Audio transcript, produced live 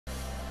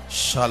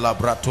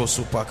Shalabrato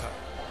supaka.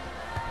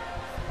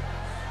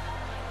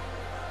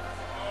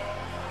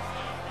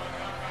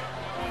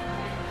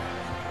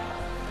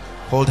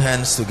 Hold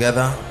hands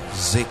together.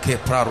 Zeke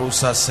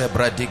prarusa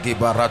sebradigi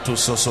baratu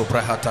soso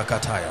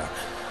prahatakataya.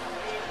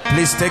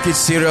 Please take it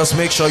serious.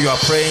 Make sure you are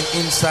praying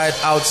inside,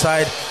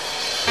 outside.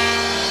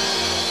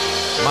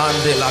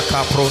 Mandela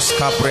kapros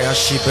kabrea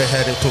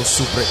shibehereto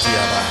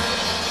subretiaba.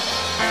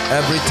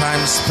 Every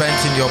time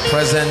spent in your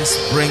presence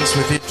brings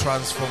with it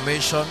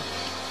transformation,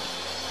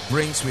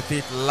 brings with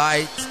it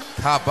light.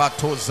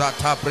 Kabato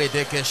zata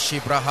bredeke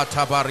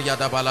shibrahata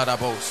bariada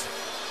baladabos.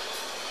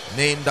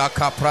 Nenda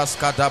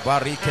kapraska da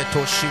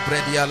bariketo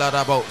shibredia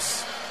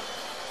ladabos.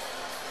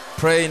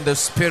 Pray in the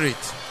spirit.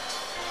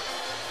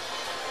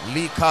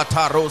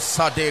 Likataro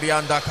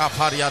saderianda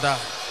kapariada.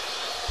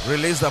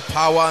 Release the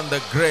power and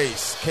the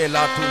grace.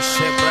 Kelatu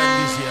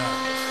shebrandizia.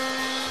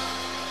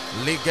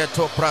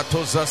 Ligeto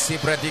pratoza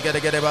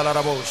sibredigede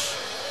balarabosh.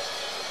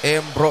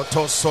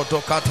 Embroto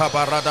soto kata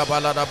barada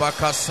balada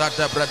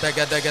bakasada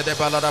bredegede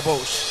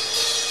balarabosh.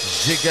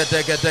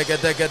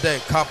 Jigedegedegedegede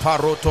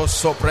kaparoto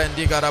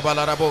soprendigada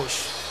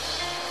balarabosh.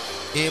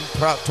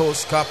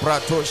 Impratos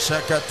kaprato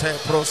shekete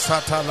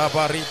prosata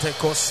labarite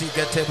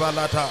kosigete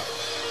balata.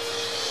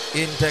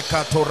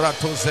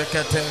 Indekatorato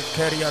zekete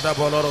keriada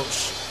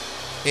boloros.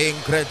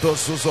 Ingredo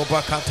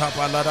zuzobakata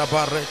balada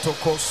barreto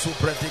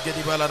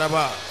kosupretigedi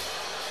baladaba.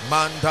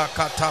 Manda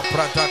kata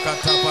prata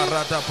kata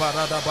barada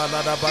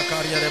balada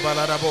bakaria de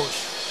baladabosh.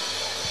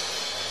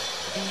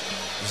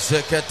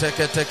 Zekete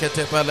kete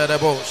kete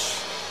baladabosh.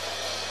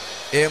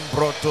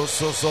 Embroto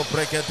soso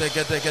prekete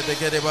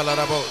kete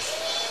baladabosh.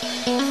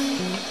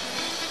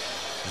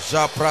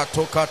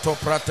 Japrato kato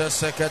prate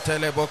sekete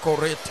le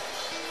bokorit.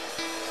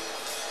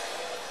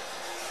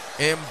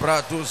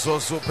 Embradu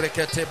zozu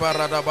prekete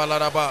barada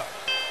baladaba.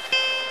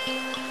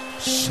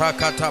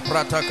 Shakata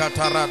prata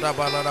katarada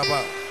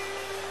baladaba.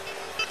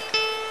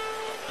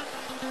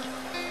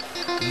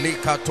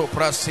 Likato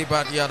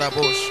prasibat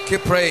yadabush.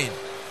 Keep praying.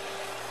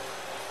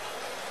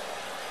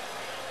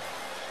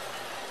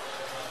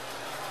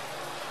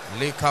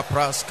 Lika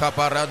pras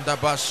kabaranda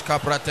bash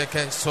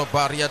kaprateke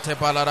sobariate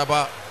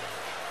baladaba.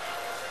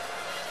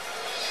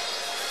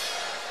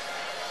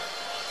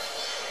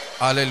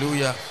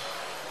 Hallelujah.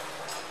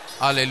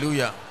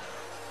 Hallelujah.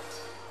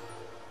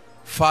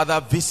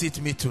 Father,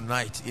 visit me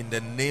tonight in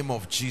the name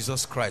of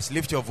Jesus Christ.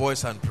 Lift your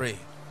voice and pray.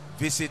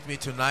 Visit me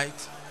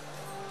tonight.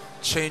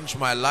 Change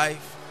my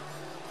life.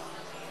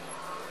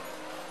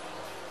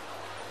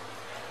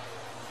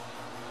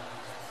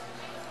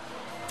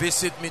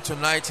 Visit me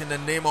tonight in the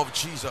name of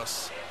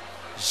Jesus.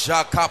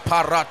 Jaka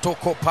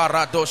paratoko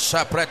parado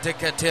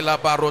shapreteke la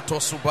baroto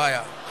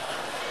subaya.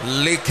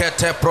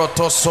 Likete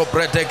proto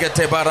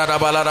sobredegete barada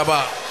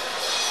baladaba.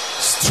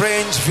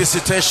 Strange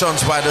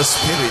visitations by the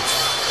Spirit.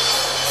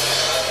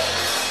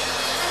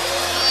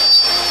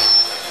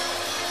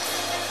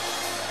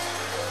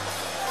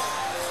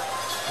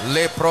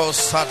 Lepro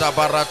sada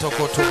barato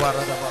kotu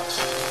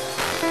baradaba.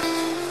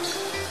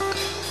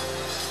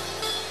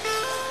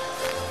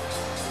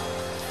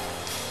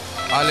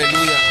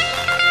 Hallelujah.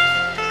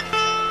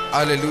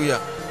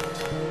 Hallelujah.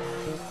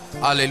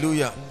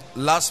 Hallelujah.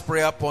 Last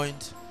prayer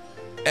point.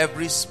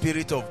 Every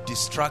spirit of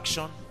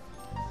distraction,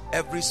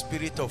 every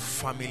spirit of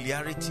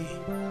familiarity,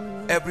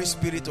 every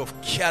spirit of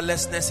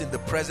carelessness in the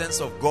presence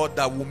of God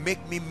that will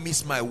make me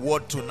miss my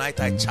word tonight,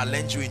 I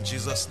challenge you in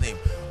Jesus' name.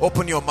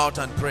 Open your mouth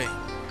and pray.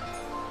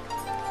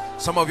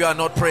 Some of you are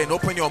not praying.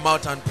 Open your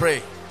mouth and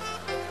pray.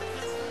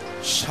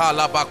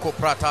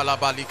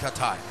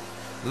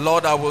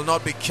 Lord, I will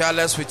not be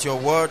careless with your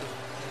word.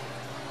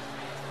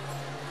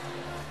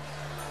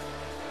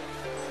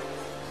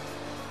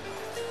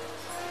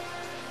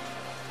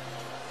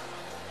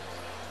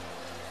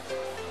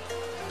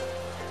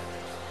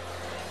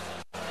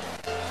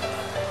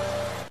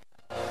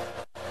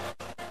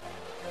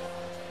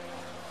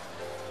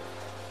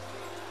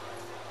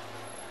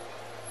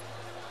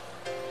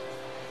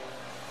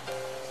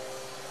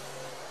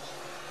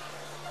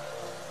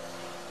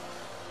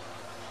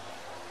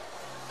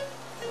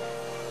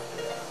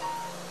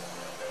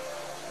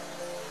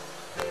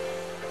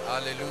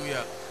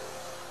 Hallelujah.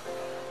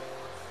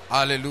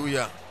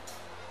 Hallelujah.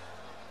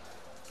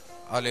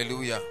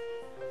 Hallelujah.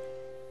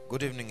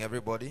 Good evening,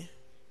 everybody.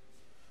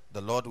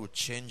 The Lord will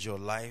change your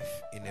life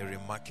in a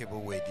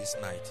remarkable way this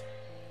night.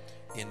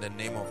 In the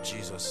name of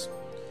Jesus.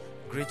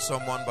 Greet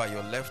someone by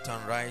your left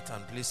and right,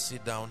 and please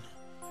sit down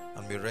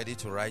and be ready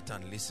to write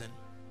and listen.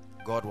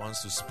 God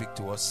wants to speak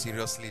to us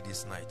seriously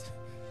this night.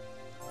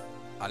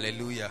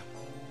 Hallelujah.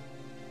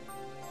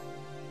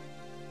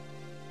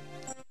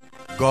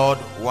 God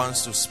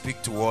wants to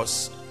speak to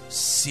us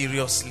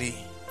seriously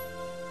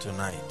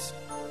tonight.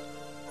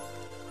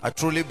 I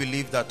truly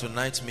believe that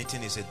tonight's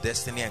meeting is a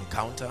destiny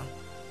encounter.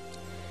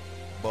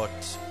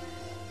 But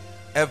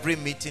every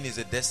meeting is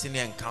a destiny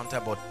encounter,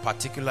 but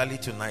particularly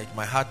tonight,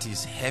 my heart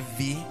is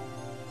heavy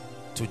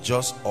to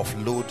just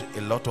offload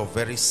a lot of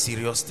very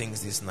serious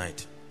things this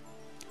night.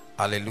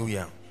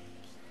 Hallelujah.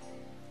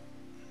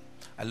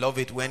 I love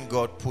it when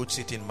God puts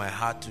it in my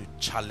heart to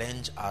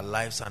challenge our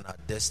lives and our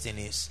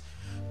destinies.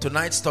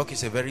 Tonight's talk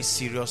is a very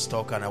serious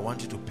talk, and I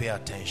want you to pay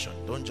attention.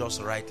 Don't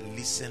just write,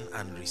 listen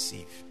and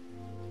receive.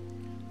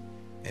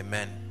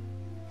 Amen.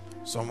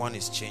 Someone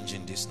is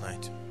changing this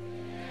night.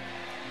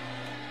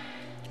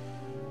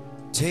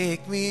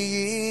 Take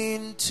me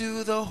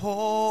into the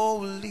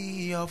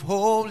holy of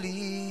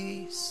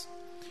holies.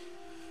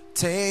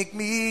 Take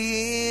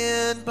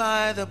me in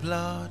by the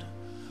blood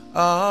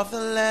of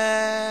the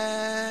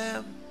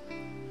Lamb.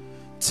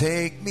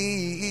 Take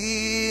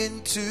me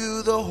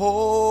into the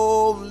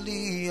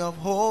holy of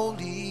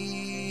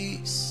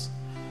holies.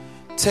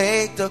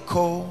 Take the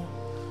coal,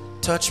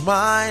 touch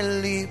my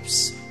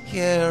lips,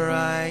 here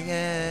I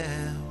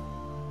am.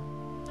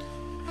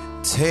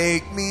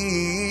 Take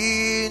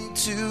me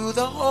into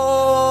the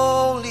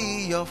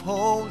holy of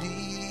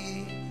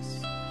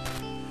holies.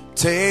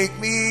 Take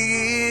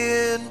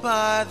me in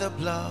by the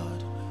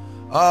blood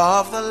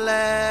of the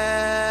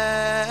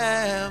Lamb.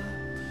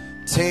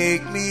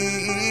 Take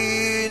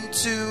me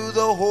into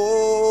the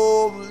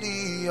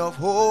holy of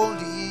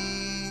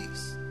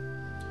holies.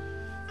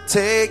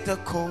 Take the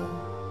coal,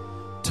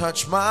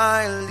 touch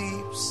my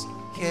lips,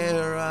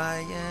 here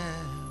I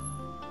am.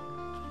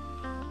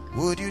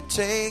 Would you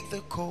take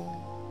the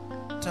coal,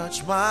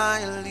 touch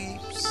my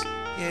lips,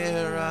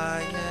 here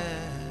I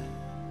am.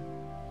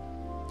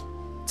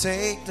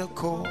 Take the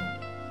coal,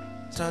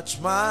 touch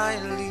my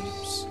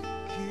lips,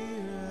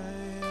 here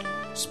I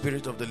am.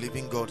 Spirit of the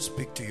living God,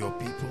 speak to your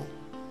people.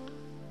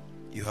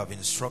 You have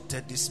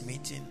instructed this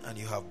meeting and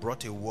you have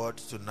brought a word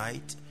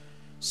tonight.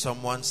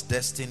 Someone's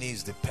destiny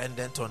is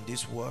dependent on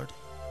this word.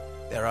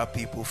 There are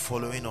people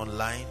following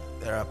online.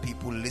 There are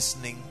people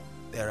listening.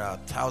 There are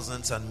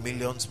thousands and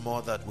millions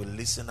more that will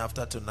listen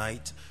after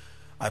tonight.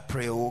 I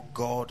pray, oh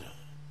God,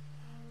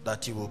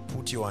 that you will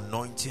put your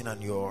anointing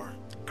and your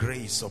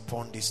grace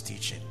upon this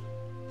teaching.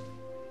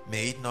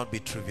 May it not be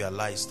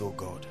trivialized, oh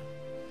God.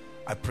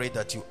 I pray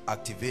that you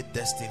activate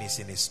destinies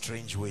in a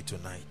strange way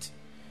tonight.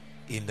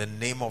 In the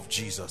name of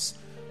Jesus,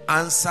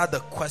 answer the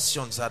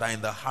questions that are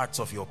in the hearts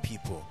of your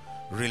people.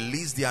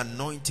 Release the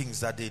anointings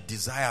that they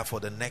desire for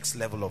the next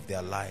level of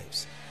their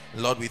lives.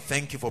 Lord, we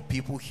thank you for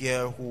people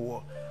here who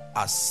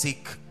are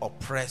sick,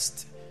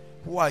 oppressed,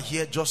 who are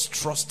here just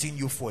trusting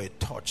you for a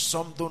touch.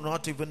 Some do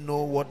not even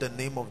know what the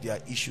name of their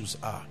issues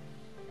are.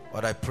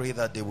 But I pray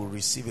that they will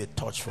receive a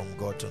touch from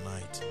God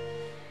tonight.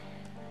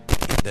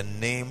 In the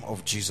name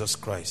of Jesus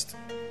Christ.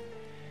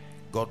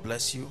 God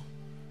bless you.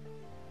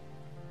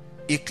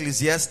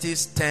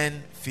 Ecclesiastes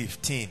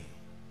 10:15.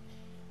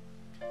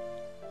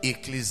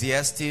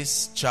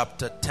 Ecclesiastes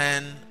chapter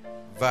 10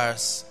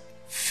 verse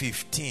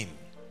 15.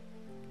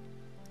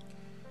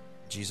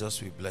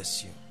 Jesus, we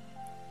bless you.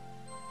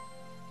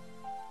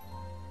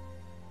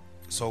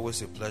 It's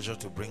always a pleasure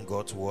to bring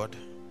God's word.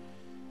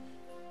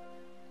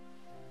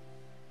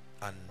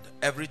 And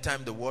every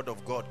time the word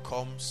of God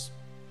comes,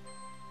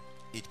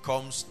 it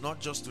comes not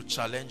just to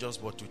challenge us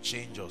but to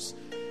change us.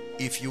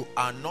 If you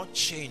are not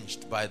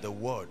changed by the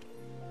word,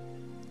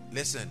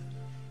 listen,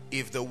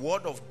 if the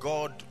word of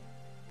God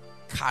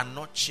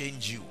cannot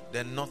change you,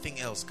 then nothing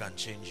else can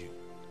change you.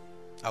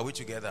 Are we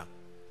together?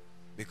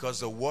 Because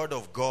the word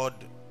of God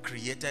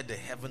created the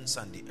heavens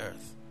and the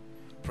earth.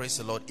 Praise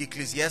the Lord.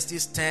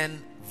 Ecclesiastes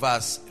 10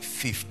 verse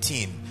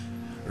 15.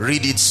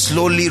 Read it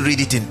slowly, read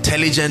it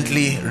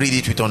intelligently, read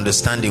it with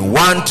understanding.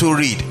 1, 2,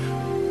 read.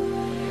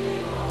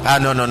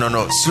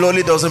 No.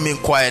 Slowly doesn't mean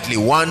quietly.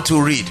 1,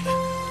 2, read.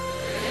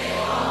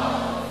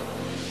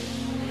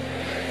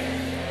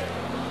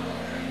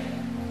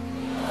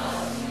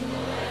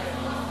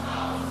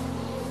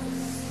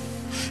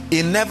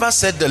 He never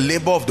said the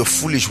labor of the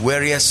foolish,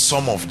 whereas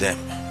some of them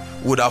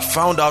would have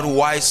found out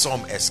why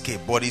some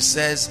escape. But he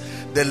says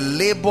the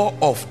labor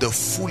of the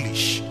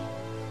foolish.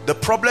 The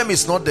problem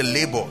is not the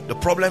labor. The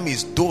problem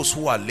is those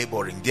who are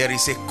laboring. There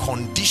is a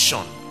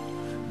condition.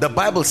 The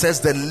Bible says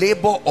the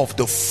labor of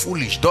the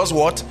foolish does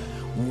what?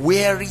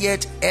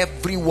 Wearieth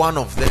every one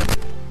of them.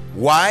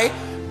 Why?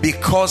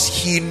 Because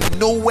he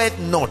knoweth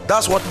not.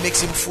 That's what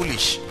makes him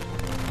foolish.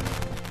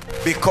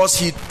 Because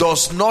he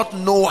does not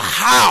know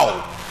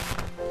how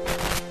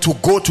to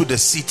go to the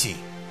city.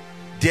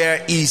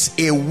 There is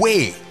a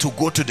way to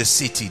go to the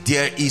city.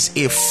 There is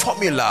a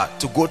formula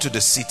to go to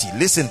the city.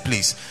 Listen,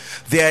 please.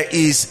 There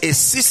is a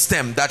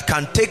system that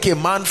can take a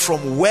man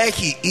from where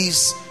he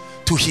is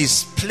to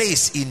his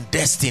place in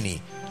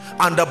destiny.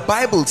 And the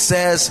Bible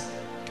says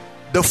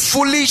the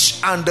foolish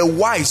and the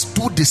wise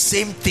do the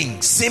same thing.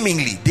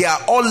 Seemingly, they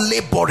are all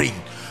laboring.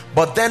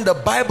 But then the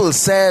Bible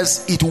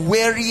says it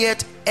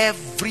wearieth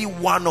every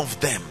one of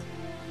them.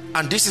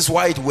 And this is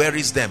why it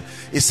wearies them.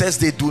 It says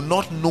they do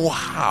not know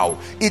how.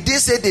 It did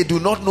say they do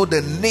not know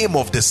the name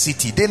of the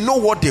city. They know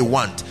what they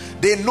want.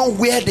 They know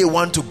where they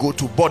want to go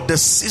to. But the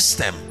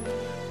system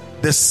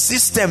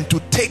to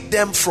take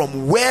them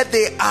from where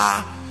they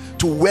are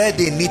to where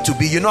they need to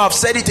be. You know, I've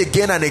said it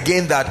again and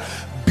again that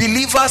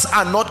believers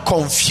are not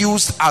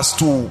confused as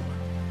to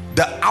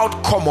the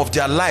outcome of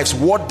their lives,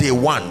 what they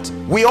want.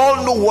 We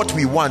all know what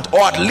we want,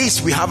 or at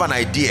least we have an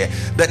idea.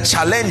 The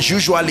challenge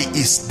usually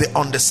is the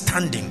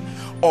understanding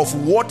of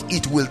what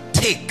it will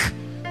take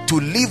to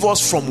leave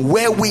us from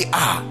where we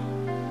are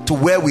to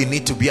where we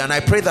need to be. And I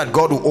pray that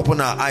God will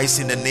open our eyes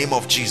in the name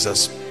of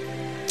Jesus.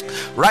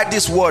 Write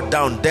this word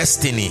down,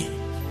 destiny.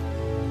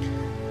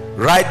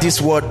 Write this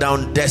word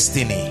down,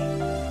 destiny.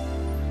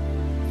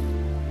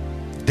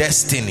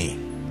 Destiny.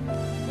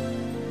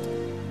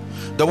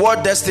 The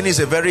word destiny is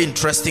a very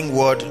interesting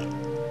word.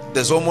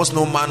 There's almost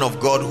no man of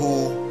God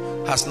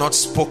who has not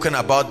spoken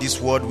about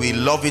this word. We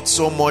love it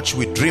so much.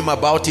 We dream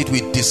about it. We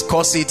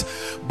discuss it.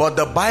 But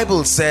the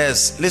Bible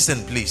says,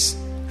 listen please,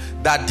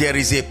 that there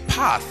is a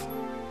path.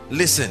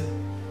 Listen,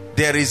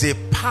 there is a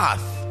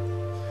path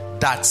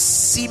that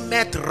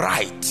seemeth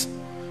right,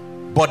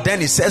 but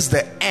then it says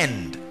the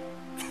end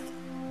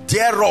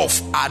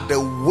thereof are the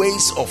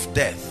ways of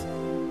death.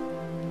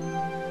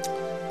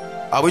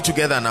 Are we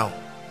together now?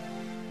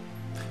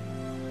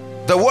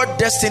 The word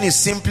destiny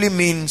simply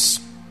means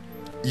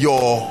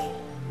your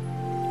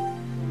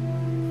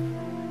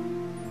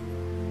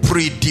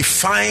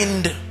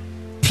predefined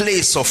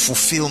place of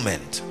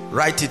fulfillment.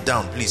 Write it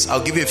down, please.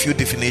 I'll give you a few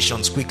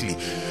definitions quickly.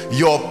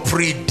 Your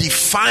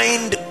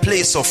predefined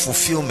place of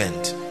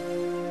fulfillment.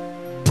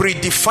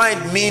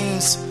 Predefined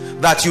means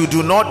that you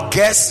do not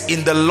guess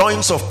in the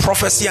loins of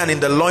prophecy and in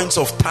the loins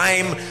of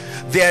time.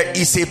 There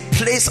is a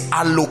place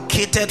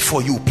allocated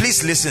for you.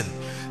 Please listen.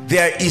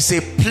 There is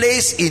a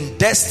place in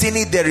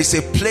destiny, there is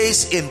a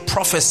place in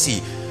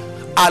prophecy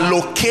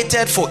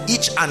allocated for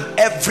each and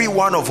every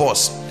one of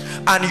us.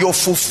 And your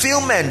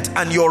fulfillment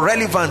and your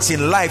relevance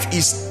in life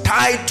is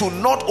tied to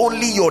not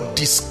only your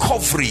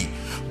discovery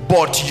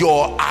but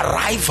your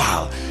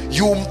arrival.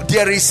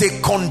 There is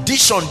a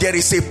condition, there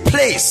is a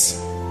place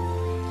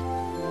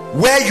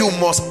where you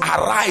must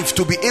arrive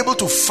to be able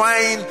to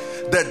find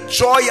the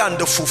joy and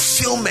the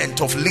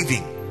fulfillment of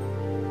living.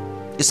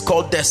 It's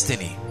called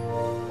destiny.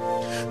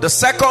 The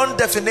second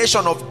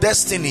definition of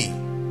destiny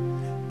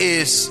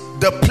is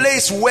the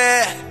place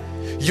where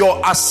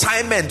your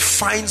assignment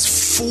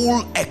finds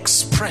full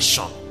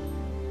expression.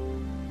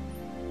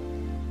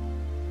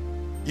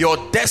 Your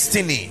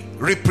destiny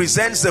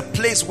represents the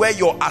place where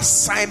your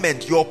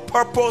assignment, your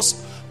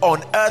purpose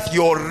on earth,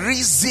 your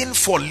reason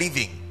for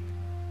living,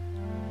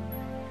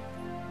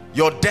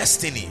 your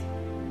destiny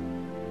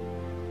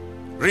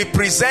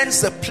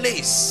represents the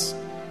place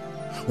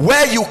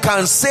where you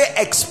can say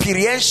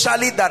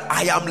experientially that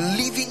I am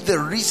living the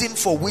reason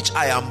for which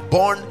I am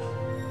born.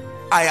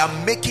 I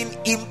am making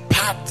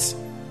impact.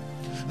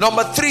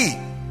 Number 3,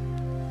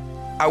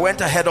 I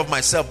went ahead of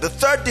myself. The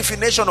third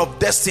definition of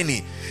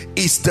destiny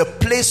is the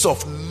place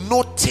of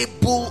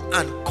notable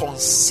and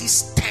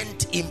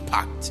consistent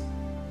impact.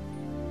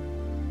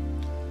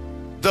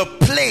 The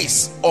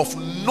place of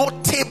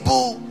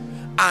notable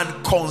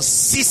and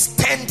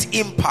consistent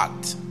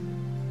impact.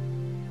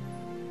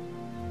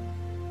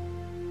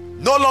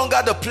 No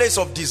longer the place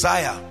of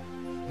desire,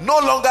 no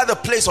longer the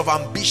place of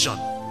ambition.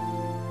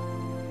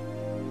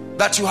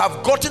 That you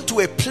have gotten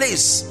to a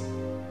place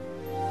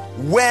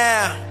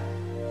where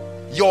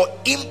your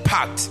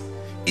impact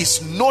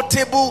is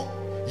notable,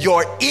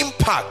 your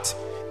impact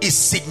is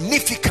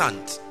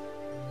significant.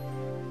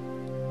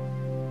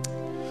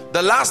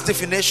 The last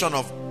definition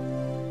of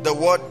the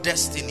word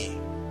destiny.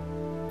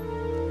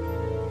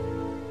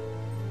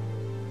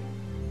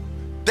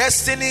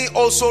 Destiny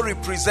also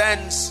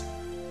represents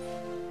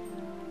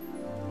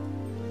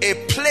a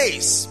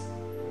place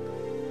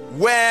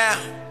where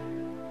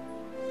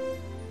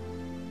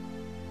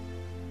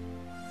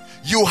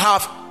you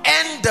have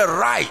earned the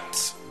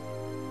right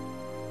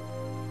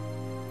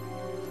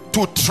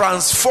to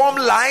transform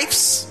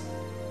lives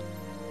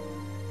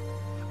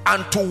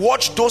and to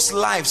watch those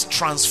lives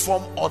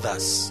transform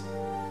others.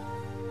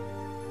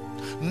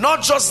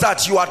 Not just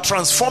that you are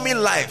transforming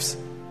lives,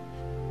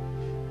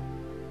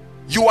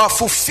 you are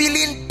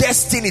fulfilling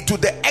destiny to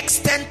the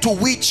extent to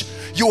which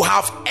you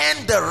have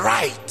earned the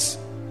right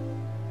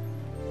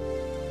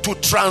to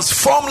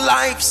transform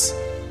lives,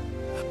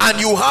 and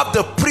you have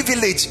the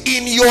privilege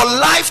in your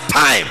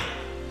lifetime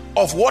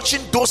of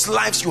watching those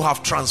lives you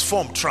have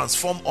transformed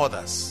transform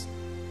others.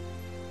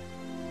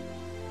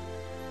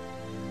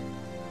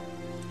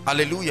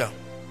 Hallelujah.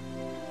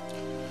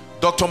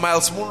 Dr.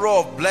 Miles Munro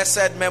of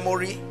blessed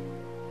memory,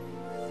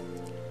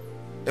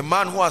 a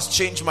man who has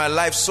changed my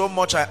life so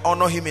much, I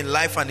honor him in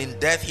life and in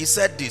death. He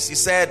said this, he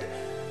said,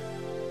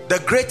 the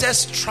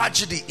greatest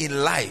tragedy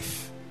in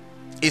life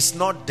is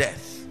not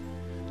death.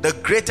 The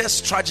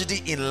greatest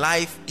tragedy in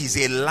life is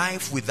a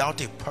life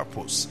without a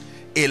purpose,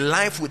 a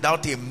life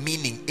without a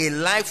meaning, a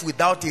life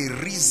without a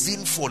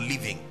reason for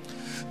living.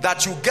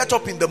 That you get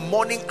up in the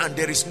morning and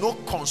there is no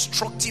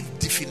constructive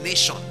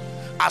definition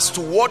as to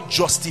what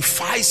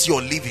justifies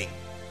your living.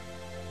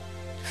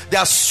 There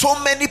are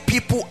so many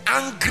people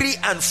angry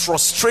and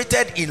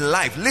frustrated in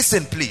life.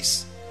 Listen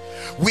please,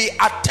 we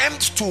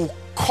attempt to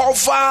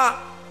cover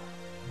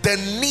the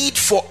need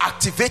for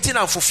activating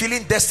and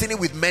fulfilling destiny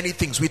with many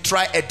things. We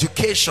try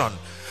education,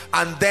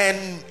 and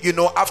then, you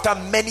know, after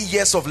many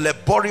years of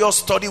laborious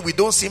study, we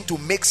don't seem to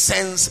make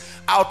sense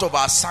out of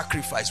our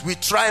sacrifice. We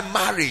try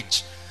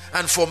marriage,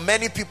 and for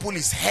many people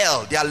it's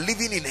hell. They are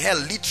living in hell,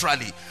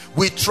 literally.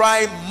 We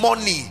try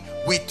money,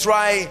 we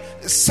try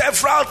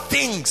several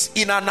things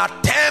in an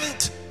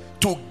attempt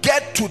to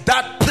get to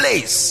that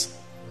place,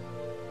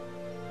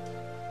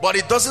 but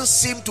it doesn't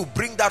seem to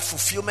bring that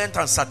fulfillment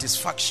and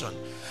satisfaction.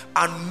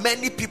 And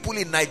many people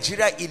in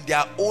Nigeria in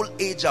their old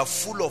age are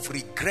full of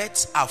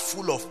regrets, are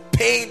full of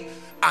pain,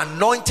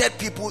 anointed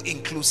people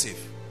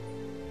inclusive.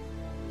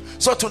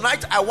 So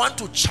tonight I want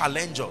to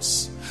challenge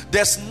us.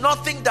 There's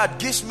nothing that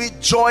gives me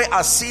joy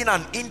as seeing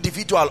an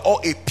individual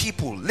or a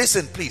people,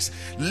 listen please,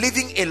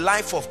 living a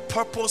life of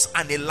purpose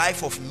and a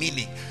life of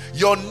meaning.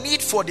 Your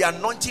need for the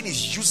anointing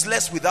is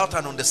useless without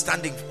an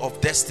understanding of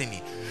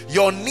destiny.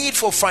 Your need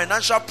for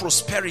financial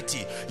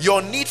prosperity,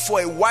 your need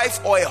for a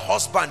wife or a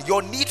husband,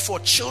 your need for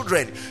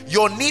children,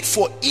 your need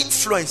for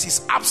influence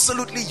is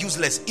absolutely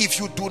useless if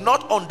you do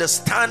not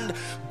understand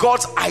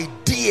God's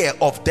idea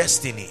of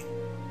destiny.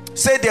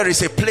 Say, there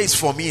is a place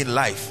for me in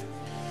life.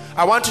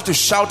 I want you to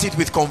shout it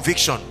with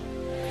conviction.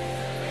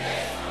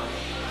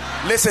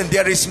 Listen,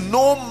 there is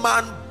no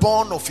man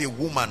born of a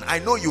woman. I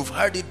know you've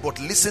heard it, but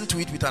listen to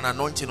it with an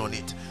anointing on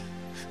it.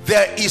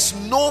 There is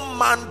no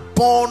man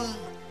born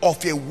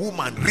of a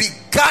woman,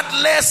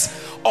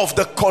 regardless of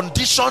the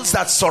conditions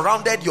that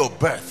surrounded your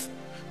birth.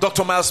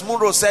 Dr. Miles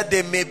Monroe said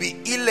there may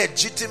be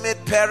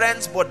illegitimate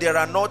parents, but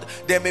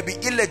there may be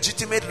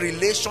illegitimate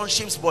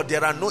relationships, but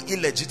there are no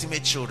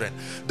illegitimate children.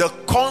 The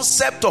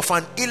concept of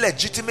an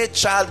illegitimate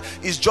child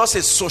is just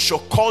a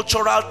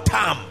socio-cultural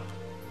term.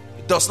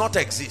 It does not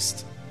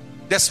exist.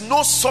 There's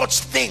no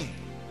such thing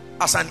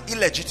as an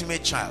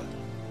illegitimate child.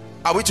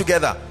 Are we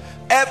together?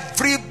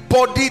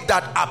 Everybody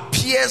that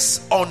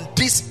appears on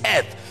this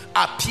earth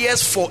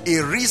appears for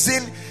a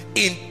reason,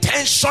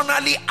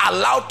 intentionally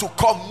allowed to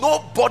come.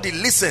 Nobody,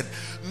 listen,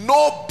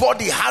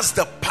 nobody has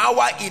the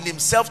power in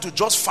himself to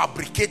just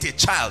fabricate a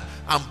child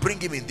and bring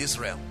him in this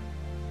realm.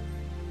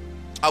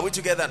 Are we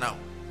together now?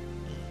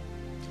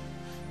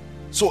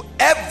 So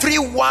every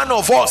one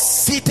of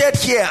us seated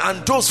here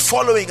and those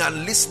following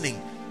and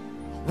listening,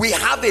 we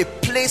have a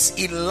place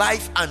in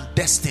life and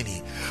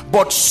destiny,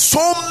 but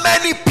so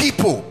many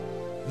people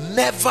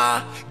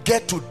never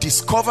get to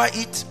discover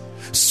it.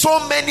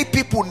 So many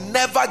people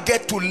never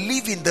get to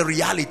live in the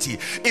reality.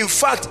 In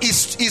fact,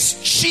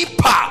 it's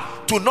cheaper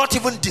to not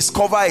even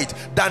discover it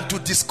than to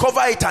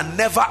discover it and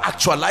never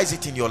actualize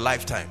it in your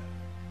lifetime.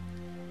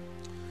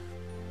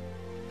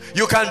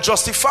 You can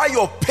justify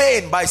your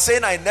pain by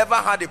saying, I never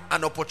had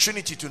an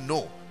opportunity to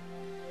know.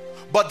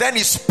 But then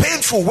it's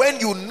painful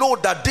when you know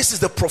that this is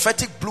the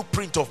prophetic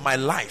blueprint of my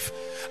life,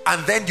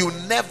 and then you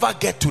never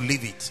get to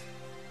live it.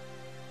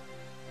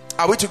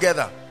 Are we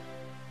together?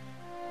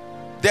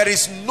 There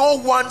is no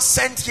one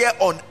sent here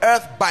on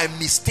earth by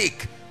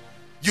mistake.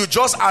 You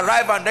just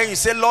arrive and then you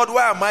say, Lord,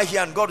 why am I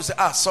here? And God will say,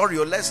 sorry,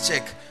 let's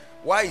check.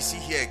 Why is he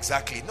here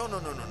exactly? No.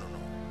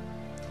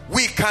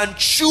 We can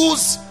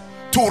choose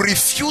to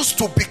refuse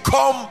to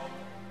become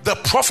the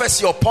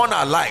prophecy upon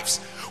our lives.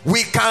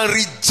 We can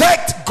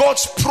reject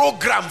God's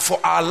program for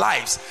our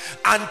lives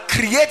and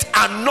create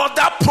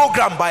another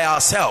program by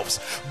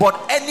ourselves. But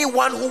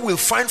anyone who will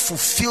find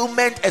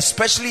fulfillment,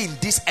 especially in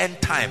this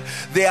end time,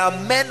 there are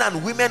men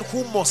and women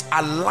who must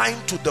align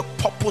to the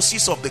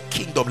purposes of the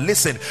kingdom.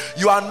 Listen,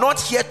 you are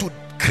not here to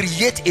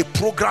create a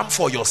program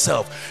for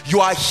yourself. You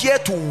are here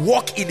to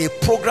walk in a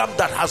program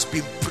that has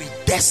been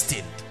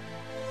predestined.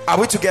 Are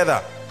we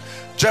together?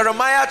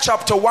 Jeremiah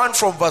chapter 1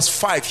 from verse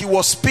 5. He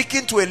was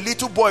speaking to a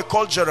little boy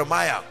called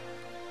Jeremiah,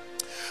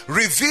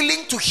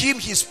 revealing to him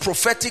his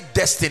prophetic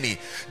destiny.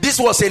 This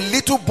was a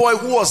little boy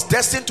who was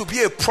destined to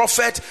be a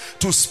prophet,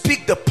 to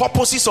speak the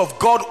purposes of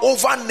God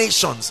over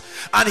nations.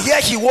 And here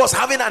he was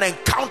having an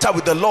encounter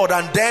with the Lord,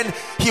 and then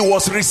he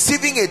was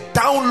receiving a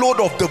download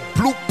of the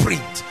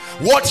blueprint,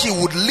 what he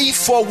would live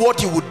for, what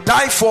he would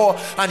die for.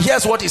 And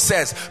here's what he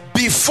says: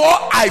 before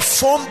I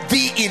formed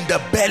thee in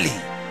the belly,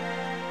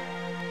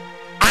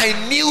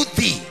 I knew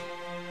thee,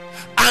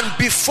 and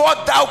before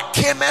thou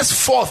camest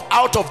forth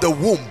out of the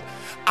womb,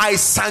 I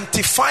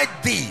sanctified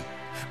thee,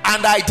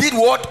 and I did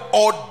what?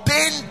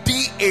 Ordained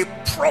thee a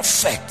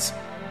prophet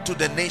to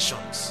the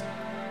nations.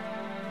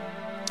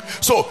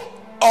 So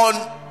on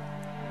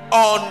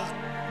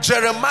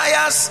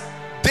Jeremiah's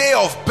day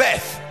of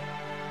birth,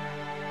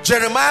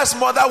 Jeremiah's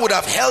mother would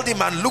have held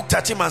him and looked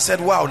at him and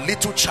said, wow,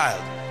 little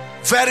child,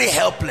 very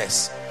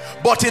helpless.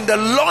 But in the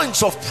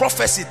loins of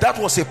prophecy, that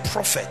was a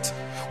prophet.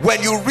 When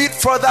you read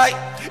further,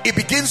 it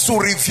begins to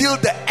reveal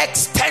the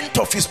extent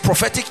of his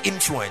prophetic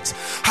influence.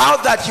 How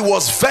that he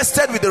was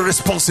vested with the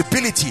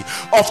responsibility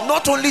of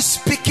not only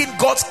speaking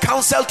God's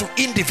counsel to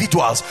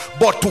individuals,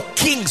 but to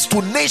kings,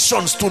 to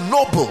nations, to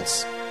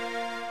nobles.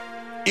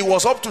 It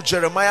was up to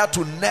Jeremiah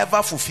to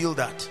never fulfill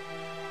that.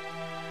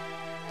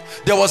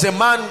 There was a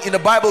man in the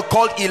Bible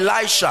called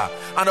Elisha,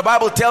 and the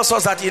Bible tells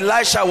us that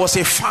Elisha was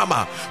a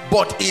farmer,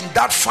 but in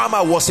that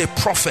farmer was a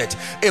prophet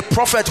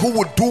who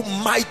would do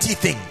mighty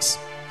things.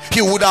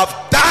 He would have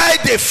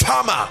died a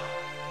farmer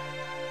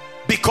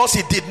because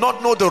he did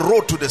not know the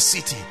road to the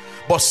city,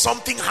 but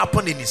something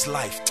happened in his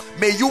life.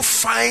 May you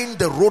find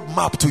the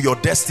roadmap to your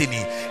destiny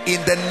in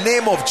the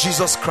name of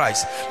Jesus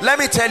Christ. Let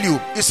me tell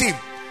you, you see,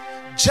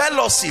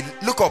 jealousy,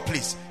 look up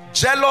please,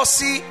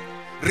 jealousy,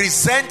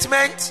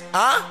 resentment,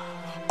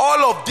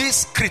 all of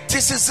this,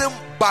 criticism,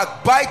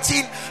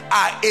 backbiting,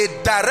 are a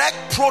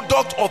direct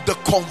product of the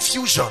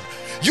confusion.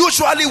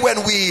 Usually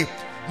when we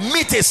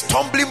meet a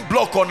stumbling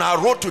block on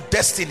our road to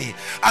destiny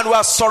and we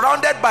are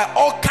surrounded by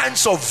all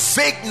kinds of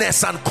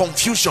vagueness and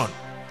confusion,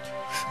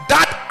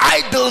 that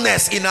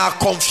idleness in our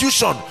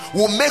confusion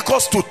will make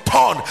us to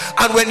turn.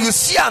 And when you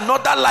see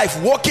another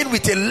life walking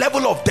with a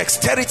level of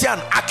dexterity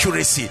and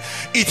accuracy,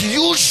 it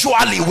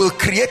usually will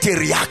create a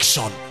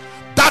reaction.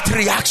 That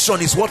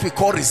reaction is what we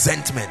call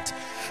resentment.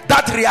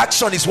 That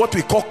reaction is what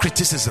we call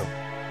criticism.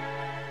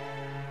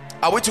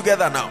 Are we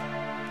together now?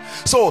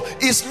 So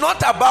it's not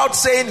about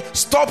saying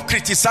stop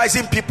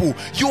criticizing people.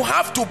 You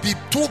have to be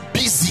too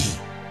busy.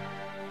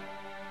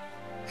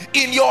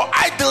 In your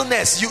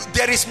idleness,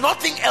 there is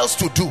nothing else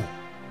to do.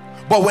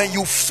 But when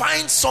you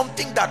find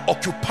something that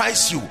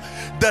occupies you,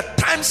 the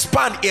time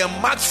span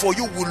earmarked for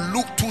you will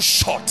look too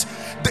short.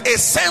 A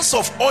sense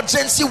of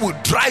urgency will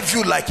drive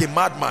you like a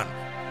madman.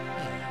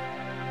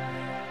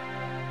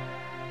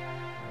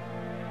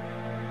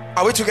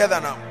 Are we together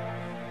now?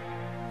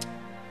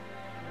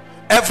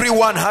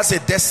 Everyone has a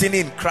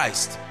destiny in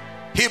Christ.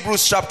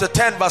 Hebrews chapter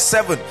 10 verse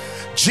 7.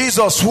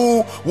 Jesus,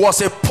 who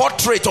was a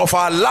portrait of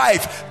our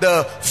life,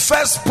 the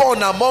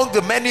firstborn among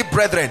the many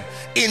brethren,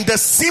 in the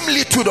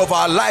similitude of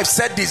our life,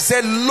 said this,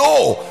 said,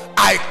 "Lo,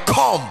 I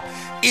come.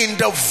 In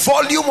the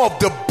volume of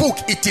the book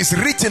it is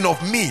written of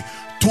me,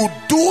 to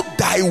do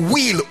thy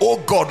will, O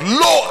God.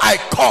 Lo, I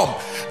come."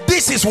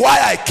 This is why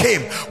I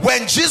came.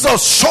 When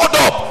Jesus showed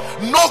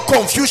up, no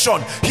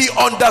confusion. He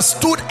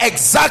understood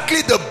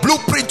exactly the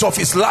blueprint of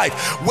his life.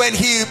 When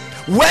he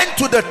went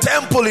to the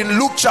temple in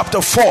Luke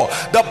chapter 4,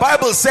 the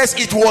Bible says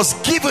it was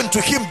given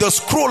to him the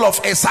scroll of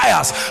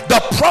Isaiah,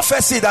 the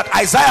prophecy that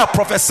Isaiah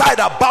prophesied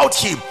about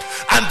him.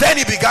 And then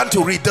he began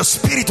to read, "The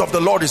Spirit of the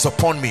Lord is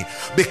upon me,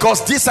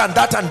 because this and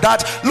that and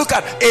that." Look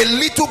at a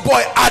little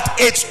boy at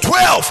age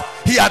 12.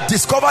 He had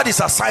discovered his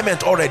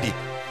assignment already.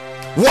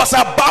 Was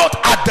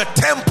about at the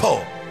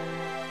temple,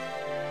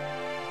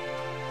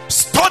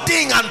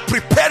 studying and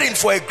preparing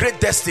for a great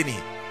destiny,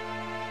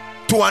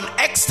 to an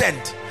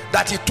extent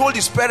that he told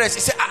his parents,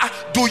 he said,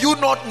 "Do you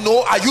not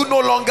know? Are you no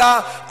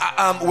longer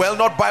well,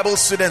 not Bible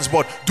students,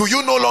 but do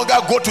you no longer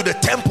go to the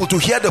temple to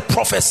hear the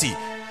prophecy?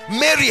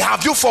 Mary,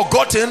 have you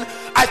forgotten?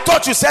 I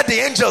thought you said the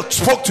angel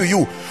spoke to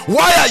you.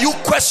 Why are you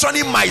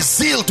questioning my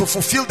zeal to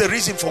fulfill the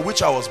reason for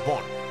which I was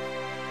born?"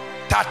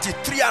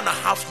 33 and a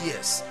half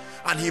years,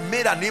 and he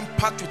made an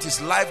impact with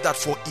his life that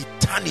for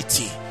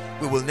eternity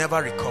we will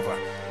never recover.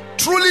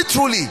 Truly,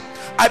 truly,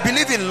 I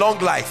believe in long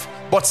life,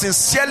 but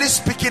sincerely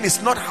speaking,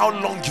 it's not how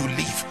long you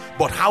live,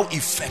 but how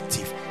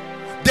effective.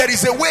 There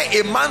is a way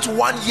a man's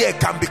 1 year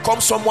can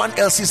become someone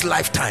else's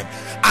lifetime.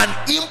 An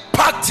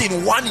impact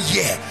in 1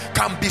 year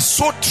can be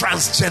so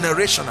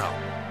transgenerational.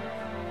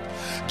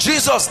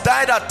 Jesus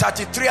died at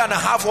 33 and a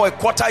half or a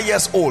quarter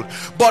years old,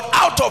 but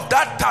out of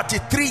that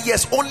 33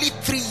 years, only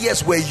 3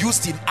 years were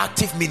used in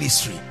active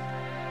ministry.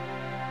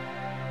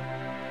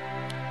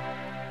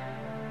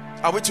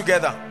 Are we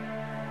together?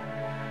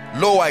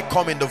 "Lo, I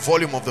come in the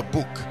volume of the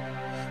book,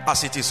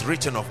 as it is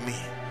written of me."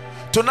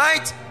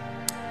 Tonight,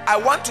 I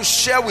want to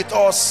share with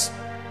us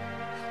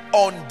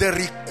on the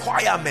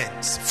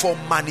requirements for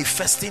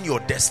manifesting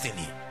your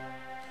destiny.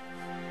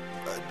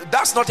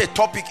 That's not a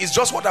topic, it's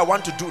just what I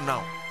want to do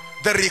now.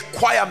 The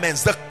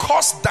requirements, the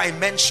cost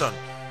dimension.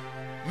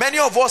 Many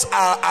of us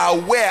are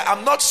aware.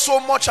 I'm not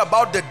so much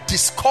about the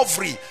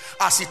discovery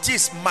as it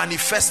is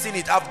manifesting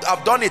it.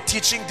 I've done a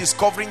teaching,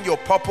 Discovering Your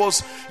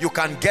Purpose. You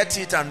can get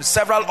it, and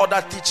several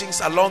other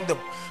teachings along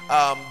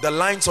the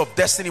lines of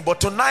destiny. But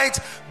tonight,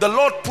 the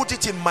Lord put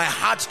it in my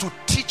heart to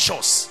teach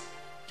us.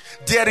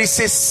 There is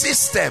a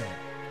system.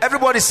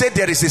 Everybody say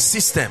there is a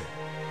system.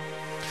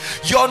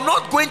 You're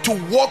not going to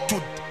walk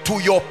to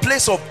your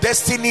place of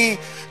destiny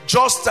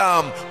just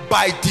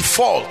by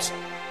default.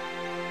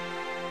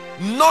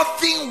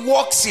 Nothing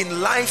works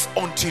in life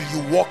until you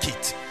walk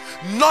it.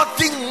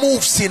 Nothing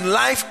moves in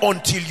life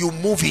until you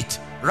move it,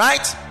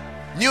 right?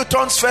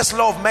 Newton's first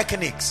law of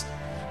mechanics.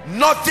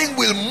 Nothing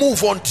will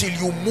move until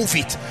you move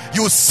it.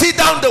 You sit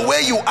down the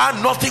way you are,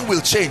 nothing will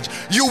change.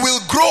 You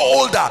will grow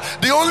older.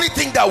 The only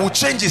thing that will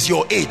change is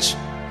your age.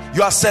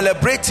 You are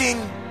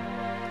celebrating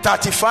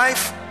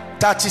 35,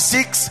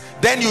 36,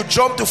 then you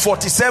jump to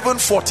 47,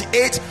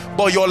 48,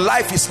 but your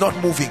life is not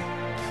moving.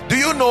 Do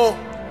you know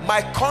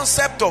my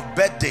concept of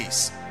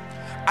birthdays?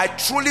 I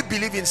truly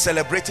believe in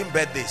celebrating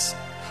birthdays,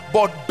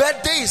 but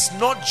birthday is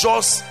not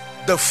just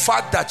the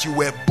fact that you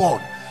were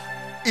born.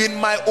 In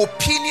my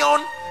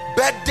opinion,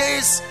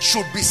 birthdays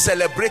should be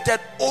celebrated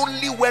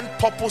only when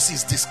purpose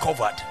is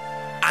discovered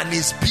and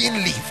is being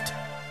lived.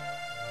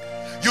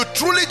 You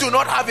truly do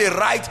not have a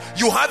right.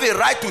 You have a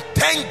right to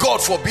thank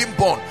God for being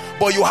born,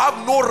 but you have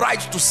no right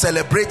to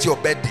celebrate your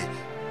birthday.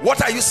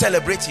 What are you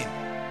celebrating?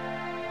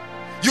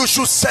 You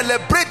should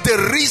celebrate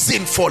the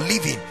reason for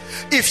living.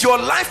 If your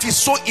life is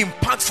so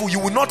impactful, you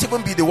will not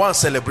even be the one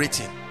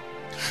celebrating.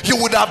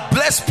 You would have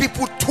blessed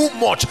people too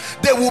much.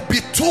 They will be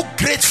too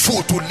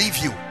grateful to leave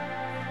you.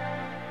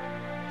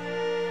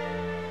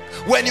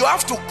 When you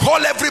have to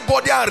call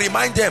everybody and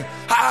remind them,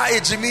 hi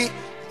Jimmy,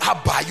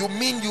 Abba, you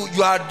mean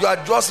you are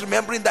just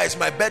remembering that it's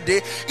my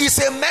birthday?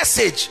 It's a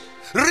message.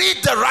 Read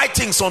the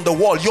writings on the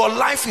wall. Your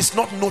life is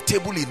not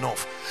notable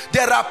enough.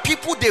 There are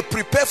people, they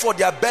prepare for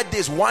their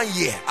birthdays 1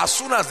 year. As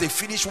soon as they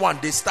finish one,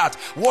 they start,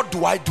 what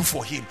do I do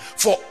for him?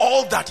 For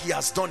all that he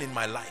has done in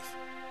my life.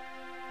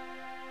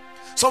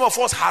 Some of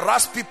us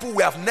harass people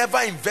we have never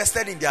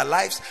invested in their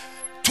lives.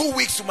 2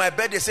 weeks to my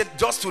birthday, said,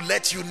 just to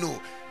let you know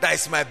that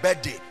it's my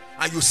birthday.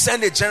 And you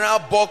send a general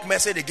bulk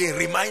message again,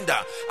 reminder.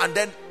 And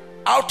then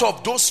out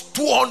of those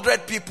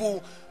 200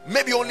 people,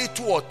 maybe only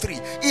 2 or 3.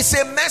 It's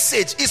a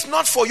message. It's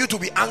not for you to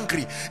be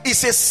angry.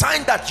 It's a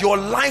sign that your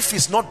life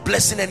is not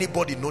blessing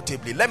anybody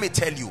notably. Let me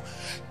tell you,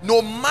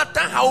 no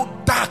matter how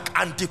dark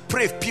and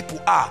depraved people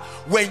are,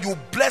 when you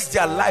bless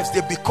their lives,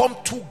 they become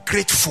too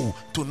grateful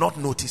to not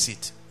notice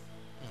it.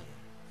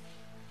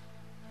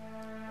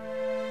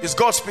 Is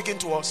God speaking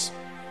to us?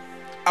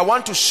 I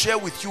want to share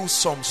with you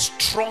some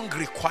strong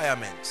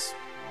requirements.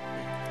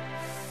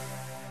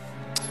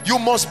 You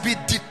must be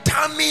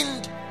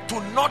determined to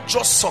not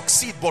just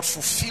succeed but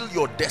fulfill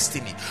your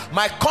destiny.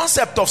 My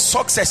concept of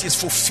success is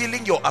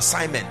fulfilling your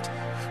assignment,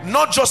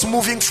 not just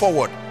moving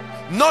forward,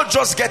 not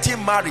just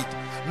getting married,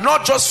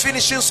 not just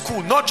finishing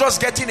school, not just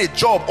getting a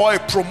job or a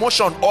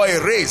promotion or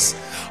a raise.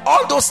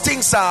 All those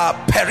things are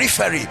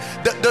periphery.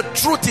 The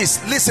truth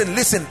is,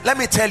 listen, let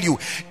me tell you,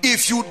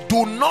 if you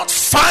do not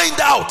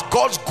find out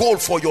God's goal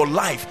for your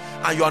life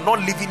and you are not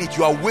living it,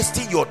 you are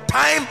wasting your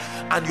time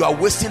and you are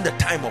wasting the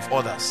time of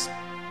others.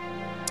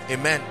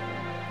 Amen.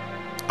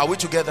 Are we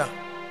together?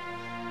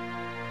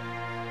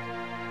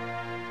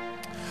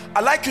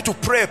 I'd like you to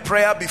pray a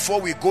prayer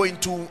before we go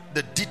into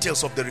the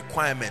details of the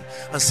requirement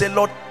and say,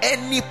 Lord,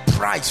 any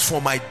price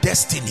for my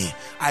destiny,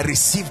 I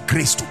receive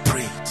grace to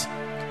pray it.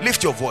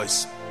 Lift your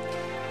voice.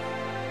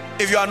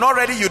 If you are not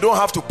ready, you don't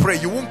have to pray.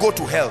 You won't go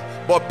to hell.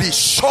 But be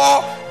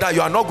sure that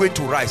you are not going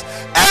to rise.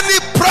 Any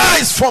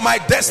price for my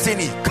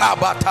destiny.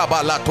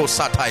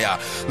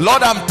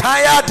 Lord, I'm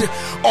tired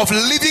of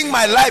living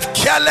my life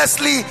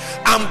carelessly.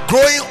 I'm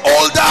growing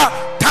older.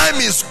 Time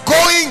is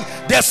going.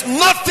 There's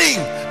nothing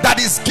that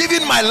is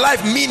giving my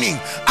life meaning.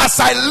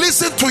 As I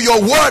listen to your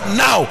word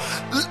now,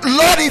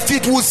 Lord, if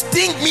it will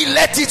sting me,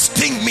 let it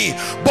sting me.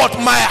 But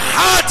my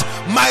heart,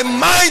 my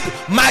mind,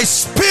 my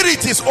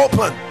spirit is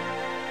open.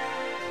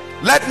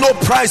 Let no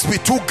price be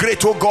too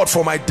great, oh God,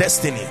 for my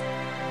destiny.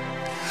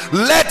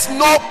 Let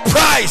no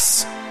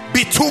price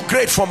be too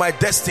great for my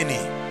destiny.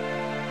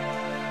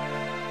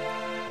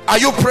 Are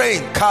you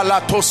praying?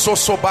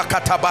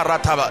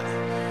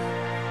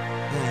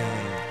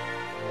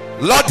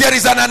 Lord, there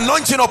is an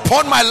anointing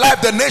upon my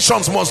life the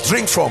nations must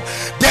drink from.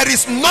 There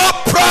is no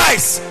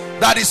price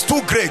that is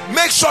too great.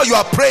 Make sure you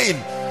are praying.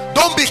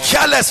 Don't be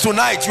careless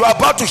tonight. You are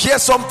about to hear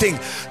something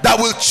that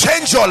will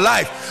change your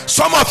life.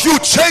 Some of you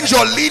change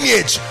your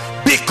lineage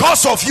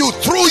because of you,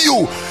 through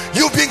you.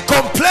 You've been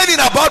complaining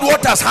about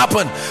what has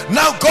happened.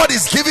 Now God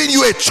is giving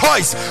you a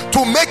choice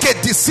to make a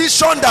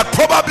decision that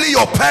probably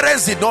your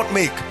parents did not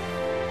make.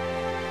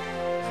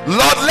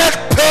 Lord, let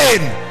pain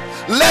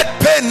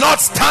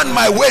not stand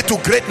my way to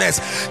greatness.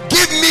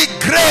 Give me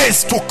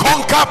grace to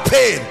conquer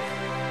pain.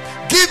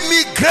 Give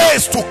me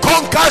grace to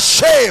conquer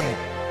shame.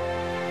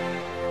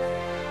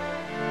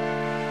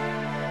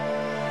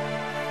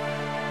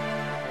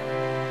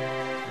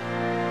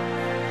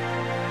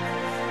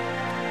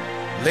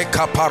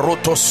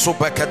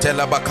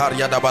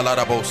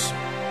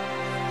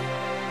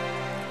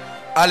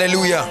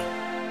 Hallelujah.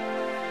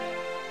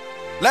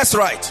 Let's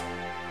write.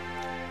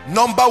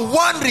 Number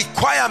one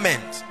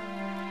requirement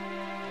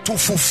to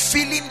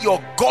fulfilling your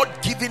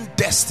God-given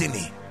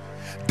destiny.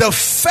 The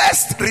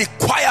first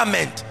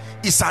requirement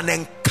is an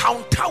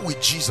encounter with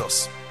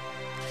Jesus.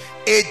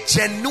 A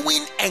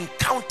genuine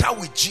encounter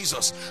with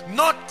Jesus.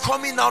 Not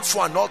coming out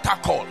for an altar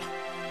call.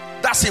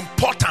 That's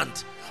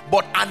important.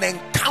 But an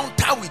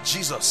encounter with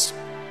Jesus.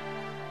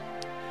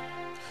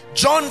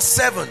 John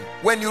 7.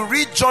 When you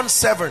read John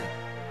 7.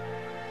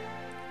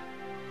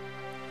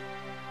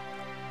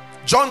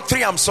 John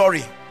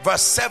 3,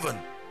 verse 7.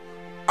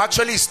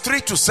 Actually it's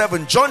 3 to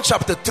 7. John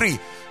chapter 3.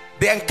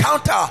 The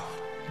encounter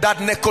that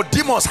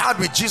Nicodemus had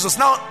with Jesus.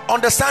 Now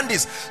understand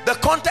this. The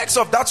context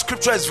of that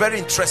scripture is very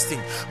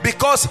interesting,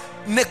 because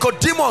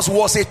Nicodemus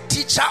was a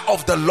teacher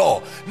of the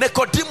law.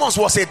 Nicodemus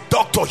was a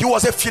doctor. He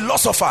was a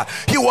philosopher.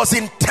 He was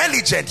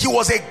intelligent. He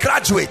was a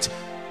graduate.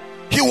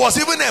 He was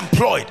even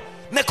employed.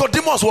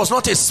 Nicodemus was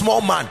not a small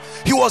man.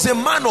 He was a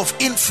man of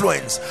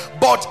influence.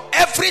 But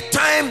every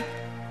time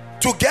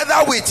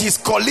Together with his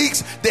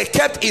colleagues, they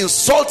kept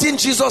insulting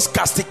Jesus,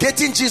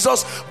 castigating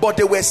Jesus, but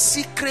there were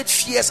secret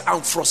fears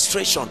and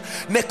frustration.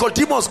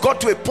 Nicodemus got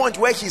to a point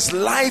where his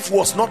life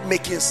was not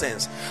making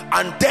sense,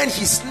 and then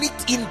he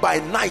sneaked in by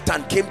night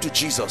and came to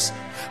Jesus.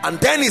 And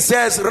then he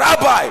says,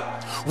 Rabbi,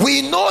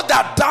 we know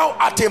that thou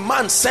art a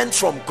man sent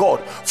from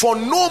God, for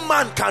no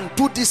man can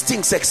do these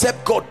things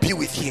except God be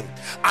with him.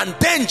 And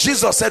then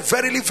Jesus said,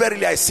 verily,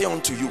 verily, I say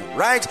unto you,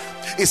 right?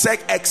 He said,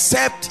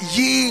 except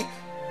ye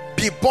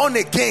be born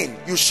again,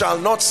 you shall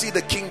not see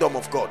the kingdom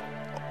of God.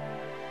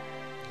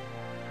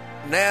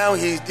 Now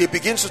he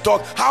begins to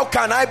talk. How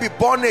can I be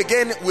born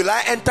again? Will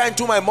I enter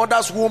into my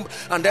mother's womb?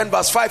 And then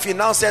verse 5, he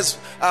now says,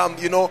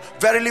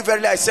 verily,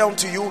 verily, I say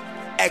unto you,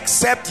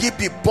 except ye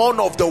be born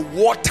of the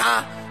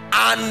water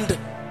and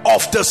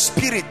of the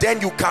Spirit,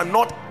 then you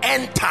cannot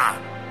enter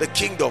the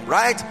kingdom,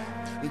 right?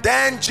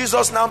 Then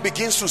Jesus now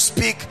begins to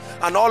speak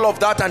and all of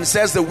that, and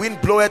says the wind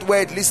bloweth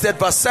where it listed.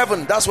 Verse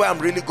 7, that's where I'm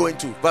really going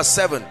to. Verse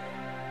 7.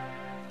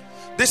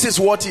 This is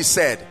what he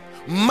said.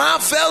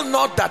 Marvel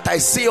not that I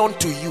say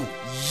unto you,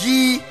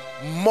 ye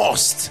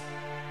must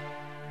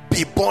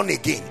be born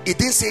again. It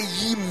didn't say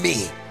ye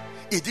may.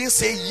 It didn't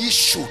say ye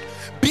should.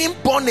 Being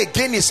born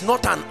again is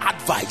not an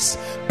advice.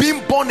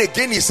 Being born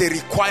again is a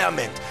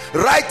requirement.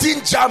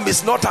 Writing jam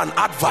is not an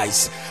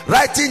advice.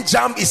 Writing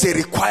jam is a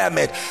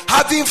requirement.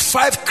 Having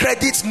 5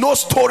 credits, no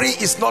story,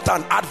 is not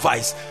an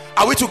advice.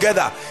 Are we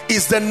together?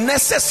 Is the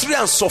necessary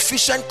and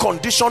sufficient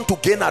condition to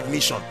gain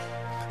admission.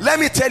 Let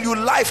me tell you,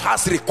 life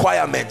has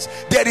requirements.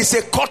 There is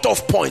a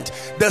cutoff point.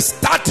 The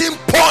starting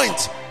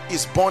point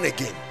is born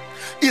again.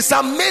 It's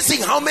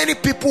amazing how many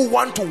people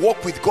want to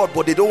walk with God,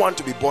 but they don't want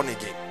to be born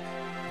again.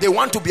 They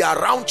want to be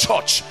around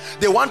church.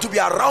 They want to be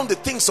around the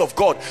things of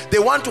God. They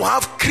want to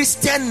have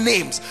Christian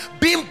names.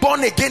 Being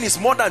born again is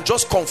more than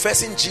just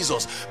confessing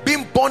Jesus.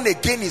 Being born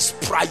again is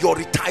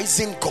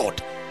prioritizing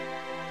God.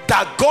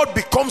 That God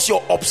becomes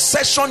your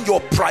obsession, your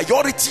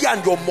priority,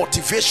 and your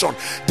motivation.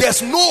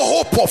 There's no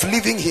hope of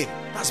leaving him.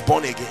 That's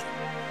born again.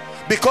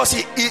 Because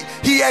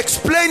he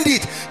explained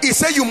it. He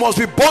said you must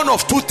be born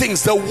of 2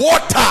 things, the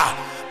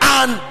water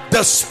and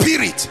the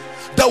Spirit.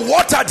 The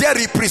water there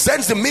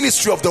represents the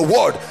ministry of the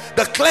word,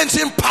 the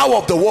cleansing power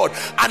of the word,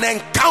 an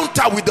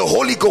encounter with the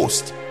Holy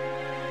Ghost.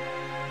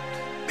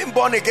 Being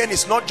born again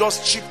is not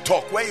just cheap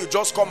talk where you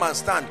just come and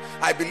stand.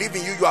 I believe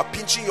in you. You are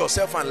pinching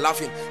yourself and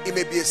laughing. It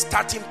may be a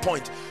starting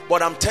point,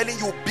 but I'm telling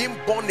you, being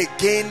born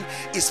again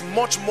is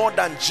much more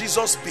than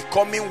Jesus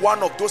becoming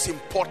one of those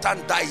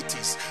important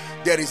deities.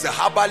 There is the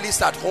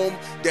herbalist at home,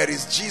 there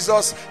is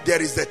Jesus, there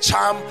is the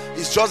charm.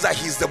 It's just that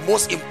he's the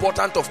most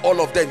important of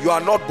all of them. You are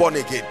not born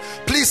again.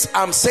 Please,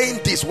 I'm saying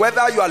this,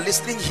 whether you are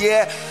listening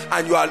here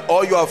and you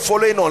are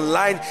following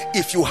online,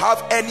 if you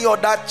have any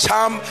other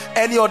charm,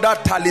 any other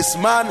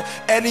talisman,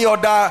 any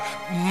other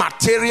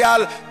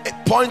material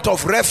point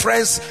of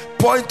reference,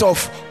 point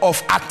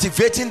of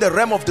activating the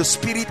realm of the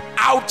Spirit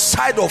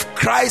outside of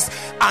Christ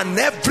and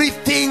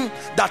everything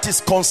that is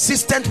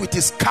consistent with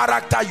his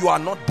character, you are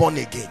not born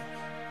again.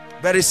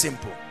 Very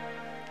simple.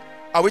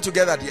 Are we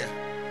together there?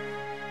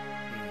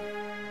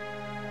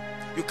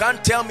 You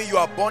can't tell me you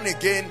are born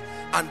again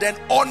and then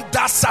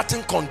under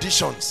certain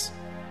conditions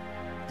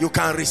you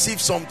can receive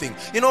something.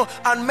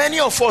 And many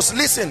of us,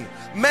 listen,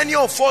 many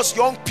of us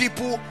young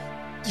people,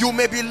 you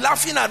may be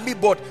laughing at me,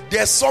 but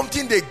there's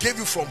something they gave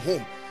you from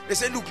home. They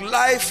say, look,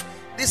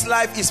 this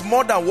life is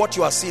more than what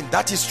you are seeing.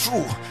 That is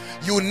true.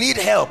 You need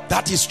help.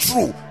 That is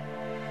true.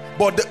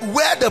 But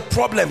where the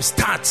problem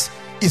starts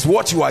is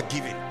what you are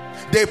given.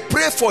 They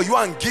pray for you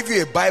and give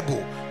you a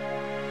Bible,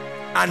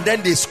 and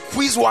then they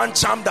squeeze one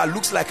charm that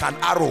looks like an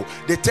arrow.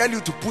 They tell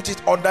you to put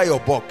it under your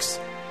box.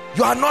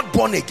 You are not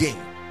born again.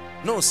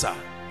 No, sir.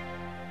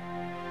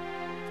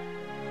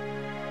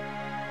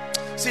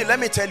 See, let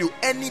me tell you,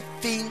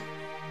 anything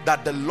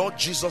that the Lord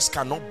Jesus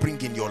cannot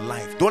bring in your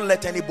life, don't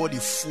let anybody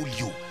fool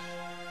you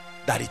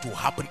that it will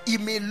happen.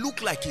 It may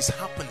look like it's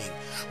happening,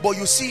 but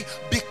you see,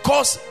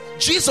 because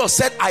Jesus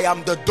said, I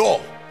am the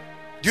door.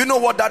 Do you know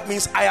what that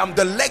means? I am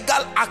the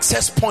legal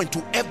access point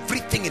to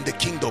everything in the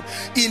kingdom.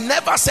 He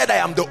never said I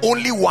am the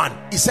only one.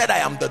 He said I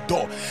am the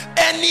door.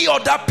 Any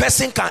other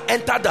person can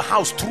enter the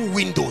house through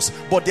windows,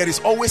 but there is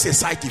always a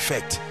side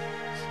effect.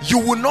 You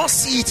will not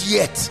see it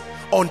yet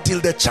until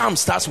the charm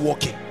starts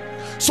working.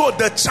 So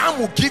the charm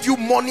will give you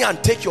money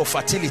and take your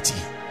fertility.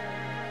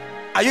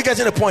 Are you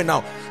getting the point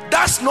now?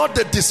 That's not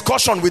the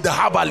discussion with the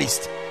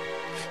herbalist.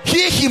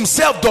 He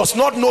himself does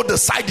not know the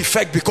side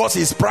effect because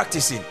he is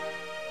practicing.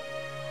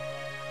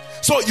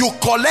 So you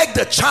collect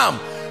the charm,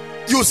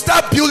 you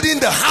start building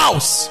the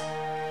house,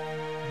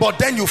 but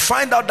then you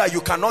find out that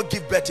you cannot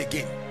give birth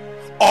again.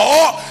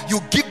 Or you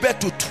give birth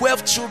to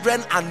 12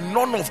 children and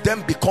none of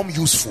them become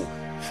useful.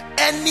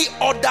 Any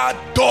other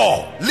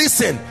door,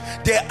 listen,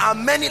 there are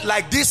many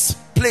like this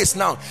place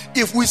now.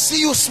 If we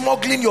see you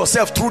smuggling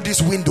yourself through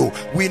this window,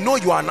 we know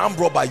you are an armed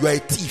robber, you are a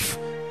thief.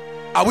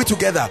 Are we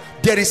together?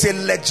 There is a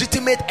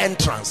legitimate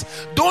entrance.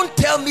 Don't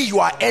tell me you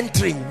are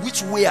entering.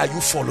 Which way are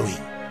you following?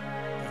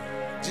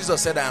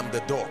 Jesus said, I am the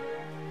door.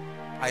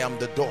 I am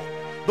the door.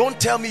 Don't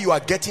tell me you are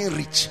getting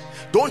rich.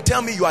 Don't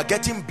tell me you are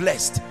getting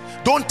blessed.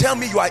 Don't tell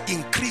me you are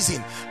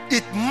increasing.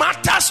 It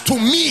matters to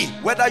me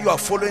whether you are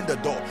following the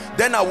door.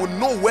 Then I will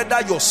know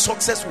whether your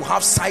success will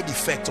have side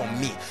effects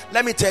on me.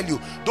 Let me tell you,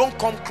 don't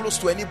come close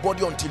to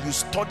anybody until you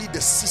study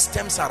the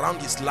systems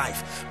around his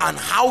life and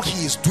how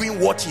he is doing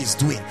what he is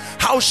doing,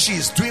 how she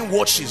is doing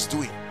what she is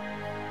doing.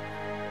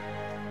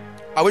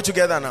 Are we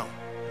together now?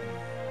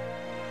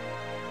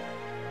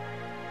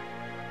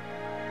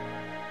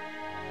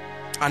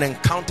 An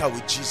encounter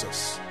with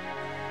Jesus.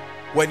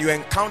 When you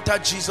encounter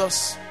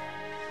Jesus,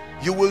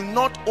 you will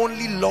not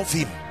only love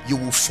him, you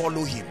will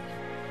follow him.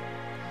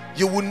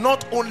 You will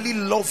not only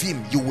love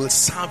him, you will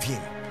serve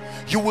him.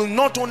 You will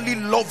not only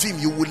love him,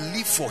 you will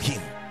live for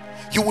him.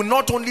 You will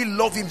not only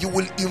love him, you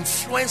will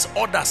influence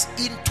others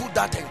into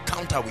that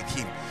encounter with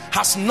him.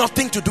 Has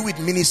nothing to do with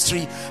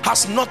ministry,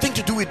 has nothing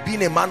to do with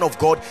being a man of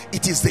God.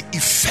 It is the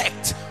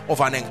effect of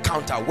an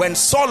encounter. When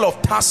Saul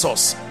of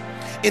Tarsus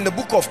in the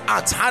book of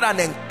Acts had an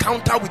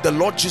encounter with the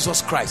Lord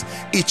Jesus Christ,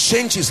 it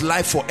changed his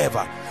life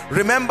forever.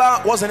 Remember,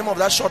 what's the name of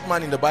that short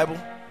man in the Bible?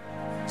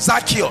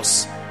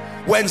 Zacchaeus.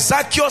 When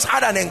Zacchaeus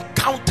had an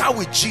encounter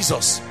with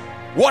Jesus,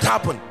 what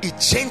happened? It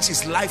changed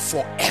his life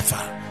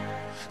forever.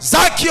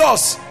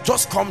 Zacchaeus,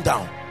 just come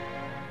down.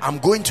 I'm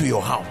going to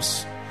your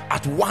house.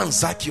 At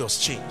once, Zacchaeus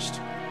changed.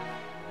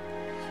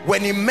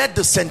 When he met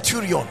the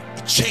centurion,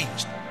 it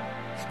changed.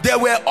 There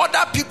were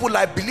other people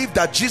I believe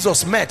that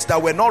Jesus met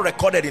that were not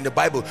recorded in the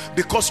Bible,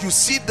 because you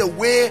see the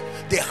way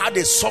they had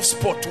a soft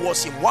spot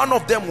towards him. One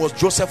of them was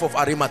Joseph of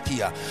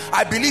Arimathea.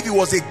 I believe he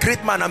was a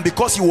great man, and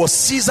because he was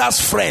Caesar's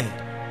friend,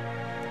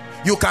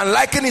 you can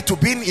liken it to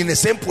being in the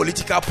same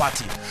political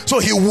party. So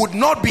he would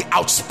not be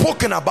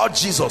outspoken about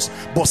Jesus,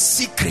 but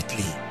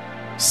secretly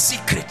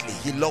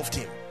he loved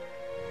him.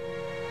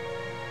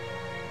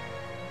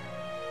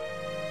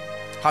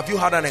 Have you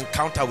had an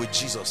encounter with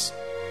Jesus?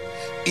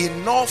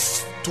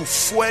 Enough to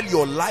fuel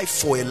your life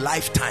for a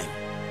lifetime.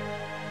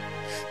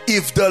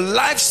 If the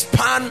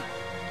lifespan,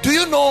 do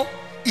you know,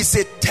 it's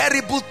a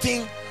terrible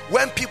thing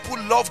when people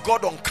love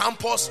God on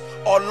campus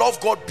or love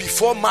God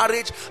before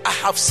marriage. I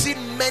have seen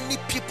many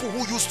people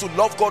who used to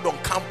love God on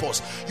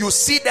campus. You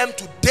see them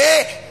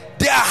today,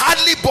 they are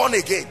hardly born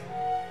again.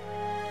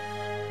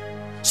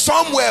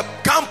 Some were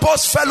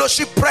campus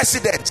fellowship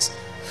presidents.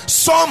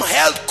 Some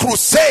held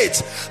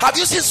crusades. Have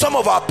you seen some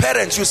of our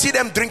parents? You see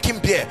them drinking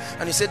beer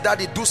and you say,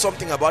 Daddy, do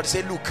something about it.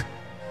 Say, look,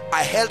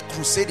 I held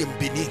crusade in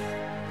Benin,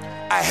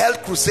 I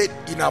held crusade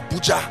in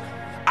Abuja,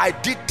 I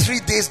did 3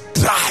 days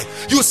dry.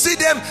 You see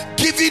them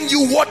giving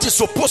you what is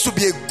supposed to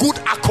be a good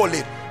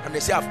accolade, and they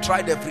say, I've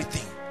tried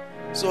everything.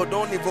 So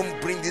don't even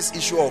bring this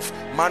issue of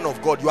man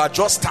of God. You are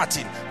just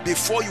starting.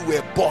 Before you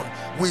were born,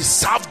 we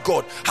served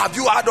God. Have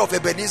you heard of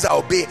Ebenezer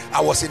Obey?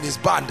 I was in his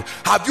band.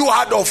 Have you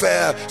heard of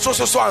so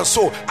and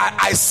so?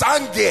 I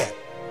sang there.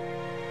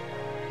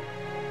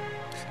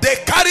 They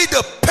carry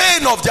the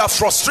pain of their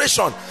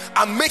frustration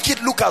and make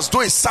it look as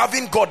though it's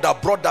serving God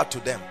that brought that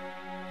to them.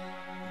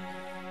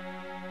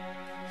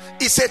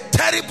 It's a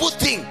terrible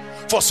thing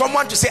for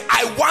someone to say,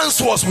 I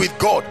once was with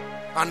God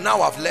and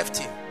now I've left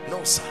him.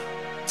 No, sir.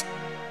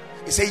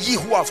 He said, ye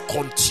who have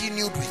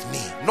continued with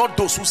me, not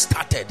those who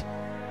started.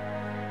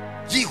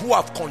 Ye who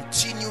have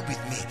continued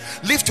with me.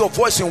 Lift your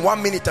voice in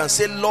 1 minute and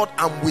say, Lord,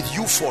 I'm with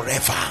you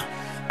forever.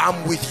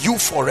 I'm with you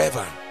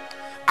forever.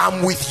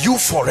 I'm with you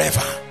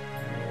forever.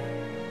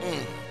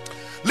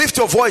 Lift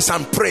your voice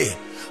and pray.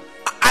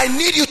 I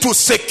need you to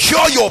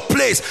secure your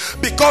place,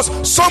 because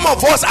some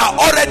of us are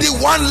already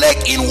one leg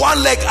in,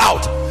 one leg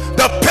out.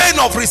 The pain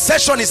of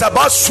recession is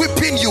about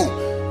sweeping you.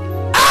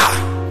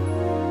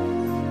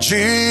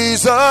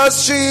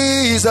 Jesus,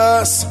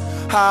 Jesus,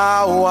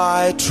 how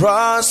I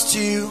trust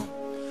you,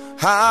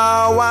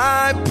 how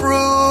I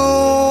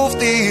prove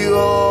thee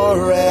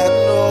o'er and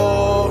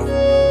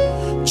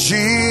o'er.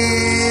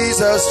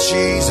 Jesus,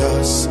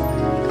 Jesus,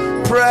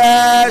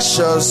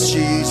 precious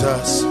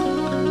Jesus,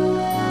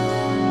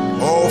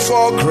 oh,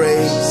 for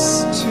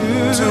grace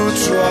to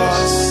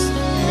trust.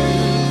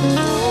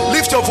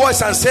 Lift your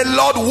voice and say,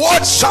 Lord,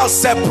 what shall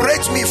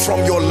separate me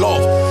from your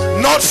love?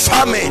 Not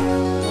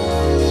famine,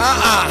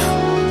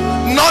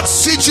 not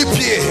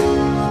CGPA,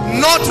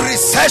 not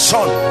recession.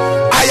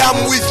 I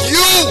am with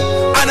you,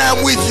 and I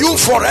am with you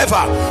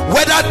forever.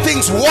 Whether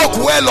things work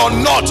well or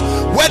not,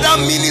 whether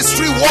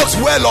ministry works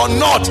well or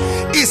not,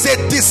 is a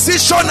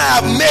decision I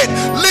have made.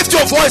 Lift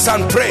your voice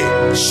and pray.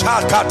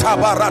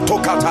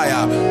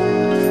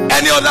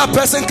 Any other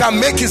person can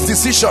make his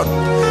decision.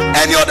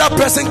 Any other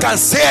person can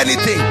say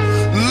anything.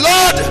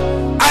 Lord,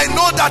 I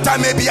know that I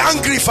may be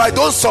angry if I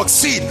don't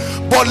succeed,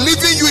 but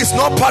leaving you is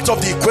not part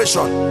of the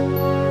equation.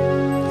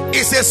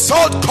 It's a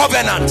salt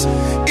covenant.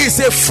 It's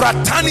a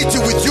fraternity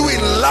with you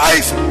in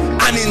life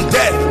and in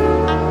death.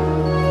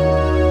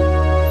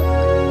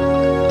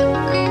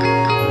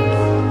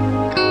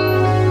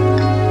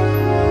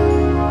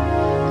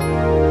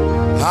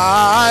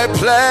 I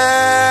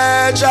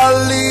pledge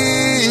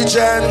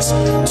allegiance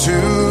to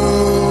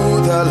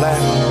the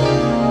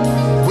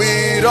Lamb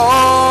with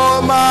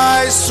all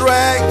my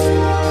strength,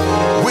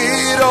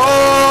 with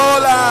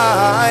all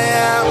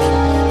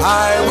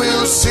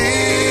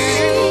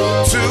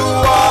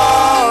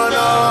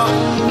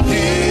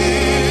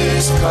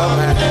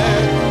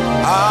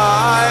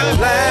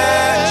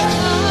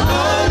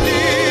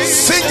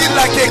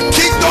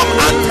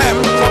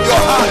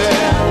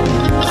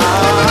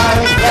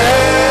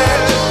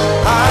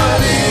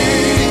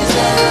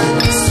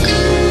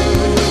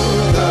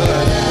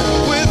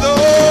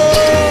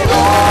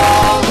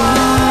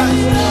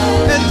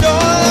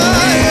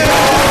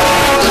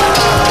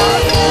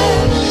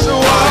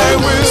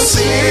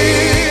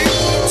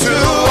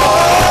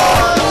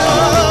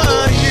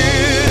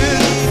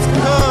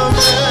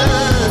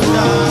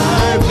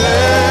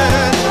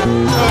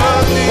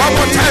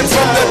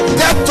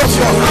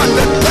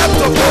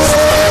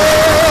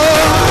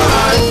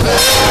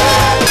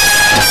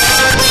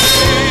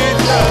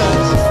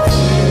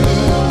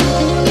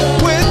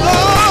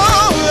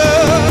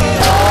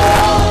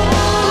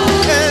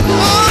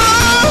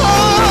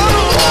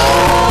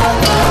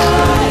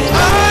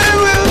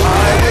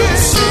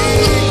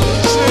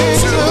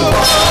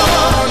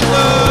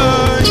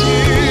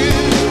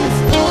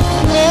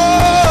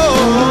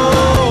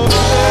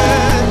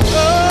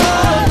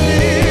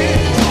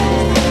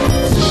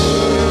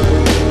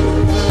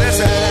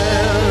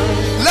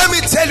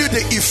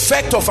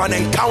effect of an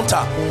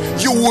encounter.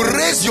 You will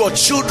raise your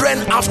children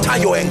after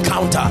your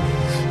encounter.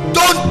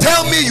 Don't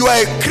tell me you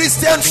are a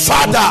Christian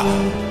father.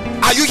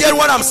 Are you hearing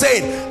what I'm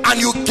saying? And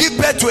you give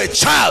birth to a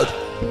child,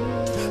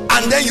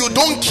 and then you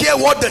don't care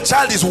what the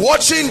child is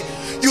watching.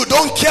 You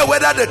don't care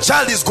whether the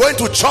child is going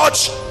to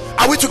church.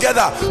 Are we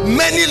together?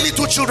 Many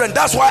little children.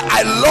 That's why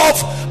I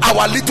love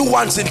our little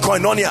ones in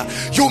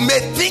Koinonia. You may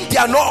think they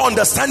are not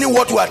understanding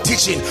what we are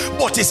teaching,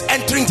 but it's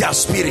entering their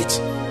spirit.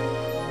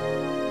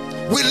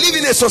 We live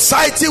in a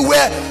society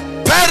where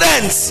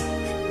parents,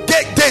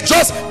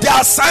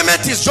 their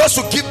assignment is just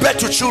to give birth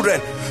to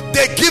children.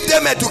 They give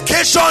them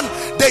education,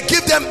 they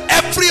give them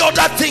every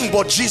other thing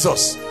but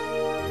Jesus.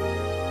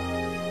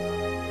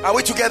 Are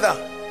we together?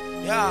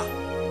 Yeah.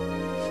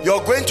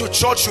 You're going to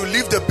church, you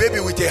leave the baby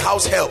with a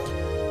house help.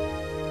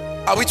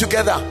 Are we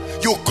together?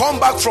 You come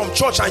back from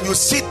church and you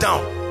sit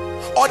down.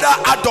 Other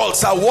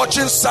adults are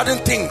watching certain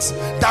things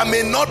that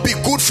may not be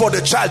good for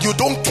the child. You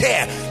don't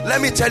care.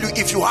 Let me tell you,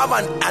 if you have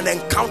an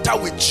encounter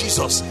with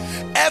Jesus,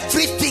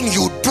 everything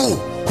you do,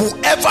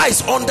 whoever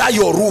is under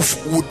your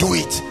roof will do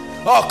it.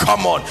 Oh,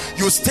 come on.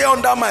 You stay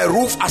under my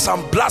roof. As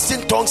I'm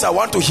blasting tongues, I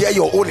want to hear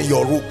your own in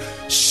your room.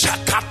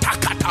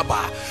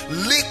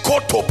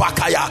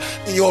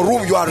 In your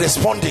room, you are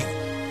responding.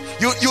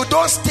 You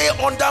don't stay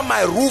under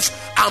my roof.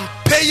 I'm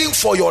paying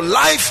for your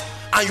life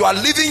and you are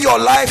living your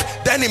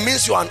life. Then it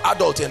means you are an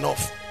adult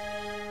enough.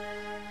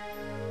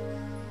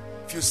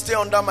 If you stay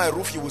under my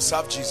roof, you will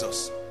serve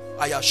Jesus.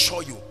 I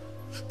assure you.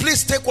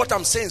 Please take what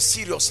I'm saying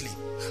seriously.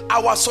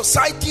 Our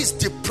society is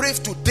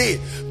depraved today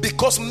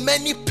because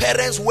many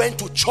parents went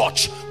to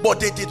church but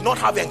they did not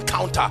have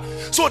encounter.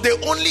 So they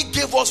only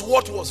gave us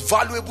what was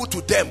valuable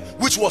to them,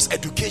 which was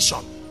education.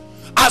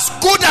 As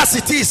good as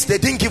it is, they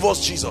didn't give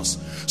us Jesus.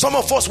 Some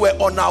of us were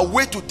on our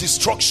way to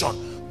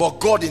destruction, but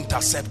God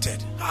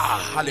intercepted.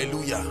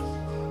 Hallelujah.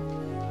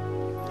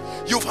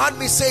 You've heard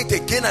me say it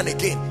again and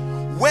again.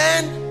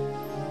 When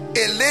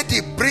a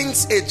lady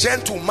brings a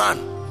gentleman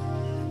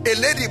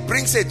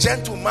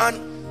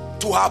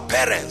to her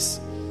parents,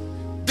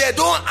 they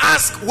don't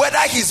ask whether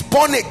he's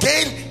born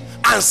again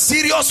and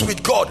serious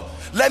with God.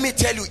 Let me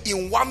tell you,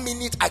 in 1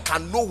 minute I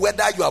can know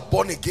whether you are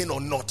born again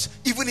or not,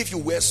 even if you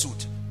wear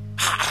suit.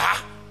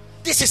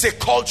 This is a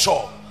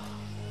culture.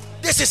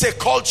 This is a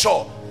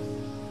culture.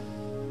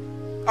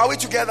 Are we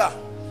together?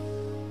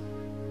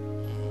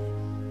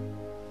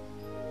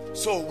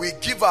 So we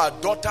give our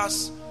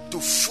daughters to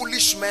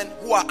foolish men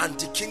who are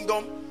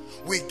anti-kingdom.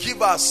 We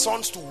give our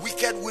sons to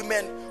wicked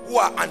women who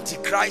are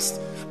antichrist.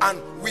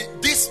 And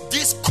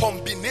this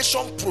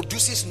combination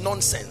produces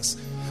nonsense.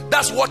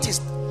 That's what is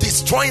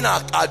destroying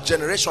our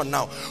generation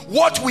now.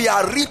 What we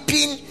are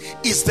reaping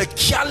is the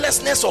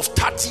carelessness of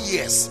 30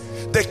 years,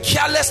 the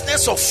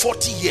carelessness of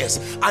 40 years.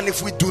 And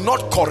if we do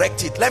not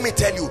correct it, let me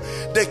tell you,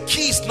 the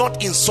key is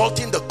not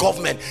insulting the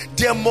government.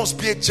 There must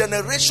be a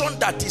generation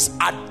that is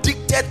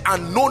addicted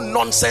and no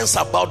nonsense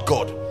about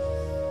God.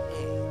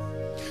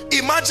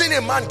 Imagine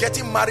a man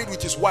getting married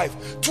with his wife.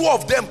 Two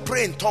of them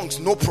pray in tongues,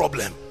 no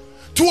problem.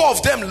 Two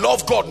of them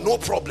love God, no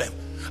problem.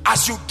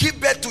 As you give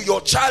birth to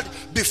your child,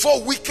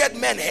 before wicked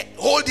men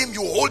hold him,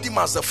 you hold him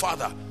as the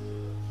father.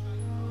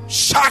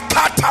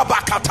 Shakata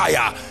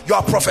bakataya. You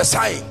are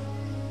prophesying.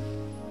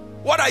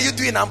 What are you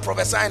doing? I'm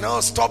prophesying. Oh,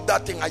 stop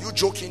that thing. Are you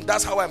joking?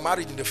 That's how I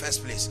married in the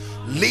first place.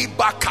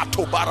 Liba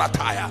kato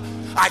barataya.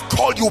 I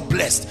call you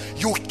blessed.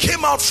 You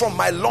came out from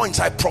my loins.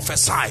 I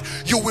prophesy.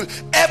 You will.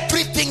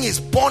 Everything is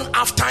born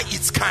after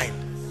its kind.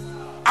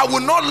 I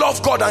will not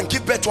love God and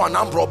give birth to an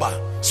armed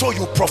robber. So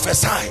you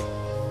prophesy.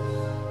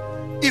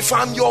 If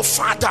I'm your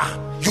father,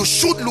 you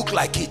should look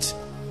like it.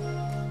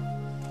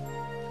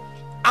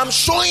 I'm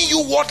showing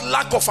you what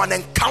lack of an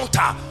encounter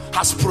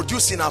has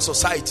produced in our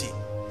society.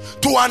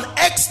 To an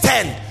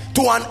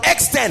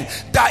extent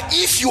that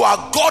if you are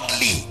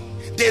godly,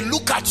 they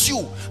look at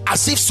you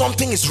as if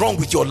something is wrong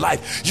with your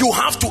life. You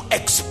have to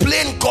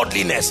explain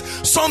godliness,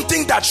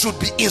 something that should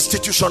be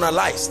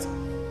institutionalized.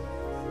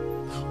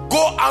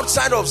 Go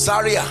outside of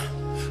Zaria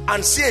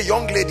and see a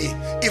young lady.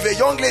 If a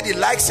young lady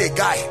likes a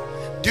guy,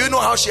 do you know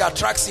how she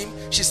attracts him?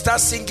 She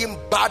starts singing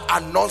bad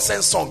and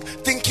nonsense song,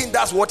 thinking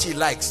that's what he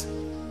likes.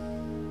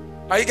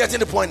 Are you getting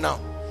the point now?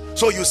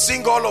 So you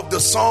sing all of the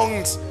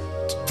songs,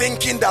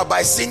 thinking that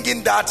by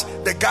singing that,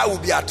 the guy will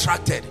be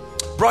attracted.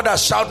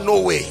 Brothers, shout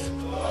no way.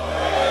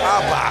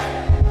 Abba.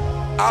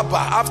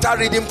 After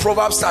reading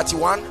Proverbs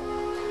 31.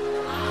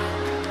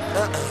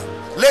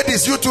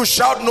 Ladies, you too,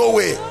 shout no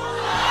way.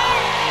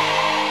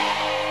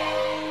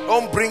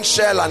 Don't bring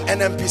Shell and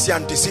NMPC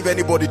and deceive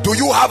anybody. Do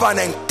you have an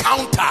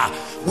encounter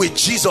with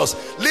Jesus?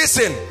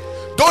 Listen,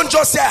 don't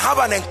just say I have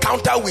an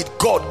encounter with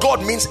God.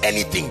 God means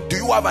anything. Do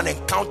you have an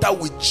encounter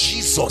with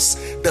Jesus,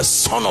 the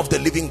Son of the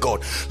living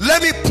God?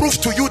 Let me prove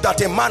to you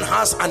that a man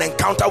has an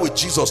encounter with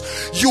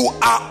Jesus. You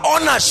are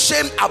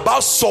unashamed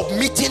about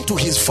submitting to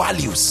his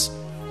values.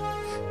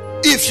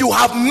 If you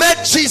have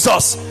met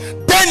Jesus,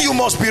 then you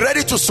must be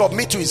ready to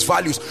submit to his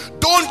values.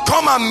 Don't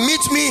come and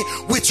meet me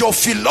with your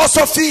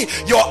philosophy,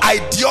 your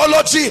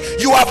ideology.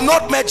 You have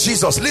not met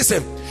Jesus.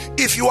 Listen,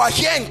 If you are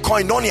here in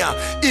Koinonia,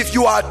 if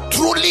you are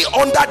truly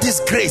under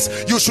this grace,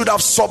 you should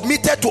have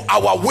submitted to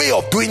our way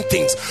of doing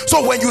things.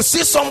 So when you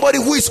see somebody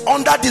who is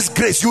under this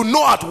grace, you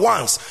know at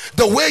once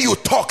the way you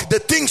talk, the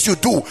things you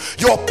do,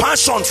 your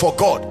passion for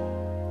God.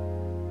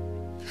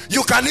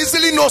 You can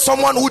easily know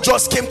someone who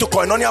just came to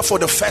Koinonia for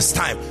the first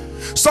time.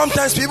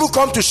 Sometimes people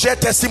come to share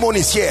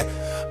testimonies here,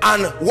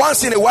 and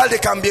once in a while they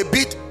can be a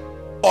bit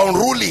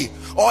unruly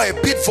or a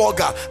bit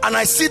vulgar, and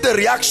I see the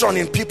reaction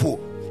in people.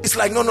 It's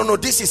like, no,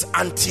 this is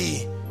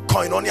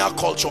anti-Koinonia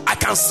culture. I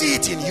can see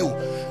it in you.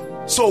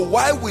 So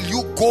why will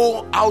you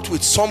go out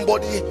with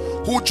somebody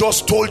who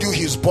just told you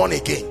he's born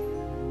again?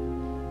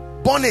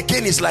 Born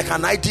again is like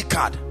an ID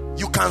card.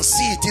 You can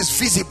see it, is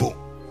visible.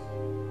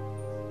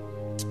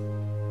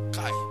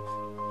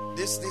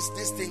 This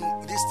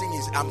thing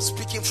is, I'm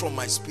speaking from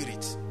my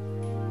spirit.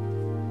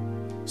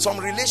 Some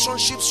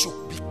relationships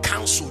should be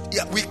cancelled.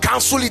 Yeah, we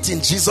cancel it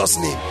in Jesus'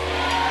 name.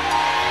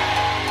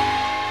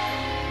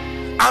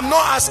 I'm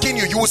not asking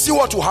you. You will see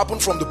what will happen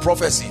from the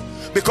prophecy,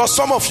 because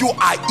some of you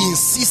are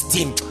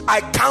insisting.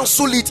 I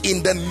cancel it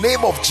in the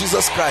name of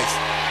Jesus Christ.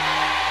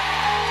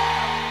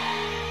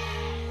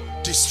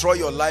 Destroy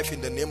your life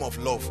in the name of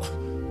love.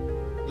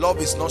 Love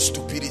is not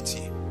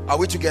stupidity. Are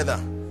we together?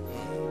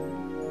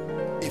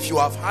 If you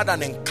have had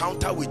an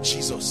encounter with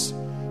Jesus,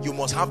 you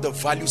must have the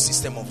value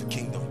system of the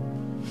kingdom.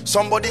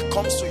 Somebody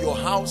comes to your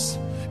house,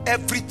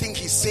 everything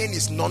he's saying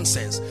is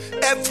nonsense.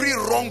 Every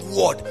wrong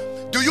word.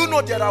 Do you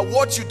know there are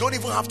words you don't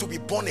even have to be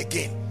born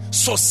again?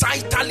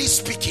 Societally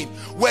speaking,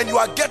 when you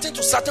are getting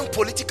to certain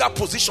political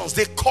positions,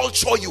 they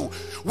culture you.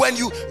 When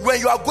you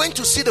are going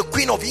to see the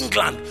Queen of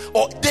England,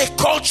 or they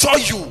culture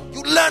you,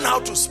 you learn how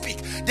to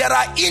speak. There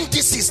are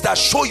indices that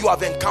show you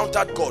have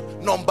encountered God.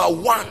 Number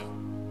one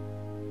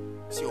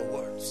is your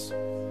words.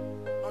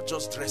 Not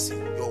just dressing,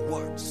 your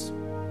words.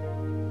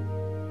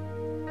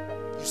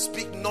 You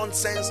speak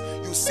nonsense,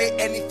 you say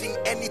anything,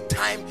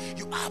 anytime.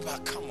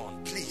 But come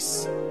on,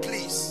 please.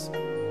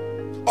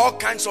 All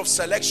kinds of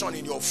selection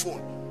in your phone.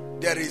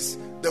 There is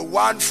the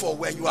one for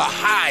when you are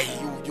high,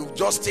 you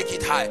just take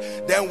it high.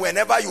 Then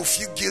whenever you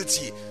feel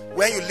guilty,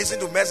 when you listen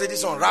to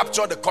messages on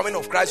rapture, the coming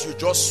of Christ, you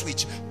just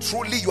switch.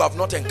 Truly, you have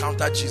not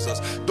encountered Jesus.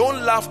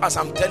 Don't laugh as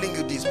I'm telling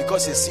you this,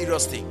 because it's a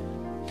serious thing.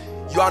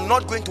 You are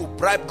not going to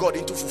bribe God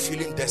into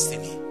fulfilling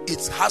destiny.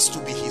 It has to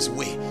be his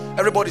way.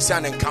 Everybody say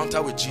an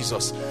encounter with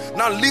Jesus.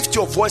 Now lift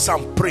your voice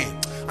and pray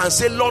and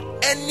say, Lord,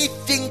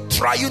 anything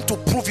trying to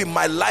prove in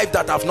my life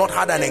that I've not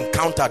had an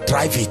encounter,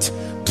 drive it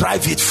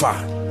far.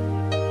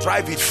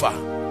 Drive it far.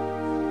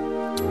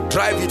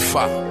 Drive it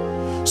far.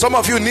 Some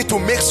of you need to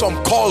make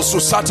some calls to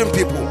certain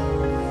people.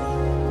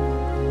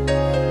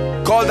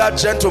 Call that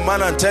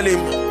gentleman and tell him,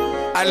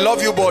 I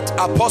love you, but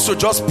Apostle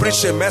just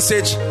preached a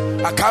message.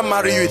 I can't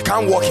marry you. It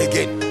can't work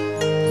again.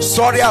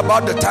 Sorry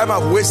about the time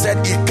I've wasted.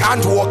 It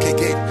can't work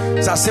again.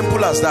 It's as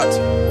simple as that.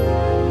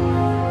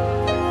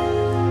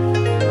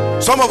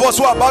 Some of us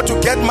who are about to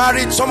get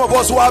married, some of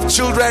us who have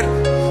children,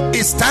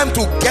 it's time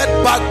to get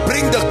back.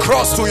 Bring the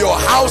cross to your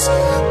house.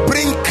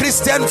 Bring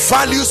Christian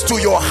values to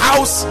your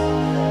house.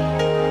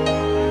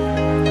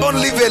 Don't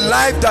live a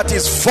life that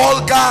is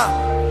vulgar.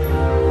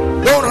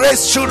 Don't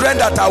raise children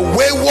that are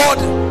wayward,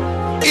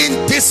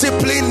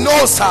 indisciplined.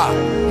 No, sir.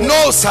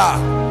 No,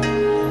 sir.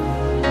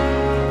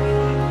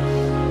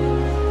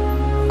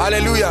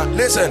 Hallelujah.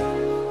 Listen,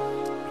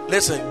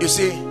 you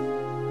see,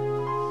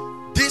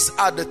 these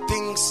are the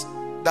things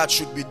that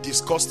should be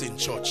discussed in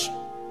church.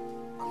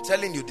 I'm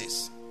telling you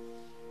this.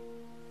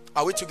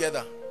 Are we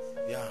together?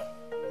 Yeah.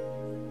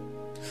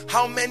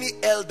 How many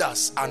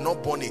elders are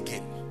not born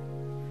again?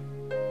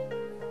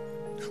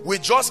 We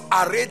just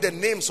array the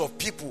names of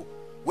people.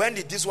 When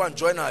did this one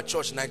join our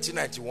church?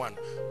 1991.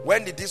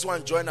 When did this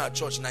one join our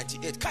church?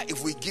 98.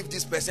 If we give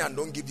this person and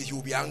don't give this, he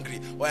will be angry.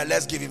 Well,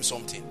 let's give him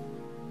something.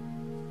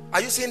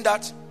 Are you seeing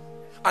that?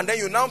 And then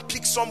you now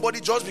pick somebody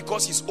just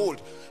because he's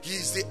old. He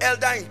is the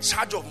elder in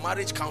charge of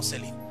marriage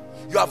counseling.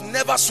 You have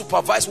never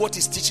supervised what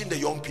he's teaching the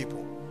young people.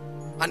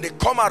 And they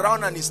come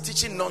around and he's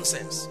teaching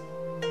nonsense.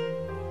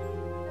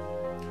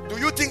 Do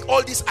you think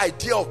all this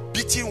idea of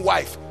beating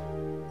wife,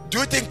 do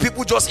you think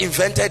people just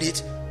invented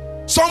it?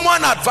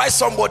 Someone advised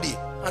somebody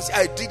and said,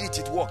 I did it,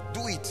 it worked.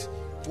 Do it,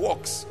 it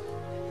works.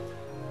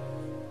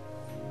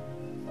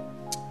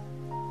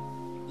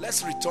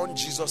 Let's return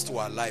Jesus to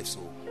our lives.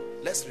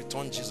 Let's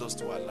return Jesus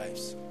to our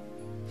lives.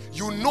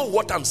 You know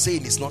what I'm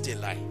saying is not a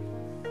lie.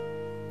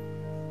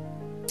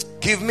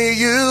 Give me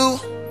you.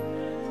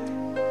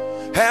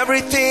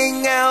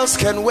 Everything else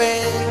can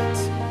wait.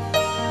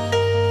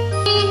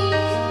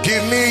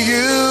 Give me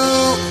you.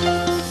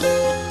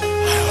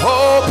 I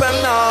hope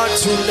I'm not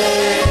too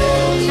late.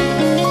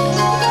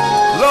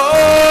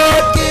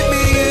 Lord, give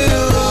me you.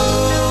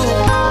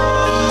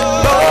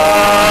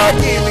 Lord,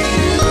 give me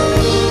you.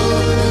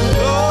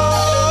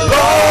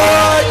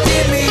 Lord,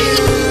 give me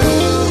you.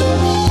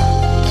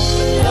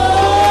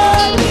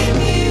 Lord, give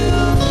me you.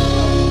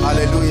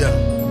 Hallelujah.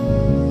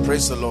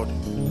 Praise the Lord.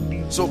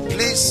 So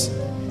please,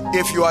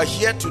 if you are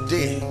here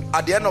today,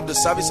 at the end of the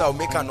service, I'll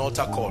make an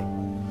altar call.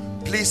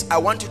 Please, I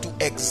want you to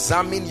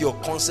examine your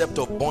concept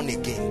of born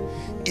again.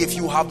 If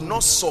you have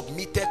not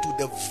submitted to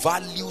the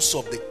values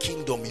of the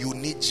kingdom, you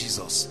need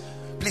Jesus.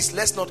 Please,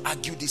 let's not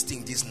argue this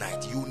thing this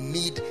night. You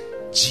need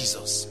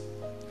Jesus.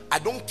 I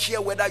don't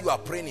care whether you are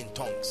praying in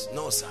tongues.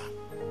 No, sir.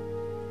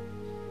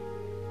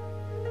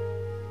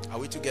 Are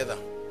we together?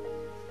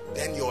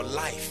 Then your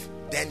life,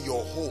 then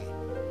your home.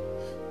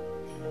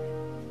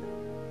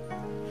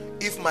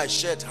 If my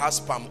shirt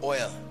has palm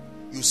oil,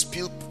 you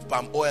spill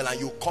palm oil and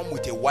you come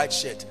with a white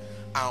shirt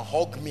and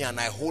hug me and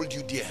I hold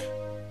you there.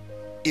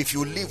 If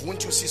you leave,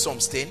 won't you see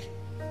some stain?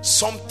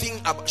 Something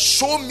about,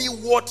 show me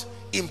what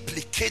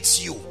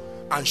implicates you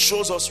and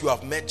shows us you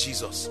have met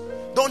Jesus.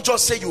 Don't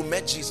just say you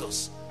met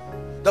Jesus.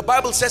 The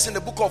Bible says in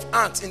the book of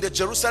Acts, in the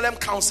Jerusalem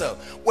council,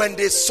 when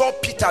they saw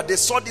Peter, they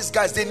saw these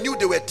guys, they knew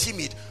they were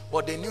timid,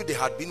 but they knew they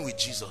had been with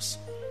Jesus.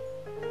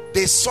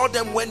 They saw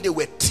them when they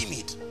were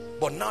timid,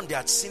 but now they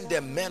had seen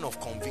them men of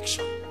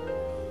conviction.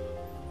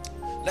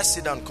 Let's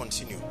sit down and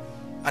continue.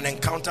 An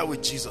encounter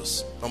with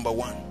Jesus, number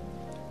one.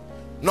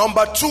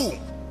 Number two,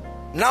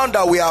 now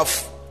that we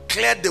have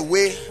cleared the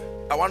way,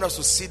 I want us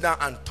to sit down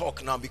and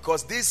talk now,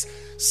 because this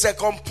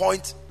second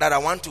point that I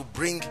want to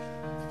bring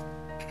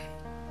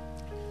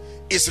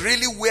is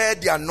really where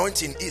the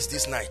anointing is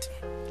this night.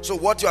 So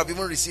what you have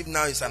even received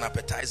now is an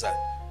appetizer.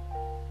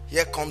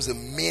 Here comes the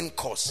main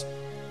course.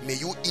 May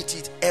you eat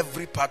it,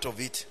 every part of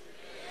it,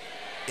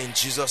 in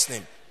Jesus'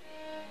 name.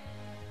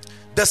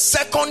 The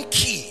second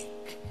key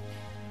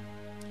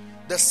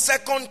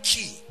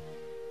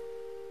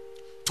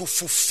to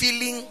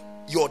fulfilling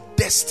your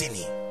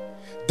destiny,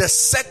 the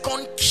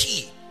second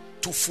key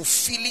to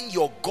fulfilling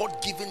your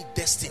God-given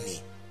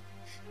destiny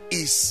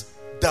is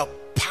the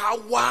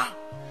power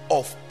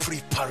of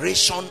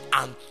preparation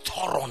and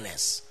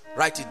thoroughness.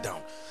 Write it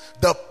down.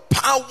 The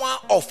power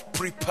of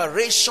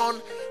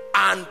preparation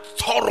and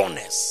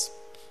thoroughness.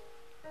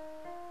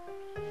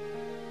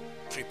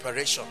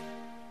 Preparation,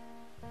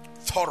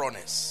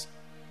 thoroughness.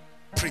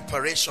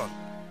 Preparation,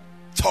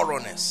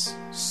 thoroughness.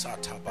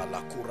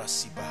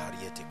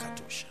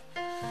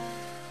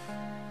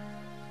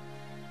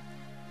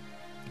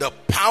 The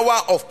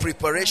power of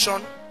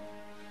preparation,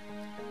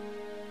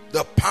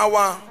 the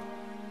power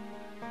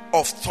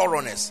of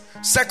thoroughness.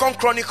 2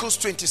 Chronicles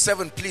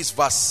 27, please,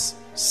 verse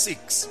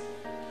 6.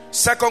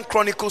 2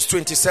 Chronicles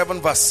 27,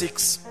 verse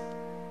 6.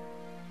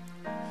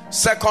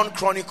 2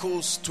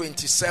 Chronicles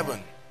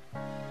 27.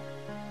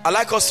 I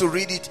like us to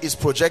read it. It's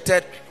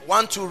projected.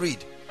 1, 2,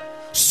 read.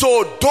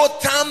 So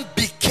Dotham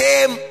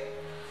became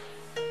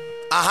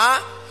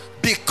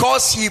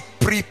because he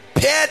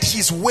prepared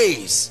his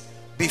ways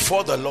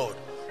before the Lord.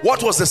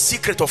 What was the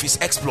secret of his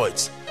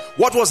exploits?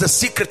 What was the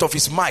secret of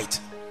his might?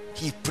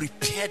 He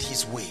prepared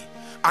his way,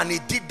 and he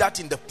did that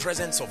in the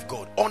presence of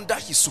God, under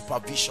his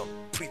supervision.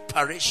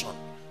 Preparation.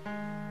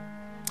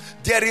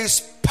 There is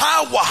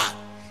power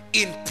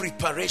in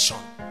preparation.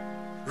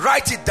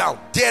 Write it down.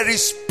 There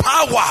is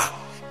power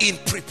in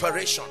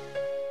preparation.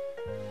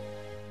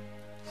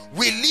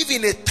 We live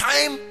in a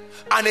time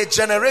and a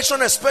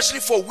generation,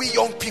 especially for we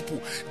young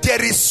people,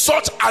 there is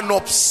such an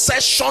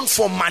obsession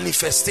for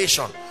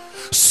manifestation.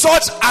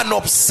 Such an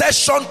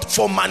obsession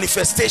for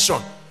manifestation.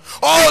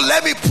 Oh,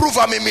 let me prove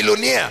I'm a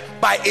millionaire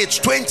by age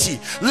 20.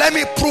 Let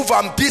me prove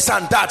I'm this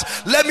and that.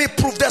 Let me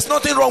prove. There's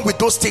nothing wrong with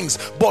those things.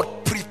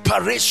 But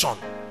preparation.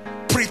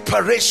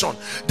 Preparation.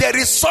 There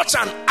is such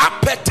an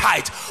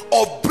appetite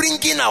of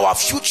bringing our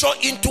future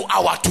into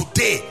our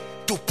today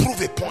to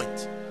prove a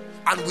point.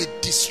 And we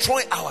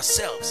destroy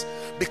ourselves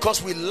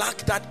because we lack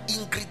that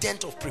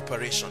ingredient of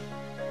preparation.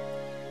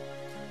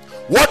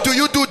 What do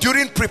you do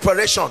during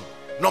preparation?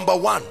 Number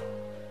one.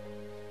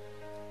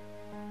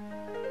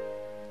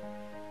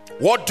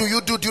 What do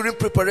you do during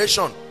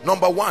preparation?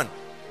 Number one,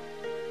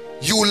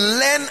 you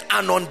learn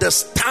and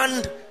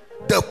understand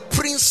the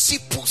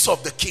principles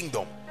of the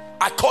kingdom.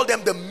 I call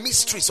them the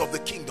mysteries of the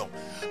kingdom.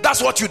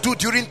 That's what you do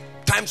during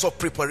times of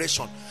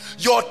preparation.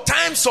 Your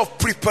times of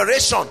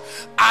preparation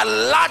are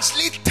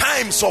largely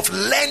times of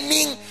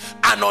learning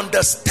and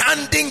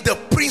understanding the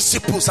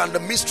principles and the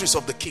mysteries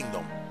of the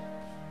kingdom.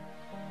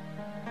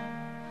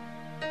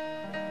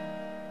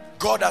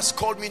 God has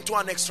called me into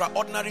an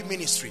extraordinary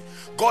ministry.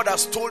 God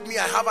has told me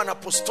I have an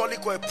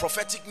apostolic or a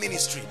prophetic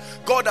ministry.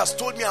 God has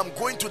told me I'm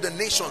going to the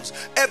nations.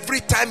 Every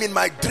time in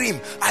my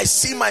dream, I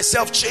see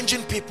myself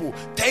changing people.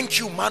 Thank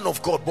you, man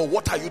of God. But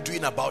what are you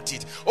doing about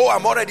it? Oh,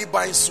 I'm already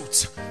buying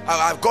suits.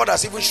 God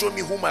has even shown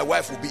me who my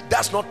wife will be.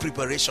 That's not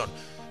preparation.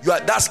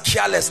 That's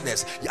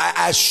carelessness.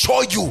 I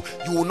assure you,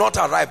 you will not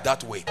arrive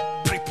that way.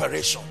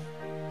 Preparation.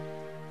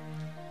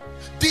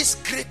 This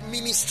great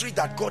ministry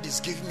that God is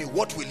giving me,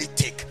 what will it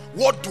take?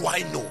 What do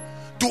I know?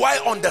 Do I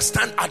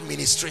understand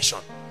administration?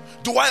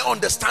 Do I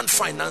understand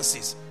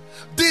finances?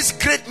 This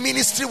great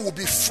ministry will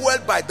be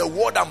fueled by the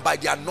word and by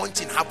the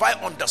anointing. Have I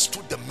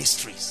understood the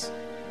mysteries?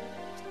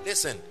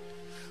 Listen,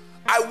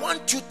 I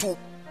want you to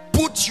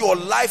put your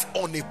life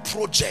on a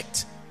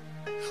project.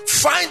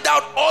 Find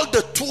out all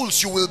the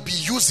tools you will be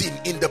using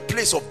in the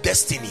place of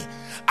destiny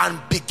and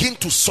begin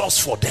to source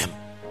for them.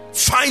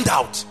 Find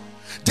out.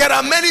 There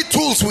are many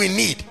tools we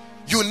need.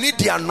 You need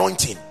the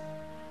anointing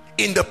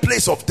in the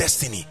place of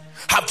destiny.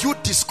 Have you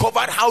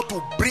discovered how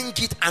to bring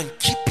it and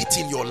keep it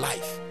in your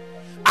life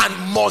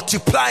and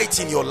multiply it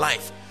in your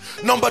life?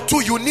 Number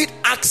two, you need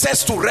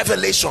access to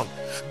revelation,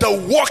 the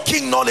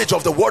working knowledge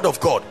of the word of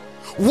God.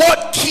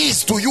 What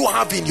keys do you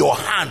have in your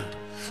hand?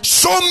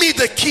 Show me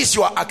the keys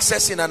you are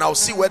accessing and I'll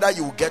see whether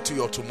you will get to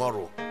your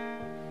tomorrow.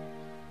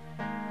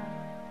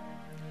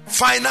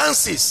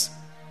 Finances.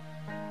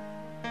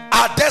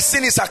 Our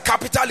destinies are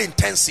capital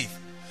intensive,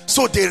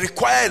 so they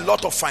require a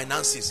lot of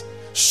finances.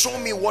 Show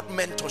me what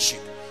mentorship.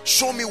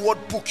 Show me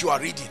what book you are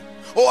reading.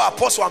 Oh,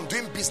 Apostle, I'm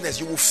doing business.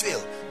 You will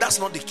fail. That's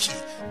not the key.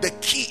 The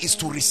key is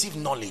to receive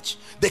knowledge.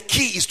 The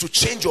key is to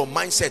change your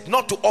mindset,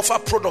 not to offer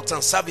products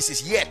and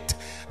services yet.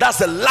 That's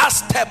the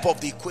last step of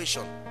the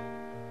equation.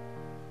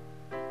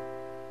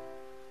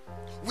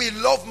 We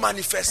love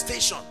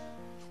manifestation.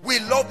 We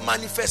love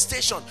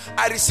manifestation.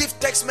 I receive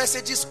text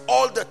messages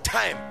all the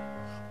time,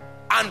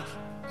 and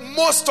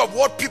most of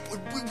what people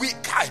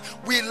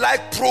we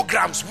like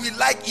programs, we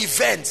like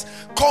events,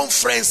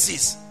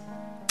 conferences,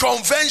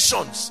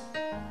 conventions.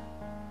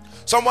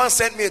 Someone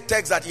sent me a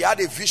text that he had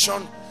a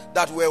vision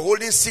that we're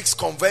holding 6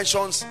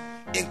 conventions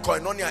in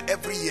Koinonia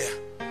every year.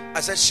 I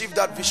said, shift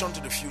that vision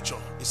to the future.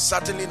 It's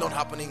certainly not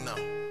happening now.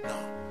 No.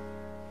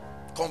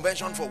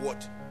 Convention for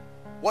what?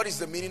 What is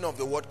the meaning of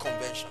the word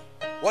convention?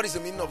 What is the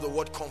meaning of the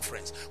word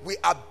conference? We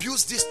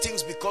abuse these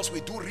things because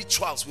we do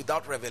rituals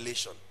without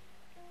revelation.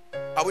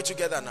 Are we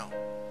together now?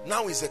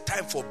 Now is the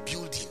time for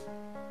building.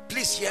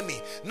 Please hear me.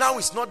 Now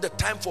is not the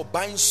time for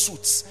buying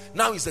suits.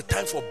 Now is the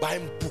time for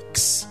buying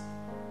books.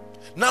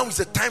 Now is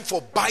the time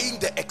for buying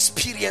the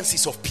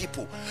experiences of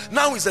people.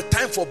 Now is the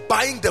time for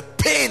buying the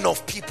pain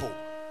of people.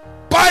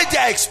 Buy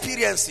their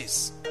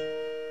experiences.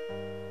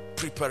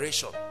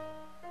 Preparation.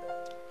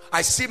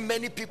 I see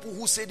many people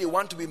who say they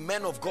want to be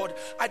men of God.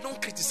 I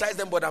don't criticize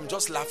them, but I'm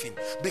just laughing,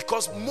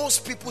 because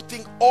most people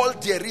think all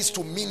there is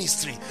to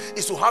ministry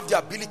is to have the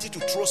ability to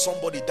throw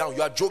somebody down.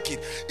 You are joking.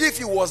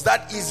 If it was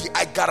that easy,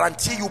 I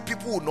guarantee you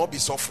people would not be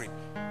suffering.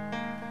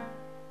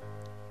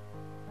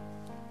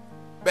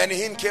 Benny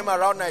Hinn came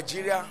around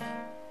Nigeria,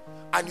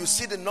 and you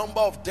see the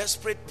number of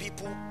desperate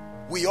people.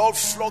 We all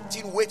flocked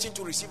in waiting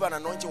to receive an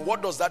anointing.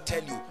 What does that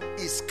tell you?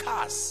 It's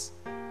scarce.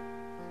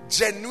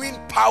 Genuine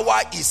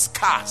power is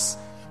scarce.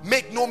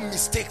 Make no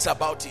mistakes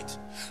about it.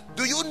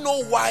 Do you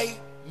know why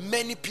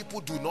many people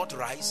do not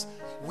rise?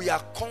 We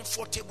are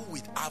comfortable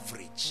with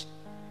average.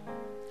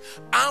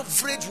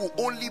 Average will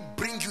only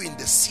bring you in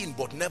the scene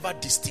but never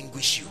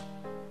distinguish you.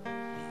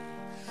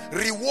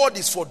 Reward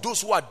is for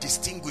those who are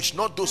distinguished,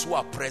 not those who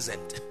are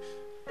present.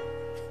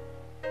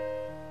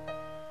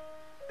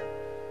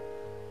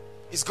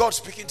 Is God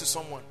speaking to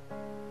someone?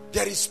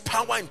 There is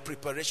power in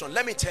preparation.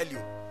 Let me tell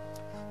you,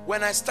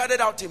 when I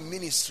started out in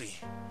ministry,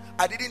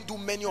 I didn't do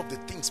many of the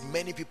things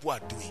many people are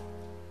doing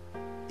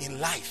in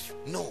life.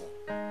 No.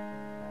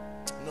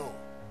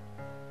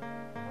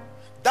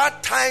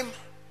 That time,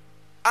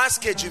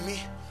 ask Ejimi,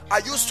 I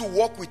used to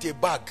walk with a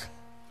bag.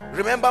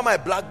 Remember my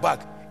black bag?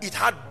 It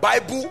had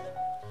Bible.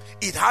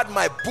 It had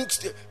my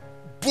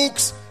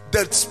books,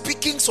 the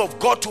speakings of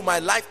God to my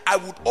life. I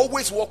would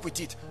always walk with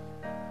it.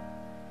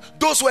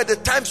 Those were the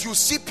times you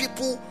see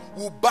people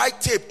who buy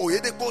tape,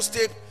 Oyedepo's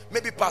tape,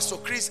 maybe Pastor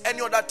Chris,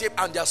 any other tape,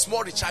 and they are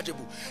small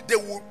rechargeable. They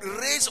will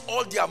raise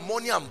all their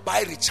money and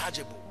buy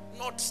rechargeable.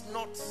 Not.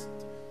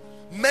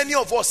 Many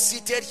of us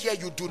seated here,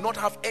 you do not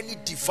have any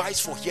device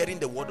for hearing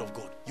the word of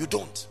God. You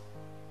don't.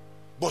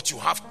 But you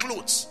have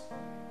clothes.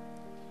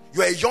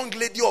 You are a young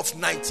lady of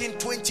 19,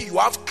 20. You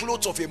have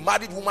clothes of a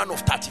married woman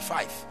of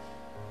 35.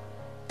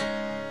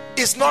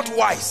 It's not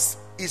wise.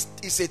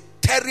 It's a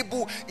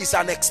terrible, it's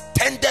an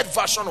extended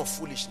version of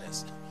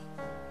foolishness.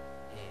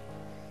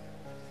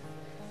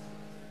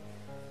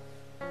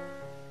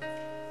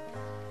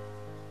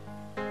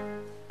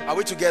 Are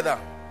we together?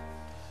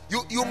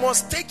 You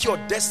must take your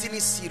destiny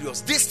serious.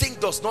 This thing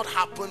does not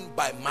happen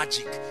by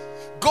magic.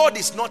 God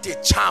is not a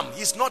charm.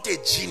 He's not a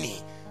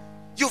genie.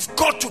 You've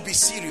got to be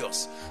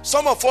serious.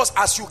 Some of us,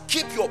 as you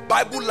keep your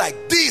Bible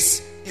like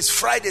this, it's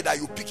Friday that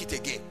you pick it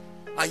again,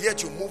 and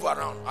yet you move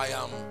around. I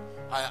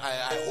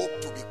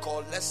hope to be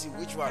called, let's see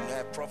which one,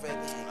 prophet,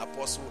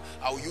 apostle.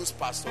 I'll use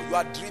pastor. You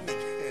are dreaming.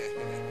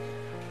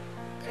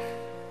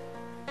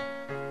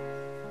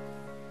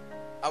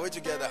 Are we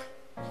together?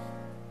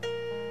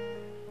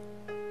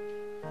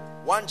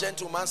 One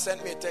gentleman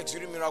sent me a text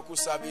during miracle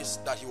service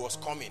that he was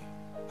coming.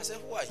 I said,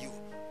 who are you?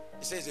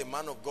 He says, a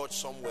man of God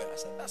somewhere. I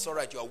said, that's all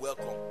right, you are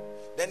welcome.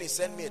 Then he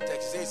sent me a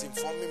text. He says, he's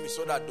informing me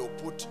so that they'll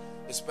put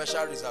a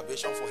special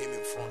reservation for him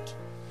in front.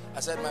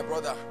 I said, my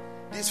brother,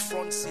 this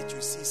front seat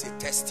you see is a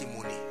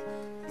testimony.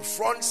 The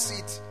front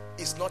seat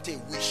is not a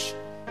wish,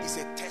 it's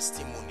a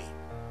testimony.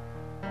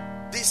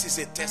 This is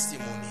a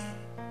testimony.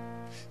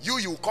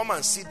 You come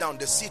and sit down,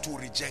 the seat will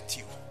reject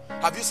you.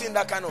 Have you seen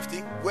that kind of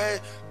thing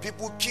where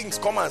people, kings,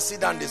 come and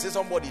sit down, they say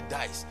somebody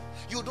dies?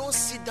 You don't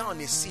sit down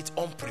in a seat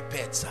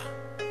unprepared, sir.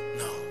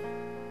 No.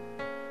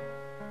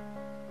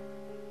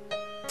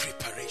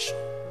 Preparation.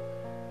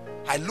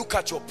 I look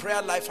at your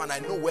prayer life and I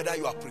know whether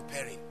you are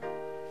preparing.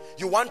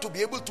 You want to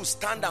be able to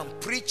stand and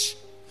preach.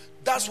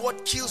 That's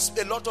what kills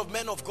a lot of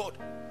men of God.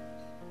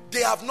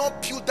 They have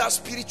not built that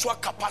spiritual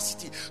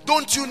capacity.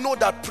 Don't you know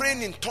that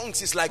praying in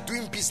tongues is like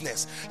doing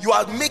business? You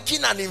are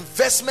making an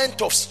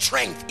investment of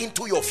strength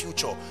into your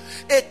future.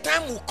 A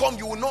time will come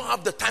you will not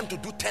have the time to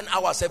do 10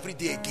 hours every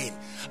day again.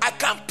 I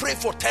can't pray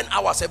for 10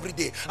 hours every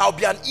day. I'll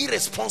be an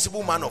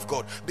irresponsible man of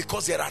God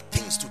because there are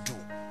things to do.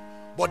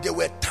 But there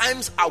were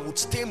times I would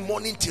stay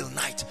morning till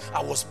night.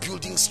 I was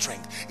building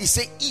strength. He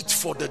said, eat,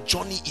 for the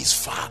journey is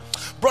far.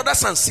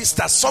 Brothers and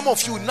sisters, some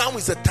of you, now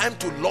is the time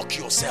to lock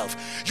yourself.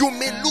 You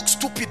may look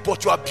stupid,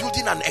 but you are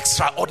building an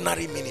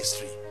extraordinary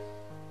ministry.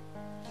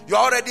 You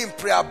are already in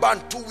prayer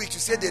band 2 weeks. You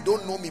say they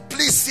don't know me.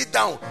 Please sit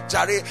down,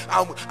 Zaria,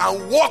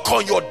 and work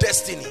on your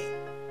destiny.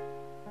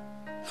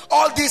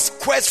 All this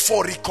quest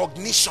for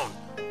recognition.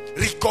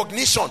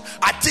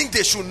 I think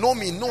they should know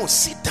me. No,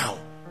 sit down.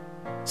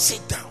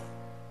 Sit down.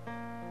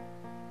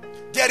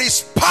 There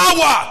is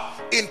power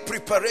in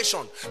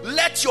preparation.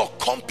 Let your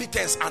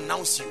competence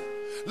announce you.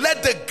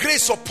 Let the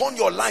grace upon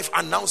your life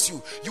announce you.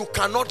 You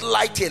cannot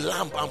light a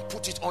lamp and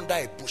put it under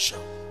a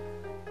bushel.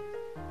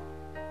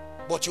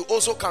 But you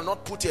also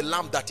cannot put a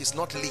lamp that is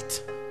not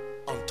lit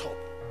on top.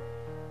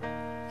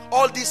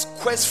 All this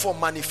quest for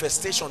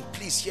manifestation,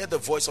 please hear the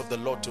voice of the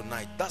Lord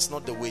tonight. That's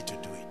not the way to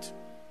do it.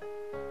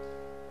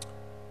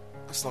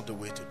 That's not the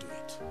way to do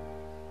it.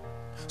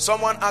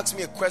 Someone asked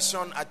me a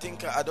question, I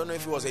don't know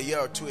if it was a year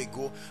or two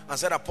ago, and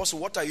said, Apostle,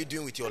 what are you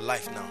doing with your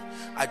life now?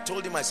 I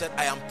told him, I said,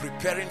 I am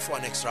preparing for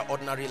an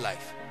extraordinary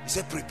life. He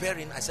said,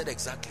 preparing? I said,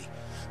 exactly.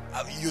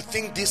 You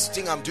think this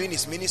thing I'm doing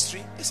is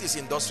ministry? This is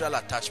industrial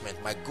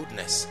attachment. My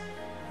goodness.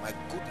 My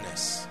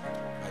goodness.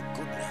 My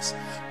goodness.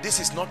 This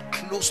is not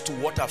close to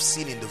what I've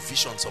seen in the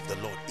visions of the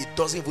Lord. It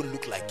doesn't even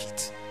look like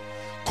it.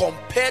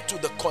 Compared to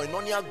the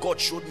koinonia God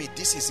showed me,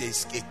 this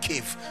is a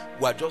cave.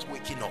 We are just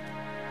waking up.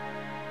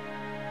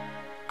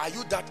 Are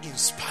you that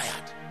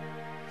inspired?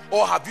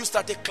 Or have you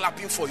started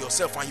clapping for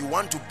yourself and you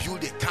want to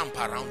build a camp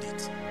around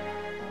it?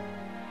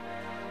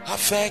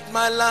 Affect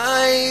my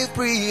life,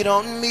 breathe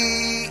on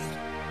me.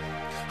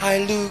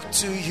 I look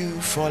to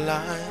you for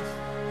life.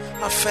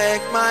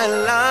 Affect my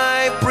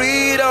life,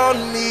 breathe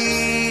on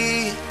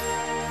me.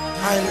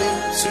 I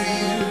look to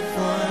you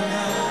for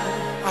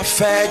life.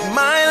 Affect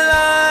my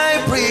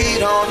life,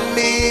 breathe on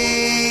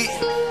me.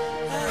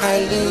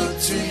 I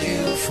look to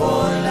you for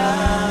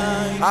life.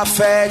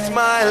 Affect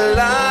my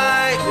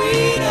life,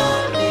 breathe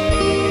on me.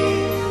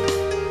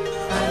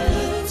 I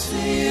look to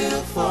you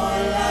for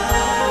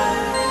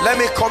life. Let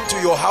me come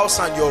to your house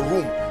and your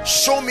room.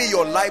 Show me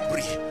your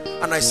library,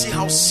 and I see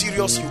how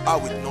serious you are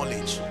with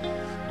knowledge.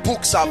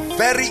 Books are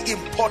very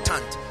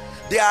important.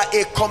 They are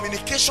a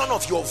communication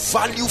of your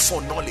value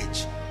for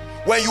knowledge.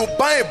 When you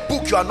buy a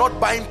book, you are not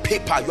buying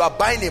paper, you are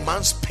buying a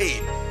man's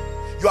pain.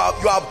 You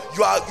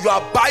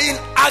are buying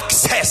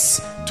access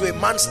to a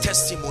man's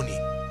testimony,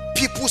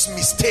 people's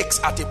mistakes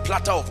at a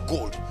platter of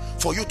gold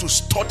for you to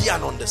study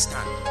and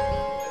understand.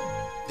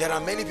 There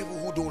are many people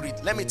who don't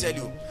read. Let me tell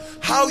you,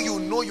 how you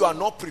know you are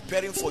not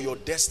preparing for your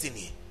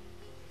destiny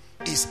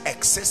is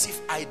excessive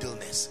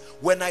idleness.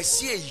 When I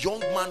see a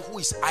young man who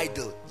is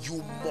idle,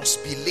 you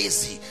must be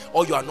lazy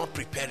or you are not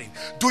preparing.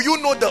 Do you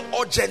know the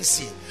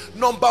urgency?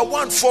 Number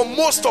one, for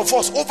most of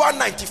us, over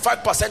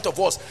 95% of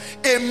us,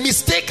 a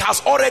mistake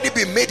has already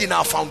been made in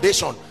our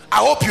foundation. I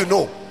hope you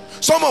know.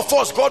 Some of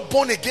us got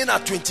born again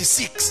at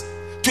 26,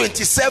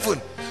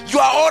 27. You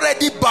are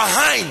already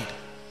behind.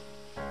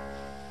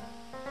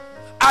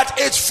 At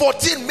age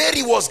 14,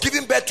 Mary was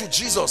giving birth to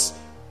Jesus.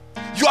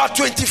 You are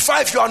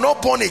 25, you are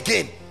not born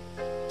again.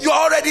 You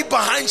are already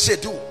behind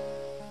schedule.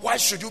 Why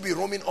should you be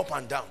roaming up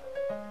and down?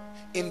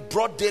 In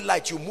broad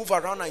daylight, you move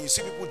around and you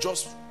see people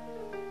just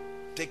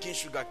taking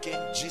sugar cane,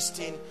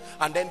 gisting,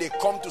 and then they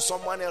come to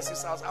someone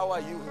else's house. How are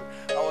you?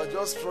 I was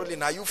just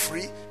strolling. Are you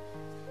free?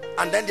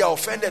 And then they are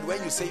offended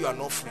when you say you are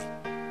not free.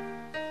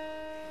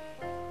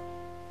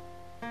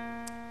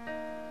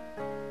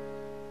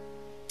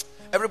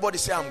 Everybody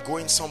say, I'm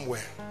going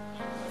somewhere.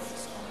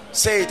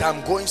 Say it,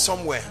 I'm going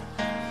somewhere.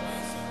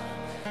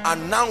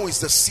 And now is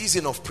the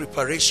season of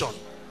preparation.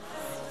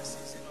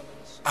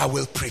 I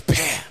will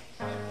prepare.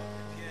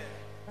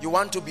 You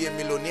want to be a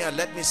millionaire?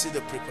 Let me see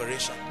the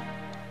preparation.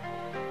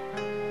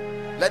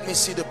 Let me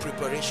see the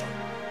preparation.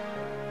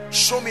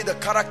 Show me the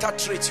character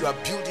traits you are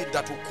building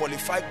that will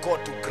qualify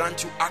God to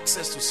grant you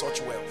access to such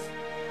wealth.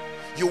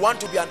 You want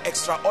to be an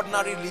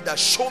extraordinary leader?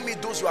 Show me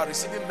those you are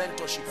receiving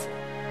mentorship from.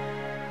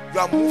 You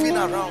are moving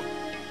around,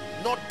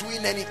 not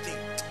doing anything.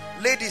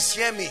 Ladies,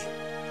 hear me.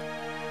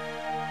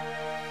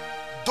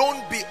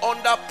 Don't be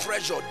under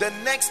pressure. The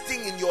next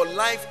thing in your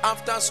life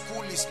after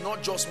school is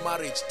not just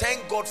marriage.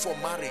 Thank God for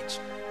marriage,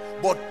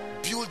 but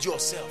build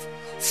yourself.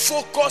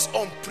 Focus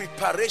on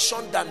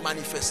preparation than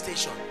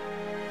manifestation.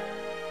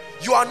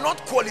 You are not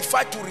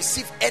qualified to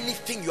receive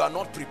anything you are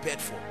not prepared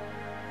for.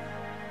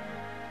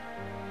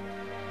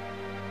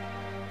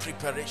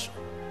 Preparation.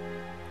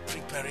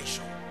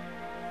 Preparation.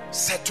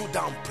 Settle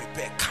down,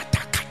 prepare.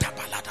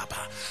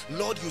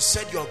 Lord, you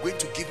said you are going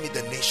to give me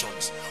the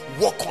nations.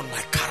 Work on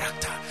my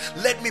character.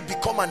 Let me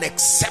become an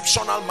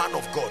exceptional man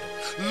of God.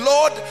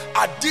 Lord,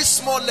 at this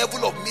small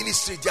level of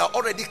ministry, they are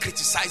already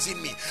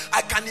criticizing me.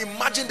 I can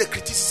imagine the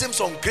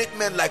criticisms on great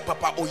men like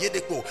Papa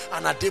Oyedepo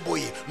and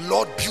Adeboye.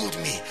 Lord, build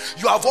me.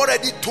 You have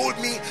already told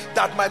me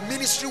that my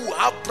ministry will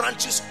have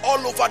branches all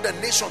over the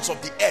nations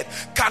of the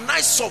earth. Can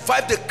I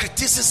survive the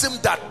criticism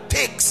that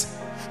takes,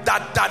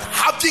 that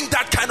having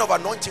that kind of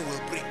anointing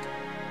will bring?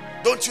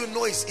 Don't you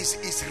know it's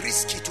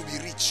risky to be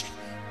rich?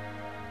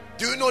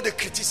 Do you know the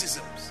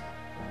criticisms?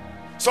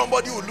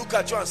 Somebody will look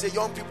at you and say,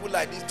 young people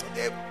like this,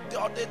 they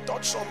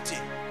touch something.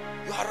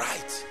 You are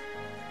right.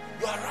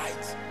 You are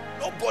right.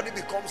 Nobody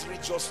becomes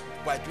rich just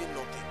by doing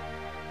nothing.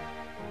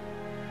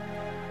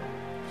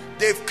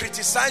 They've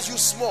criticized you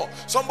small.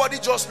 Somebody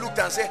just looked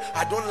and said,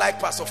 I don't like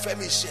Pastor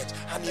Femi's shirt.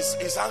 And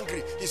he's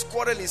angry. He's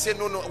quarreling. He said,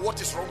 no,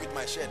 what is wrong with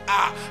my shirt?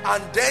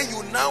 And then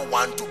you now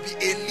want to be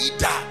a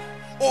leader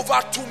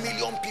over 2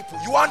 million people.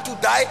 You want to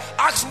die?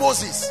 Ask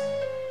Moses.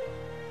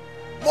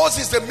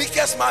 Moses, the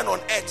meekest man on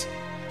earth.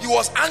 He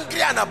was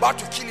angry and about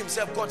to kill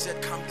himself. God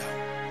said, calm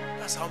down.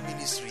 That's how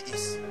ministry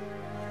is.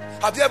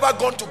 Have you ever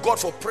gone to God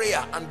for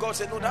prayer and God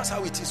said, no, that's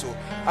how it is? So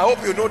I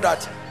hope you know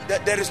that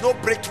there is no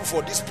breakthrough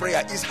for this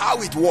prayer. It's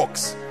how it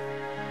works.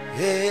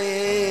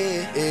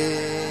 Hey,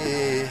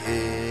 hey,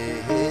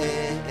 hey,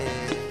 hey,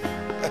 hey.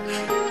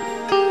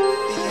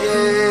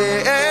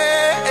 Yeah.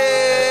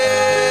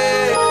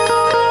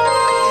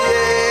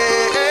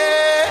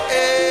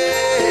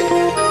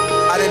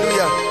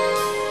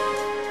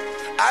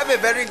 I have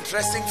a very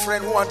interesting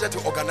friend who wanted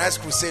to organize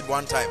crusade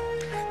one time.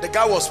 The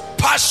guy was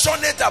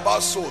passionate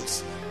about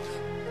souls.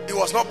 He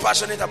was not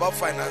passionate about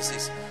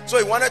finances. So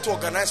he wanted to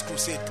organize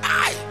crusade.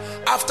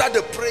 After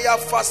the prayer,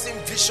 fasting,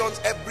 visions,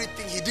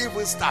 everything, he didn't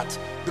even start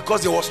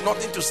because there was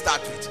nothing to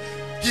start with.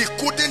 He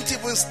couldn't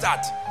even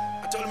start.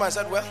 I told him, I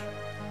said, well,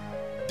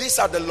 these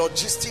are the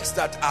logistics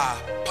that are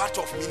part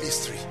of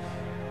ministry.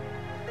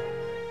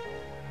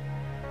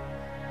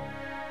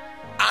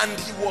 And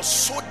he was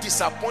so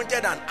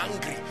disappointed and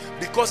angry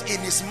because in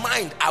his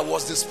mind, I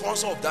was the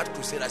sponsor of that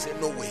crusade. I said,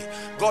 no way.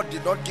 God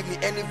did not give me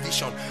any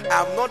vision.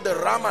 I am not the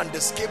ram and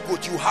the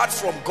scapegoat you had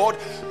from God.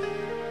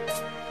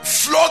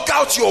 Flog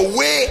out your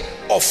way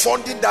of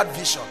funding that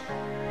vision.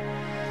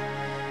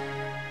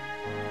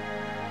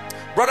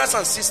 Brothers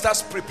and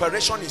sisters,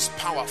 preparation is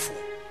powerful.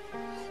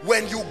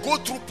 When you go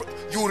through,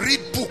 you read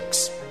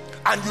books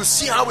and you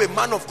see how a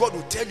man of God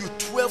will tell you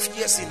 12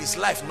 years in his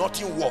life,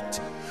 nothing worked.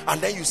 And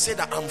then you say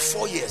that I'm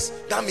 4 years.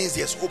 That means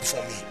there's hope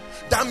for me.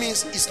 That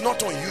means it's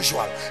not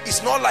unusual.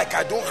 It's not like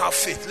I don't have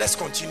faith. Let's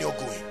continue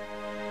going.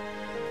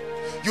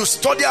 You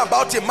study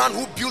about a man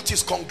who built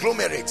his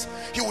conglomerates.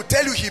 He will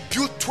tell you he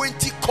built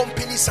 20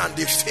 companies and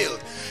they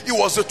failed. It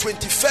was the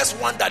 21st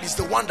one that is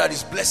the one that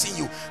is blessing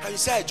you. And you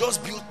say, I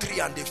just built 3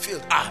 and they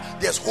failed.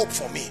 There's hope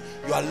for me.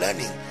 You are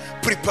learning.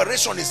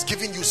 Preparation is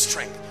giving you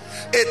strength.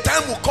 A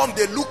time will come,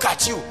 they look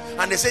at you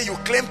and they say, you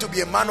claim to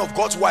be a man of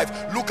God's wife.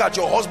 Look at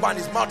your husband,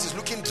 his mouth is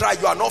looking dry.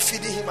 You are not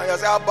feeding him. And you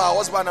say, Abba,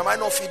 husband, am I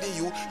not feeding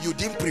you? You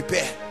didn't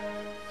prepare.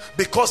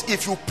 Because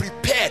if you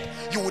prepared,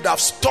 you would have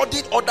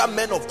studied other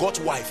men of God's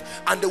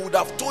wife and they would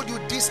have told you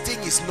this thing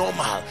is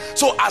normal.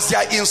 So as they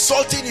are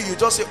insulting you, you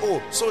just say,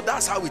 oh, so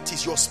that's how it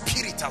is. Your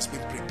spirit has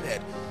been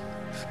prepared.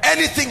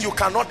 Anything you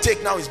cannot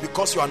take now is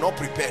because you are not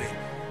preparing.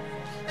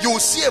 You will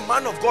see a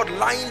man of God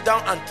lying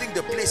down and think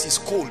the place is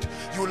cold.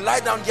 You lie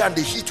down there and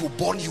the heat will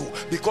burn you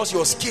because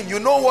your skin. You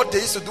know what they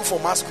used to do for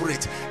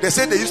masquerade? They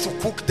say they used to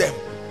cook them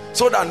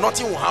so that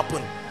nothing will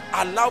happen.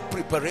 Allow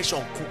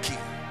preparation cooking.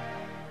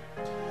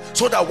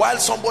 So that while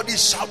somebody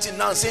is shouting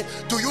now and saying,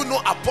 do you know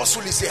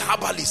Apostle is a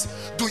herbalist?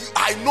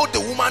 I know the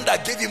woman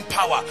that gave him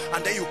power.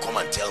 And then you come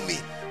and tell me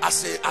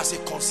as a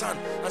concern.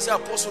 I say,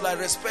 Apostle, I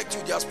respect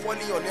you. They are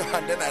spoiling your name.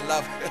 And then I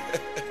laugh.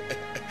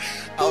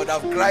 I would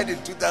have cried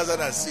in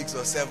 2006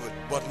 or 7.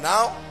 But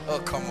now, oh,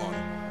 come on.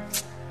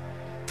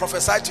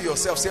 Prophesy to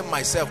yourself. Say,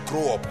 myself,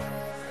 grow up.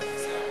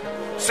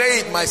 Say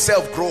it,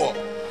 myself, grow up.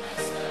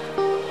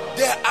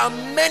 There are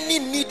many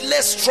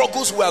needless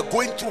struggles we are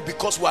going through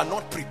because we are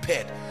not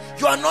prepared.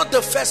 You are not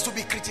the first to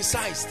be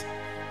criticized.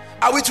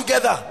 Are we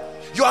together?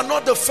 You are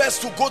not the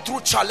first to go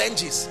through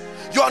challenges.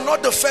 You are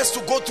not the first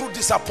to go through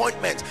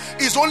disappointment.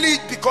 It's only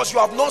because you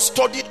have not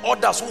studied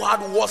others who had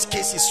worse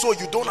cases, so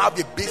you don't have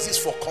a basis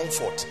for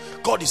comfort.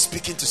 God is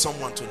speaking to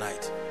someone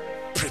tonight.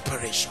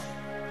 Preparation.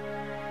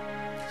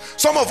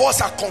 Some of us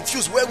are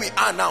confused where we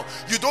are now.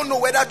 You don't know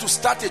whether to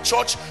start a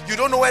church. You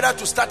don't know whether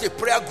to start a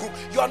prayer group.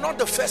 You are not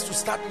the first to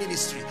start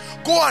ministry.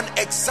 Go and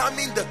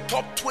examine the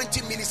top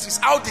 20 ministries.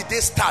 How did they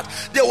start?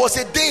 There was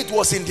a day it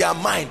was in their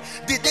mind.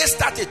 Did they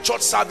start a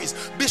church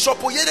service? Bishop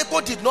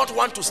Oyedepo did not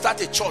want to start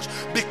a church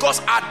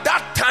because at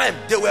that time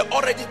there were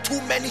already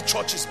too many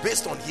churches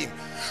based on him.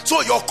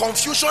 So your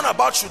confusion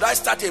about should I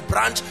start a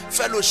branch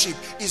fellowship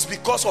is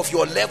because of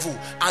your level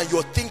and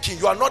your thinking.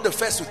 You are not the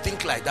first to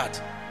think like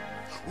that.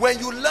 When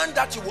you learn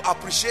that, you will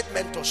appreciate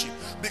mentorship,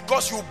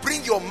 because you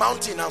bring your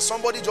mountain and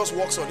somebody just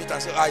walks on it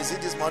and say, is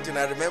it this mountain?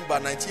 I remember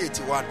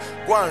 1981.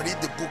 Go and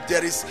read the book.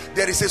 There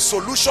is a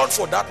solution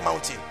for that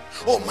mountain.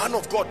 Oh man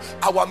of God,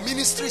 our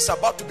ministry is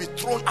about to be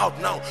thrown out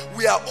now.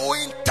 We are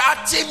owing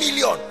 30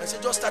 million. I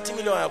said, just 30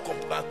 million,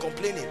 I'm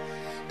complaining.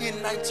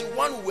 In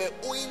 91, we were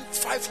owing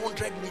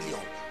 500 million.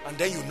 And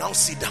then you now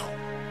sit down.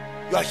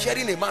 You are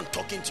hearing a man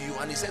talking to you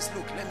and he says,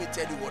 look, let me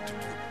tell you what to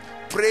do.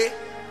 Pray,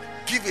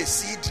 give a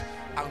seed,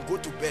 and go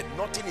to bed.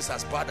 Nothing is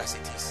as bad as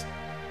it is.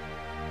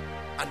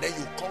 And then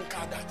you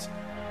conquer that.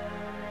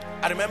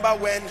 I remember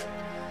when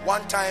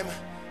one time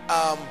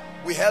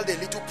we held a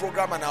little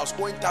program and I was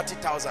owing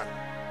 30,000.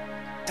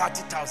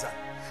 30,000.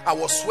 I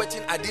was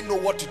sweating. I didn't know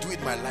what to do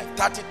with my life.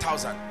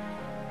 30,000.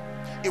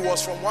 It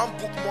was from one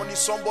book money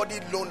somebody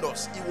loaned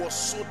us. It was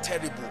so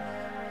terrible.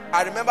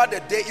 I remember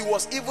the day. It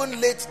was even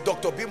late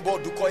Dr. Bimbo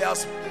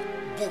Dukoya's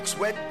books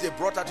when they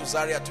brought her to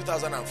Zaria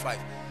 2005.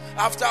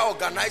 After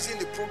organizing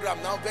the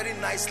program now very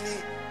nicely,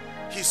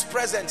 his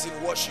presence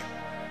in worship.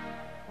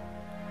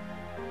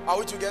 Are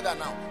we together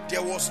now?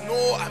 There was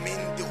no,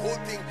 the whole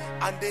thing,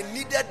 and they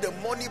needed the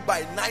money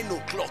by 9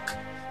 o'clock.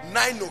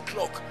 9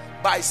 o'clock.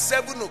 By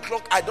 7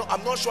 o'clock,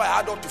 I'm not sure I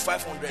had up to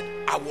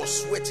 500. I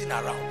was sweating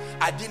around.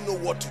 I didn't know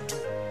what to do.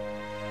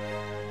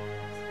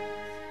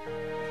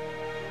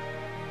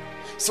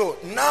 So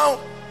now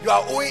you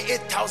are owing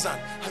 8,000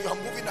 and you are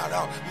moving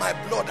around. My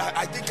blood,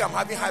 I think I'm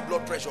having high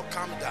blood pressure.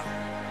 Calm down.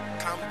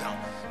 Calm down.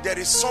 There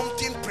is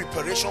something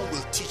preparation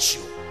will teach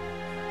you,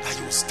 that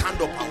you will stand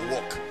up and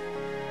walk.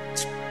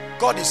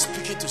 God is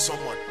speaking to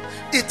someone.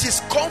 It is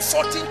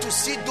comforting to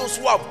see those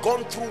who have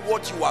gone through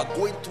what you are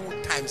going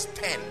through times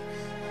 10.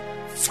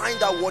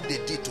 Find out what they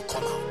did to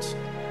come out.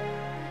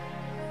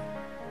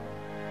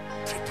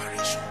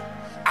 Preparation.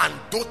 And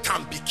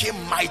Dothan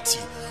became mighty,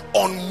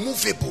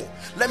 unmovable.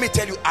 Let me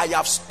tell you, I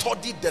have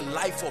studied the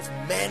life of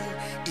men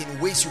in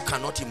ways you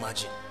cannot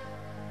imagine.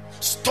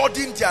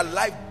 Studying their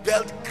life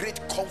built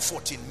great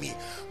comfort in me.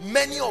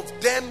 Many of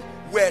them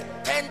were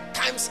 10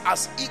 times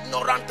as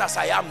ignorant as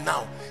I am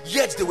now,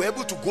 yet they were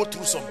able to go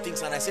through some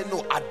things, and I said,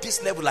 no, at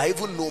this level I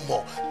even know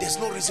more. There's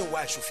no reason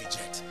why I should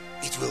fidget.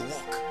 It will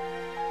work.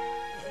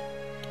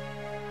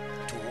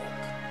 It will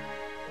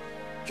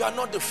work. You are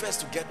not the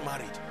first to get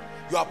married.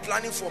 You are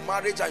planning for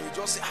marriage and you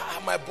just say,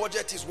 my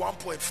budget is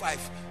 1.5.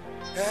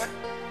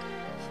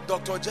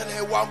 Dr.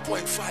 Jelle,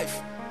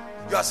 1.5.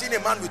 You are seeing a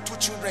man with 2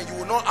 children, you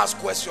will not ask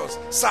questions.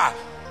 Sir,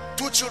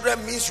 2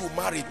 children means you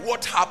married.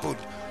 What happened?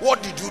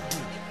 What did you do?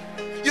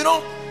 You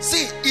know,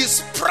 see,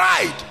 it's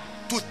pride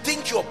to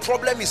think your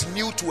problem is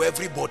new to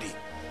everybody.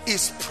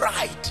 It's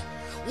pride.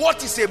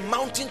 What is a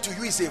mountain to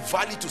you is a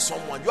valley to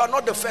someone. You are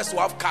not the first to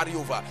have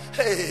carryover.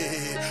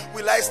 Hey,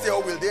 will I stay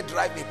or will they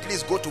drive me?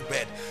 Please go to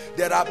bed.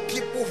 There are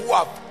people who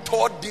have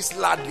toured this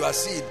land you are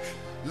seeing,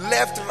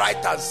 left, right,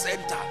 and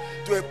center,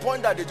 to a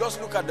point that they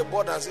just look at the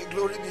board and say,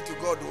 glory be to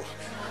God.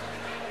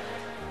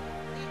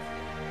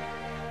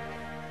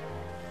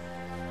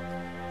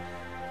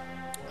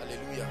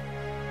 Hallelujah.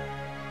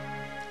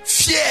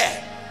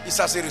 Fear is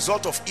as a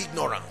result of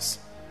ignorance,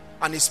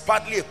 and it's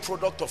partly a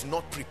product of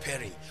not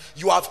preparing.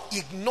 You have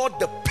ignored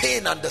the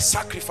pain and the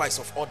sacrifice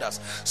of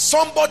others.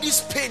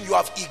 Somebody's pain you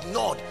have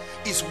ignored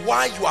is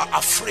why you are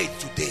afraid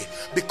today.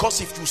 Because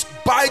if you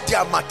buy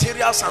their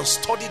materials and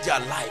study their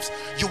lives,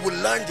 you will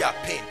learn their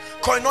pain.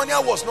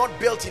 Koinonia was not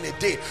built in a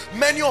day.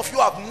 Many of you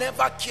have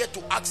never cared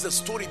to ask the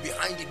story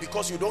behind it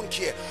because you don't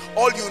care.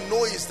 All you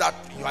know is that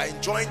you are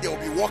enjoying, there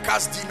will be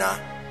workers' dinner,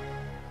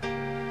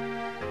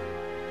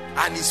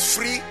 and it's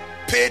free,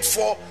 paid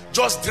for.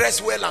 Just dress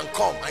well and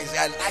come. I say,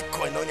 I like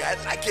Koinonia. I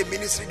like a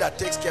ministry that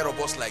takes care of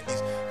us like this.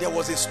 There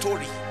was a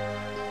story.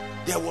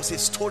 There was a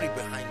story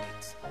behind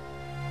it.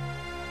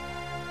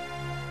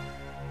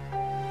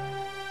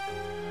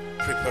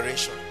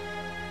 Preparation.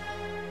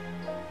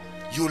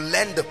 You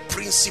learn the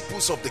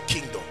principles of the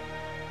kingdom.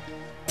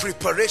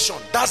 Preparation.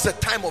 That's the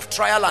time of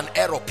trial and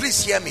error.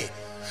 Please hear me.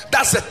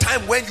 That's the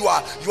time when you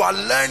are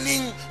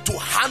learning to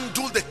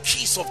handle the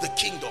keys of the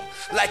kingdom.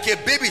 Like a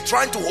baby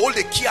trying to hold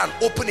a key and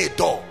open a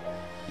door.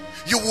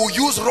 You will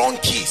use wrong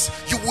keys.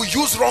 You will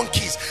use wrong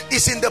keys.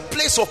 It's in the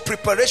place of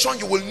preparation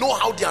you will know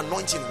how the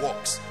anointing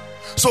works.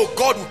 So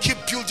God will keep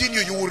building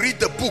you. You will read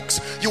the books.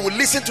 You will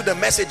listen to the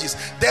messages.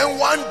 Then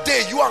one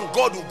day you and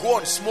God will go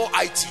on small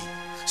IT.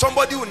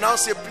 Somebody will now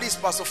say, please,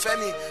 Pastor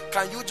Femi,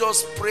 can you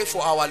just pray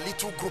for our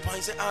little group? And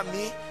you say,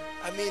 me?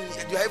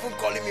 You are even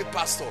calling me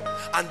pastor.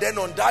 And then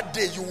on that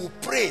day you will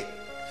pray.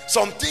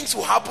 Some things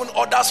will happen,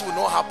 others will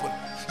not happen.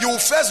 You will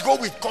first go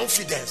with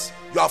confidence.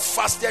 You have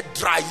fasted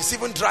dry. It's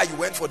even dry. You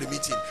went for the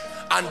meeting.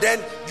 And then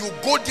you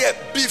go there.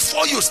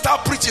 Before you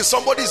start preaching,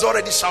 somebody is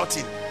already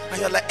shouting.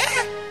 And you're like,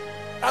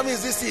 that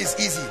means this is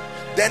easy.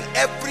 Then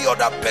every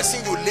other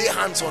person you lay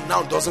hands on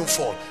now doesn't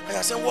fall. And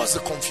you're saying, what's the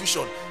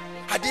confusion?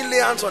 I didn't lay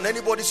hands on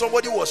anybody.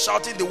 Somebody was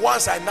shouting. The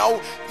ones are now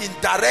in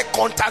direct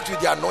contact with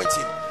the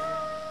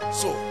anointing.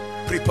 So,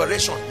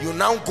 preparation. You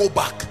now go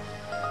back.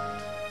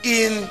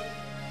 In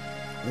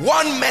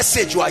one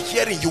message you are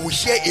hearing, you will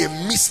hear a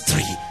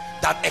mystery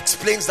that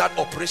explains that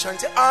operation.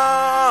 Say,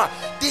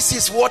 this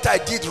is what I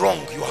did wrong.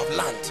 You have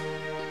learned.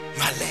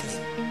 You are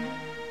learning.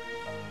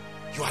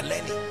 You are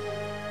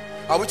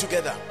learning. Are we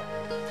together?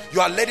 You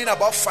are learning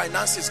about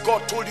finances.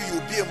 God told you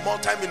you'll be a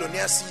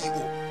multi-millionaire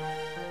CEO.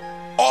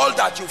 All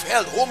that you've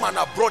held home and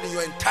abroad in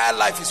your entire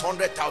life is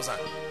 100,000,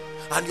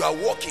 and you are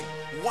working.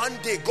 One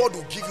day God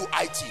will give you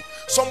IT.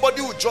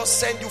 Somebody will just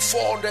send you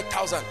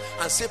 400,000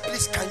 and say,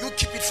 please, can you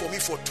keep it for me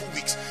for 2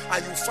 weeks?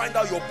 And you find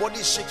out your body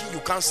is shaking, you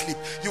can't sleep.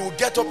 You will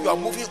get up, you are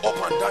moving up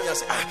and down. You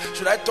say,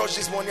 should I touch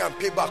this money and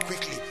pay back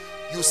quickly?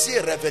 You see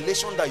a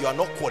revelation that you are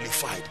not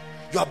qualified.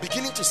 You are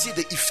beginning to see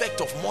the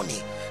effect of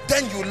money.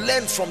 Then you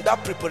learn from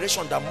that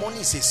preparation that money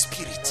is a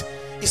spirit.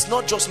 It's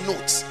not just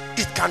notes.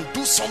 It can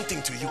do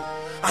something to you.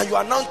 And you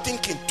are now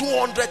thinking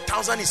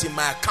 200,000 is in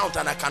my account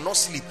and I cannot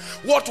sleep.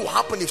 What will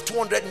happen if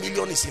 200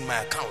 million is in my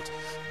account?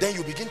 Then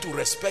you begin to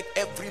respect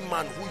every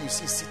man who you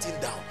see sitting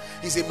down.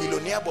 He's a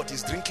millionaire, but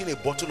he's drinking a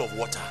bottle of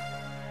water.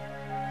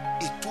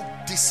 It took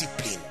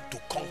discipline to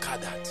conquer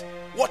that.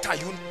 What are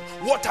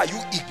you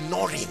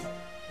ignoring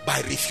by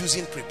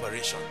refusing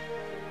preparation?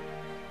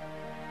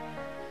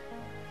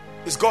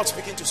 Is God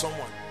speaking to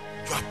someone?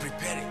 You are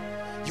preparing.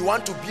 You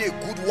want to be a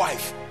good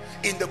wife.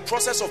 In the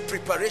process of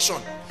preparation,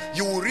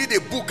 you will read a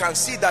book and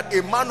see that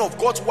a man of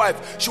God's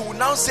wife, she will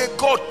now say,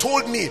 God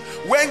told me.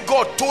 When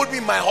God told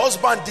me, my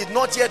husband did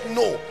not yet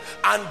know,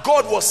 and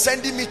God was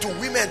sending me to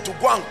women to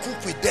go and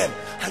cook with them.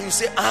 And you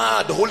say,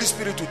 the Holy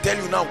Spirit will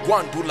tell you now, go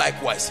and do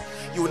likewise.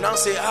 You will now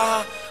say,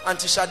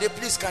 Auntie Shade,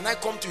 please, can I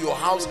come to your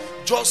house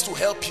just to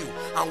help you?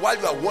 And while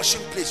you are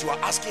washing plates, you are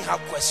asking her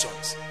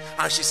questions,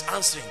 and she's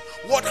answering.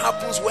 What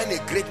happens when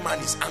a great man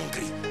is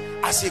angry?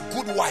 As a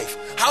good wife,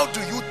 how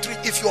do you treat,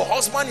 if your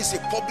husband is a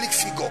public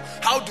figure,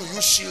 how do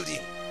you shield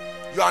him?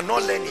 You are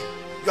not learning.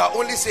 You are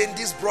only saying,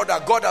 this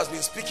brother, God has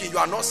been speaking. You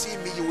are not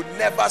seeing me. You will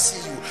never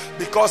see you,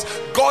 because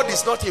God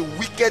is not a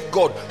wicked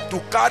God to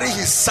carry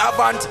his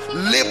servant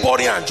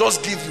laboring and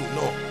just give you.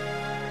 No,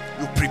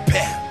 you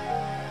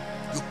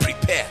prepare. You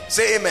prepare.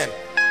 Say amen.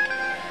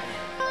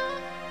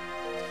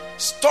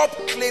 Stop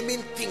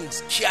claiming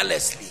things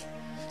carelessly.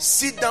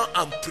 Sit down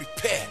and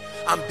prepare,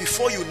 and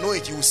before you know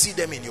it, you will see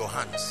them in your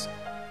hands.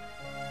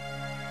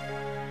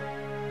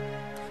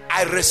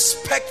 I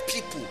respect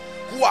people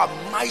who are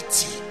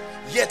mighty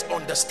yet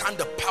understand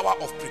the power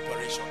of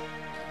preparation.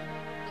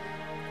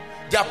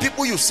 There are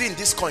people you see in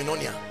this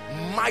koinonia,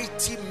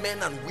 mighty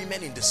men and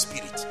women in the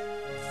spirit,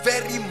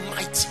 very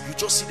mighty. You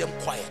just see them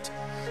quiet.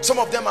 Some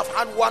of them have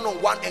had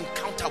one-on-one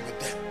encounter with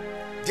them.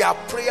 Their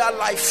prayer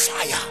life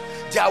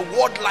fire, their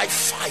word life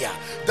fire.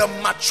 The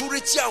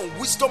maturity and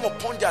wisdom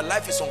upon their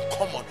life is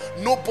uncommon.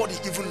 Nobody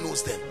even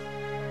knows them.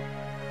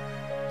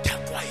 They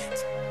are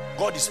quiet.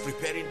 God is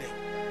preparing them.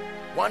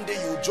 One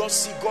day you will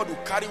just see God will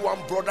carry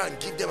one brother and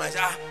give them and say,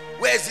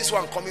 where is this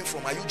one coming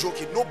from? Are you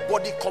joking?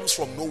 Nobody comes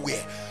from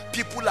nowhere.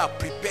 People are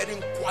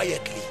preparing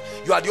quietly.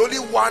 You are the only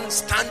one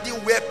standing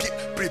where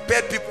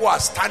prepared people are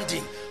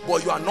standing,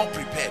 but you are not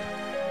prepared.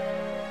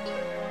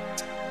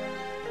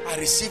 I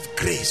receive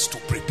grace to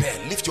prepare.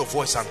 Lift your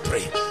voice and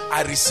pray.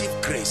 I receive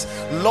grace.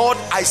 Lord,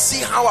 I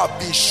see how I've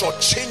been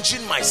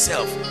shortchanging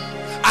myself.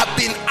 I've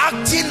been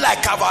acting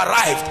like I've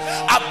arrived.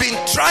 I've been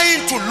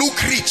trying to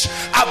look rich.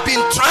 I've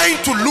been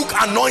trying to look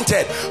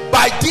anointed.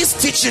 By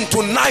this teaching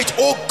tonight,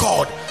 oh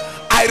God,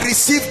 I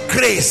receive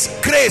grace.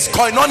 Grace,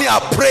 koinonia,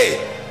 pray.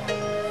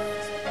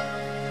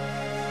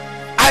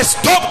 I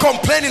stop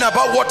complaining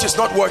about what is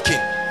not working.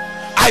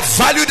 I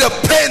value the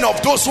pain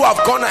of those who have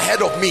gone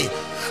ahead of me,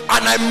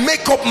 and I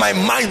make up my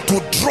mind to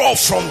draw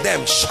from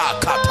them.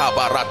 Shakata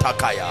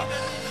baratakaya.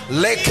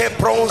 Leke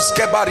bronze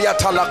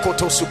bariata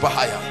lakoto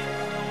subahaya.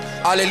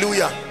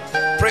 Hallelujah.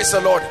 Praise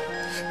the Lord.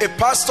 A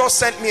pastor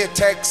sent me a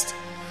text,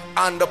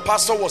 and the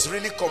pastor was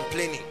really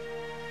complaining.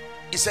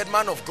 He said,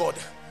 man of God,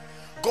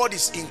 God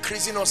is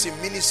increasing us in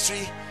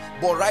ministry,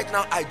 but right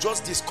now I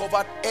just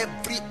discovered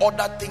every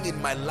other thing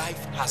in my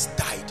life has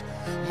died.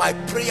 My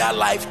prayer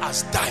life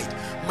has died.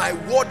 My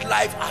word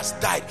life has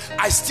died.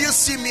 I still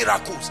see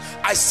miracles.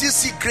 I still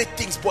see great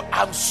things, but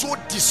I'm so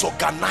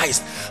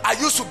disorganized. I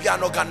used to be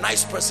an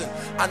organized person,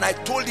 and I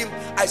told him,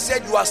 I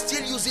said, you are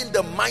still using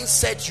the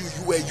mindset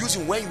you were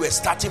using when you were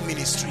starting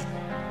ministry.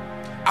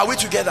 Are we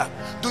together?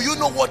 Do you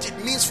know what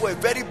it means for a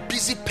very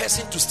busy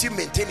person to still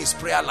maintain his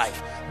prayer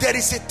life? There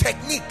is a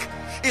technique.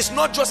 It's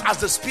not just as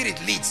the Spirit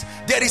leads.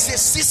 There is a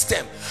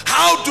system.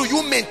 How do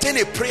you maintain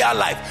a prayer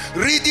life?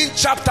 Reading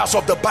chapters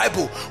of the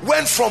Bible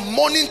when from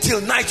morning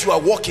till night you are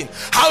working.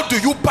 How do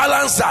you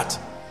balance that?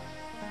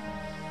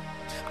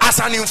 As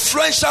an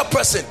influential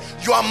person,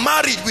 you are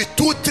married with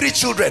 2-3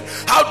 children.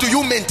 How do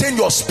you maintain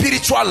your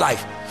spiritual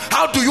life?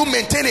 How do you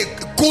maintain a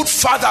good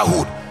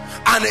fatherhood?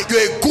 And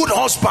you're a good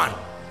husband.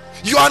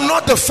 You are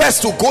not the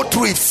first to go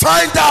through it.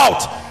 Find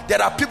out.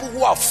 There are people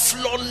who are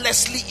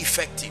flawlessly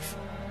effective.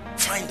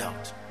 Find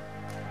out.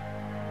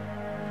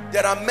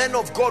 There are men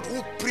of God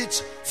who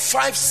preach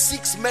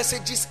 5-6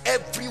 messages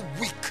every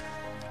week,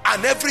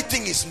 and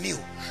everything is new.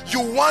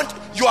 You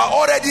are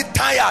already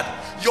tired.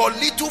 your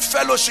little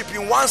fellowship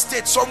in one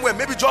state somewhere,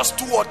 maybe just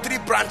 2 or 3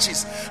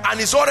 branches, and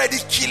it's already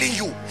killing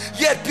you.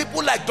 Yet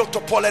people like Dr.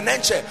 Paul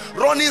Enenche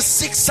running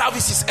 6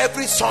 services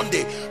every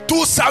Sunday,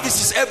 2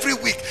 services every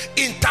week,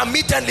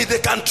 intermittently, they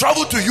can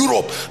travel to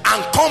Europe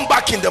and come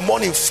back in the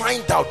morning.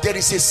 Find out there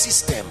is a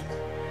system.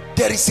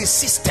 There is a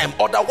system,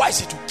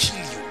 otherwise it will kill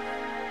you.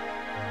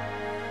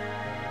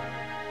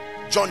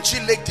 John G.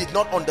 Lake did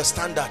not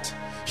understand that.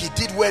 He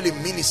did well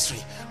in ministry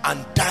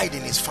and died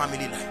in his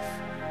family life.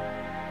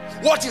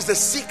 What is the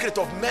secret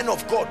of men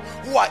of God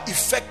who are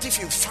effective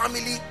in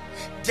family?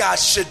 Their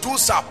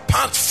schedules are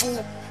packed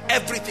full,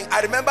 everything.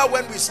 I remember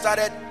when we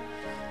started,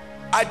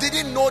 I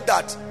didn't know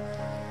that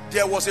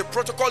there was a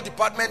protocol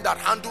department that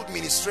handled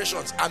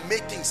ministrations and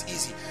made things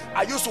easy.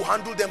 I used to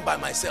handle them by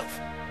myself.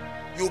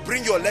 You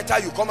bring your letter,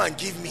 you come and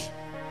give me.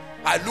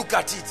 I look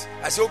at it.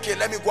 I say, okay,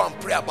 let me go and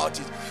pray about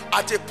it.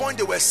 At a point,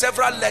 there were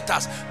several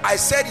letters. I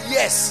said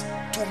yes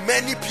to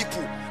many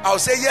people. I'll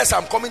say, yes,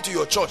 I'm coming to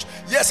your church.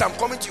 Yes, I'm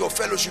coming to your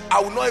fellowship.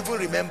 I will not even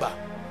remember.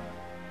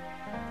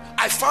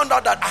 I found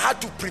out that I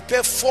had to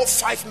prepare 4 or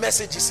 5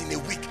 messages in a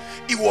week.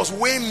 It was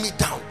weighing me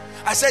down.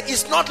 I said,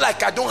 it's not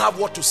like I don't have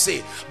what to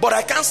say, but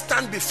I can't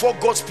stand before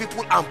God's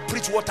people and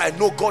preach what I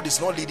know God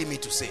is not leading me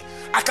to say.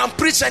 I can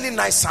preach any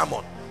nice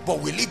sermon, but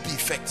will it be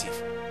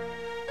effective?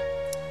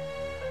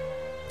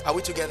 Are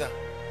we together?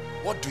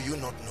 What do you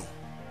not know?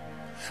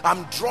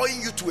 I'm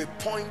drawing you to a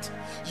point.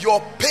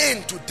 Your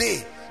pain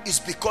today is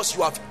because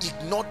you have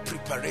ignored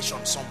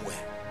preparation somewhere.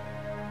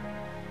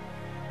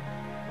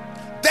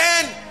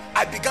 Then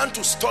I began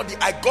to study.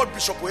 I got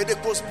Bishop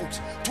Oyedepo's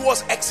books,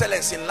 Towards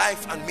Excellence in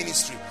Life and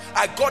Ministry.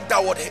 I got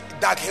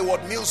Dag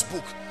Heward-Mills'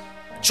 book,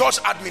 Church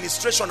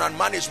Administration and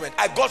Management.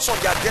 I got some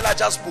of the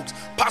Adelaja's books,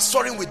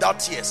 Pastoring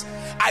Without Tears.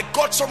 I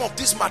got some of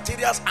these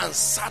materials and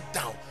sat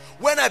down.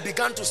 When I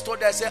began to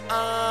study, I said,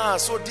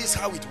 so this is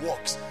how it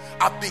works.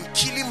 I've been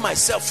killing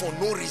myself for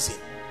no reason.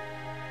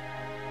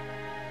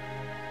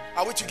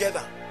 Are we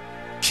together?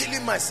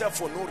 Killing myself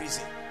for no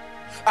reason.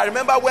 I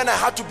remember when I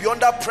had to be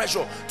under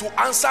pressure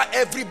to answer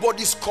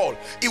everybody's call.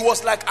 It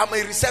was like I'm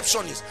a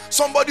receptionist.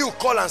 Somebody will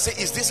call and say,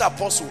 is this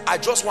Apostle? I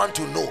just want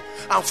to know.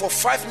 And for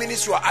 5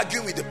 minutes you are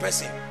arguing with the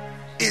person.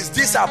 Is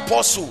this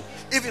Apostle?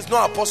 If it's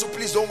not Apostle,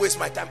 please don't waste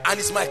my time. And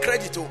it's my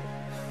credit too.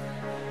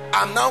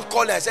 I'm now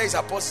calling. I say it's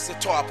Apostle. I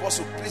say,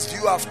 Apostle, please, do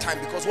you have time?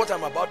 Because what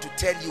I'm about to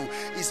tell you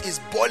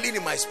is boiling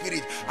in my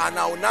spirit. And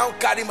I will now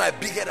carry my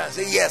big head and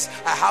say, yes,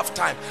 I have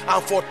time.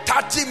 And for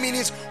 30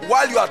 minutes,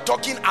 while you are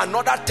talking,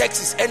 another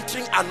text is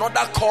entering,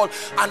 another call.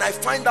 And I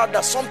find out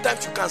that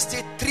sometimes you can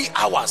stay 3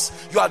 hours.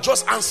 You are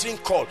just answering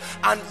call.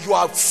 And you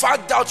are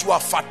fagged out, you are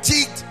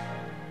fatigued.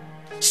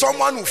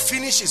 Someone who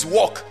finishes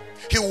work,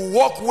 he will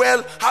work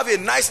well, have a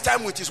nice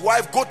time with his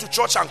wife, go to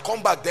church and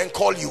come back, then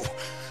call you.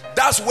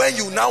 That's when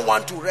you now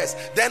want to rest.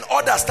 Then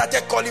others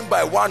started calling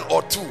by 1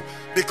 or 2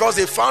 because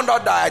they found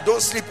out that I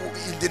don't sleep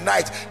in the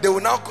night. They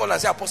will now call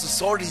and say, Apostle,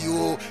 sorry,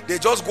 they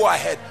just go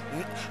ahead.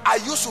 I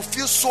used to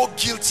feel so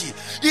guilty.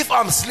 If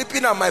I'm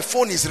sleeping and my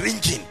phone is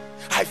ringing,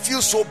 I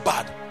feel so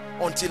bad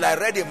until I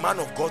read a man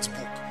of God's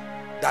book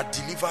that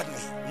delivered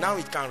me. Now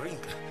it can ring.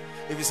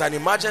 If it's an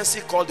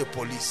emergency, call the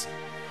police.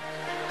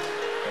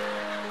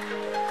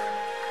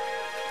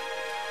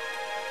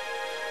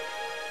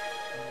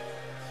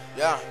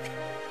 Yeah.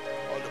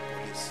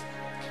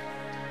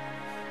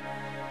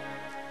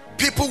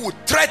 People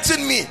would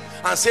threaten me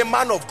and say,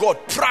 man of God,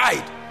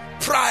 pride.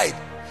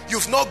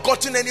 You've not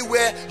gotten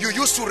anywhere. You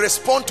used to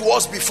respond to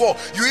us before.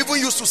 You even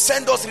used to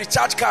send us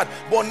recharge card.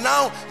 But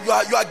now you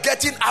are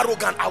getting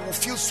arrogant. I will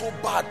feel so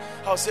bad.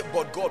 I'll say,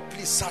 but God,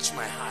 please search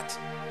my heart.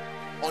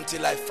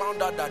 Until I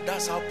found out that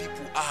that's how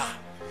people are.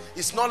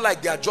 It's not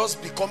like they are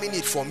just becoming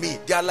it for me.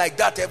 They are like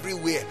that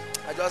everywhere.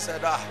 I just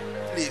said,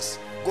 please,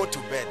 go to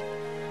bed.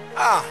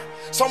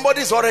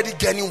 Somebody's already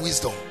gaining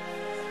wisdom.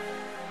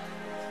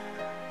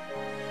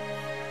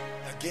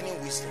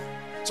 Gaining wisdom.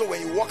 So when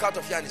you walk out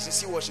of here and you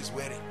see what she's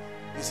wearing,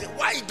 you say,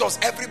 why does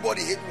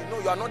everybody hate me? No,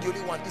 you are not the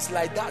only one. It's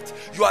like that.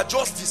 You are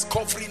just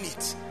discovering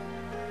it.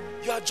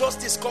 You are just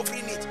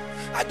discovering it.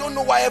 I don't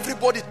know why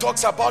everybody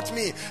talks about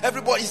me.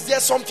 Everybody, is there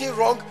something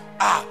wrong?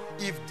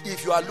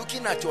 If you are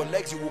looking at your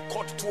legs, you will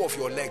cut 2 of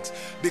your legs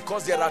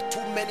because there are too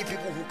many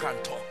people who can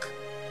talk.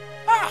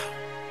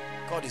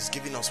 God is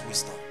giving us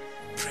wisdom.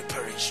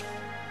 Preparation.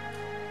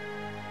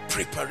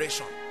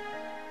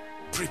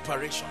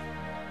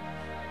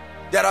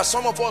 There are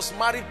some of us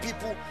married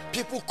people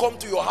come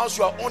to your house,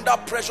 you are under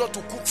pressure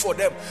to cook for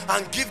them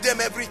and give them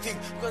everything.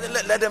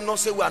 Let them not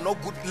say we are not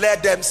good.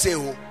 Let them say,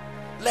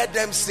 let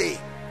them say.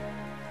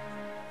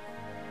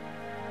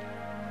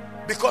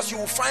 Because you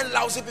will find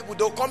lousy people,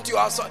 they'll come to your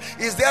house.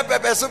 Is there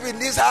pepper soup in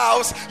this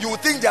house? You will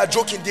think they are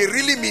joking, they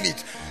really mean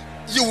it.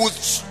 You would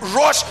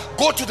rush,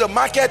 go to the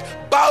market,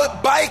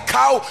 buy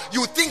cow.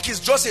 You think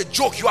it's just a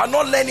joke. You are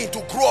not learning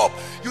to grow up.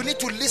 You need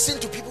to listen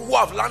to people who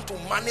have learned to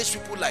manage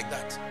people like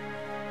that.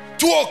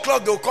 2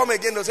 o'clock they'll come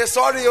again. They'll say,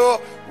 sorry,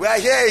 we are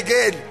here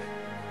again.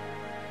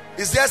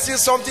 Is there still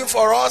something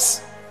for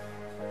us?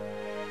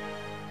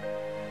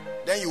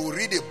 Then you will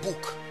read a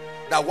book.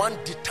 that one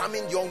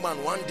determined young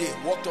man one day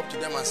walked up to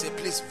them and said,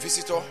 please,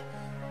 visitor,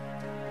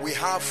 we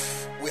have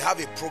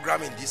a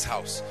program in this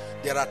house.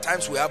 There are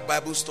times we have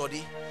Bible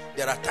study.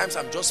 There are times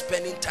I'm just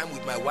spending time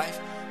with my wife.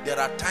 There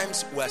are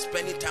times we are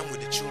spending time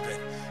with the children.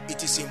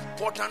 It is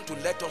important to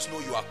let us know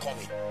you are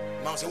coming.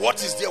 Man say,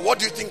 what is there? What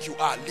do you think you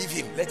are? Leave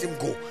him. Let him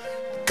go.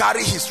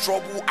 Carry his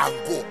trouble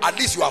and go. At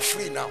least you are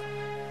free now.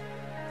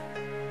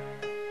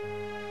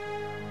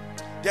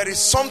 There is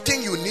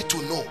something you need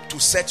to know to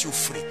set you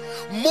free.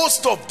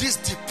 Most of this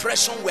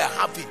depression we are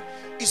having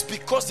is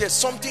because there's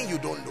something you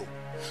don't know.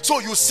 So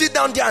you sit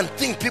down there and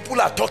think people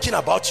are talking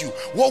about you.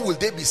 What will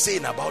they be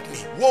saying about me?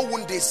 What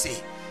won't they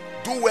say?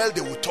 Do well,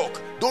 they will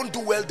talk. Don't do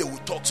well, they will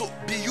talk. So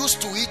be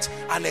used to it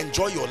and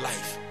enjoy your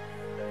life.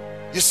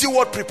 You see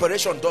what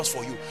preparation does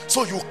for you.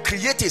 So you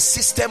create a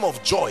system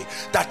of joy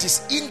that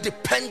is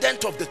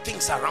independent of the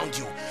things around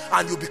you,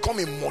 and you become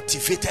a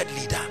motivated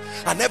leader.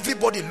 And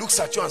everybody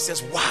looks at you and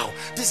says, wow,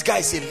 this guy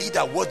is a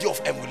leader worthy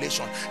of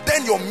emulation.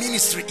 Then your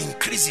ministry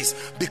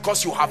increases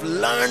because you have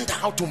learned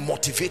how to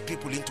motivate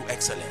people into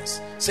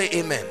excellence. Say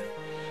amen.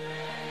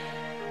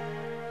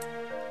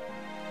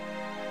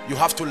 You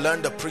have to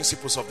learn the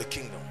principles of the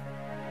kingdom.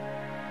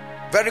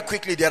 Very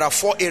quickly, there are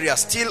 4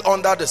 areas still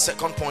under the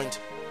second point.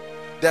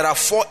 There are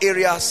 4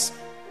 areas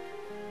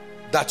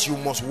that you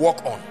must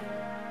work on.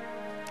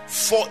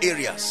 4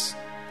 areas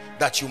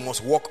that you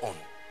must work on.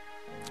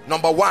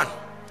 Number 1,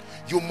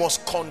 you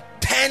must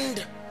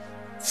contend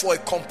for a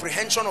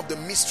comprehension of the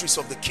mysteries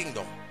of the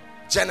kingdom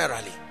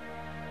generally.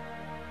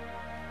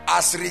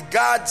 As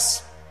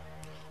regards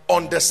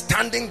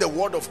understanding the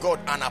word of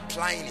God and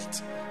applying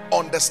it.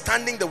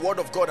 Understanding the word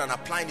of God and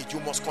applying it, you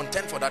must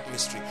contend for that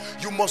mystery.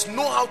 You must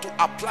know how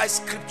to apply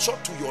scripture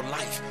to your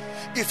life.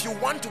 If you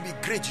want to be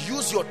great,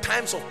 use your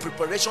times of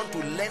preparation to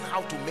learn how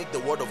to make the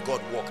word of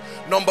God work.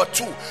 Number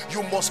 2,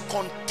 you must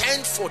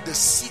contend for the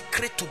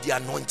secret to the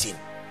anointing.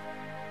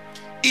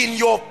 In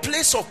your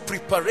place of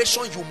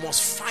preparation, you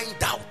must find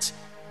out.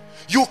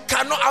 You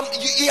cannot,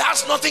 it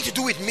has nothing to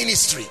do with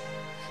ministry.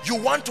 You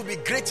want to be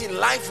great in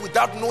life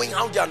without knowing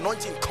how the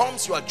anointing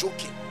comes, you are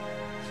joking.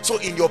 So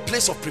in your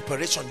place of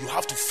preparation, you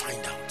have to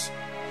find out.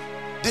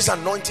 This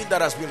anointing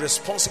that has been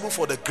responsible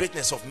for the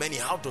greatness of many,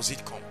 how does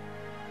it come?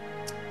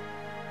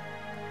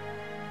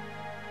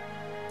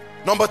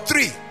 Number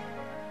 3,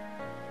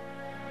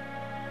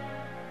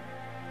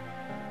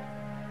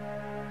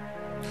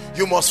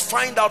 you must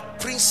find out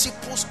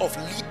principles of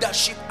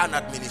leadership and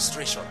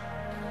administration.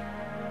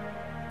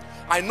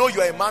 I know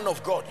you are a man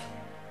of God,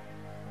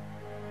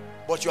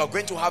 but you are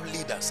going to have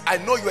leaders. I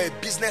know you are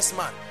a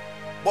businessman,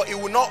 but it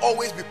will not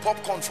always be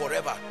popcorn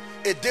forever.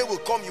 A day will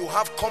come, you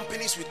have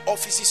companies with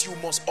offices. You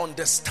must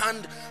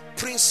understand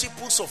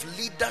principles of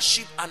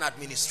leadership and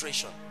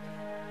administration.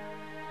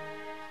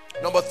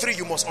 Number 3,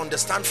 you must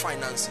understand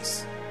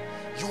finances.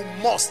 You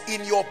must,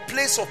 in your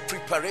place of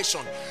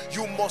preparation,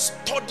 you must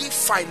study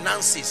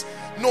finances.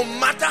 No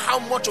matter how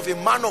much of a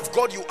man of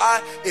God you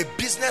are, a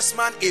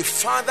businessman, a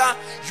father,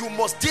 you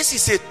must, this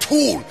is a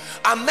tool.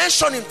 I'm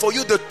mentioning for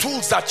you the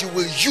tools that you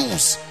will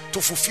use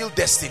to fulfill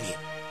destiny.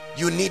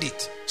 You need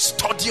it.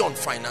 Study on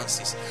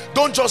finances.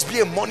 Don't just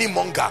be a money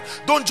monger.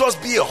 Don't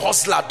just be a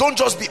hustler. Don't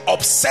just be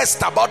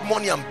obsessed about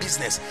money and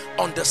business.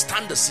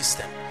 Understand the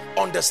system.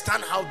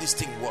 Understand how this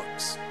thing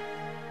works.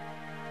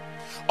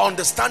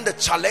 Understand the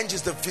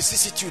challenges, the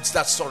vicissitudes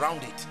that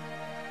surround it.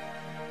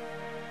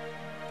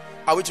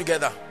 Are we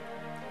together?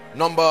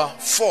 Number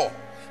 4,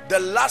 the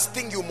last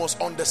thing you must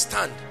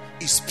understand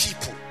is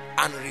people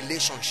and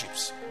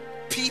relationships.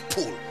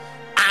 People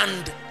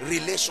and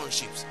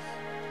relationships.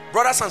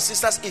 Brothers and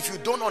sisters, if you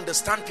don't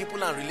understand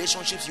people and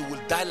relationships, you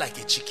will die like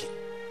a chicken.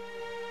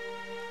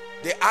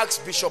 They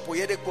asked Bishop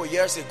Oyedepo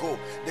years ago,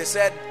 they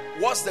said,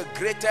 what's the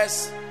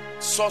greatest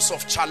source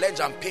of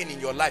challenge and pain in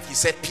your life? He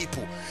said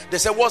people. They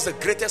said, what's the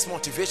greatest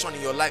motivation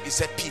in your life? He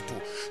said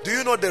people. Do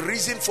you know the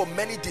reason for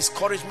many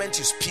discouragement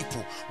is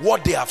people?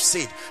 What they have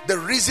said. The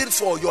reason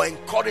for your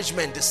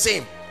encouragement, the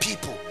same,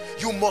 people.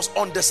 You must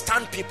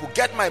understand people.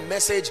 Get my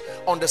message,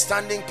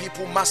 understanding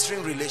people,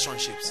 mastering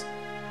relationships.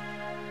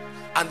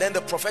 And then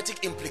the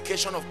prophetic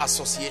implication of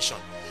association.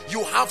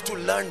 You have to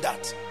learn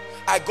that.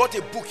 I got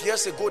a book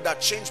years ago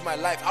that changed my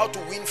life, How to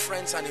Win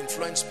Friends and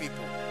Influence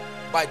People,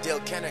 by Dale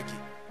Carnegie.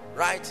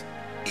 Right?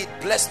 It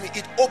blessed me.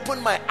 It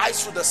opened my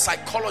eyes to the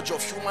psychology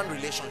of human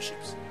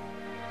relationships.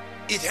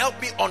 It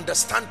helped me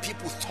understand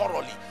people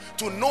thoroughly,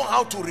 to know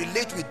how to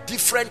relate with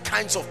different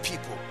kinds of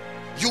people.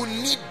 You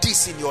need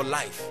this in your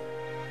life.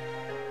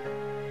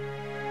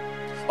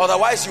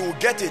 Otherwise, you will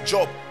get a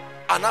job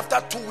and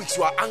after 2 weeks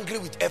you are angry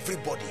with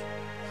everybody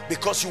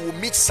because you will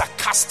meet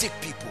sarcastic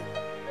people.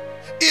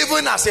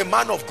 Even as a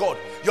man of God,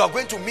 you are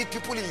going to meet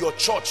people in your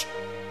church,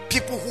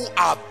 people who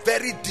are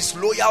very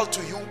disloyal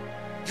to you.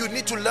 You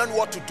need to learn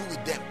what to do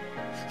with them.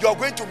 You are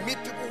going to meet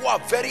people who are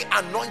very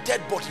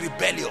anointed but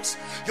rebellious.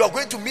 You are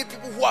going to meet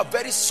people who are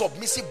very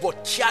submissive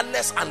but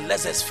careless and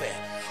laissez-faire.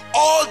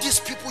 All these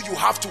people, you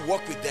have to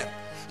work with them.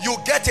 You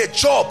get a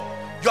job,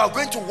 you are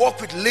going to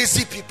work with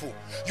lazy people.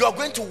 You are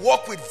going to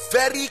work with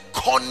very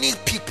cunning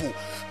people,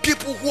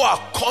 People who are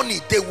corny,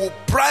 they will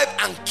bribe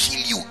and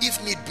kill you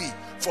if need be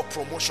for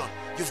promotion.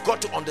 You've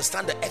got to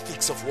understand the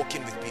ethics of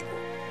working with people,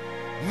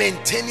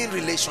 maintaining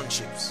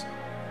relationships.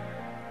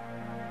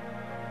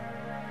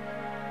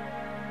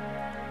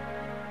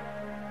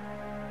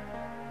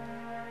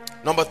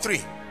 Number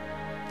 3,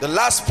 the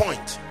last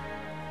point,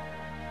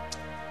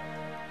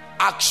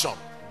 action.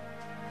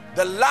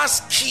 The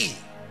last key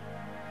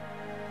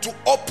to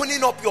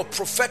opening up your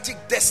prophetic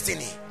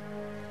destiny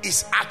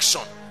is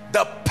action.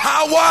 The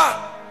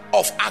power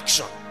of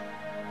action.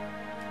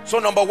 So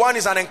number 1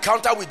 is an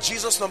encounter with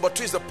Jesus. Number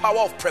 2 is the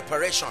power of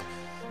preparation.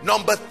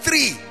 Number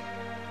 3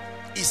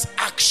 is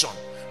action.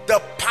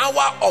 The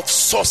power of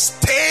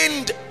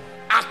sustained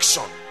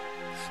action.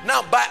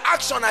 Now, by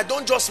action, I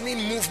don't just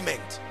mean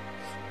movement.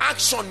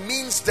 Action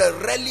means the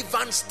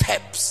relevant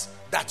steps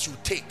that you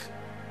take.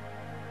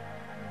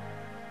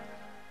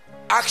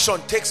 Action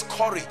takes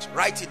courage.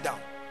 Write it down.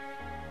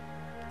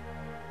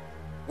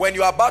 When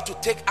you are about to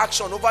take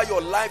action over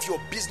your life,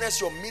 your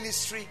business, your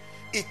ministry,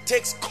 it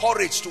takes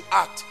courage to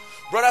act.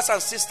 Brothers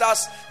and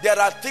sisters, there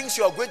are things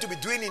you are going to be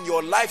doing in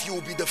your life. You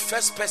will be the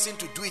first person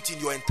to do it in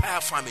your entire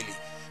family.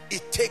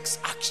 It takes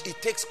action.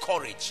 It takes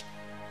courage.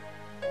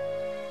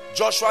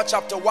 Joshua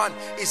chapter 1,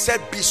 it said,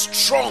 be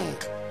strong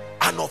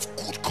and of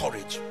good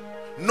courage.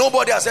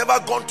 Nobody has ever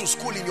gone to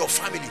school in your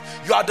family.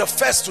 You are the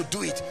first to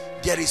do it.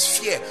 There is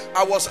fear.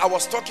 I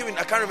was talking with,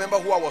 I can't remember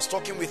who I was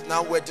talking with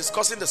now. We're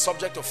discussing the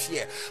subject of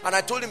fear. And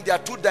I told him there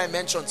are 2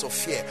 dimensions of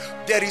fear.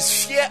 There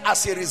is fear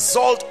as a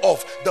result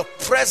of the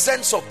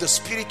presence of the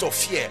spirit of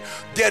fear.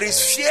 There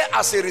is fear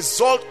as a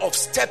result of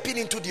stepping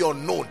into the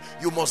unknown.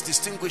 You must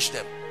distinguish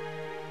them.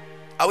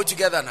 Are we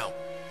together now?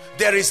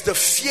 There is the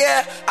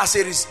fear as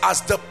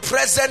the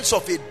presence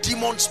of a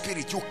demon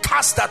spirit. You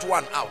cast that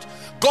one out.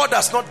 God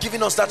has not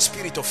given us that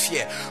spirit of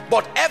fear.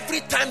 But every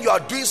time you are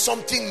doing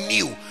something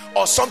new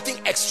or something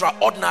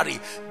extraordinary,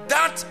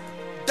 that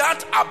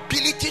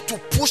ability to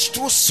push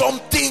through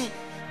something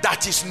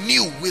that is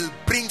new will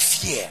bring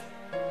fear.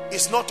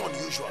 It's not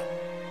unusual.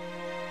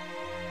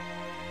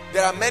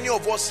 There are many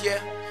of us here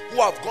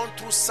who have gone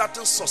through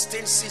certain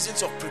sustained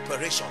seasons of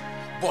preparation,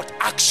 but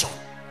action.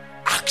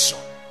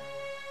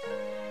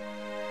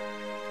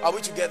 Are we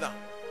together?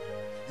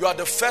 You are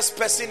the first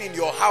person in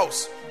your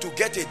house to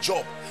get a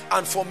job,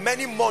 and for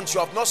many months you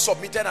have not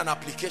submitted an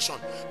application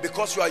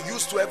because you are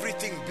used to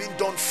everything being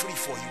done free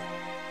for you.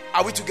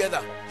 Are we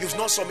together? You've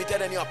not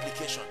submitted any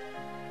application,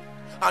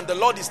 and the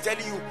Lord is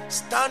telling you,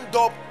 stand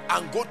up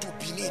and go to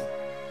Benin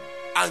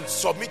and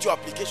submit your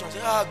application. Say,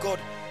 God,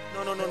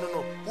 no.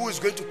 Who is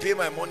going to pay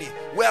my money?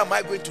 Where am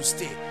I going to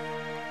stay?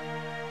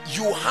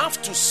 You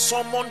have to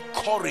summon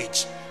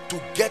courage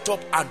to get up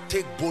and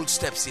take bold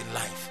steps in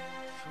life.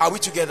 Are we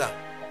together?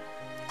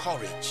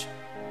 Courage.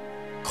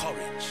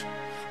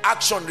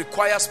 Action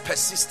requires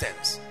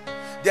persistence.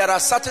 There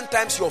are certain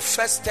times your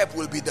first step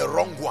will be the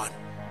wrong one,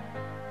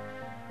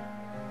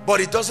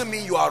 but it doesn't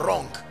mean you are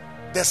wrong.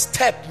 The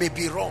step may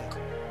be wrong,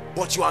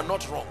 but you are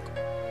not wrong.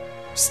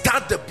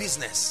 Start the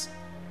business,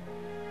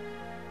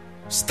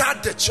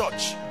 start the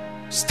church,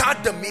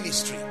 start the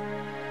ministry.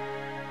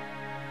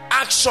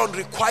 Action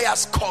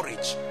requires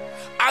courage.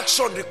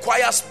 Action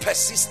requires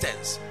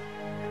persistence.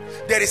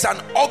 There is an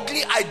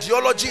ugly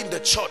ideology in the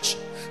church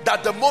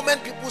that the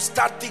moment people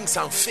start things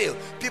and fail,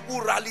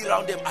 people rally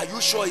around them. Are you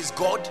sure it's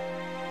God?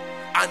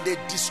 And they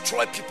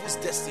destroy people's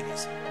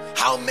destinies.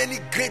 How many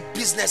great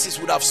businesses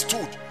would have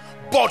stood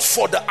but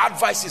for the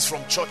advices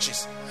from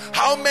churches?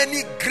 How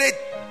many great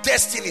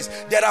destinies?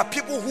 There are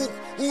people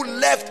who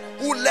left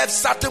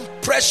certain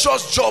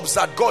precious jobs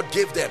that God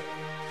gave them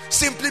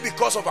simply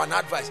because of an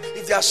advice.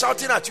 If they are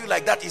shouting at you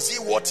like that, is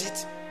it worth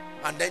it?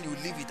 And then you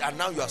leave it, and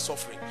now you are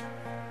suffering.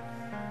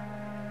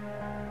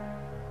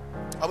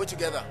 Are we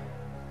together?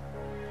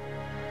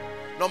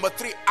 Number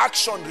 3,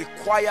 action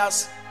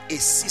requires a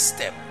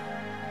system.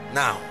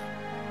 Now,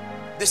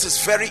 this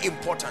is very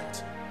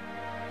important.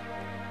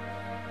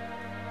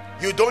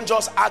 You don't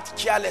just act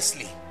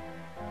carelessly.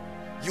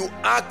 You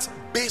act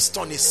based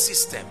on a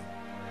system.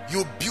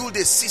 You build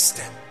a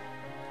system.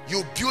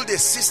 You build a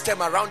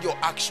system around your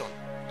action.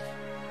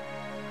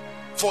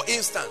 For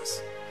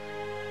instance,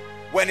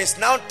 when it's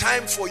now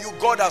time for you,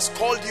 God has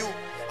called you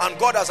and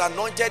God has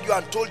anointed you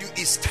and told you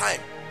it's time.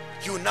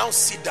 You now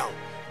sit down.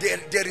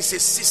 There is a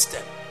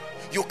system.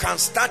 You can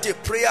start a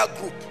prayer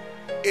group,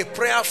 a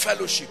prayer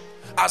fellowship.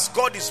 As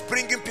God is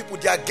bringing people,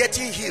 they are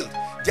getting healed,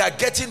 they are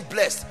getting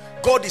blessed.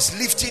 God is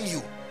lifting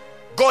you.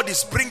 God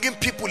is bringing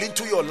people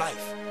into your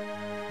life.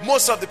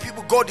 Most of the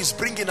people God is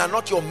bringing are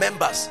not your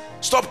members.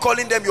 Stop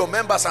calling them your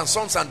members and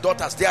sons and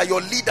daughters. They are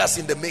your leaders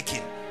in the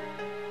making.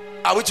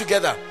 Are we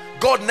together?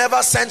 God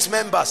never sends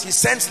members. He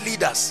sends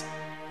leaders.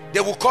 They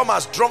will come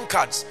as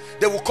drunkards.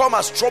 They will come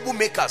as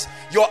troublemakers.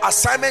 Your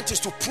assignment is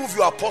to prove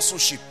your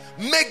apostleship.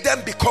 Make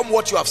them become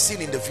what you have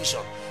seen in the vision.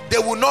 They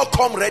will not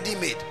come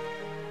ready-made.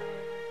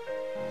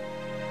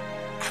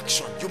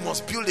 Action. You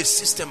must build a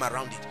system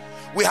around it.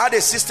 We had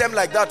a system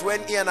like that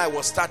when he and I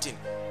was starting.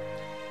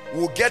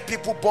 We'll get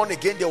people born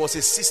again. There was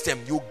a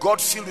system. You got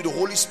filled with the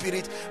Holy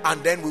Spirit,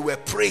 and then we were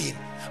praying.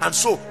 And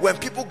so when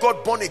people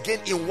got born again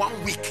in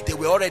 1 week, they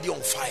were already on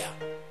fire.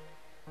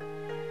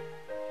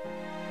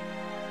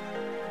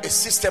 A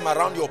system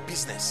around your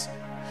business.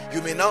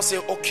 You may now say,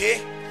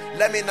 okay,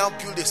 let me now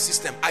build a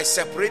system. I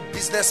separate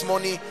business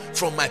money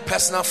from my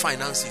personal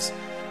finances.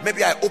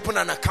 Maybe I open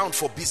an account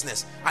for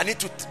business. I need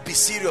to be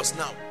serious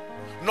now.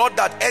 Not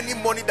that any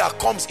money that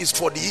comes is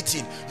for the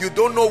eating. You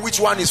don't know which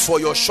one is for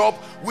your shop,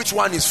 which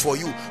one is for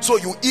you. So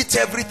you eat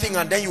everything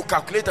and then you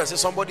calculate and say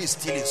somebody is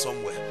stealing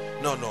somewhere.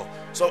 No.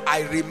 So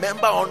I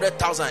remember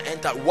 100,000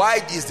 enter.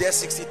 Why is there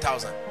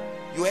 60,000?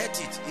 You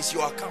ate it. It's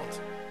your account.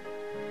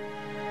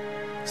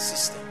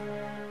 System.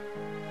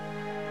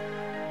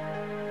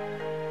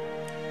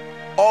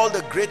 All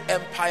the great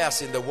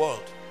empires in the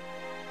world,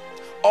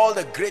 all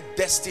the great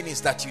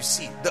destinies that you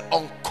see, the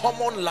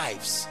uncommon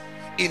lives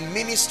in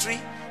ministry,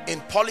 in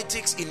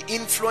politics, in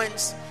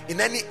influence,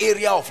 in any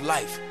area of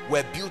life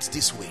were built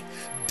this way.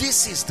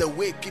 This is the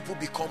way people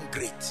become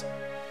great.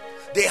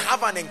 They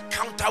have an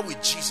encounter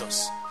with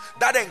Jesus.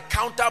 That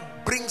encounter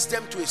brings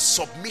them to a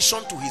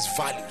submission to his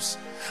values.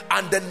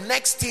 And the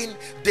next thing,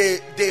 they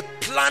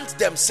plant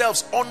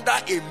themselves under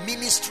a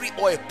ministry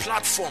or a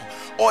platform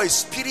or a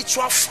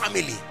spiritual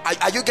family.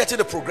 Are you getting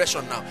the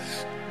progression now?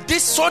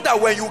 This so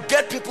that when you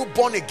get people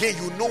born again,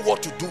 you know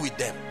what to do with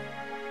them.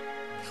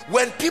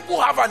 When people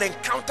have an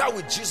encounter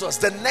with Jesus,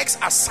 the next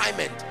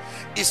assignment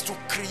is to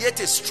create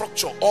a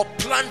structure or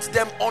plant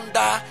them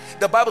under.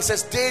 The Bible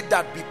says, they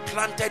that be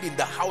planted in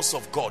the house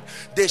of God,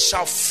 they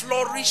shall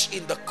flourish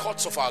in the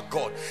courts of our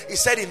God. He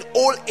said, in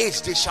old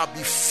age they shall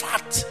be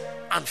fat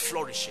and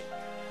flourishing.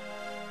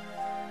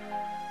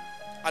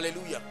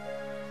 Hallelujah.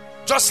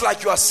 Just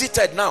like you are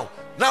seated now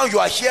you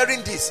are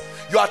hearing this,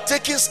 you are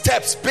taking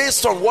steps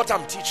based on what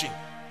I'm teaching.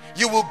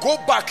 You will go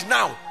back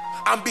now,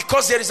 and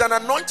because there is an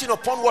anointing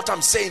upon what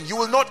I'm saying, you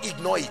will not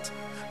ignore it.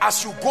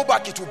 As you go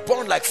back, it will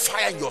burn like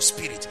fire in your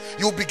spirit.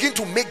 You will begin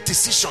to make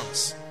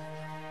decisions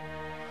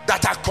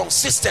that are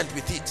consistent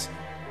with it.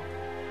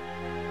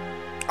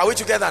 Are we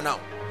together now?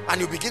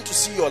 And you begin to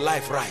see your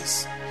life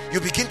rise. You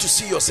begin to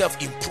see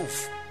yourself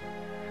improve.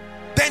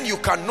 Then you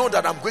can know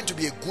that I'm going to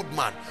be a good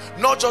man.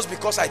 Not just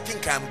because I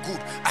think I am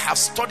good. I have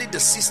studied the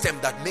system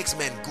that makes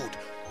men good.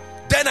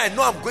 Then I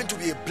know I'm going to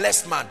be a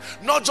blessed man.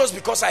 Not just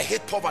because I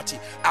hate poverty.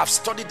 I've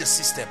studied the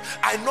system.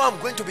 I know I'm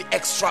going to be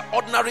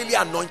extraordinarily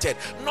anointed.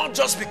 Not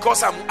just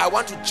because I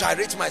want to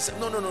gyrate myself.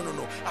 No.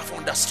 I've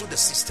understood the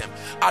system.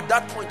 At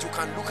that point, you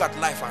can look at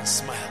life and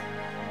smile.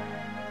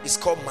 It's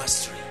called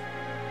mastery.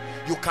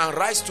 You can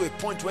rise to a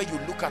point where you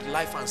look at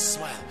life and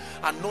smile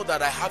and know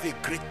that I have a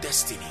great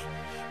destiny.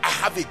 I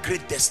have a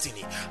great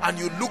destiny. And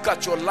you look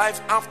at your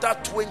life after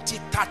 20,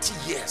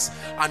 30 years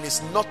and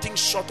it's nothing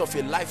short of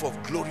a life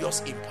of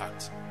glorious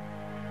impact.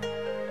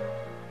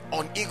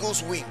 On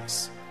Eagle's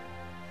Wings,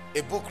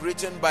 a book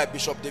written by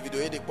Bishop David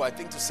Oyedepo, I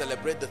think to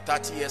celebrate the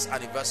 30 years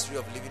anniversary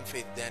of Living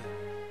Faith then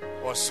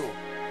or so.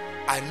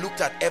 I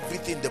looked at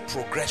everything, the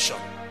progression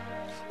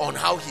on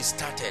how he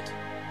started,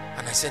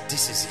 and I said,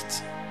 this is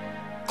it.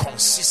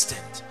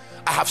 Consistent.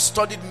 I have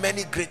studied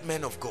many great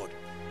men of God.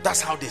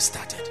 That's how they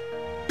started.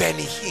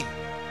 Benny Hinn,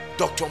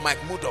 Dr. Mike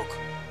Murdoch,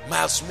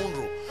 Miles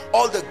Munro,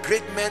 all the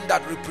great men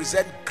that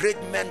represent great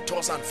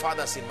mentors and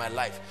fathers in my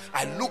life.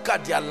 I look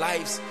at their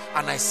lives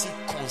and I see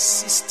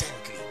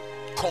consistently.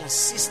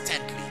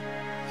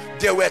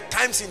 There were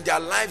times in their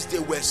lives they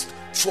were,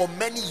 for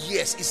many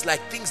years, it's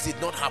like things did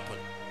not happen.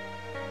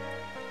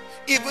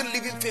 Even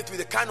Living Faith with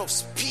the kind of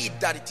speed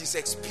that it is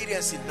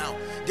experiencing now,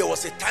 there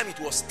was a time it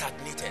was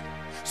stagnated.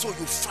 So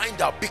you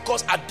find out,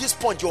 because at this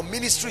point your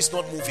ministry is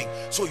not moving,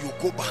 so you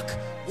go back.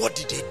 What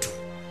did they do?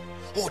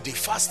 Oh, they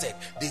fasted,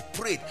 they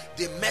prayed,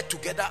 they met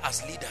together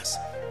as leaders,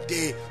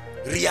 they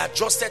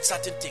readjusted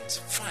certain things.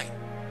 Fine.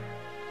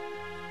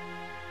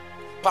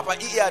 Papa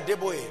E.A.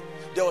 Adeboye,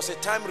 there was a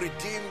time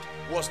Redeemed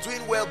was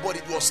doing well, but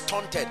it was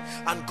stunted,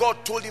 and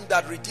God told him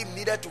that Redeemed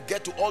needed to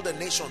get to all the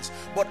nations,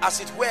 but as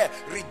it were,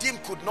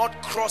 Redeemed could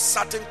not cross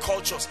certain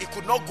cultures. He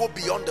could not go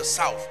beyond the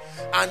south,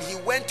 and he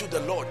went to the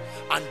Lord,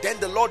 and then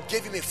the Lord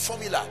gave him a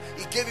formula.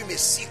 He gave him a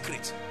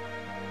secret.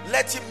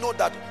 Let him know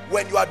that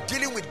when you are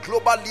dealing with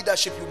global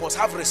leadership, you must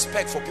have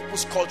respect for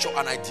people's culture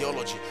and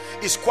ideology.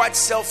 It's quite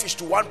selfish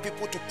to want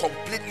people to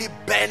completely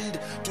bend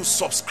to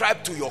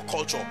subscribe to your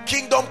culture.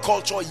 Kingdom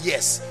culture,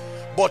 yes,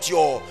 but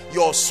your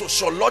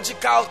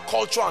sociological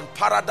culture and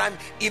paradigm,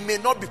 it may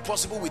not be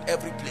possible with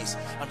every place.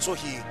 And so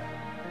he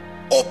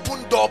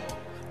opened up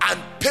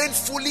and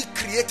painfully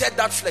created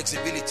that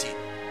flexibility.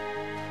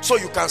 So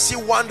you can see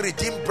one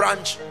Redeemed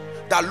branch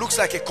that looks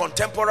like a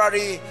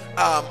contemporary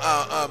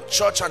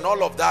church and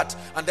all of that,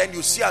 and then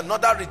you see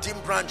another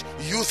Redeemed branch,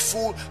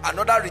 youthful,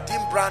 another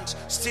Redeemed branch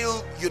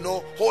still,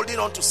 holding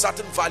on to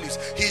certain values.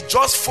 He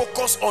just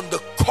focused on the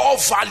core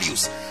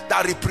values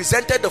that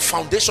represented the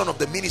foundation of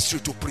the ministry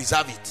to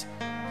preserve it,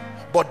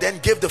 but then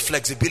gave the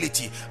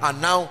flexibility. And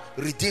now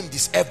Redeemed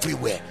is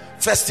everywhere.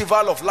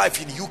 Festival of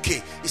Life in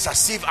UK is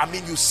as if,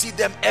 you see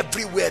them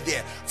everywhere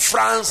there.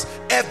 France,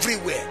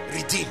 everywhere,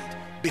 Redeemed,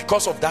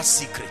 because of that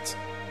secret.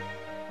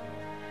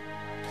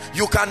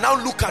 You can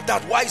now look at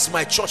that. Why is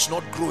my church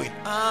not growing?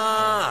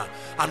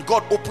 And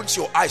God opens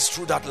your eyes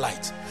through that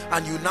light,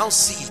 and you now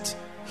see it.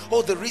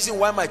 Oh, the reason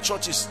why my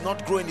church is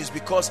not growing is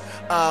because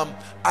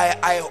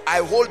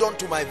I hold on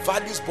to my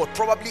values, but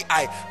probably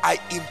I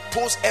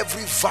impose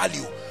every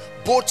value,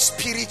 both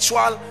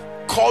spiritual,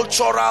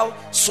 cultural,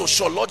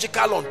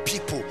 sociological, on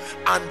people,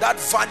 and that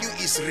value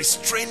is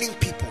restraining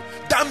people.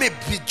 That may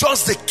be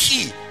just the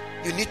key.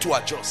 You need to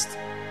adjust.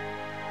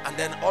 And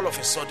then all of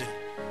a sudden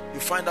you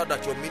find out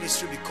that your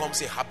ministry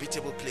becomes a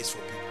habitable place for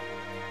people.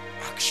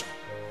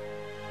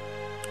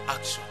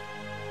 Action.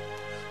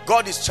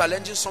 God is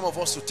challenging some of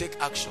us to take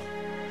action.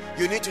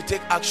 You need to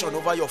take action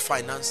over your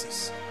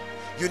finances.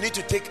 You need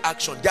to take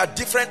action. There are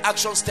different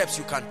action steps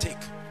you can take.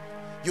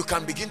 You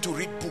can begin to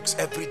read books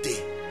every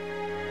day.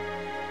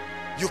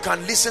 You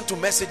can listen to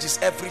messages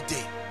every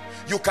day.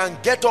 You can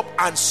get up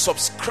and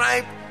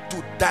subscribe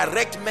to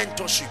direct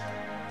mentorship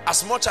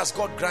as much as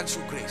God grants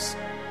you grace.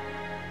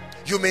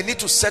 You may need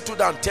to settle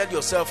down and tell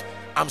yourself,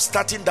 I'm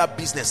starting that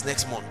business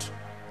next month.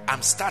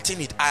 I'm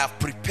starting it. I have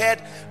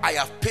prepared. I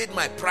have paid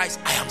my price.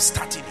 I am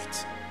starting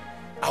it.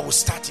 I will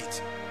start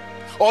it.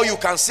 Or you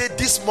can say,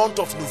 this month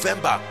of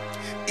November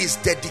is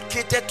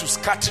dedicated to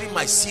scattering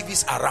my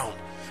CVs around.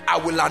 I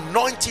will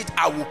anoint it.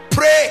 I will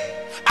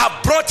pray.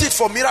 I brought it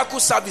for miracle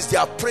service. They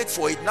have prayed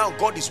for it. Now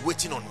God is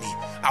waiting on me.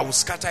 I will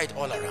scatter it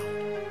all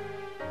around.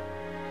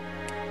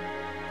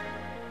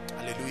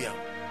 Hallelujah.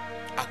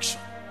 Action.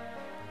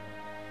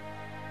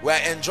 We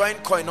are enjoying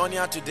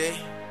Koinonia today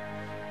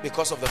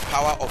because of the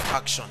power of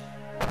action.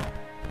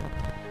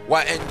 We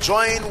are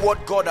enjoying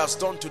what God has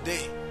done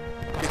today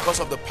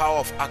because of the power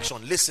of action.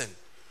 Listen,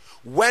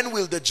 when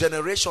will the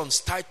generations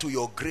tied to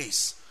your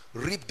grace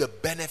reap the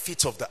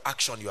benefits of the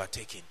action you are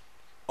taking,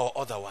 or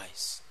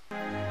otherwise?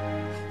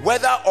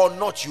 Whether or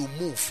not you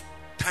move,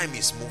 time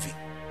is moving.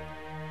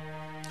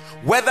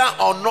 Whether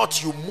or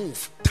not you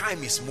move,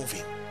 time is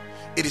moving.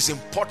 It is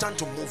important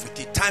to move with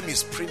it. Time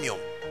is premium.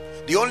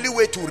 The only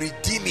way to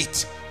redeem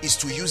it is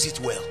to use it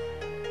well.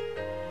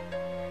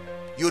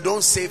 You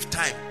don't save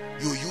time,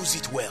 you use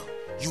it well.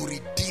 You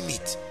redeem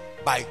it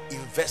by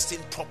investing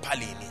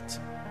properly in it.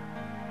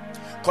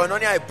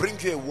 Koinonia, I bring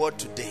you a word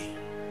today.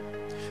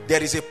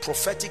 There is a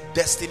prophetic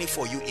destiny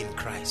for you in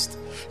Christ.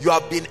 You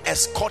have been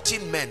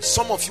escorting men.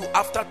 Some of you,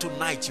 after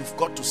tonight, you've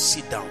got to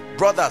sit down.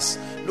 Brothers,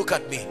 look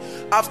at me.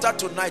 After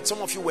tonight,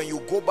 some of you, when you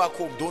go back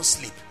home, don't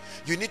sleep.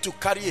 You need to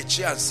carry a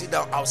chair and sit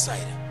down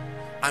outside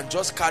and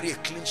just carry a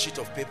clean sheet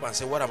of paper and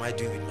say, what am I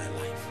doing with my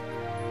life?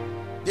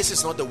 This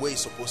is not the way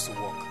it's supposed to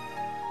work.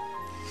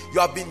 You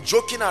have been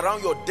joking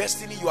around your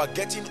destiny. You are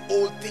getting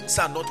old. Things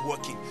are not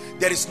working.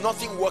 There is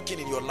nothing working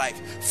in your life.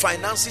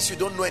 Finances, you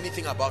don't know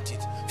anything about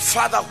it.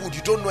 Fatherhood,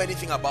 you don't know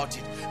anything about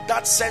it.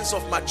 That sense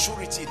of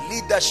maturity,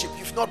 leadership,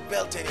 you've not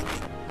built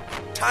anything.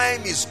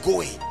 Time is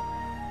going.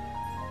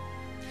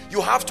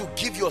 You have to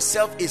give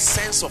yourself a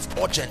sense of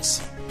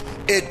urgency.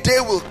 A day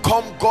will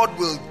come, God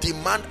will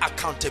demand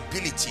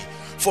accountability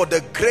for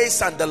the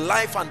grace and the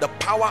life and the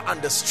power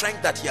and the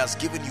strength that he has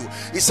given you.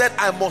 He said,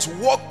 I must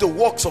walk the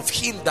works of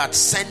him that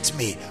sent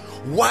me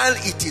while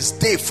it is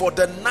day, for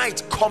the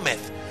night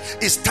cometh.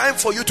 It's time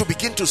for you to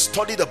begin to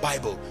study the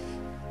Bible.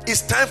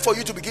 It's time for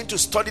you to begin to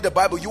study the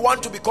Bible. You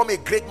want to become a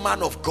great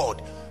man of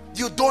God.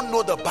 You don't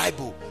know the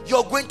Bible.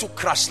 You're going to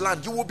crash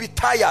land. You will be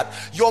tired.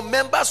 Your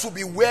members will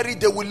be weary.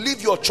 They will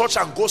leave your church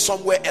and go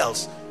somewhere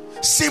else.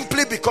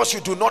 Simply because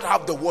you do not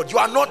have the word. You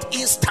are not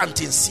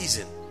instant in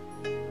season.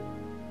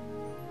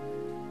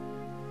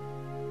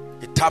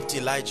 He tapped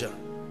Elijah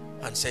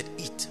and said,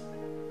 eat,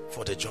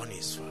 for the journey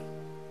is far.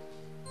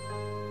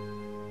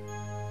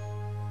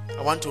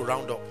 I want to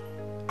round up.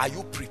 Are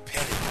you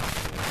preparing?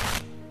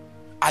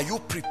 Are you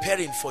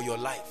preparing for your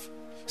life?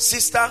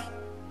 Sister,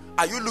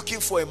 are you looking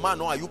for a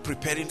man, or are you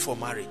preparing for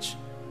marriage?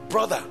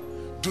 Brother,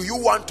 do you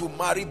want to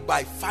marry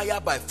by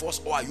fire, by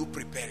force, or are you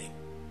preparing?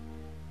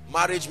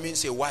 Marriage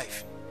means a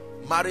wife.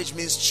 Marriage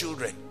means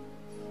children.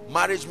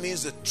 Marriage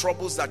means the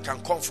troubles that can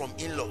come from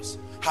in-laws.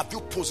 Have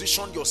you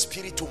positioned your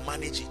spirit to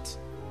manage it?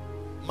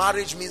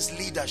 Marriage means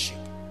leadership.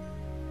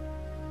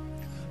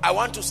 I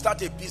want to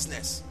start a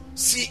business.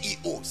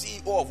 CEO.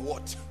 CEO of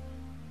what?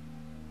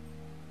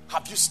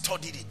 Have you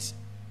studied it?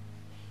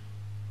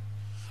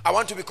 I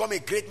want to become a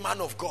great man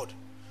of God.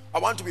 I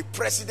want to be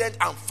president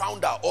and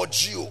founder, or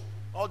GO.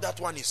 All that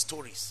one is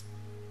stories.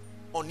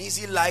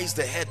 Uneasy lies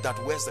the head that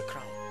wears the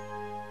crown.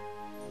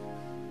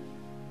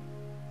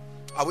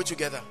 Are we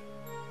together?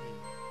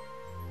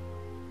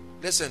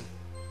 Listen,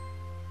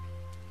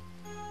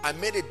 I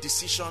made a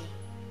decision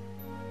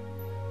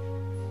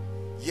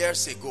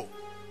years ago.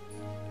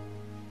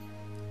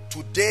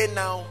 Today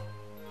now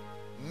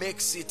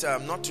makes it,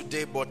 not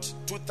today, but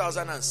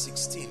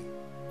 2016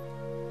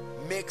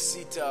 makes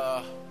it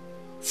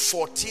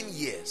 14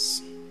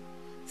 years.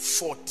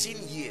 14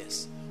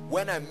 years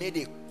when I made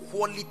a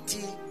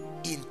quality,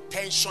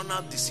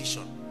 intentional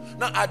decision.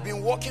 Now, I'd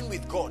been working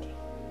with God.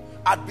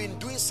 I'd been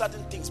doing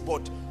certain things,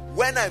 but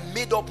when I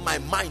made up my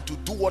mind to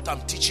do what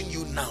I'm teaching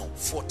you now,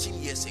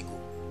 14 years ago.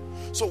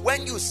 So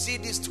when you see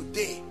this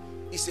today,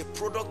 is a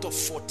product of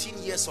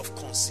 14 years of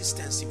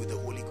consistency with the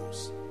Holy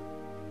Ghost.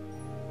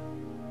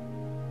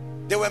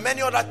 There were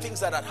many other things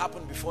that had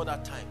happened before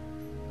that time.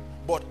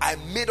 But I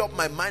made up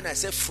my mind. I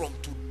said, from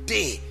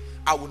today,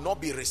 I will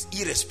not be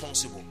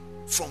irresponsible.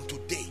 From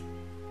today.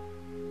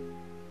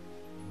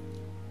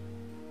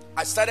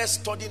 I started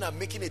studying and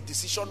making a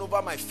decision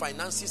over my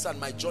finances and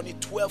my journey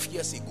 12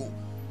 years ago.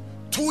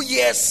 2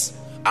 years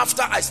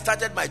after I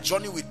started my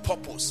journey with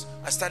purpose,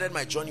 I started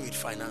my journey with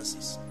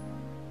finances.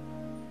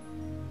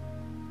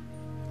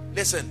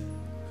 Listen,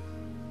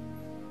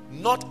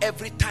 not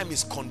every time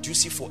is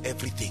conducive for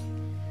everything.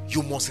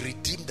 You must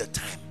redeem the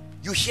time.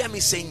 You hear me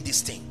saying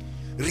this thing?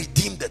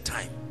 Redeem the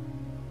time.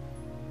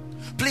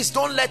 Please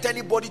don't let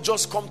anybody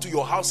just come to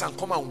your house and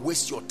come and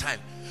waste your time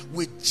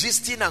with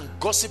gisting and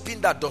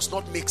gossiping that does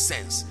not make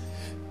sense.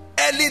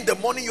 Early in the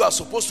morning you are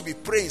supposed to be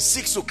praying.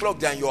 6 o'clock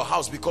they're in your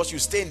house because you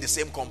stay in the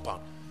same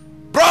compound.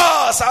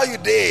 Bros, how you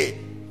day?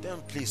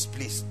 Then please,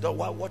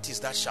 what is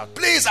that shout?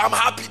 Please, I'm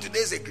happy. Today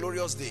is a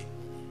glorious day.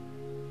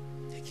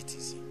 Take it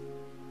easy.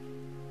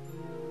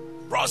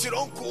 Bros, you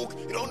don't cook,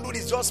 you don't do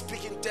this, just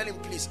speaking. Tell him,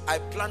 please, I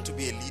plan to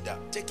be a leader.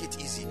 Take it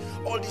easy.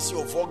 All these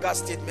your vulgar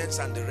statements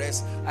and the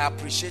rest, I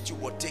appreciate you,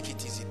 but take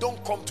it easy.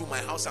 Don't come to my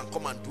house and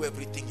come and do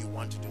everything you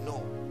want to do.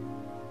 No.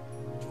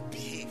 You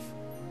behave.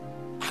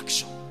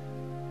 Action.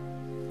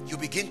 You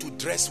begin to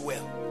dress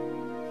well.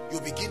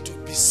 You begin to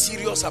be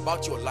serious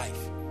about your life.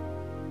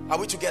 Are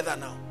we together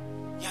now?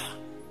 Yeah.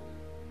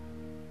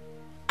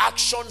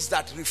 Actions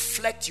that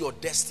reflect your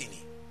destiny.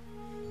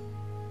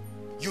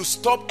 You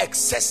stop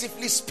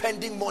excessively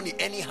spending money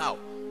anyhow.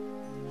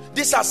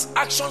 These are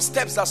action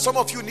steps that some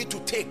of you need to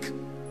take.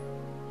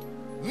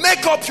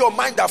 Make up your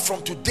mind that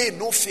from today,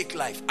 no fake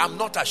life. I'm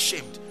not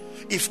ashamed.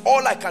 If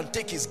all I can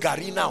take is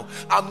Gari now,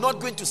 I'm not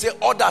going to say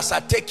others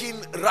are taking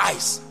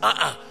rice.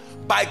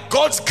 By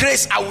God's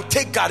grace, I will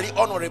take Gari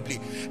honorably.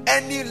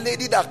 Any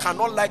lady that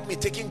cannot like me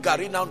taking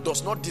Gari now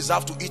does not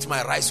deserve to eat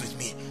my rice with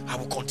me. I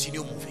will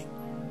continue moving.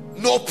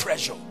 No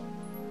pressure.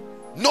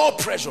 No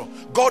pressure.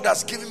 God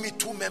has given me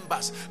 2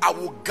 members. I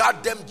will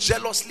guard them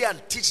jealously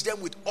and teach them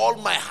with all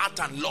my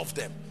heart and love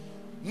them.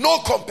 No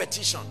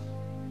competition.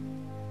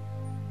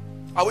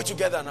 Are we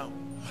together now?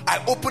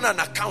 I open an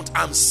account.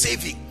 I'm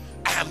saving.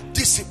 I am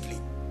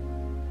disciplined.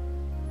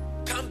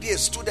 Can't be a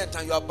student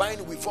and you are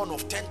buying with one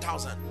of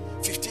 10,000,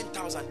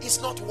 15,000.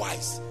 It's not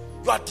wise.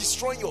 You are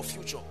destroying your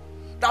future.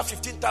 That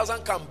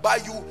 15,000 can buy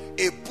you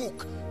a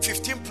book.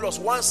 15 plus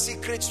 1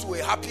 secrets to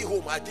a happy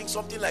home. I think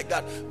something like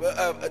that.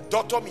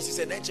 Dr.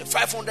 Mrs. Enenche,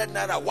 500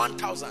 naira,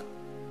 1,000.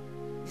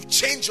 You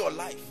change your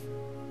life.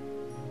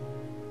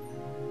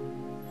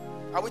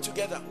 Are we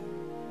together?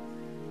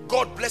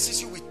 God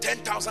blesses you with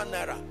 10,000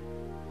 naira.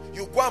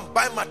 You go and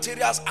buy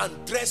materials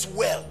and dress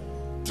well.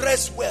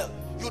 Dress well.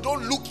 You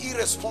don't look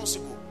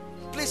irresponsible.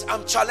 Please,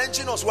 I'm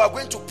challenging us. We are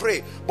going to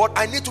pray, but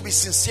I need to be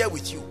sincere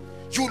with you.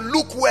 You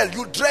look well.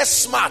 You dress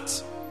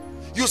smart.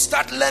 You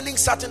start learning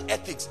certain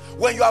ethics.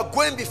 When you are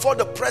going before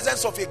the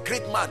presence of a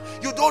great man,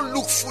 you don't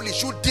look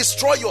foolish. You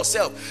destroy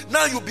yourself.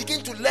 Now you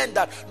begin to learn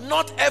that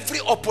not every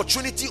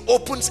opportunity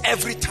opens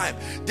every time.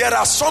 There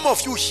are some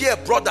of you here,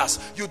 brothers,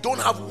 you don't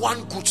have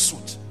one good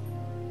suit.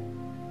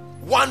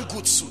 One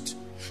good suit.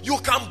 You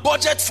can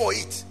budget for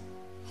it.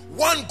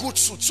 One good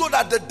suit, so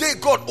that the day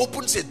God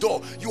opens a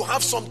door, you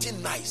have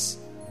something nice.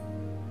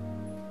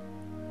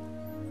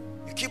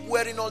 You keep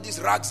wearing all these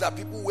rags that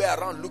people wear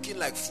around looking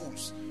like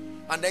fools.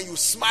 And then you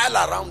smile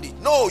around it.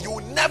 No, you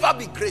will never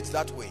be great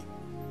that way.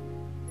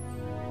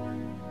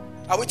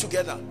 Are we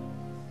together?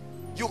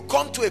 You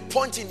come to a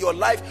point in your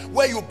life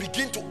where you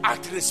begin to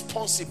act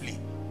responsibly.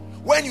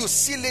 When you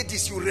see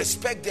ladies, you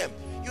respect them.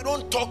 You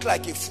don't talk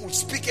like a fool,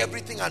 speak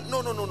everything and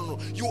no.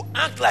 You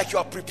act like you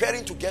are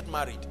preparing to get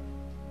married.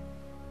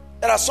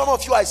 There are some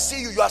of you, I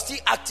see you are still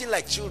acting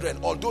like children,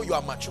 although you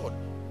are matured.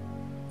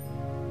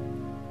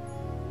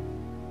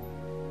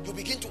 You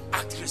begin to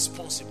act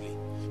responsibly.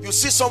 You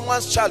see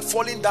someone's child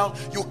falling down,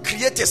 you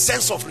create a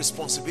sense of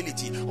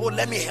responsibility. Oh,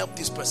 let me help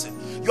this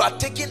person. You are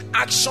taking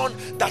action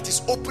that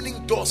is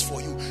opening doors for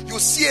you. You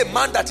see a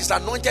man that is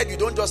anointed, you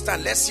don't just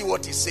stand, let's see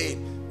what he's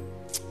saying.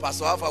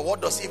 Pastor Alpha,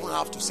 what does he even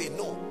have to say?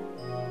 No.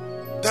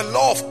 The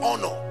law of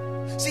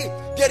honor. See,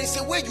 there is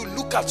a way you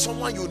look at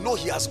someone, you know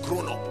he has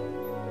grown up.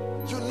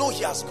 You know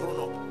he has grown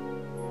up.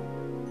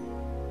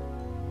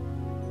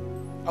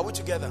 Are we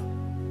together?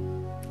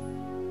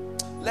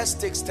 Let's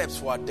take steps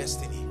for our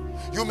destiny.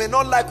 You may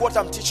not like what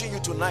I'm teaching you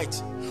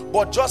tonight,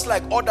 but just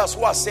like others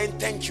who are saying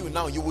thank you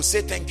now, you will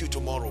say thank you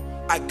tomorrow.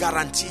 I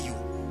guarantee you.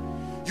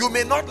 You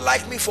may not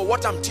like me for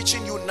what I'm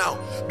teaching you now,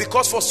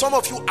 because for some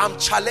of you, I'm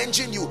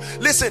challenging you.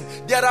 Listen,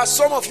 there are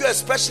some of you,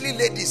 especially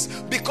ladies,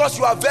 because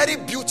you are very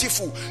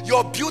beautiful.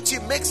 Your beauty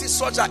makes it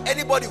such that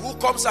anybody who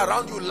comes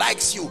around you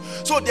likes you.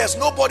 So there's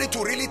nobody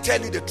to really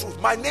tell you the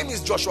truth. My name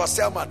is Joshua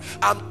Selman.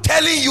 I'm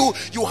telling you,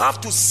 you have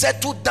to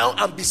settle down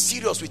and be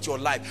serious with your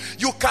life.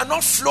 You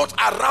cannot float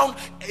around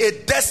a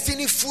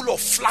destiny full of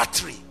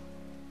flattery.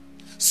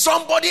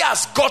 Somebody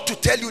has got to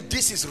tell you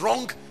this is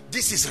wrong,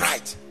 this is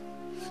right.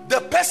 The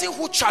person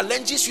who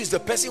challenges you is the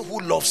person who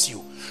loves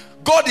you.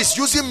 God is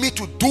using me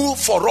to do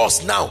for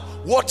us now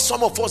what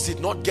some of us did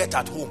not get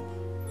at home.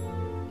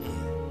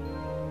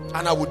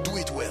 And I will do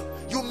it well.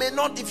 You may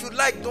not, if you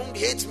like, don't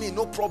hate me,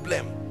 no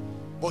problem.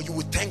 But you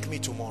will thank me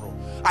tomorrow.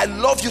 I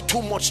love you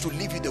too much to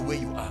leave you the way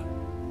you are.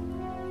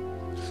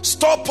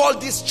 Stop all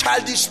this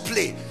childish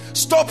play.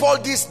 Stop all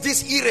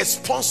these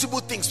irresponsible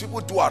things people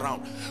do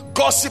around.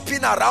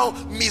 Gossiping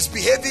around,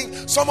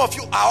 misbehaving. Some of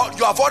you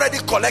have already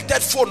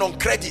collected phone on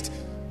credit.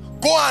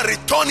 Go and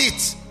return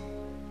it.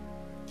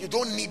 You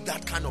don't need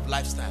that kind of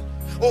lifestyle.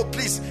 Oh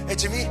please,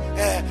 Jimmy,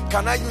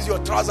 can I use your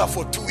trouser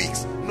for 2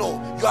 weeks?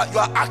 No, you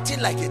are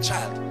acting like a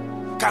child.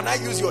 Can I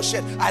use your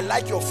shirt? I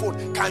like your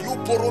phone. Can you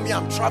borrow me?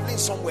 I'm traveling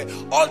somewhere.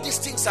 All these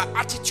things are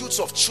attitudes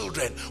of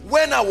children.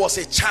 When I was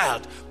a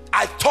child,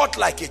 I thought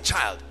like a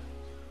child.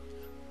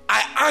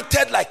 I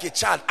acted like a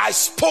child. I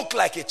spoke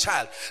like a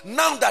child.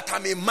 Now that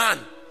I'm a man,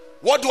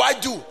 what do?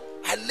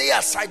 I lay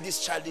aside these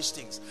childish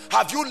things.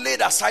 Have you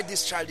laid aside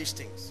these childish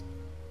things?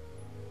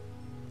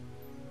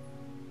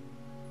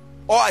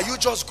 Or are you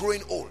just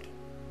growing old?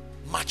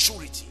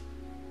 Maturity.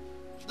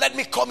 Let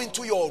me come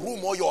into your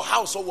room or your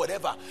house or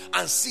whatever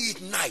and see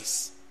it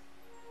nice.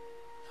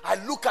 I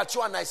look at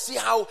you and I see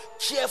how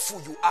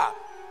careful you are.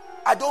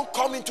 I don't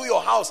come into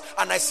your house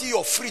and I see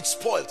your fridge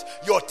spoiled,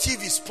 your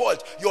TV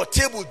spoiled, your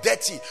table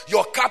dirty,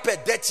 your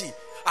carpet dirty.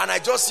 And I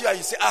just see how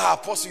you say,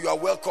 Apostle, you are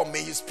welcome.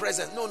 May his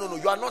presence. No.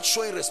 You are not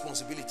showing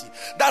responsibility.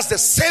 That's the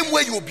same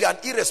way you will be an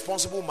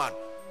irresponsible man.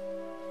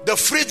 The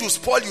fridge will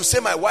spoil. You say,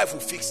 my wife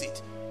will fix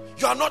it.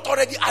 You are not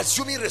already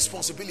assuming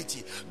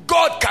responsibility.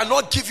 God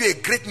cannot give you a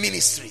great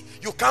ministry.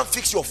 You can't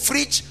fix your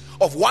fridge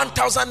of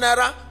 1,000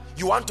 naira.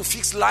 You want to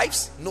fix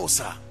lives? No,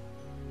 sir.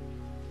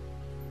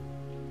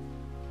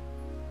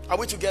 Are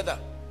we together?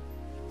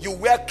 You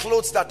wear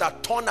clothes that are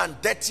torn and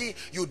dirty.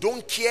 You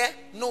don't care?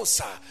 No,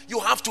 sir. You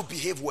have to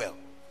behave well.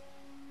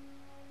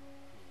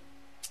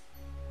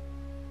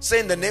 Say,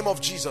 in the name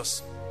of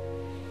Jesus,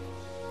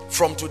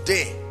 from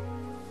today,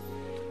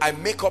 I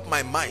make up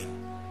my mind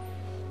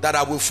that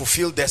I will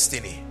fulfill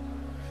destiny.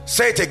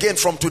 Say it again.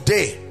 From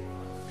today,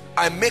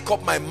 I make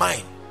up my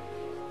mind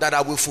that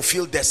I will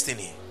fulfill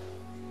destiny.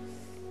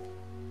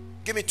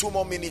 Give me 2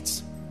 more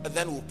minutes and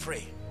then we'll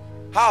pray.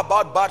 How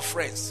about bad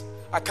friends?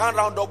 I can't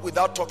round up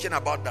without talking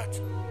about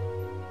that.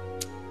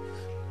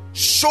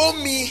 Show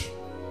me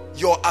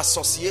your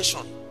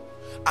association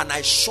and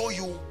I show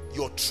you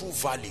your true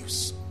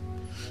values.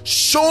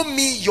 Show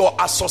me your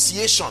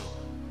association.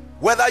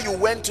 Whether you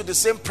went to the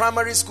same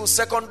primary school,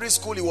 secondary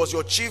school, he was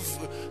your chief,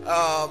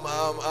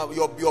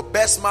 your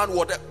best man,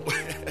 whatever.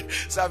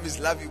 Sam is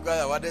laughing because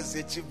I want to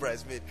say chief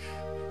bridesmaid.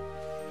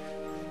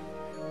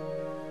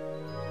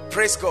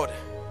 Praise God.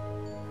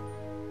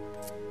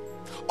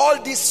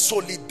 All this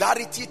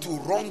solidarity to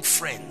wrong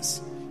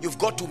friends, you've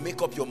got to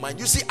make up your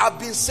mind. You see, I've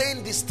been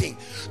saying this thing.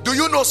 Do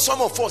you know,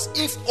 some of us,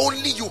 if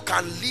only you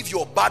can leave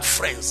your bad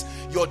friends,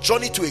 your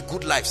journey to a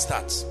good life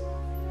starts.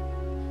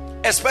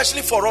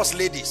 Especially for us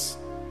ladies.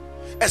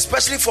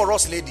 Especially for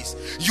us ladies.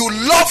 You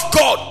love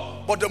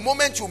God, but the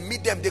moment you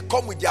meet them, they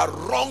come with their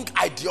wrong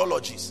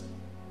ideologies.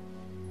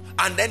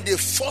 And then they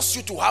force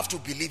you to have to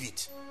believe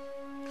it.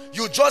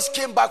 You just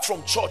came back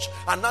from church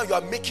and now you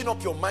are making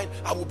up your mind,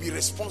 I will be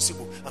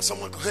responsible. And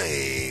someone goes,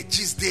 hey,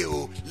 Tuesday,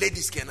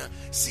 ladies, can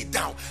sit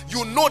down.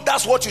 You know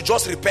that's what you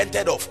just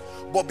repented of.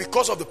 But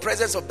because of the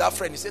presence of that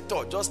friend, you said,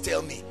 Todd, just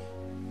tell me.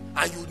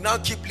 And you now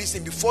keep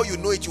listening. Before you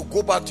know it, you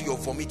go back to your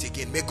vomit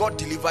again. May God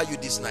deliver you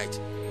this night.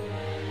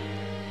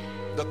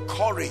 The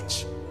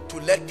courage to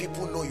let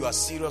people know you are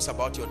serious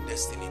about your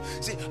destiny.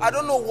 See, I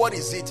don't know what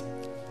is it.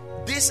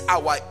 This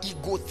our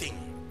ego thing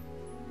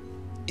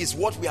is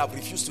what we have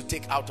refused to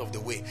take out of the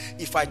way.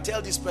 If I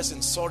tell this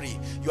person, sorry,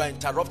 you are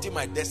interrupting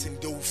my destiny,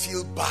 they will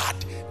feel bad.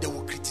 They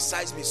will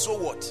criticize me. So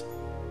what?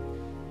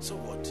 So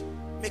what?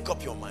 Make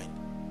up your mind.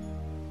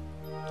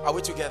 Are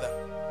we together?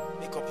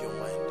 Make up your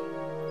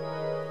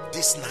mind.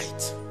 This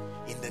night,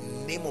 in the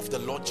name of the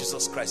Lord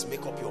Jesus Christ,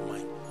 make up your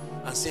mind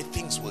and say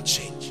things will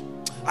change.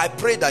 I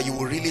pray that you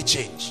will really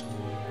change.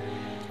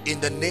 In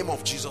the name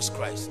of Jesus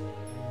Christ.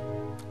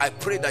 I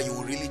pray that you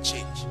will really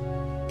change.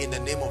 In the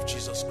name of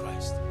Jesus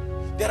Christ.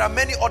 There are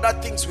many other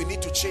things we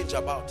need to change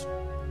about.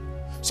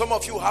 Some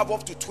of you have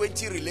up to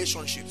 20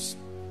 relationships.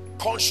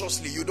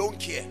 Consciously, you don't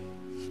care.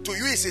 To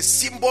you, it's a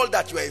symbol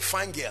that you are a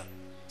fine girl.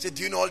 Say,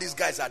 do you know all these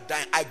guys are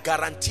dying? I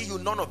guarantee you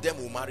none of them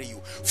will marry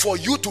you. For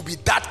you to be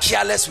that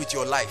careless with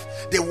your life,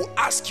 they will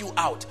ask you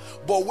out.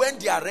 But when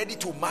they are ready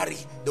to marry,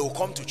 they will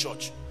come to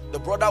church. The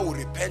brother will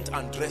repent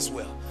and dress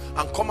well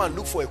and come and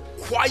look for a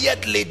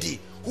quiet lady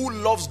who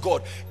loves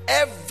God.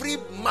 Every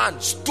man,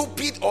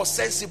 stupid or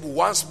sensible,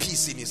 wants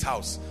peace in his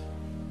house.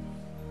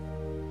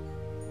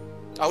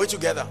 Are we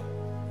together?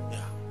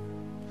 Yeah.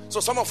 So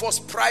some of us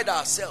pride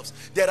ourselves.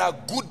 There are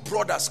good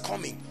brothers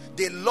coming.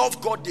 They love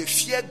God, they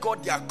fear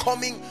God, they are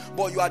coming,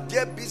 but you are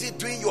there busy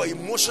doing your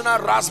emotional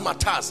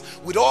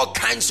razzmatazz with all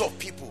kinds of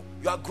people.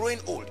 You are growing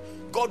old.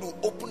 God will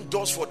open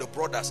doors for the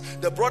brothers.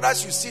 The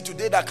brothers you see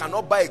today that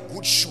cannot buy a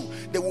good shoe,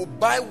 they will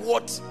buy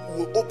what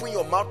will open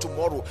your mouth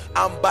tomorrow.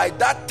 And by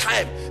that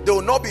time, they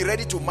will not be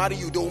ready to marry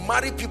you. They will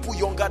marry people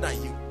younger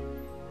than you.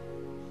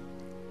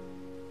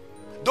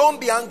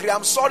 Don't be angry.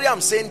 I'm sorry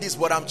I'm saying this,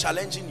 but I'm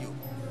challenging you.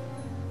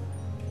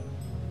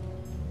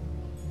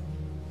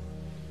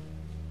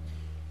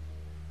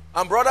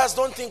 And brothers,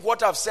 don't think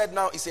what I've said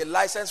now is a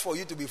license for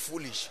you to be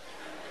foolish.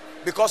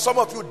 Because some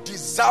of you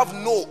deserve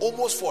no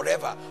almost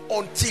forever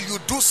until you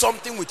do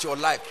something with your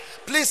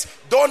life. Please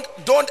don't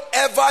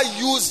ever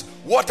use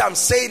what I'm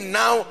saying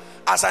now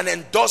as an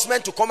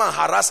endorsement to come and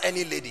harass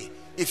any lady.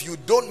 If you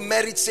don't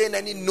merit saying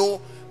any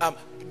no,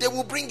 they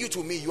will bring you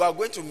to me. You are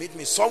going to meet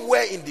me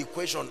somewhere in the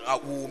equation.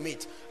 We will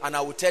meet, and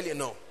I will tell you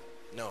no,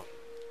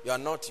 you are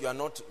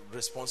not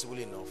responsible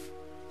enough.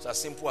 It's as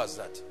simple as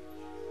that.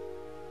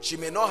 She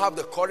may not have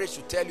the courage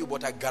to tell you,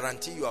 but I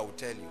guarantee you I will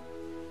tell you.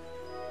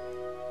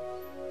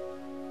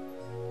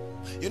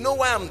 You know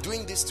why I'm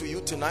doing this to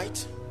you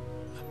tonight?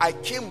 I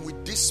came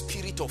with this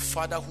spirit of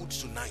fatherhood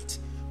tonight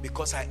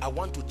because I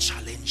want to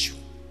challenge you.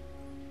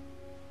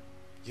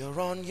 You're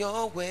on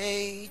your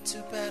way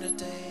to better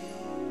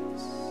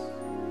days.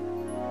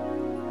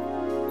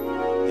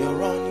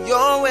 You're on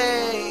your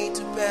way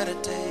to better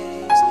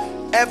days.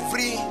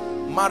 Every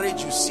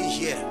marriage you see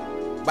here,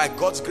 by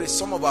God's grace,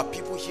 some of our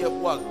people here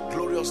who are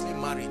gloriously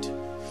married,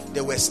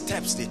 there were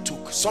steps they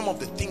took. Some of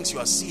the things you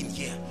are seeing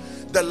here,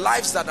 the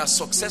lives that are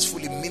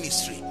successful in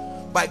ministry,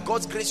 by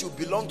God's grace you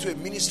belong to a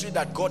ministry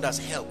that God has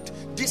helped.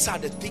 These are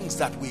the things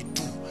that we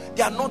do.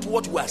 They are not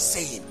what we are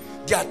saying.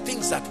 They are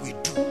things that we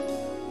do.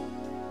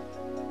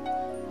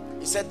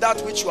 He said, that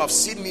which you have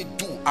seen me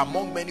do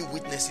among many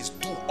witnesses,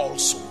 do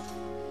also.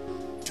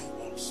 Do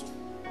also.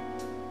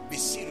 Be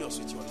serious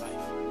with your life.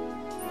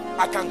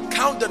 I can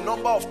count the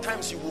number of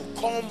times you will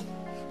come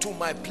to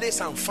my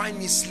place and find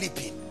me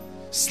sleeping,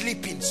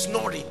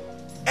 snoring,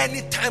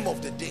 any time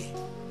of the day.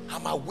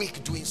 I'm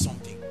awake doing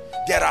something.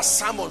 There are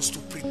sermons to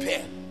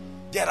prepare.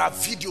 There are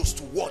videos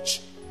to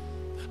watch.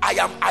 I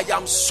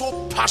am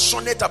so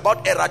passionate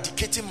about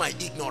eradicating my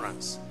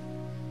ignorance.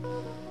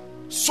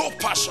 So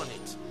passionate.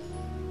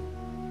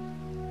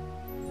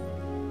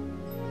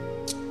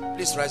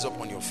 Please rise up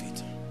on your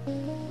feet.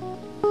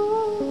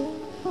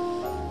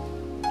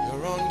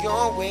 You're on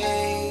your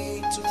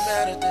way to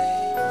better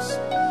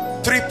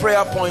days. 3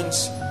 prayer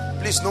points.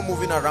 Please, no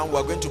moving around.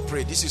 We're going to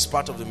pray. This is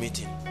part of the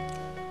meeting.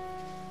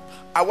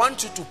 I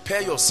want you to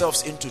pair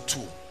yourselves into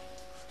 2.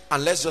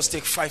 And let's just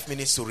take 5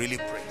 minutes to really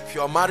pray. If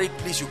you are married,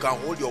 please, you can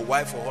hold your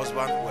wife or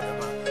husband,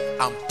 whatever,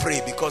 and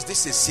pray, because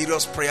this is a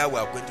serious prayer we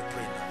are going to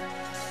pray now.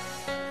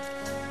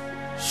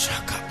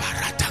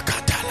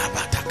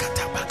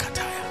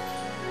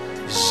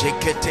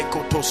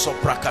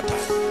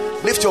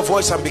 Lift your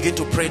voice and begin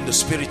to pray in the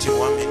spirit in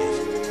 1 minute.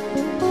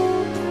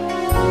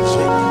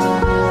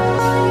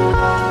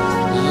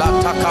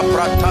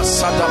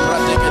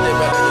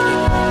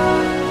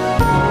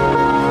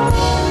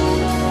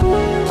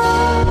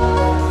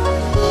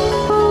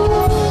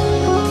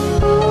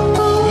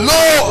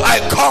 I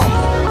come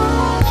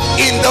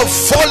in the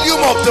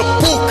volume of the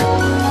book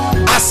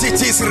as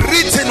it is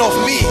written of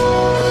me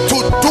to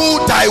do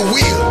thy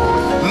will.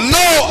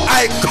 Lo,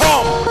 I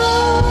come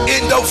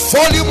in the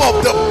volume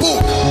of the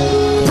book.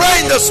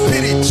 Pray in the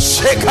spirit.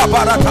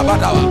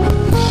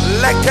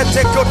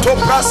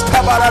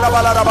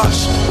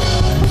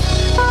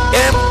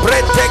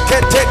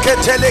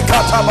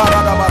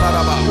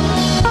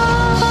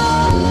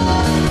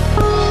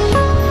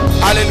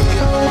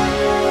 Hallelujah.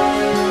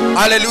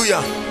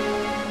 Hallelujah.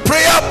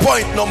 Prayer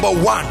point number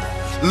 1.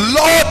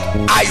 Lord,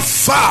 I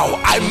vow,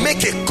 I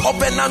make a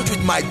covenant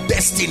with my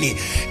destiny,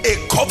 a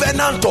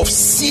covenant of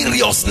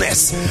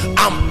seriousness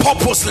and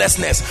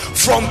purposelessness.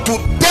 From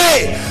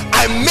today,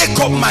 I make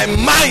up my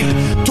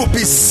mind to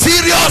be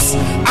serious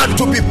and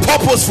to be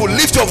purposeful.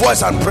 Lift your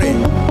voice and pray.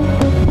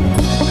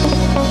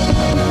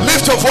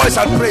 Lift your voice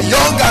and pray.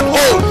 Young and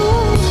old,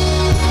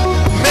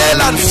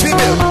 male and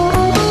female,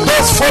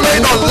 those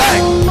following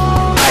online,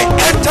 I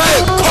enter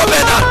a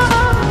covenant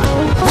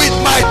with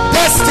my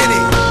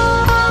destiny.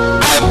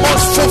 I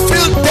must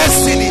fulfill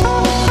destiny.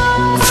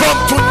 From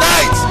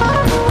tonight,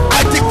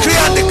 I decree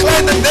and declare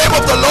in the name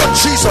of the Lord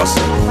Jesus,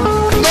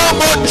 no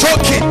more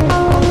joking,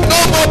 no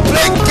more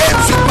playing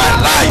games with my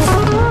life.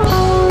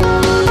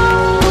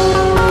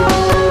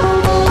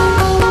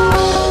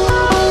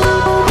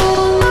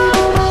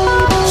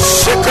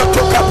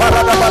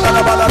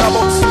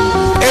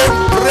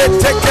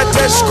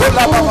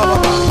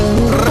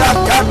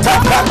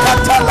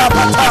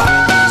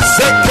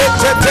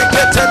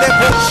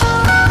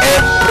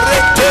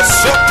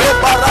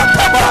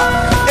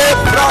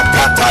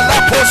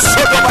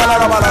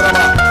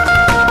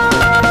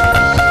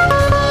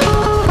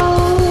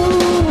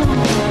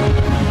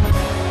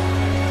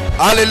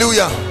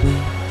 Hallelujah.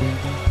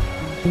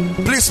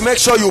 Please make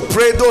sure you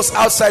pray. Those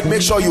outside,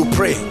 make sure you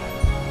pray.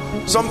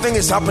 Something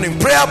is happening.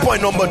 Prayer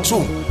point number 2.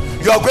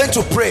 You are going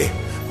to pray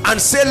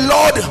and say,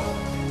 Lord,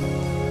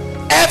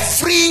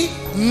 every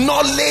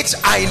knowledge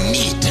I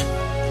need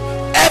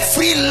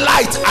every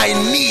light I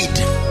need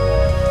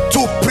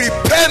to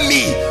prepare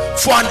me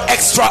for an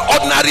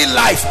extraordinary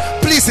life,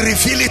 please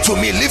reveal it to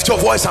me. Lift your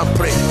voice and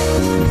pray.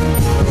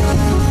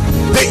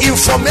 The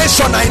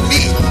information I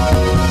need,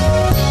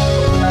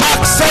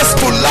 access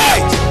to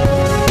light.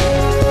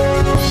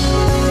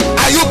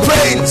 Are you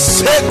praying?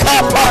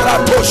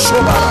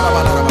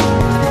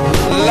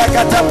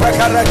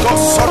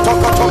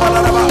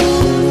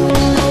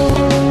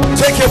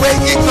 Take away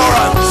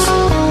ignorance,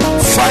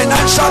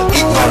 financial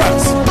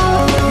ignorance,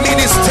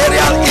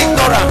 ministerial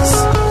ignorance,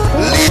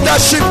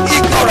 leadership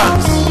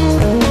ignorance.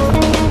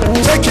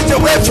 Take it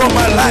away from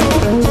my life.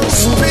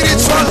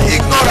 Spiritual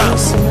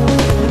ignorance,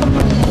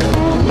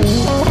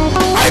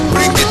 I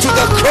bring it to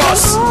the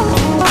cross,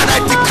 and I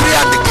decree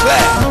and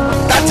declare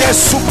that there's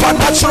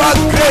supernatural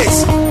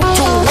grace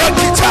to work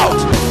it out,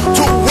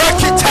 to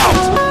work it out,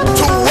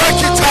 to work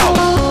it out.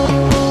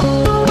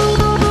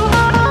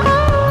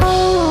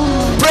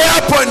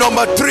 Prayer point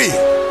number 3.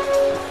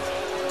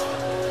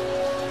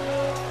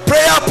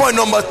 Prayer point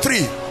number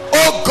 3.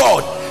 Oh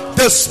God,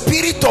 the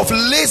spirit of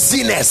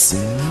laziness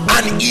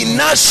and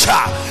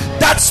inertia,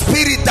 that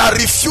spirit that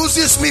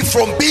refuses me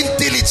from being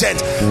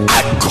diligent,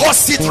 I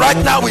curse it right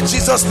now in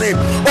Jesus' name.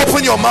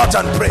 Open your mouth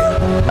and pray.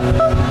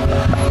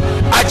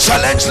 I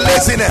challenge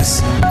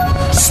laziness,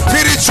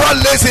 spiritual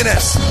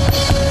laziness,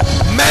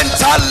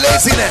 mental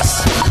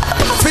laziness,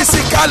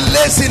 physical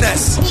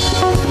laziness,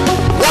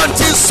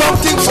 wanting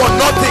something for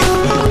nothing.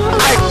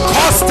 I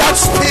curse that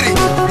spirit.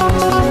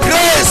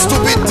 Grace to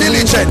be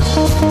diligent,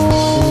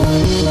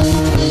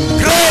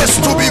 grace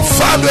to be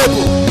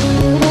valuable,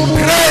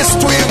 grace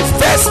to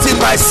invest in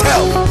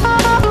myself.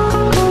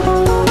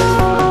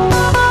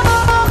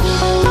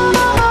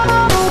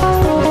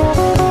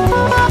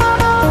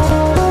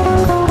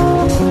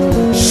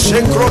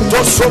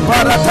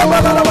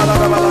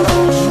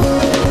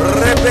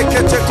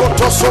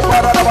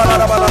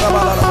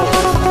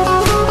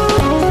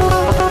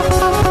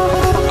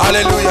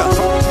 Hallelujah.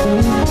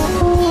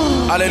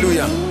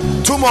 Hallelujah.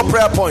 2 more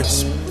prayer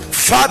points.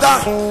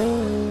 Father,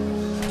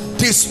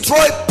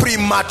 destroy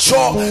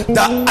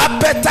the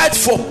appetite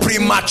for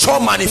premature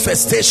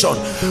manifestation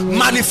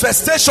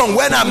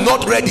when I'm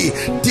not ready.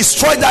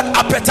 Destroy that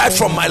appetite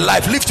from my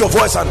life. Lift your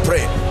voice and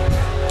pray.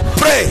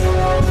 Pray.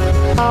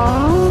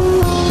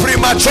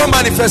 Premature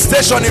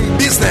manifestation in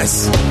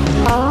business,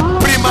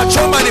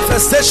 premature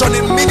manifestation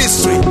in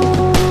ministry,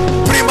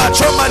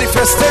 premature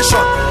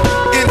manifestation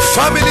in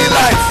family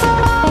life,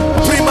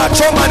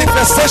 premature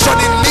manifestation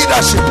in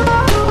leadership.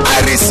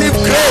 I receive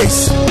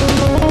grace.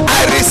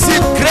 I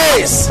receive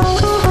grace.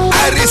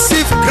 I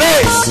receive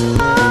grace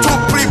to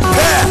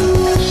prepare.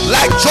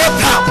 Like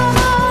Jotham,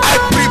 I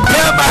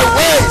prepare my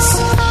ways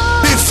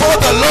before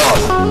the Lord,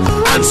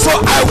 and so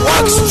I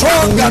walk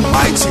strong and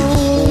mighty.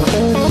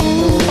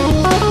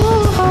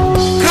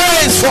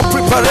 Grace for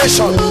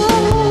preparation.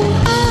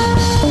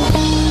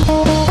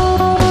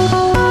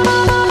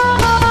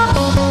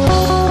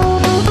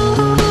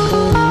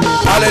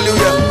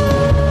 Hallelujah.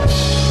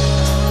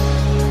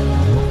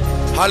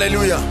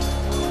 Hallelujah.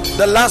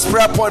 The last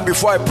prayer point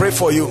before I pray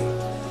for you.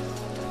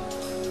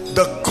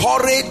 The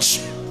courage,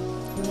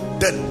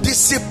 the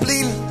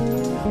discipline,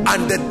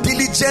 and the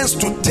diligence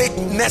to take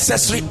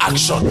necessary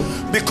action.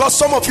 Because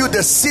some of you,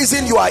 the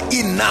season you are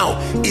in now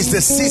is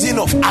the season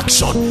of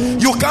action.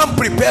 You can't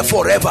prepare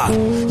forever.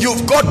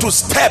 You've got to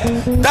step.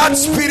 That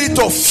spirit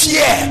of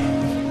fear,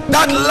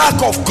 that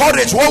lack of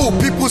courage, what will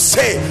people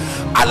say?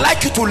 I'd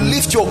like you to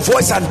lift your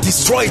voice and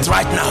destroy it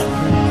right now.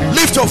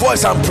 Lift your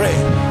voice and pray.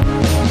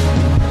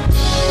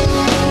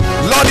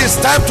 Lord, it's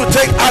time to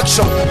take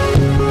action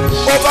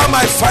over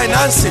my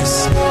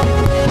finances.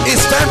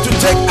 It's time to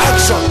take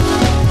action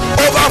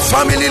over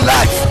family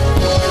life.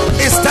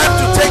 It's time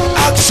to take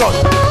action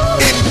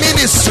in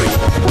ministry.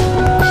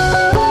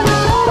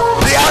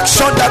 The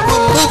action that will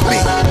move me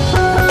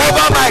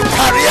over my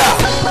career,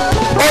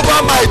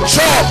 over my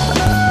job.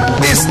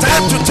 It's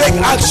time to take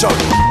action.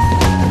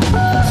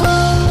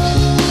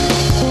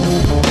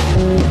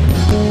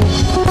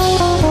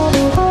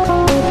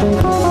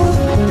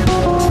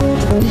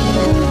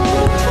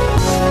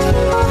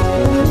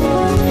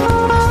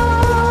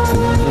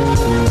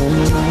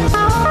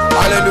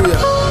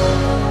 Hallelujah.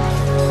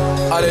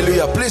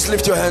 Hallelujah. Please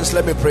lift your hands.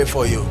 Let me pray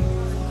for you.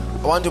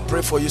 I want to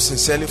pray for you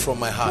sincerely from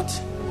my heart.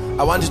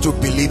 I want you to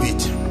believe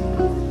it.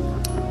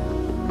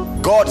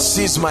 God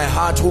sees my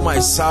heart, whom I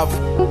serve,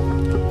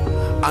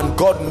 and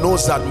God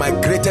knows that my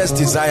greatest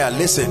desire,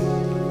 listen,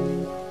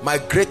 my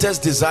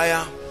greatest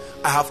desire,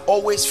 I have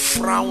always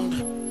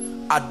frowned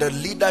at the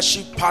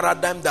leadership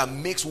paradigm that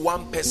makes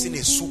one person a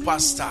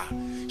superstar,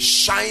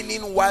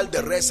 shining while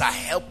the rest are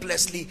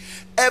helplessly.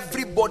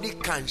 Everybody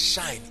can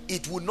shine.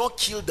 It will not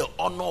kill the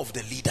honor of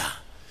the leader.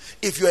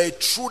 If you are a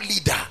true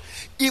leader,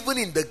 even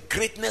in the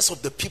greatness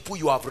of the people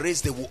you have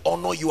raised, they will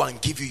honor you and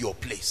give you your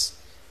place.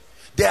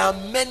 There are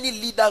many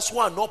leaders who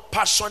are not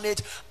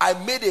passionate. I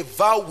made a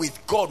vow with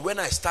God when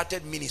I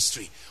started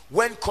ministry.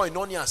 When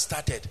Koinonia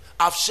started,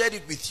 I've shared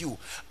it with you.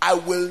 I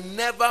will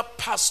never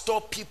pastor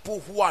people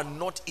who are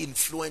not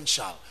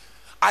influential.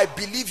 I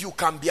believe you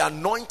can be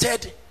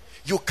anointed,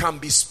 you can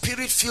be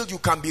spirit-filled, you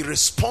can be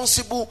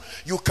responsible,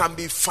 you can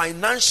be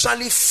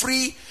financially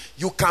free,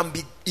 you can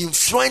be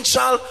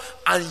influential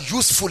and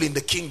useful in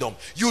the kingdom.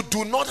 You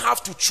do not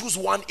have to choose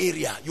one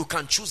area. You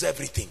can choose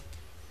everything.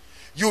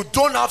 You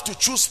don't have to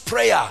choose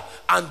prayer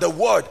and the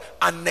word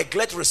and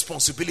neglect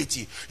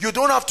responsibility. You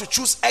don't have to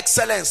choose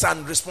excellence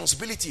and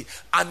responsibility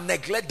and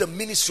neglect the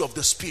ministry of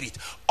the Spirit.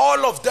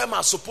 All of them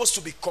are supposed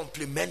to be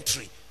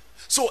complementary.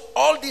 So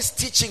all these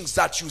teachings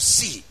that you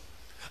see,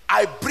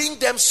 I bring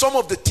them. Some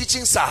of the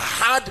teachings are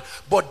hard,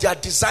 but they are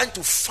designed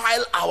to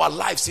file our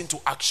lives into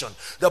action.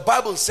 The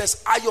Bible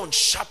says iron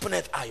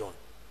sharpeneth iron.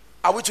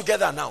 Are we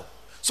together now?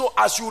 So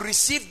as you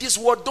receive this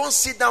word, don't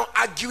sit down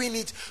arguing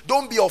it.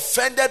 Don't be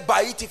offended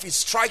by it if it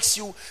strikes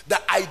you. The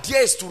idea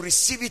is to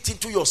receive it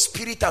into your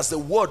spirit as the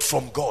word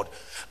from God.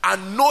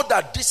 And know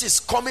that this is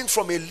coming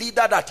from a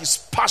leader that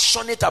is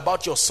passionate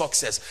about your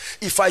success.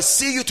 If I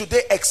see you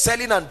today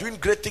excelling and doing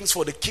great things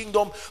for the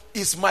kingdom,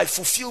 it's my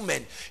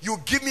fulfillment. You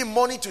give me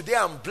money today,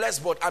 I'm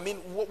blessed, but I mean,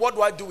 what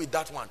do I do with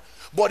that one?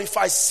 But if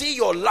I see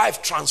your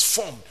life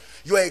transformed,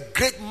 you're a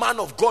great man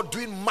of God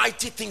doing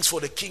mighty things for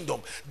the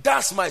kingdom,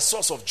 that's my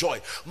source of joy.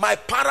 My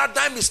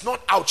paradigm is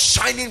not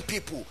outshining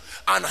people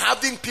and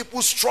having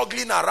people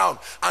struggling around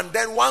and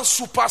then one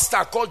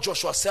superstar called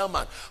Joshua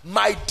Selman.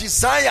 My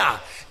desire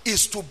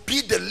is to be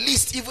the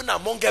least even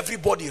among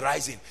everybody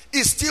rising.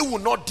 It still will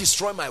not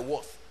destroy my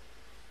worth.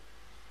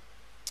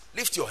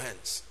 Lift your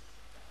hands.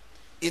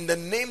 In the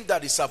name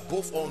that is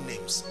above all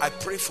names, I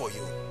pray for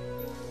you.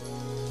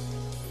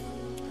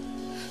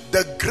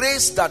 The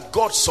grace that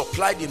God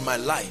supplied in my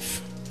life,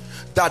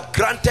 that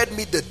granted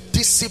me the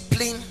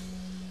discipline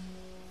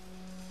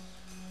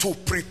to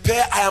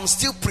prepare. I am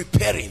still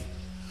preparing,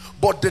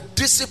 but the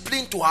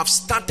discipline to have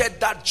started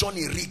that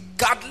journey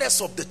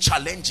regardless of the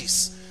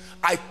challenges,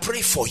 I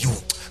pray for you.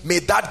 May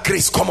that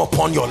grace come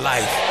upon your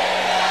life.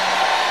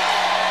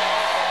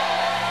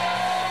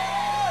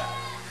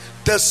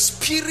 The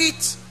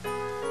spirit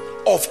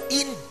of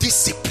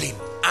indiscipline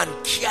and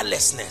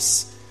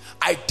carelessness,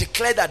 I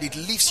declare that it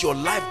leaves your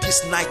life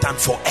this night and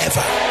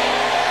forever.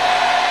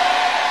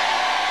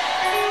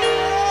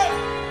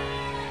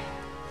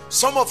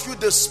 Some of you,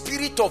 the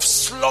spirit of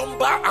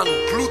slumber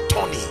and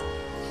gluttony,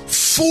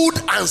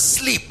 food and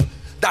sleep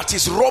that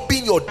is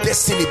robbing your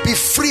destiny, be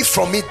free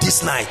from it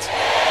this night.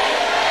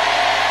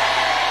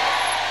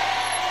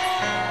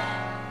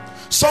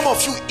 Some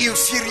of you,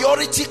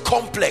 inferiority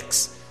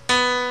complex,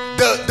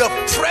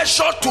 the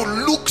pressure to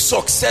look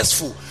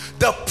successful,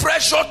 the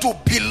pressure to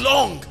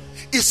belong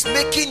is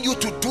making you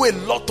to do a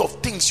lot of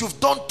things. You've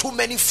done too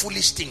many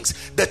foolish things.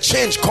 The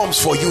change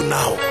comes for you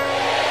now.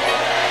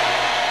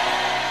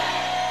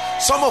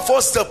 Some of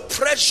us, the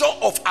pressure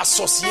of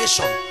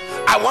association.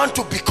 I want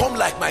to become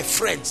like my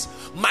friends,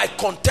 my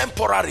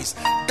contemporaries.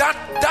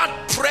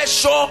 That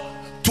pressure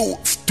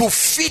to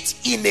fit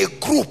in a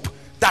group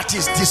that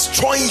is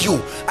destroying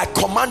you. I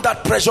command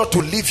that pressure to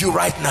leave you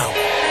right now.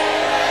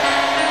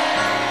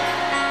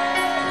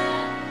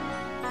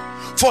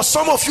 For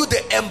some of you,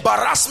 the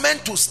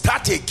embarrassment to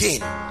start again.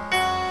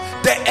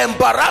 The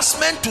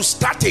embarrassment to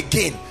start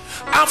again.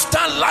 After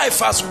life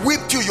has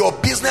whipped you, your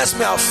business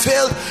may have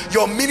failed,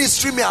 your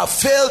ministry may have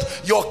failed,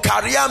 your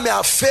career may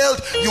have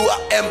failed,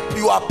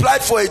 you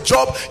applied for a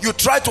job, you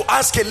tried to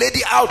ask a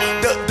lady out.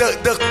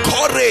 The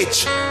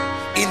courage,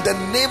 in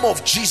the name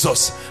of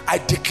Jesus, I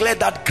declare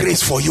that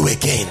grace for you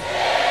again.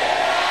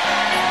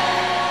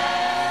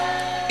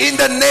 In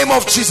the name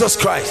of Jesus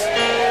Christ,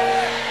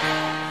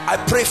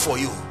 I pray for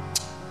you.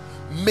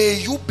 May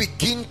you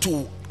begin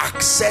to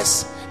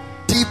access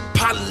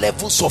deeper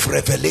levels of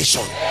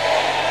revelation.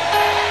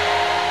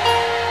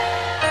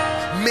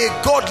 May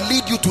God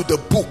lead you to the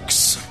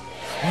books.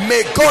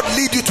 May God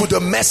lead you to the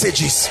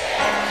messages.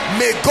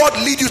 May God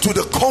lead you to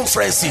the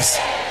conferences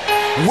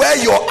where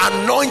your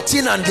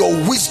anointing and your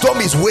wisdom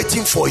is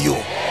waiting for you.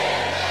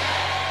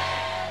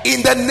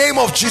 In the name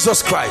of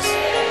Jesus Christ.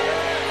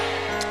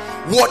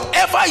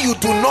 Whatever you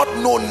do not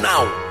know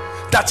now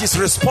that is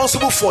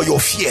responsible for your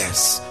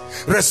fears,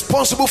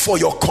 responsible for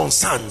your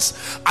concerns,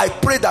 I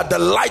pray that the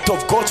light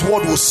of God's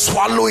word will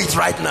swallow it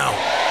right now.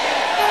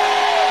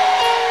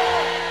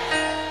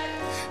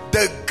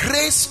 The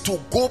grace to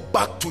go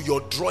back to your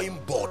drawing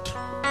board,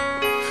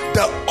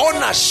 the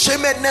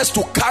unashamedness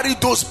to carry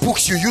those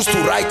books you used to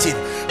write in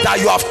that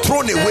you have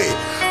thrown away,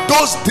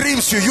 those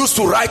dreams you used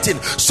to write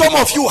in. Some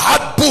of you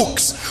had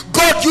books.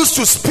 God used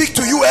to speak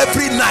to you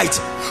every night,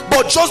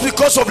 but just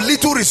because of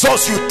little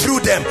results you threw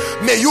them.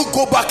 May you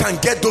go back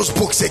and get those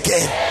books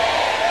again.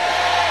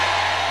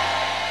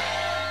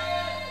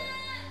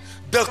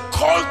 The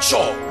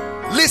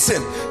culture,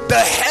 listen, the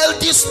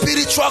healthy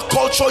spiritual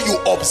culture you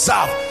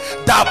observe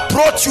that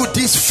brought you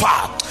this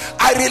far,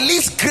 I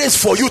release grace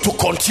for you to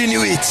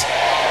continue it.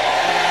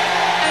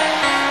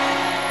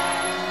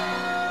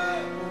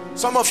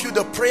 Some of you,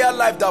 the prayer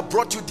life that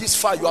brought you this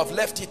far, you have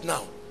left it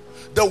now.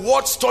 The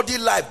word study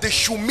life, the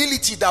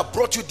humility that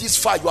brought you this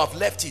far, you have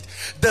left it.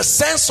 The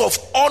sense of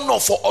honor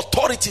for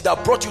authority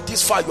that brought you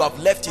this far, you have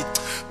left it.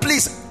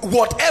 Please,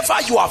 whatever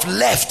you have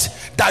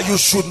left that you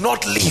should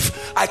not leave,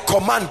 I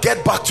command,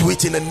 get back to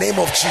it in the name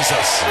of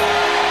Jesus.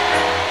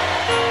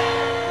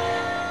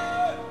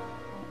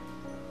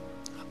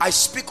 I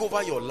speak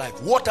over your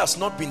life. What has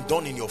not been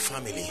done in your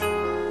family,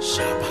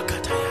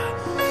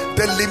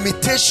 the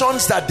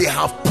limitations that they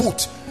have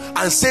put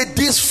and say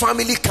this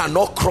family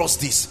cannot cross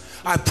this,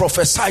 I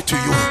prophesy to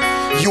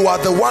you, you are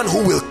the one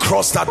who will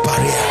cross that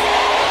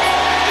barrier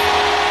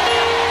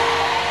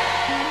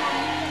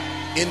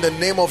in the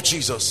name of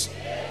Jesus.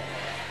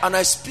 And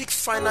I speak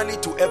finally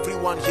to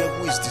everyone here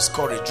who is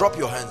discouraged. Drop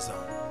your hands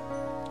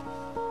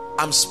down.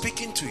 I'm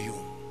speaking to you.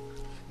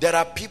 There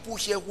are people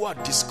here who are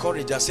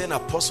discouraged. They're saying,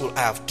 Apostle,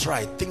 I have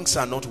tried, things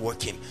are not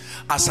working.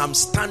 As I'm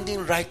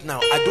standing right now,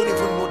 I don't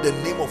even know the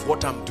name of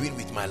what I'm doing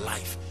with my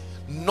life.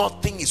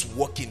 Nothing is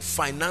working.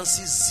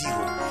 Finances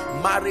zero,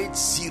 marriage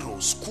zero,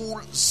 school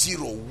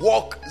zero,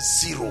 work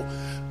zero.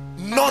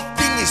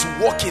 Nothing is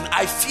working.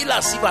 I feel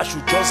as if I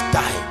should just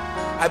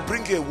die. I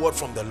bring you a word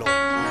from the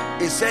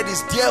Lord. He said,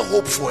 is there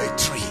hope for a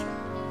tree?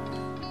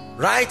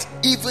 Right?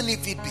 Even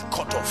if it be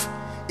cut off.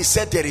 He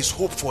said there is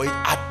hope for it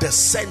at the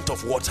scent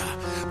of water.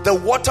 The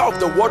water of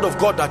the word of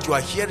God that you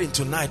are hearing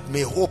tonight,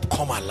 may hope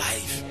come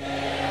alive.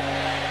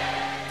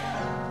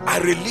 I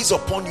release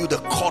upon you the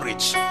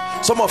courage.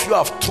 Some of you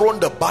have thrown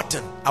the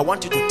baton. I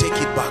want you to take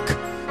it back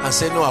and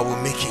say, no, I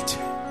will make it.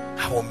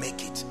 I will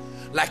make it.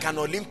 Like an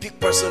Olympic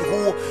person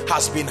who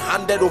has been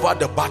handed over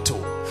the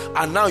battle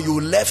and now you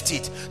left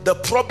it. The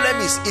problem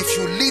is, if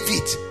you leave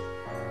it,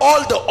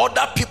 all the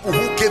other people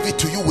who gave it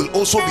to you will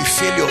also be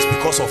failures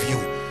because of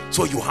you.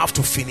 So you have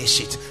to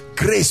finish it.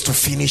 Grace to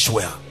finish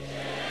well.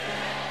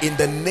 In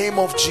the name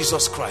of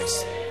Jesus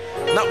Christ.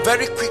 Now,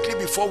 very quickly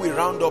before we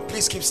round up,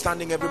 please keep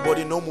standing,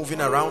 everybody. No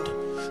moving around.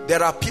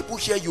 There are people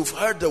here, you've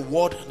heard the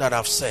word that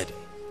I've said.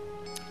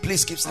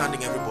 Please keep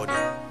standing, everybody.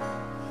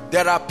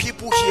 There are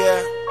people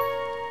here,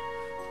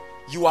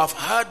 you have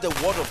heard the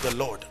word of the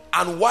Lord.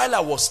 And while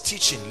I was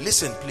teaching,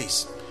 listen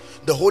please,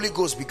 the Holy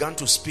Ghost began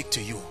to speak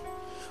to you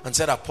and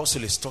said,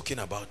 Apostle is talking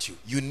about you.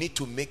 You need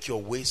to make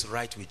your ways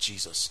right with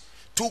Jesus.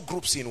 Two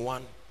groups in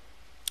one.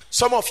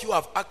 Some of you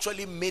have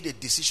actually made a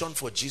decision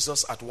for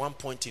Jesus at one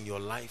point in your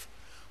life,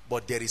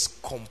 but there is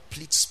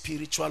complete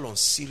spiritual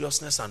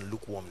unseriousness and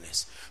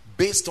lukewarmness.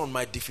 Based on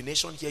my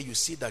definition here, you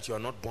see that you are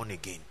not born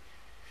again.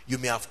 You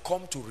may have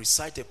come to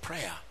recite a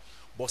prayer,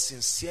 but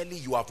sincerely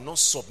you have not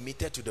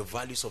submitted to the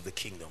values of the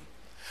kingdom.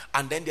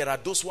 And then there are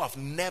those who have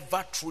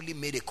never truly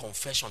made a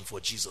confession for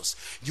Jesus.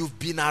 You've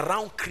been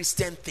around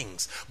Christian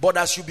things, but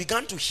as you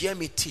began to hear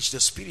me teach, the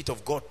Spirit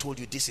of God told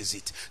you, this is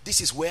it.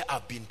 This is where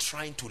I've been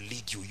trying to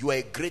lead you. You are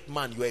a great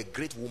man, you are a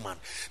great woman.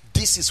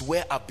 This is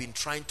where I've been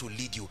trying to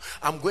lead you.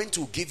 I'm going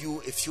to give you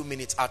a few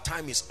minutes. Our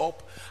time is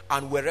up,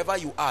 and wherever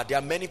you are, there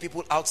are many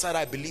people outside,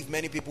 I believe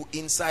many people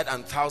inside,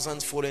 and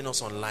thousands following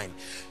us online.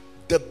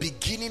 The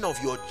beginning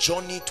of your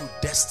journey to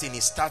destiny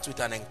starts with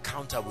an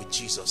encounter with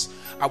Jesus.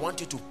 I want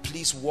you to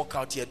please walk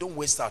out here. Don't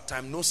waste our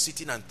time. No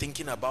sitting and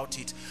thinking about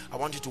it. I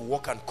want you to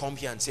walk and come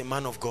here and say,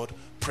 man of God,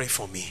 pray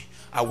for me.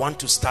 I want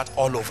to start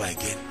all over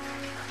again.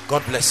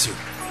 God bless you.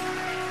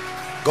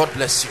 God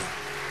bless you.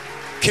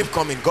 Keep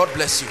coming. God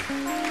bless you.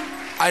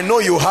 I know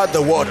you heard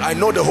the word. I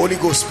know the Holy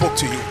Ghost spoke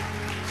to you.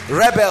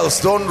 Rebels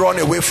don't run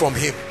away from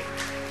him.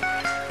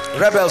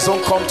 Rebels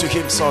don't come to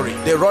him, sorry.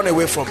 They run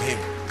away from him.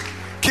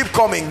 Keep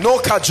coming. No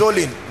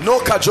cajoling. No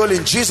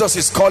cajoling. Jesus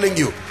is calling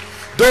you.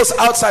 Those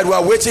outside who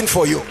are waiting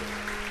for you,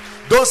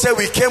 don't say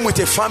we came with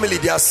a family,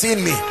 they are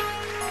seeing me.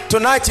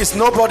 Tonight is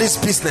nobody's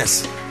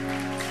business.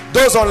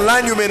 Those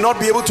online, you may not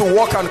be able to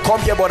walk and come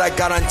here, but I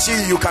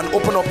guarantee you can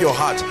open up your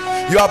heart.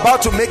 You are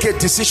about to make a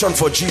decision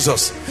for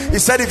Jesus. He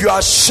said, if you are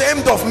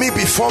ashamed of me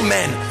before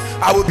men,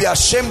 I will be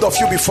ashamed of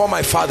you before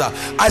my Father.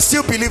 I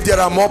still believe there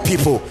are more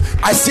people.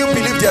 I still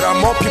believe there are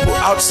more people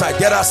outside.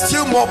 There are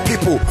still more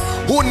people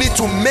who need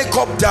to make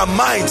up their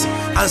minds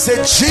and say,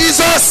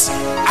 Jesus,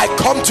 I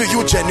come to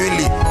you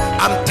genuinely.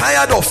 I'm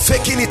tired of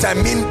faking it. I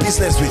mean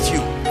business with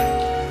you.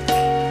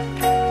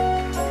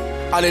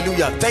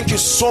 Hallelujah. Thank you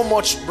so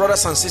much,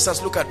 brothers and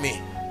sisters. Look at me.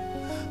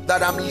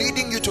 That I'm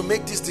leading you to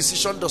make this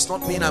decision does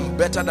not mean I'm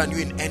better than you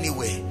in any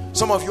way.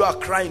 Some of you are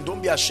crying.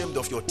 Don't be ashamed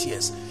of your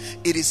tears.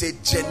 It is a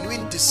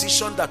genuine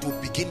decision that will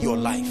begin your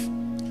life.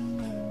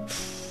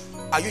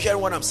 Are you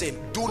hearing what I'm saying?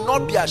 Do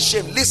not be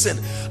ashamed. Listen,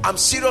 I'm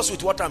serious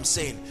with what I'm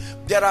saying.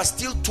 There are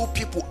still two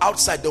people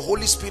outside. The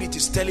Holy Spirit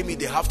is telling me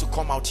they have to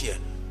come out here.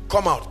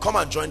 Come out. Come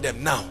and join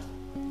them now.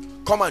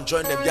 Come and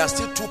join them. There are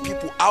still two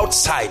people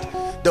outside.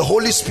 The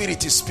Holy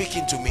Spirit is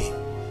speaking to me.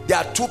 There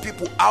are two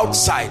people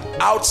outside.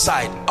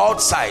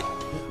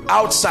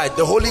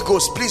 The Holy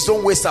Ghost, please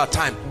don't waste our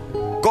time.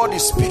 God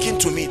is speaking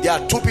to me. There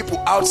are two people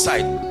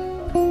outside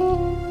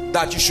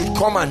that you should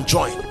come and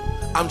join.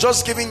 I'm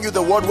just giving you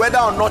the word. Whether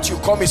or not you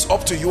come is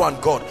up to you and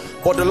God.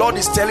 But the Lord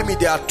is telling me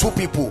there are two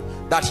people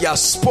that he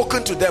has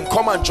spoken to them.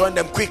 Come and join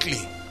them quickly.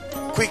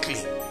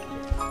 Quickly.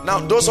 Now,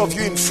 those of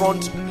you in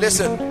front,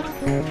 listen.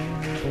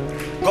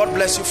 God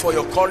bless you for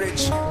your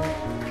courage.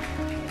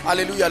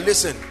 Hallelujah.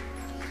 Listen.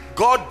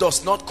 God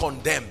does not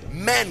condemn.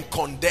 Men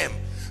condemn.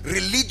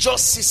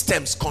 Religious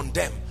systems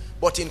condemn.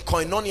 But in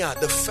Koinonia,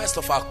 the first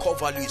of our core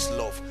value is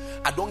love.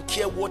 I don't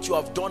care what you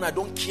have done. I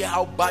don't care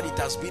how bad it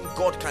has been.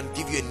 God can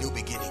give you a new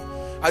beginning.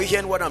 Are you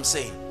hearing what I'm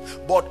saying?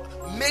 But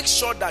make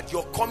sure that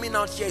your coming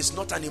out here is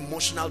not an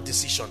emotional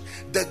decision.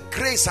 The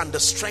grace and the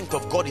strength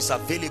of God is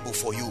available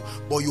for you,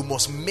 but you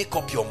must make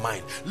up your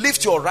mind.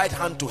 Lift your right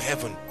hand to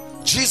heaven.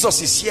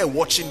 Jesus is here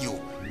watching you.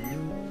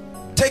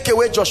 Take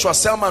away Joshua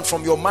Selman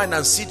from your mind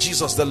and see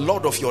Jesus, the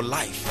Lord of your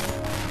life,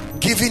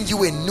 giving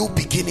you a new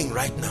beginning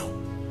right now.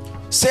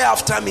 Say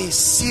after me,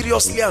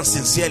 seriously and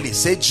sincerely.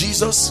 Say,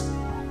 Jesus,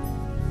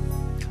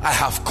 I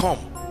have come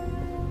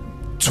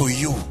to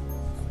you,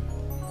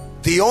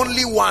 the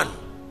only one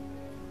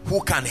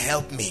who can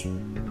help me.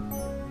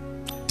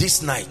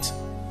 This night,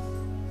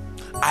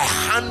 I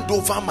hand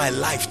over my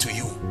life to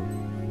you.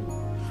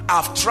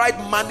 I've tried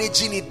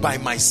managing it by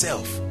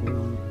myself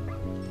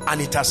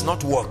and it has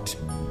not worked.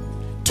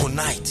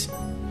 Tonight,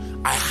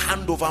 I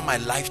hand over my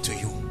life to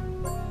you.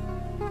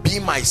 Be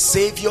my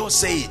Savior,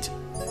 say it.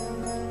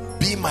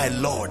 Be my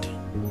Lord.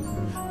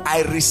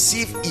 I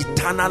receive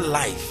eternal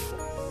life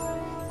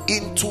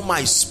into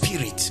my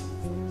spirit,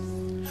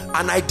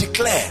 and I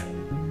declare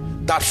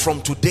that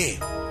from today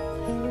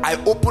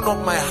I open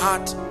up my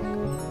heart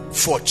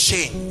for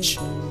change.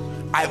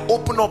 I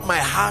open up my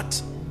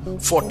heart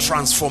for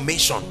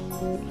transformation.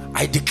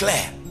 I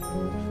declare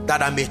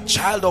that I'm a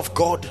child of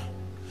God.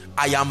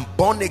 I am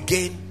born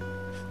again.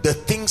 The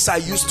things I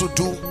used to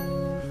do,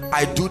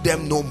 I do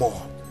them no more.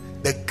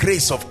 The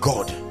grace of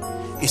God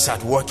is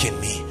at work in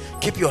me.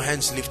 Keep your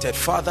hands lifted.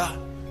 Father,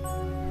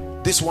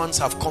 these ones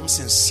have come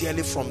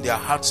sincerely from their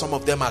heart. Some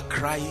of them are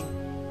crying.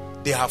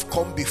 They have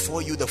come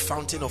before you, the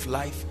fountain of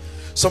life.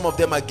 Some of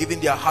them are giving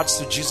their hearts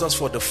to Jesus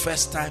for the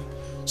first time.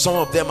 Some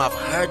of them have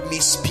heard me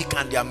speak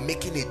and they are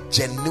making a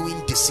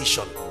genuine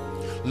decision.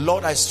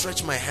 Lord, I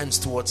stretch my hands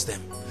towards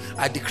them.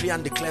 I decree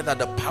and declare that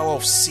the power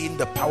of sin,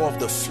 the power of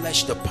the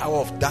flesh, the power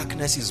of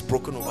darkness is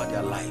broken over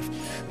their life.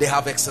 They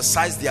have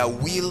exercised their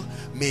will.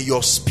 May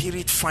your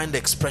spirit find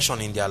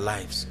expression in their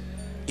lives.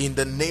 In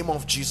the name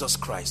of Jesus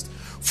Christ.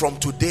 From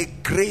today,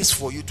 grace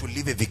for you to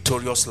live a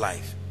victorious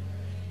life.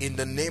 In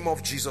the name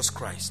of Jesus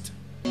Christ.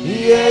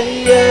 Yeah,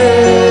 yeah,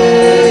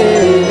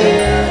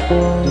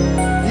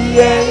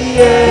 yeah, yeah,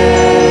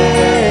 yeah.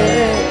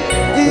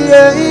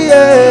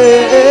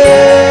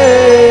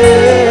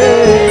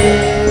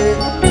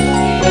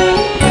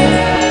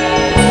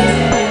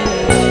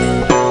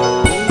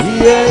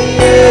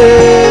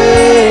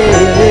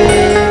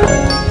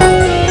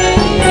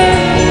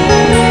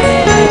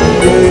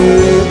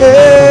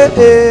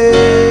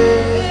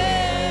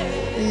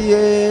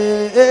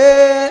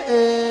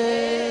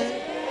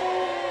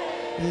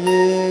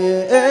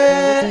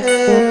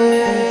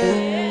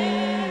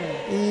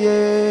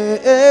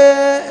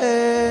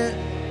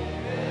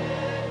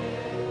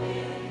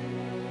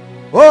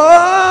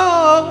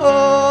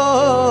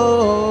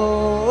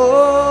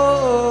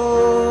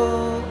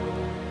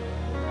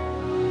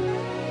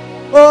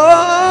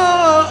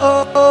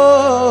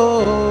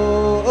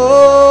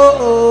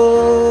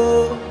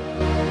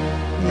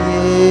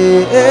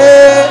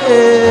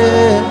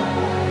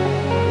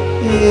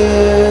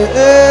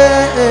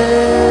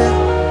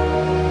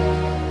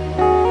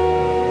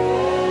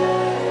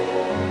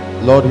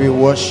 Lord, we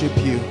worship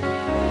you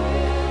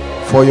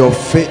for your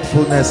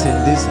faithfulness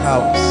in this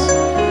house.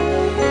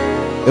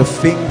 A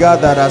finger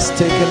that has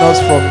taken us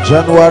from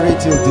January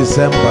till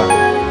December.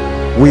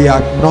 We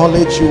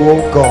acknowledge you,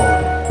 oh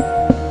God.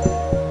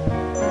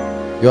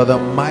 You're the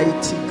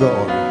mighty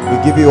God. We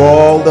give you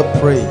all the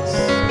praise.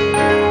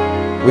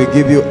 We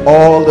give you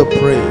all the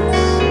praise.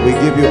 We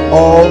give you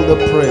all the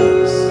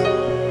praise.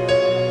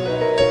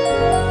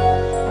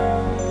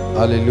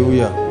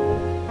 Hallelujah.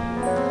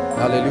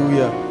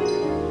 Hallelujah.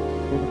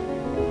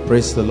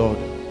 Praise the Lord.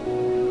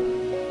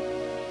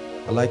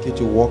 I'd like you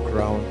to walk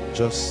around,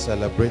 just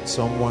celebrate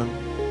someone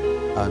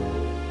and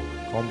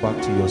come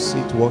back to your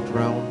seat. Walk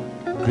around,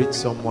 greet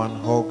someone,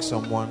 hug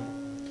someone.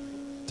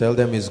 Tell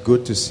them it's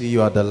good to see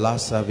you at the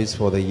last service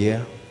for the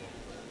year.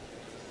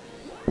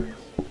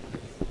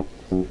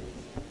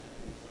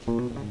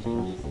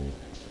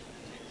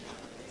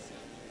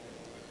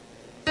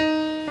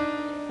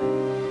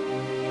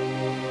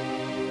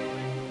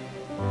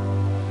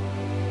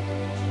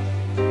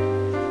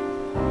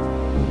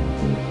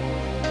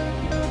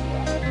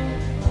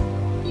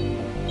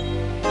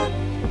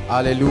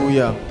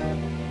 Hallelujah.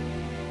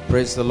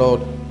 Praise the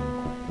Lord.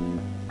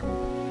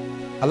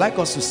 I'd like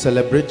us to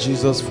celebrate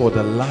Jesus for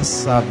the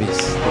last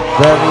service, the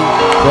very,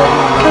 very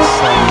last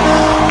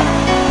service.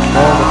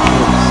 All the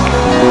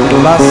praise. The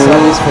last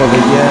service for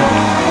the year.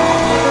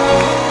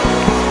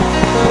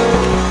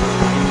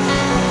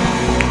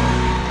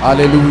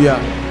 Hallelujah.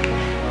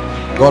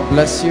 God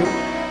bless you.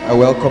 I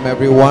welcome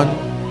everyone.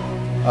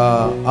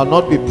 I'll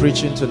not be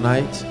preaching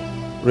tonight.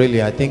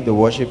 Really, I think the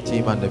worship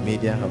team and the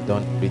media have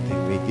done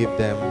everything. We give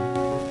them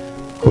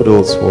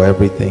kudos for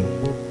everything.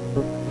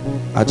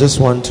 I just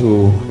want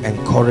to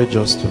encourage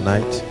us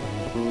tonight.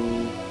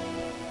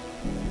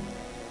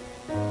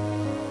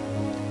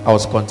 I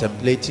was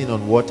contemplating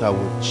on what I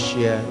would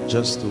share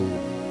just to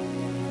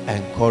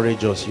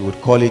encourage us. You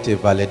would call it a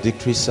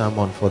valedictory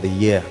sermon for the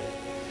year.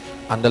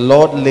 And the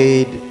Lord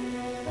laid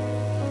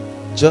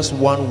just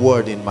one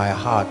word in my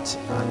heart,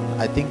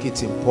 and I think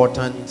it's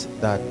important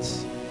that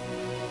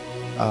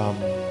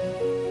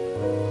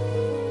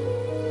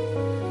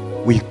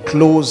we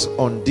close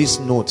on this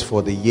note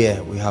for the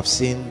year. We have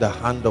seen the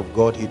hand of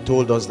God. He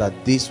told us that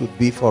this would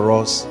be for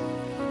us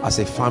as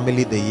a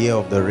family the year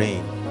of the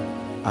rain,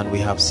 and we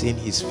have seen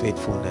his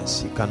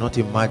faithfulness. You cannot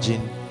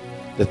imagine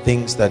the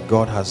things that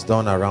God has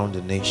done around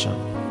the nation.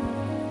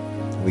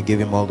 We give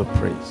him all the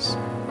praise.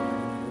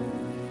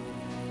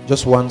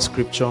 Just one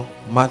scripture,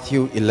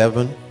 Matthew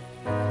 11.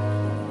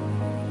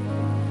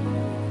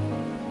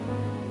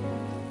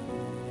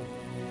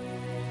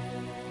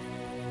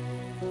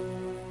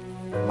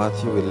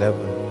 Matthew 11.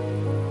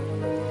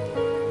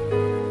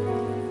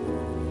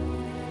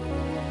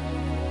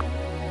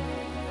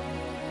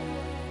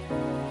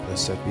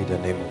 Blessed be the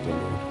name of the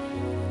Lord.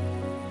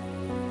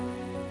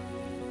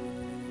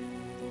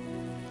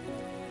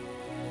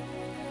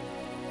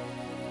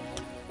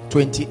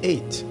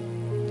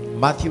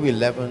 Matthew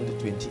 11, the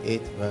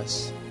 28th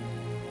verse.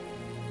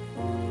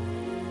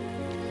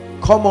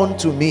 Come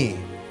unto me,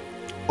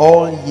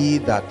 all ye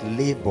that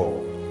labor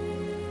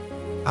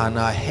and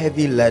are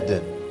heavy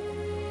laden.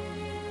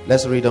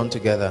 Let's read on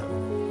together.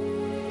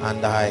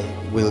 And I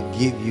will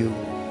give you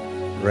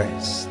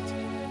rest.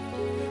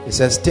 It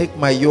says, take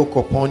my yoke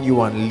upon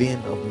you and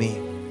learn of me,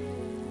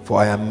 for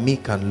I am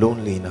meek and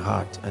lonely in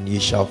heart, and ye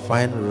shall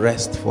find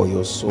rest for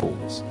your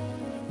souls.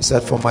 He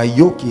said, for my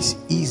yoke is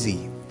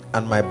easy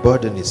and my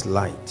burden is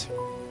light.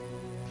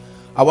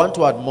 I want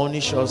to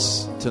admonish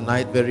us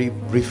tonight very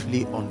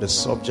briefly on the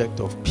subject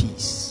of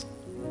peace.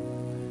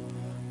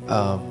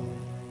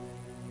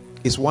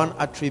 It's one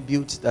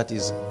attribute that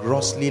is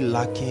grossly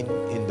lacking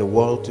in the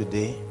world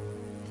today.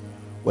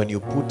 When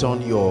you put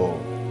on your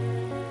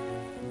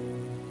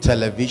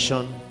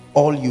television,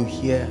 all you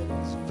hear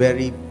is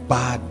very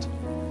bad,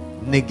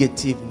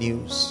 negative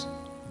news.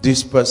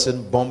 This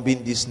person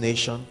bombing this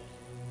nation,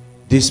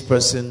 this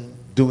person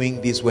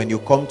doing this. When you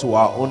come to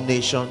our own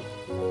nation,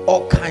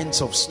 all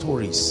kinds of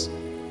stories.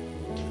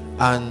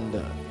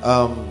 And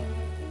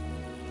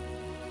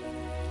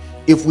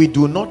if we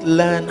do not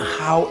learn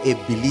how a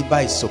believer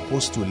is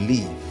supposed to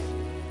live,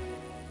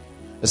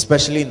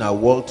 especially in our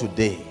world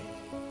today,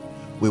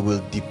 we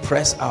will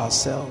depress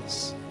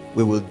ourselves,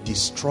 we will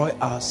destroy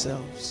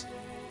ourselves.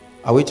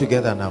 Are we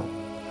together now?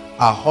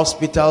 Our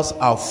hospitals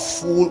are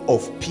full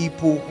of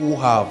people who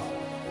have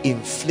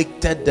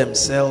inflicted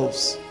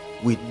themselves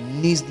with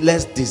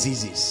needless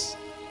diseases.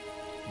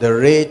 The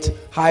rate,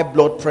 high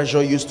blood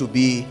pressure used to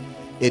be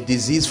a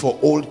disease for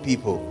old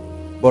people,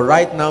 but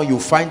right now you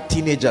find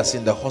teenagers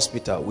in the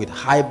hospital with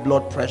high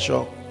blood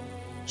pressure,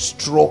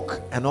 stroke,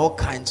 and all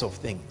kinds of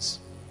things.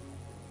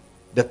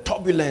 The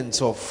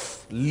turbulence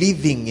of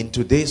living in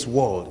today's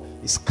world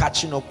is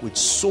catching up with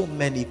so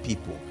many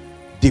people.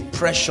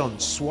 Depression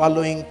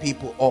swallowing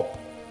people up.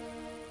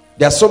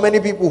 There are so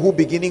many people who,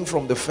 beginning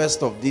from the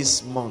 1st of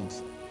this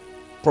month,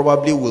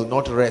 probably will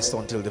not rest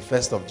until the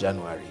 1st of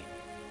January.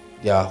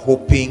 They are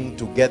hoping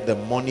to get the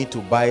money to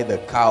buy the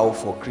cow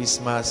for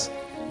Christmas,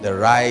 the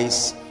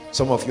rice.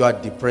 Some of you are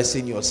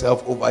depressing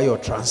yourself over your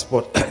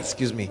transport,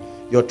 excuse me,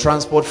 your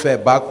transport fare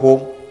back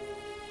home,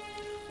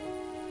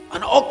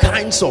 and all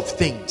kinds of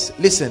things.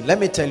 Listen, let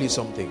me tell you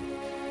something.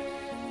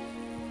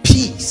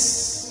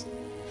 Peace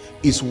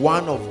is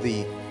one of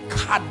the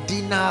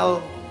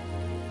cardinal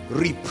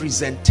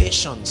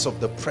representations of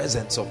the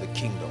presence of the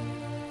kingdom.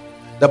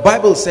 The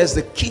Bible says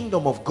the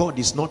kingdom of God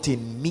is not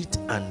in meat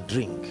and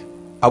drink.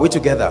 Are we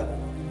together?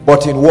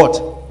 But in what?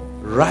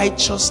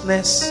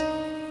 Righteousness,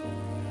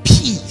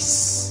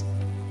 peace.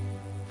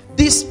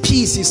 This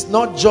peace is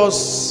not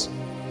just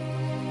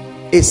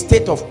a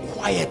state of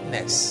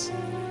quietness.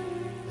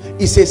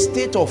 It's a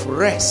state of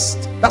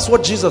rest. That's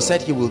what Jesus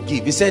said he will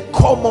give. He said,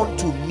 come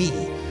unto me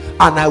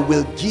and I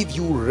will give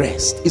you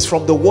rest. It's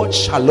from the word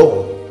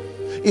shalom.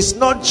 It's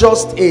not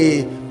just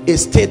a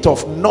state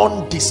of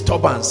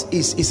non-disturbance.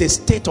 It's a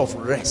state of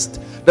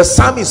rest. The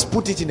psalmist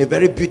put it in a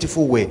very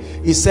beautiful way.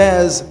 He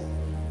says,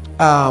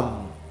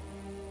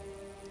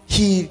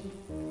 he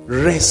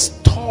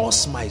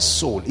restores my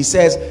soul. He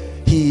says,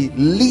 he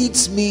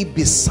leads me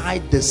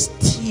beside the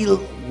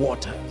still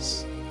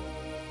waters.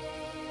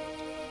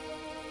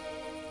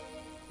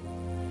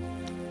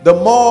 The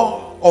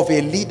more of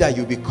a leader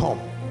you become,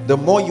 the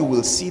more you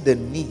will see the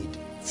need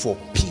for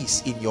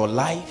peace in your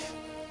life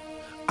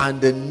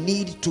and the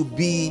need to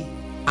be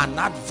an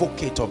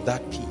advocate of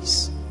that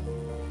peace.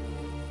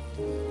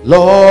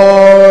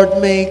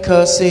 Lord, make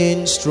us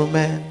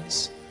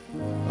instruments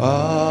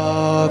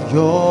of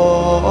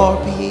your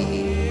peace.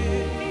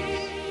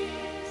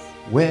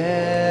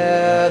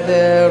 Where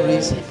there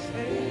is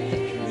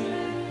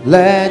faith,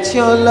 let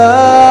your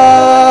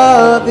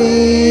love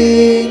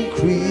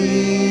increase.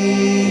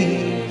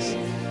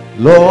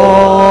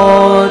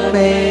 Lord,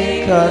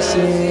 make us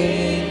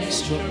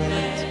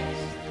instruments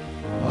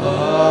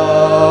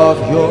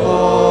of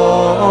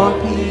your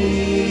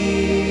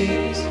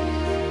peace.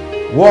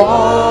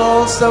 Walk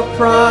walls of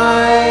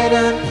pride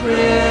and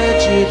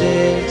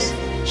prejudice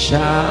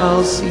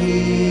shall cease.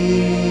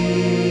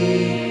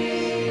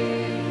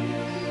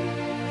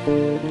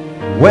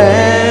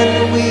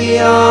 When we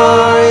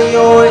are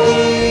your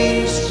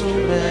instruments.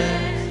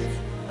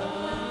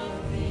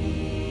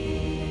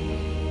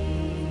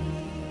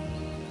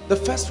 The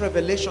first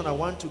revelation I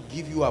want to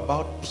give you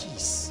about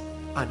peace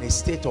and a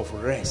state of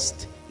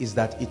rest is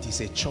that it is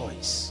a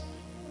choice.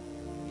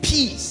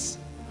 Peace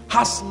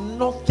has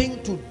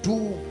nothing to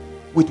do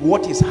with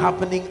what is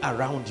happening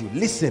around you.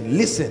 Listen,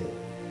 listen.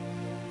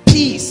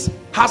 Peace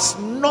has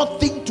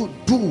nothing to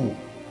do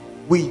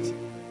with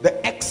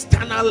the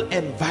external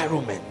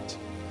environment.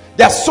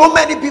 There are so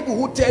many people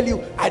who tell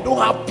you, I don't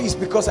have peace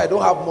because I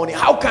don't have money.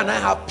 How can I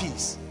have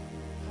peace?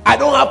 I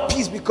don't have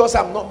peace because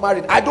I'm not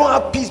married. I don't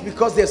have peace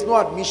because there's no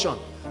admission.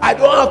 I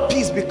don't have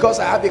peace because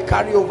I have a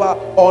carryover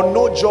or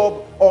no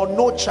job or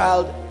no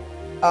child.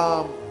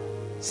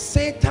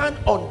 Satan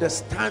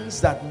understands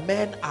that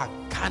men are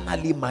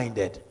carnally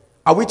minded.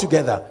 Are we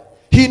together?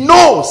 He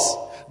knows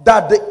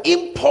that the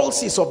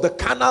impulses of the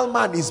carnal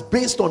man is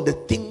based on the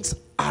things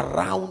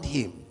around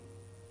him.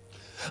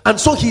 And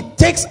so he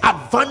takes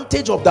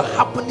advantage of the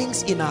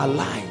happenings in our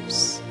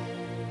lives.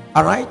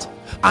 All right?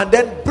 And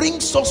then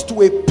brings us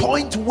to a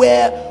point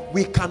where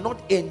we cannot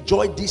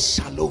enjoy this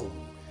shalom,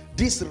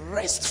 this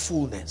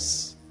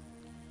restfulness.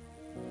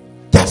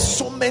 There are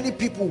so many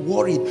people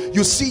worried.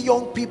 You see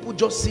young people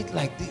just sit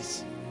like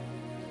this,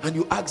 and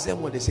you ask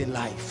them what they say,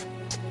 life.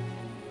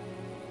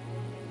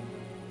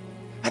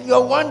 And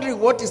you're wondering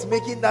what is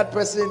making that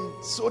person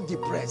so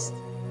depressed.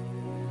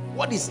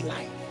 What is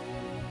life?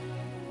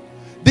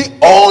 The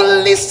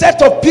only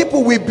set of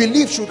people we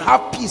believe should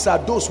have peace are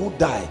those who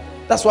die.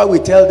 That's why we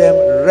tell them,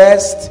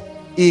 rest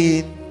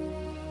in,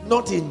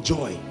 not in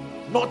joy,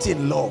 not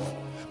in love.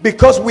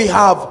 Because we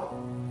have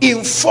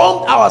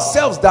informed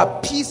ourselves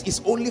that peace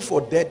is only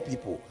for dead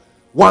people.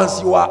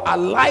 Once you are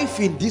alive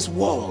in this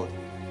world,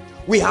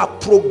 we have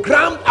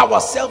programmed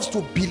ourselves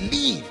to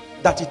believe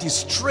that it is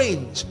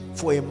strange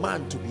for a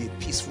man to be a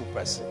peaceful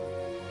person.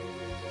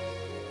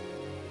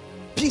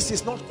 Peace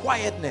is not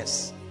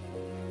quietness.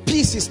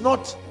 Peace is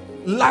not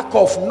lack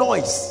of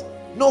noise.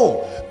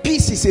 No,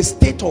 peace is a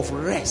state of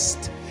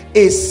rest,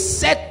 a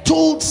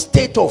settled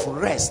state of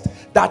rest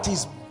that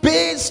is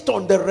based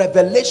on the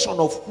revelation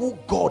of who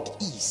God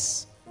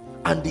is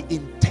and the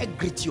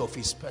integrity of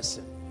his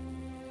person.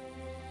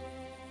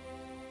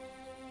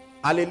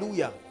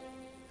 Hallelujah.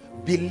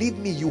 Believe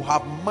me, you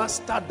have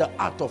mastered the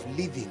art of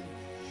living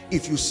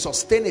if you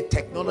sustain a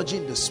technology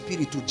in the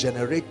spirit to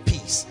generate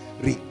peace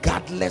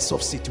regardless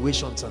of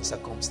situations and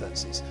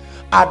circumstances.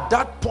 At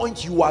that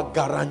point, you are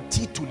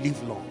guaranteed to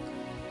live long.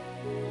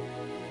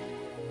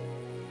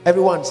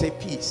 Everyone say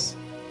peace.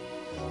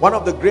 One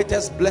of the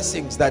greatest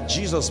blessings that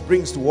Jesus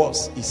brings to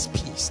us is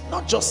peace.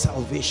 Not just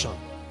salvation,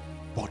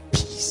 but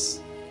peace.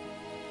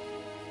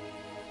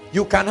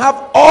 You can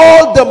have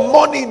all the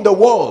money in the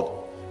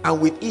world,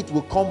 and with it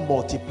will come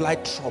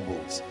multiplied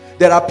troubles.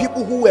 There are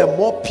people who were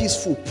more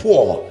peaceful,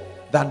 poor,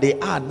 than they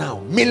are now.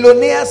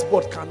 Millionaires,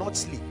 but cannot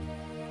sleep.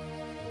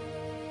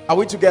 Are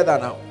we together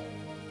now?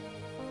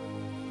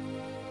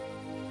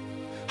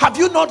 Have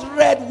you not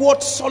read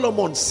what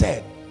Solomon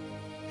said?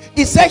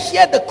 He said,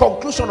 here the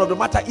conclusion of the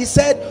matter. He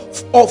said,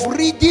 of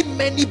reading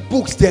many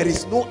books there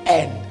is no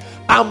end,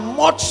 and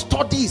much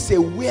study is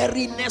a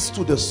weariness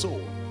to the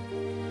soul.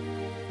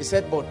 He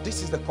said, but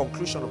this is the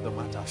conclusion of the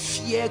matter: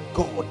 fear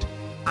God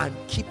and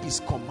keep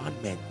his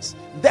commandments.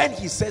 Then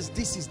he says,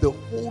 this is the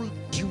whole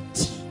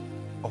duty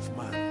of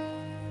man.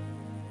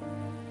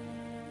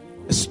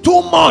 It's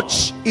too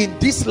much in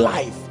this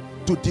life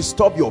to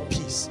disturb your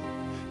peace.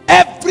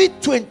 Every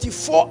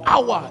 24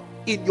 hours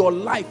in your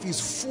life is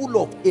full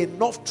of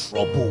enough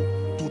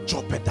trouble to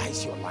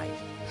jeopardize your life.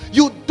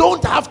 You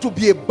don't have to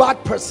be a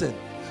bad person.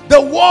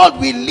 The world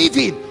we live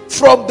in,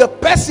 from the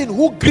person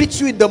who greets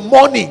you in the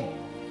morning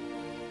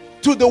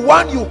to the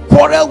one you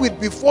quarrel with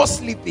before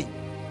sleeping.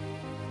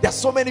 There are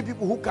so many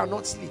people who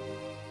cannot sleep.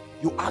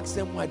 You ask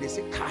them why, they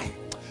say, Kai,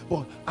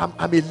 but I'm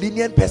a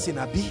lenient person,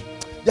 Abi.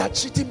 They are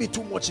treating me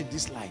too much in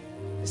this life.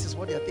 This is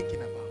what they are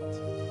thinking about.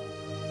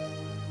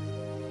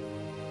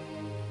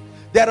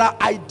 There are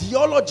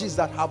ideologies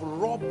that have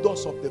robbed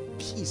us of the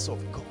peace of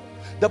God.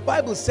 The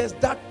Bible says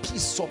that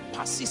peace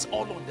surpasses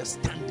all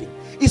understanding.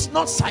 It's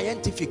not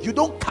scientific. You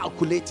don't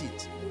calculate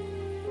it.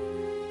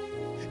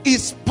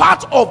 It's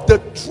part of the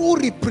true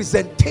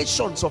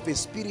representations of a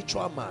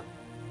spiritual man.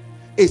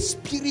 A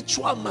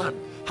spiritual man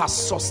has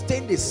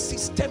sustained a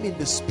system in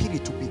the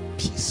spirit to be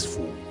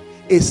peaceful,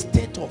 a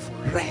state of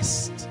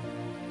rest.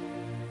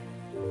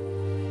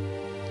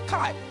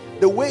 God,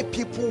 the way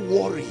people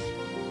worry,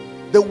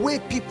 the way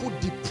people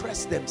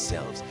depress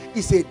themselves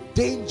is a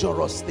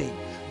dangerous thing.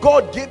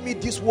 God gave me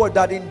this word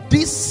that in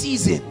this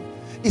season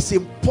it's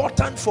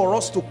important for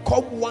us to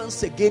come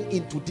once again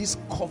into this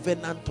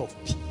covenant of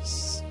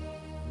peace.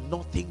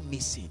 Nothing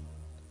missing,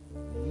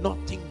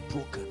 nothing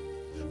broken,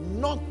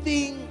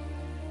 nothing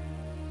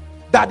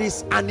that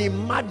is an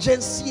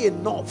emergency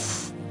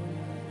enough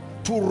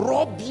to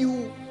rob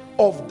you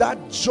of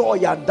that joy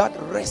and that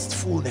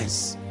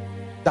restfulness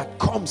that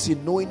comes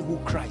in knowing who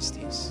Christ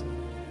is.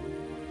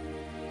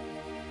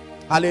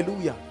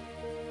 Hallelujah.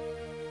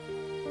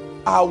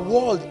 Our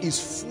world is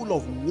full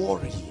of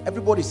worry.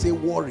 Everybody say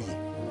worry.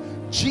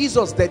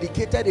 Jesus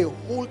dedicated a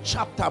whole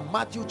chapter,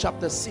 Matthew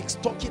chapter 6,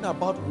 talking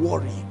about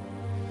worry.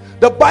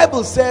 The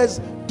Bible says,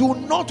 do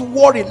not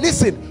worry.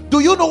 Listen, do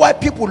you know why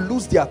people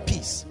lose their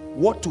peace?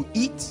 What to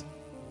eat,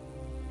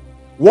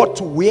 what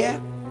to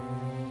wear.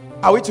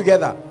 Are we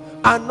together?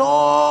 And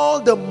all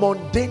the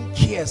mundane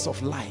cares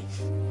of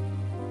life,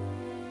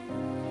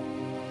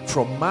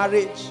 from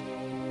marriage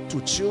to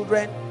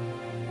children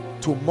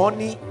to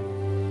money,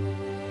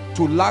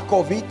 to lack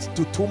of it,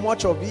 to too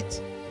much of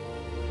it,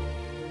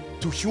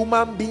 to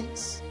human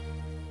beings.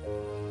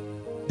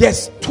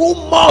 There's too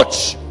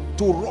much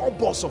to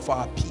rob us of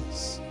our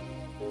peace.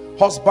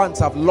 Husbands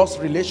have lost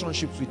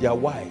relationships with their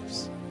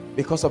wives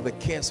because of the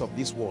cares of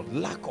this world.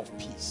 Lack of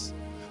peace.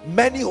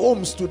 Many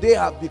homes today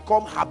have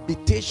become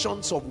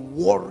habitations of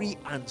worry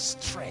and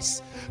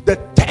stress. The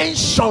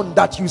tension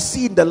that you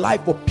see in the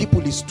life of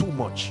people is too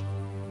much.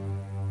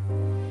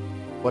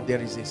 But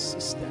there is a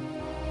system,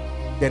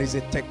 there is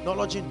a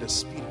technology in the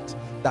spirit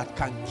that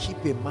can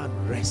keep a man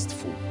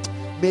restful.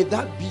 May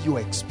that be your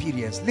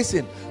experience.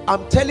 Listen,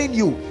 I'm telling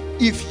you,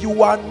 if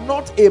you are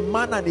not a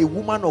man and a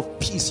woman of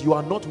peace, you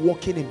are not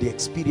walking in the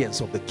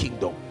experience of the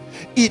kingdom.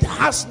 It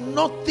has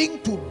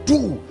nothing to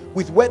do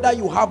with whether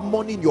you have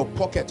money in your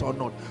pocket or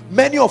not.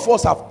 Many of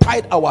us have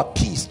tied our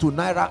peace to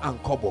naira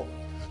and kobo.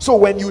 So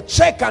when you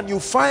check and you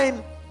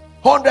find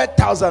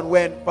 100,000,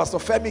 when Pastor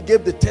Femi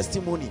gave the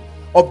testimony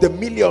of the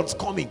millions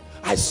coming,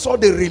 I saw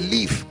the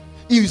relief.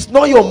 It's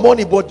not your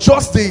money, but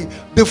just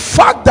the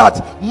fact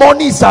that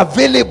money is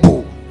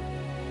available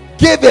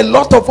gave a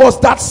lot of us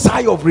that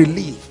sigh of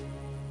relief.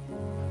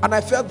 And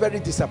I felt very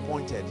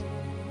disappointed.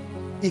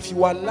 If you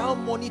allow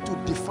money to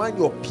define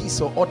your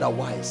peace or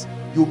otherwise,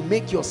 you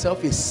make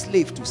yourself a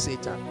slave to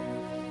Satan.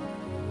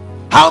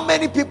 How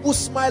many people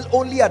smile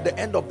only at the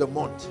end of the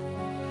month?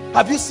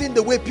 Have you seen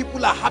the way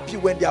people are happy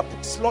when they are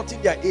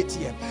slotting their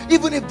ATM?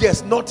 Even if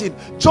there's nothing,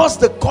 just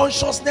the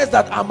consciousness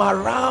that I'm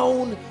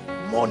around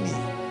money.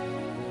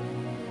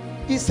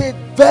 It's a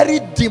very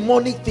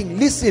demonic thing.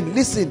 Listen,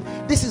 listen.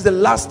 This is the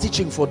last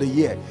teaching for the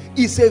year.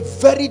 It's a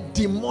very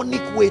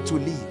demonic way to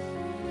live.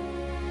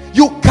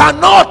 You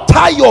cannot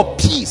tie your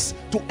peace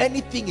to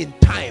anything in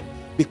time,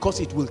 because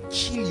it will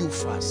kill you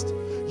fast.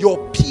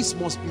 Your peace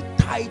must be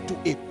tied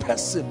to a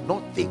person,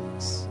 not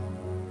things.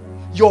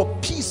 Your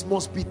peace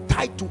must be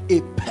tied to a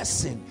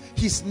person.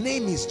 His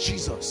name is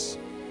Jesus.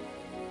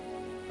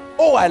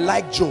 Oh, I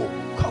like Job.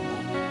 Come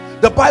on.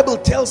 The Bible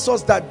tells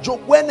us that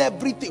Job, when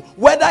everything,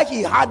 whether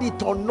he had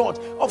it or not,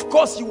 of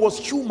course he was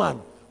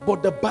human,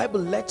 but the Bible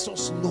lets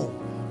us know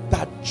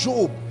that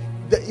Job,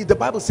 the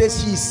Bible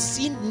says he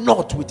sinned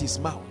not with his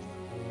mouth.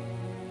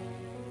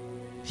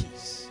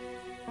 Peace.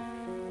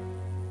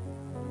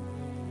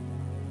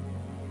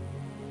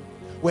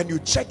 When you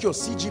check your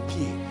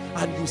CGPA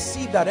and you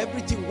see that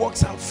everything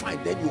works out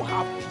fine, then you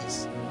have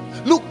peace.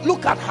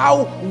 Look at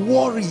how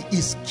worry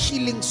is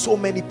killing so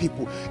many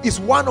people. It's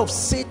one of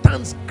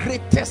Satan's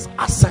greatest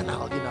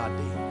arsenal in our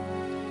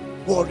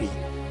day. Worry,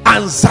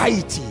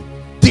 anxiety,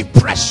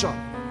 depression.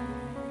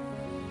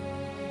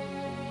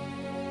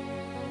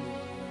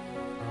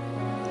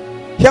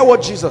 Hear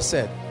what Jesus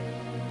said.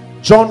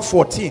 John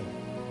 14.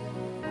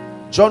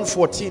 John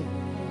 14.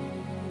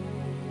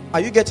 Are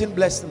you getting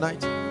blessed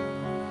tonight?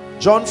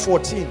 John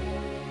 14.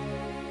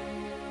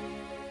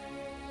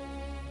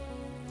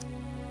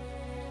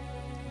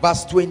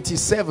 Verse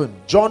 27.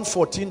 John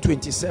 14,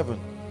 27.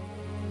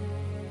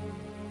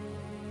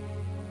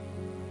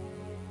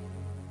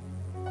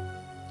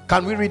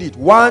 Can we read it?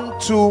 1,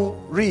 2,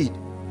 read.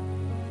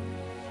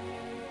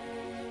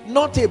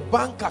 Not a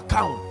bank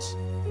account.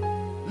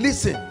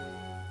 Listen.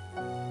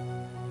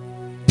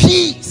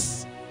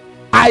 Peace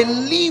I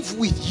leave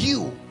with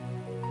you,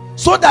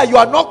 so that you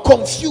are not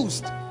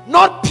confused.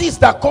 Not peace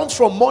that comes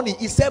from money.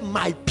 He said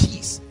my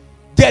peace.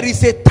 There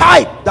is a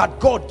type that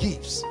God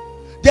gives.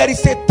 There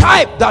is a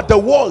type that the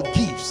world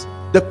gives.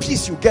 The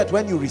peace you get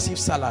when you receive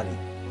salary.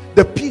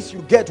 The peace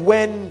you get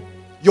when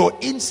your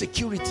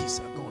insecurities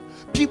are gone.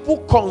 People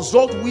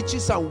consult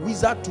witches and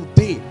wizards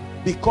today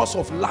because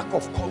of lack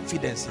of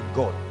confidence in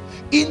God.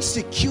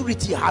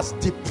 Insecurity has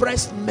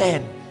depressed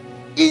men.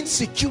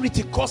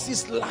 Insecurity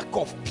causes lack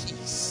of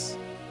peace.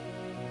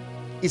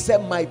 He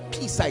said, my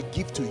peace I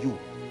give to you.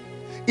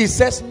 It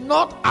says,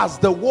 not as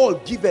the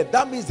world giveth.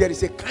 That means there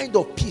is a kind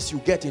of peace you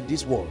get in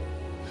this world.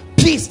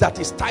 Peace that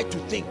is tied to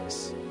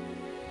things.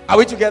 Are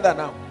we together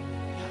now?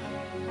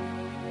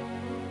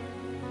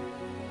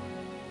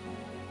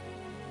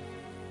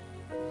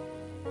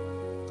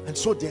 And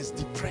so there's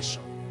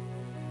depression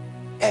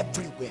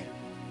everywhere.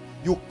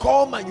 You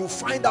come and you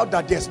find out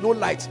that there's no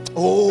light.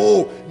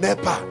 Oh,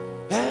 NEPA.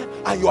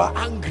 And you are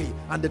angry.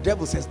 And the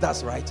devil says,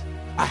 that's right.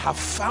 I have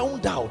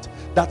found out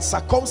that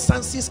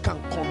circumstances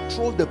can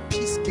control the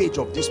peace gauge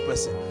of this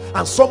person.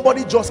 And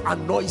somebody just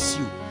annoys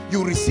you.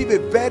 you receive a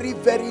very,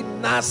 very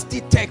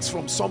nasty text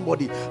from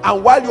somebody,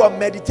 and while you are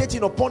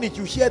meditating upon it,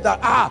 you hear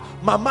that,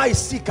 mama is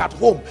sick at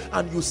home,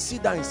 and you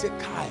sit down and say,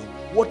 Kai,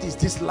 what is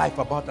this life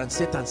about? And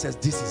Satan says,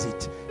 this is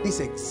it. This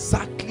is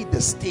exactly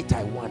the state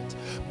I want.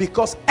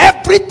 Because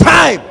every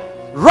time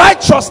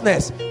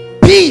righteousness,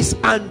 peace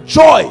and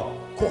joy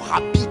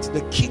cohabit, the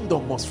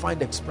kingdom must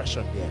find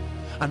expression there.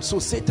 And so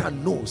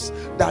Satan knows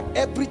that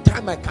every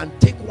time I can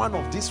take one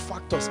of these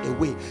factors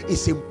away,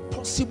 it's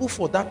impossible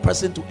for that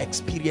person to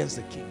experience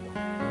the kingdom.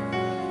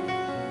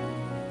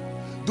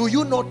 Do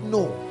you not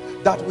know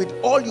that with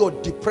all your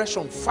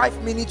depression,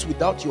 5 minutes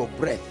without your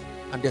breath,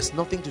 and there's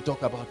nothing to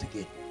talk about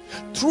again?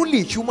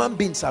 Truly, human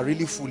beings are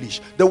really foolish.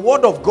 The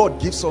word of God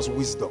gives us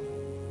wisdom.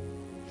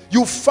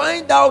 You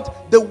find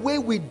out the way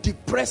we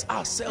depress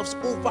ourselves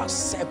over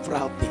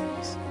several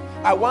things.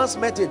 I once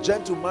met a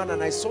gentleman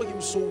and I saw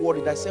him so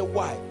worried. I said,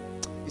 why?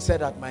 He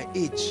said, at my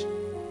age,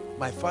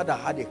 my father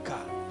had a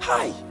car.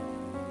 Hi.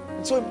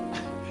 And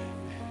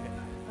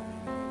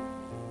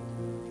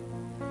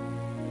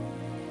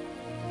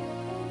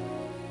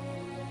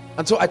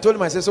so I told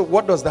him, I said, so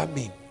what does that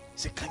mean? He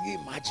said, can you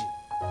imagine?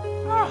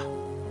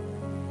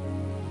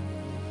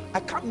 I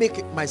can't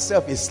make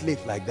myself a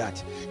slave like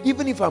that.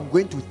 Even if I'm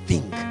going to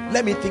think,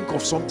 let me think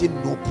of something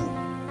noble.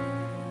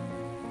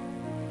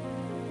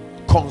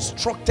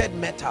 Constructed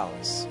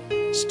metals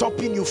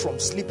stopping you from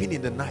sleeping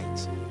in the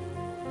night.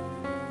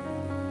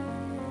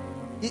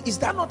 Is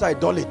that not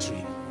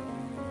idolatry?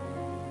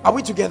 Are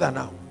we together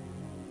now?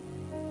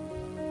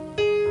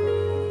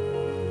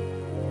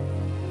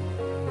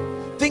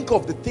 Think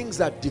of the things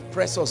that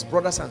depress us,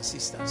 brothers and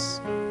sisters,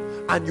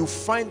 and you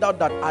find out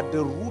that at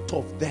the root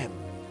of them,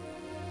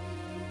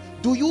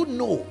 do you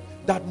know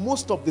that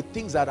most of the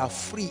things that are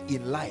free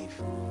in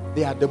life,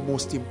 they are the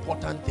most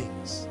important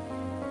things?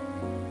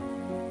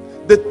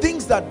 The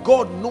things that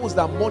God knows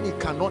that money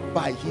cannot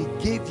buy, he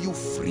gave you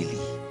freely.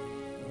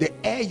 The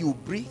air you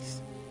breathe,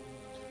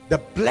 the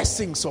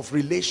blessings of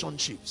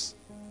relationships,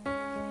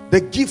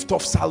 the gift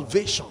of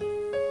salvation.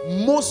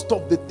 Most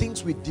of the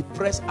things we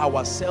depress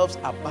ourselves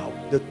about,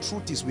 the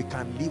truth is we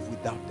can live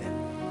without them.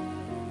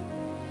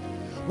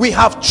 We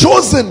have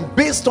chosen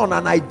based on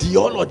an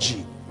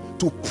ideology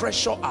to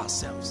pressure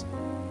ourselves.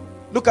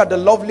 Look at the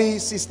lovely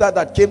sister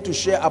that came to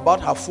share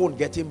about her phone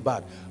getting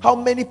bad. How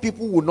many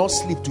people will not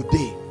sleep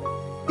today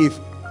if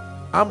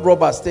armed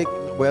robbers take,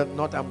 well,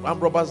 not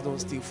armed robbers don't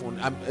steal phone,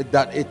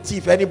 that a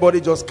thief, anybody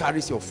just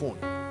carries your phone.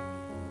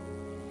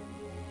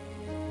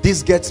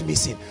 This gets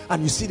missing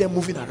and you see them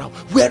moving around.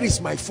 Where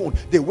is my phone?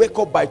 They wake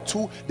up by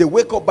 2, they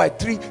wake up by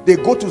 3, they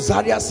go to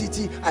Zaria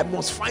city. I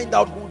must find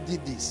out who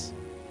did this.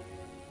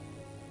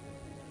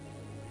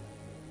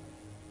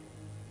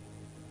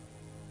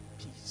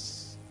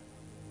 Peace.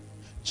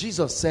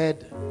 Jesus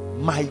said,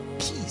 my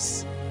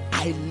peace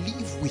I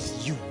leave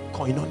with you,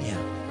 koinonia,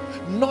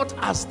 not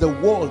as the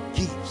world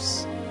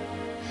gives.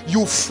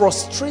 You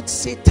frustrate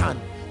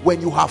Satan when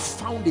you have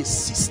found a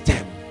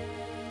system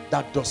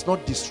that does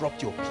not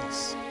disrupt your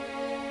peace.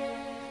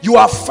 You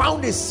have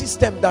found a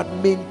system that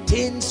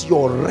maintains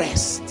your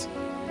rest.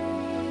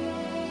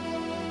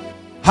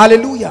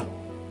 Hallelujah.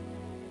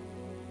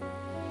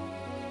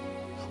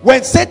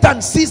 When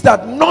Satan sees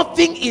that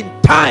nothing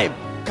in time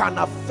can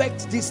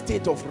affect this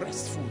state of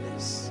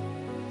restfulness,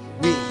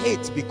 we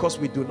hate because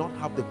we do not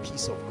have the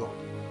peace of God.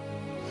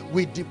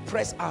 We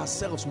depress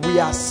ourselves. We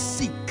are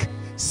sick,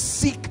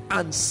 sick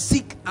and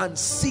sick and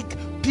sick.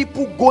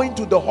 People going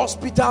to the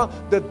hospital,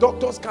 the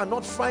doctors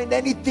cannot find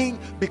anything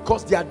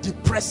because they are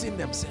depressing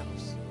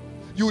themselves.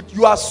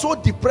 You are so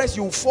depressed,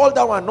 you fall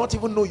down and not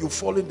even know you've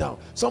fallen down.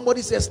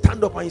 Somebody says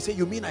stand up and you say,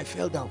 you mean I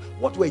fell down?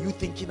 What were you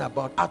thinking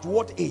about? At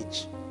what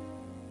age?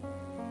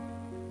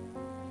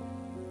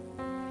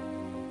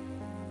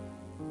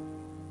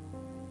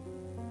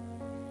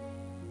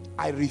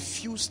 I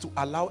refuse to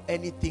allow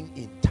anything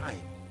in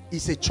time.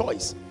 It's a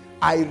choice.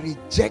 I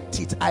reject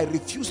it. I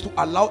refuse to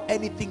allow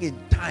anything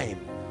in time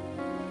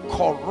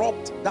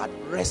corrupt that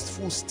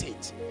restful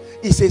state.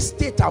 It's a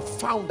state I've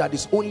found that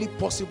is only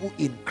possible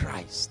in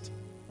Christ.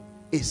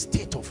 A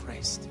state of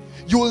rest.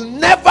 You will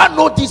never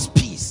know this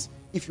peace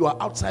if you are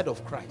outside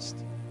of Christ.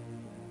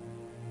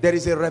 There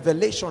is a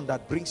revelation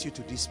that brings you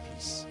to this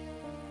peace.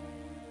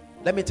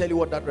 Let me tell you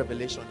what that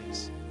revelation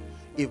is.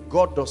 If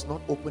God does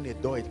not open a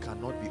door, it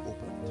cannot be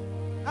opened.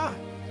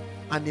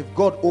 And if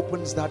God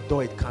opens that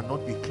door, it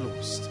cannot be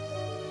closed.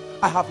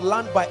 I have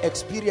learned by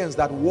experience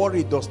that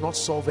worry does not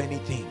solve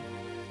anything.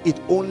 It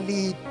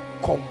only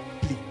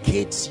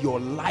complicates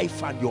your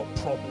life and your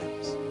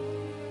problems.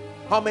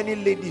 How many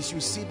ladies you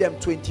see them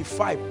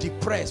 25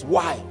 depressed?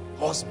 Why?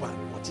 Husband,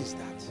 what is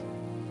that?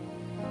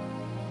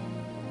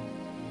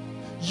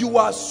 You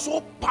are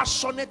so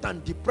passionate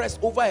and depressed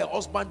over a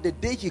husband, the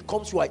day he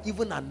comes you are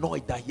even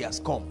annoyed that he has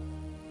come.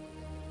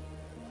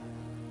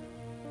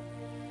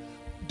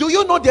 Do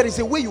you know there is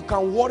a way you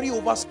can worry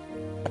over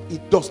something that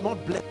it does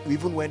not bless you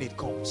even when it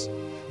comes?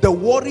 The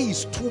worry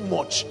is too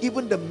much.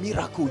 Even the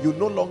miracle, you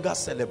no longer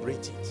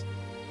celebrate it.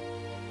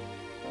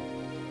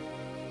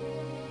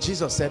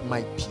 Jesus said,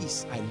 my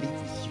peace I leave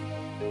with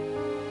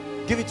you.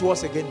 Give it to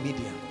us again,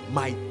 media.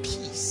 My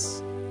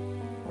peace.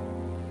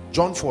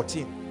 John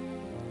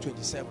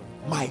 14:27.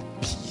 My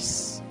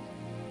peace.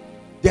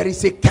 There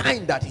is a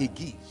kind that he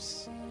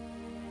gives.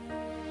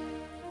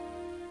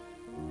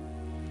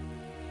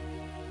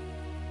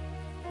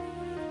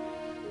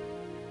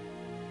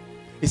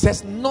 He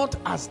says, not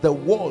as the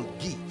world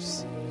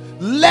gives.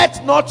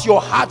 Let not your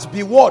heart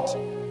be what?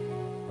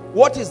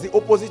 What is the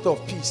opposite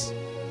of peace?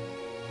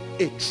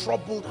 A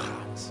troubled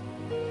heart.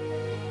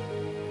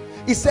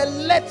 He said,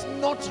 let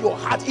not your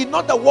heart, in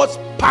other words,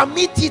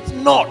 permit it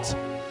not.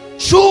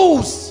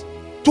 Choose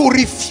to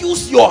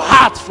refuse your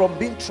heart from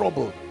being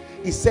troubled.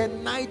 He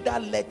said, neither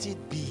let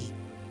it be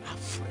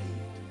afraid.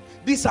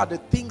 These are the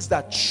things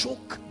that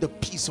choke the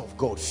peace of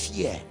God.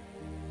 Fear.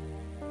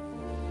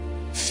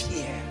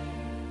 Fear.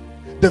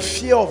 The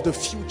fear of the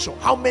future.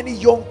 How many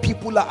young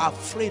people are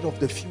afraid of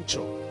the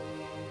future?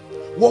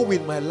 What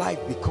will my life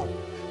become?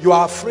 You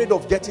are afraid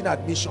of getting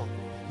admission.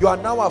 You are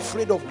now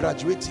afraid of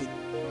graduating.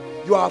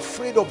 You are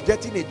afraid of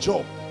getting a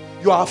job.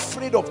 You are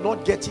afraid of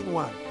not getting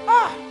one.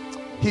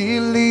 He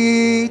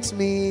leads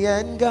me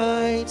and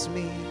guides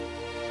me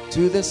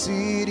to the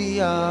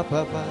city of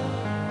Papa.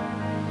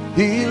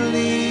 He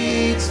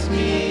leads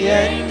me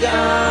and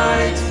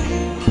guides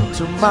me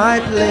to my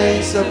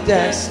place of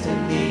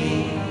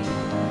destiny.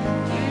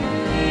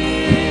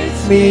 He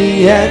leads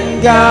me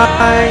and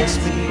guides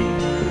me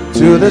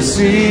to the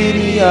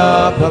city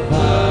of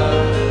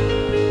Papa.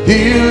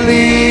 He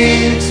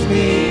leads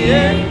me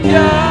and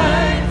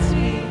guides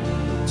me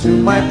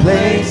to my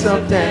place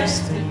of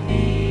destiny.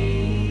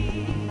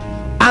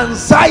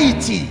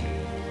 Anxiety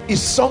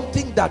is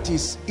something that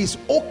is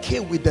okay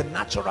with the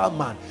natural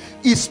man.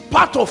 It's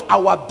part of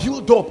our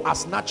build-up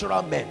as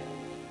natural men.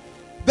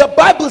 The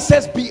Bible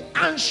says, be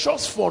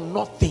anxious for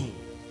nothing.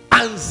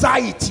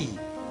 Anxiety,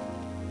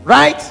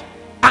 right?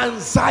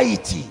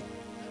 Anxiety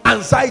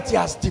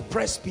has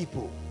depressed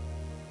people.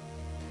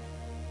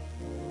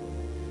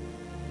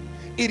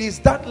 It is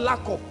that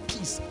lack of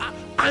peace,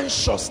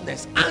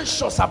 anxiousness,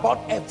 anxious about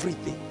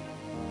everything.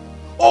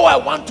 Oh, I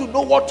want to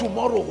know what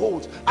tomorrow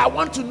holds. I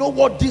want to know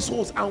what this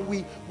holds. And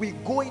we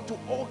go into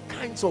all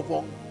kinds of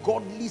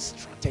ungodly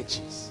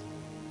strategies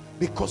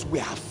because we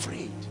are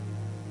afraid.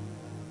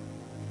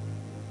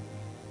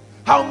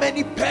 How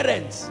many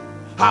parents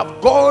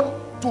have gone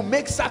to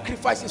make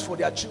sacrifices for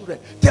their children?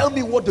 Tell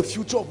me what the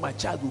future of my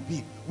child will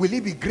be. Will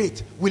it be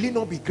great? Will it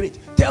not be great?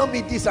 Tell me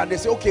this. And they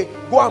say, okay,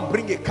 go and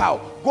bring a cow.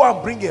 Go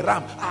and bring a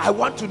ram. I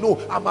want to know.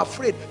 I'm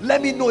afraid.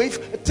 Let me know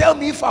tell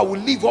me if I will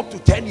live up to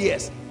 10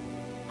 years.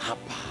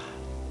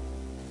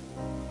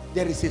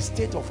 There is a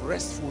state of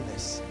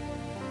restfulness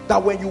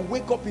that when you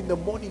wake up in the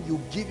morning, you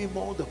give him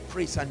all the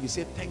praise and you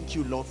say, thank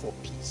you, Lord, for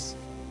peace.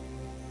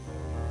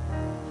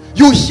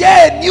 You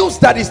hear news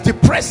that is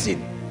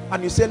depressing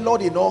and you say,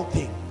 Lord, in all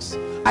things,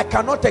 I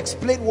cannot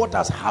explain what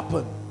has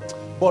happened,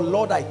 but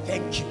Lord, I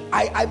thank you.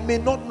 I may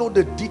not know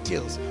the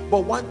details,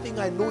 but one thing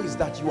I know is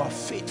that you are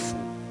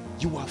faithful.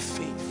 You are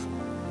faithful.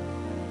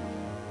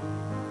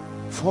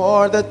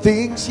 For the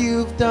things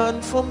you've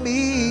done for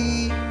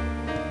me,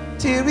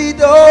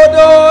 Tirido,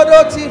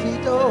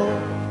 Tirido,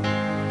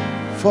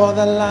 for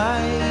the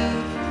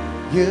life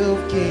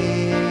you've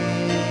given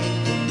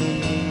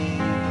me.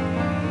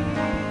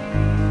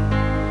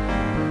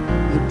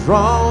 You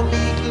draw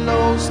me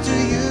close to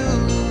you.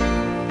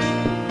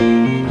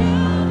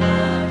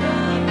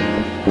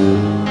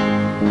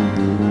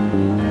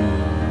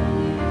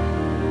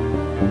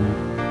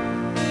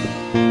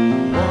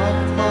 What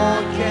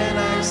more can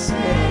I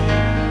say?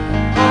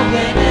 How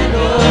can I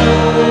know?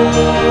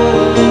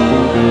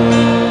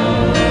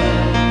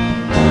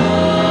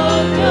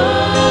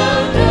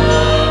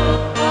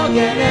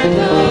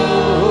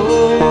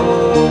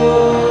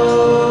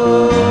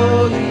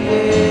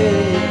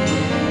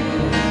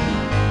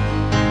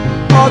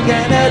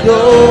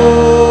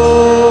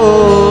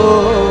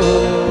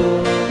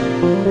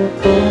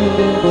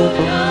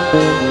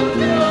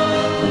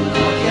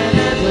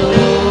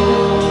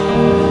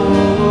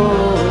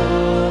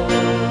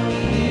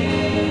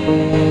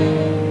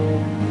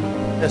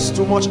 There's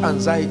too much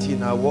anxiety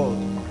in our world.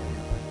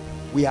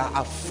 We are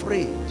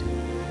afraid.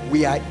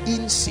 We are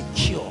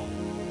insecure,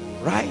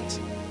 right?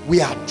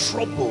 We are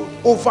troubled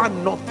over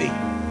nothing.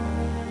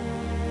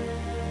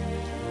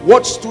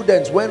 Watch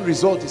students when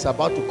result is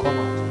about to come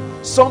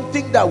out.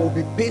 Something that will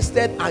be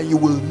pasted and you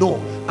will know.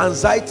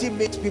 Anxiety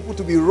makes people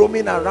to be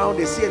roaming around.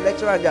 They see a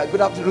lecturer and they are,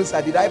 good afternoon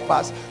sir, did I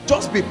pass?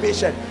 Just be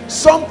patient.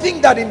 Something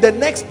that in the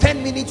next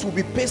 10 minutes will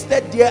be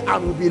pasted there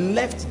and will be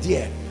left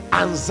there.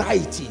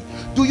 Anxiety.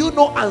 Do you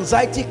know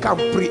anxiety can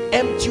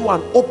preempt you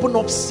and open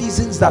up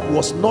seasons that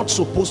was not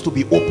supposed to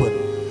be open?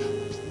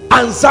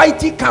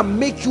 Anxiety can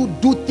make you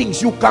do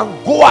things. You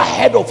can go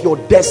ahead of your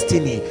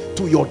destiny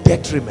to your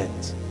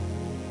detriment.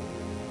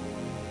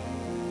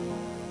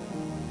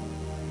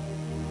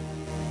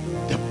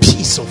 The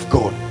peace of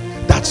God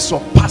that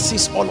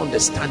surpasses all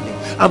understanding.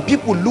 And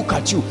people look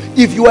at you.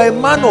 If you are a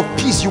man of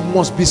peace, you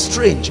must be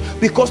strange,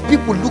 because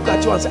people look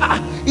at you and say,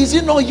 is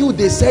it not you?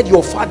 They said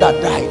your father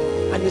died.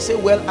 And you say,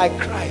 well, I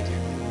cried.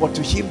 but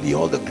to him be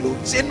all the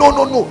glory. Say, no,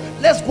 no, no,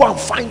 let's go and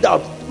find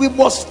out. We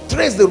must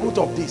trace the root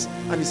of this.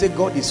 And he said,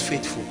 God is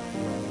faithful.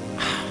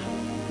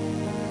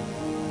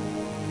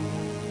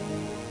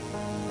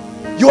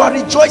 You are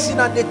rejoicing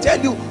and they tell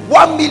you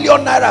 1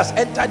 million naira has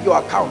entered your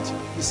account.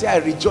 You say, I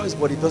rejoice,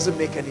 but it doesn't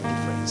make any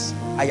difference.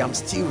 I am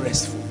still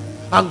restful.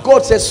 And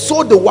God says,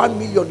 so the 1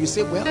 million. You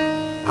say, well,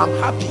 I'm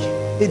happy.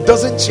 It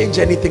doesn't change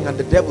anything. And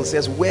the devil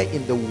says, where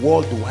in the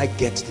world do I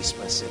get this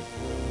person?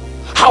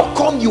 How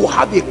come you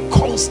have a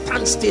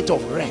constant state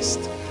of rest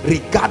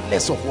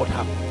regardless of what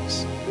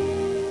happens?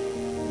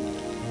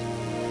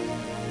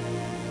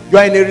 You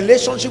are in a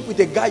relationship with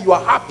a guy, you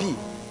are happy,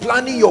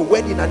 planning your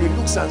wedding, and he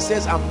looks and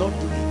says, I'm not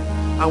doing.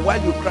 And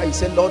while you cry, you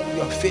say, Lord,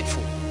 you are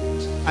faithful.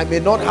 I may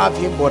not have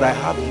him, but I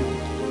have you.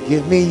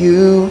 Give me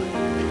you.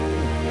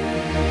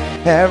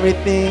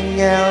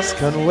 Everything else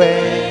can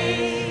wait.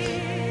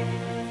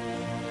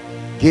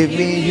 Give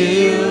me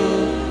you.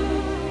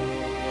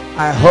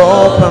 I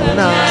hope I'm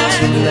not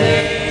too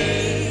late.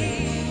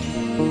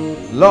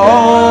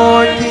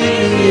 Lord, give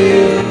me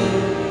you.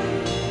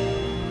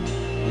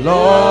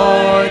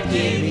 Lord,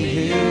 give me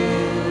you.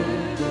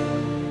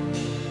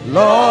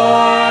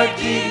 Lord,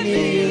 give me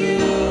you.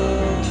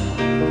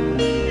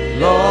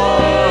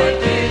 Lord,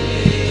 give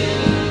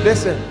me you.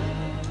 Listen,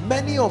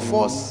 many of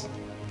us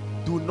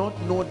do not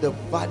know the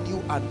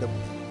value and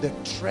the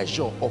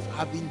treasure of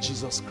having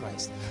Jesus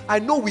Christ. I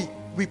know we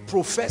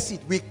profess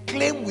it, we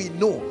claim we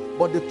know,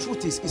 but the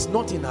truth is, it's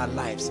not in our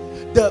lives.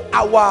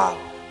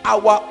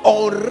 Our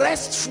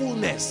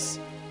unrestfulness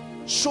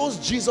shows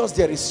Jesus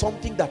there is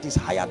something that is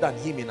higher than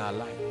him in our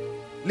life.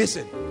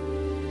 Listen,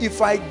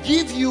 if I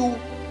give you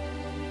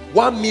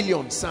 1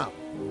 million, Sam,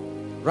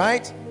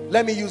 right?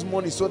 Let me use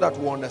money so that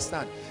we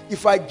understand.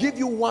 If I give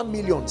you 1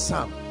 million,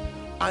 Sam,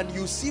 and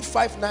you see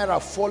 5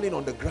 naira falling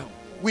on the ground,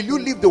 will you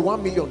leave the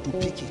 1 million to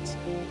pick it?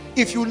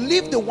 If you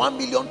leave the 1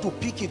 million to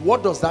pick it,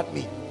 what does that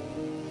mean?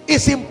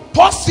 It's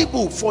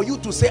impossible for you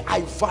to say,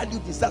 I value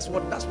this. That's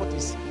what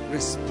is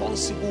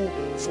responsible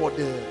for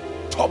the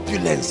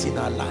turbulence in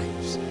our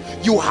lives.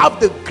 You have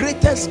the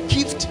greatest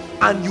gift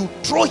and you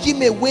throw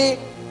him away,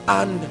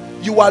 and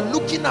you are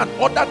looking at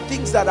other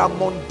things that are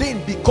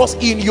mundane, because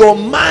in your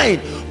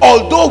mind,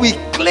 although we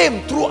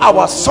claim through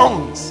our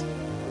songs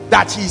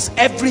that he is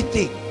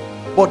everything,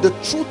 but the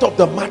truth of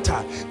the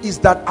matter is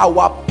that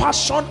our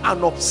passion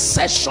and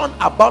obsession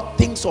about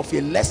things of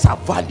a lesser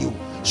value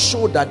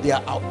show that they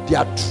are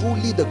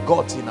truly the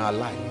gods in our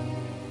life.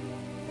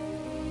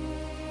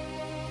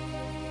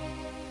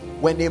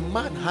 When a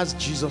man has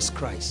Jesus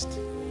Christ,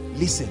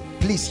 listen,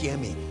 please hear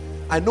me.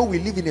 I know we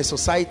live in a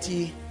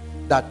society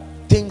that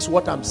thinks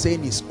what I'm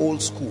saying is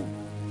old school.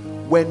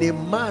 When a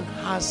man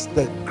has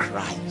the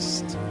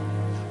Christ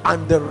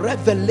and the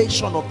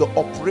revelation of the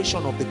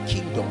operation of the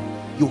kingdom,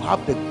 you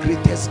have the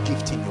greatest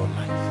gift in your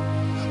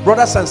life.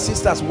 Brothers and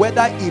sisters,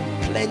 whether in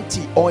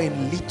plenty or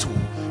in little,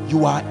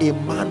 you are a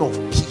man of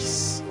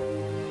peace.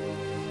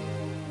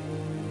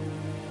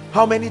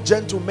 How many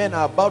gentlemen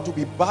are about to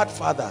be bad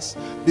fathers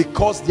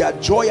because their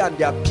joy and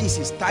their peace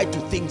is tied to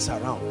things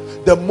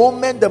around? The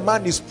moment the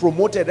man is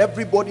promoted,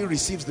 everybody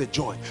receives the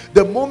joy.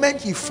 The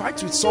moment he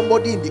fights with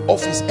somebody in the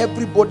office,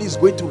 everybody is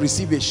going to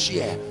receive a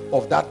share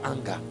of that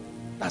anger.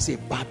 That's a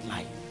bad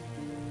life.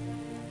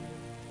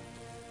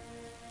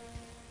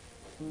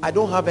 I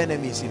don't have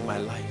enemies in my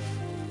life.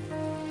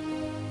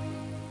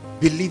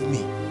 Believe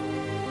me,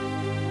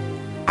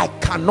 I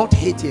cannot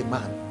hate a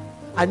man.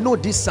 I know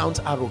this sounds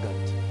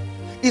arrogant.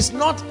 It's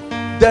not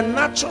the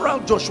natural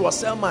Joshua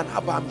Selman,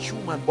 I'm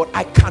human, but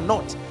I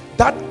cannot.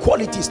 That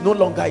quality is no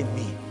longer in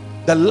me.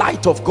 The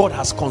light of God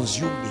has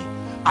consumed me.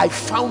 I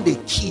found a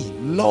key.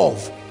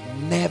 Love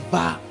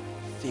never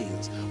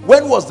fails.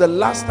 When was the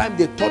last time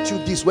they taught you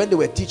this? When they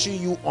were teaching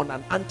you on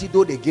an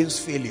antidote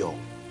against failure,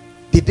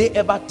 did they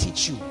ever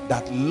teach you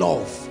that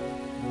love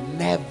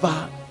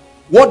never?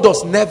 What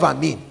does never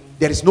mean?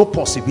 There is no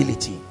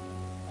possibility.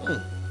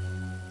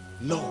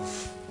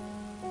 Love.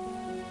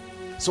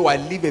 So I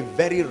live a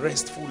very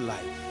restful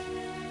life.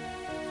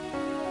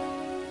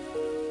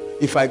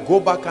 If I go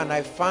back and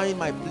I find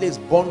my place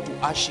burned to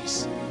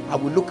ashes, I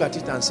will look at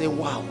it and say,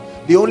 wow.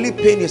 The only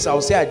pain is I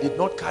will say I did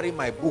not carry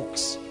my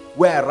books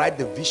where I write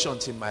the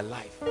visions in my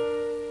life.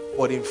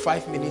 But in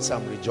 5 minutes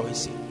I'm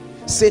rejoicing.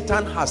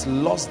 Satan has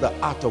lost the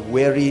art of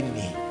wearying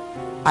me.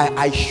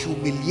 I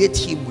humiliate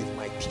him with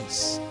my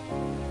peace.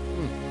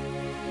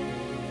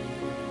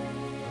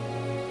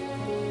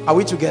 Are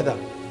we together?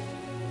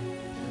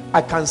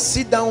 I can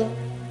sit down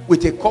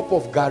with a cup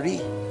of Gary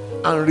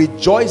and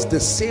rejoice the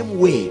same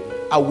way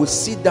I will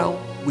sit down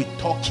with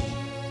turkey.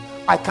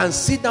 I can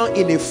sit down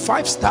in a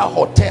 5-star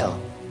hotel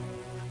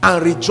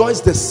and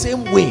rejoice the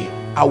same way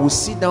I will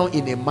sit down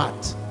in a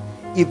mat.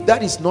 If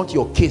that is not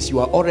your case, you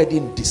are already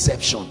in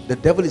deception. The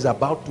devil is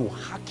about to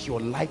hack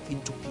your life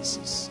into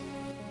pieces.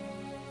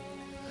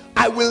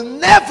 I will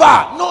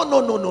never,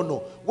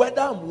 no.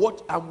 Whether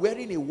I'm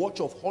wearing a watch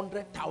of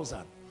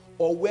 100,000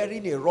 or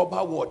wearing a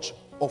rubber watch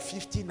of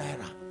 50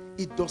 naira,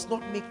 it does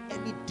not make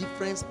any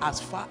difference as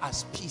far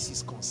as peace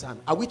is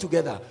concerned. Are we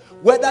together?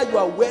 Whether you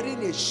are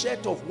wearing a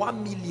shirt of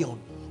 1 million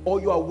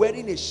or you are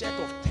wearing a shirt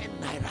of 10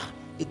 naira,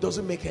 it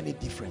doesn't make any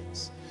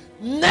difference.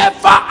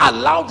 Never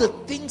allow the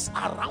things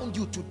around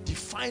you to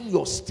define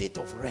your state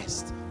of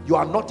rest. You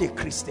are not a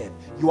Christian.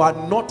 You are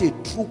not a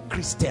true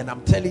Christian.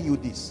 I'm telling you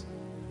this.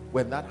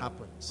 When that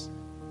happens,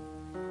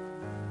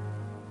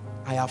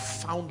 I have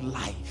found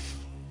life.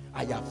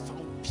 I have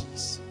found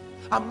peace.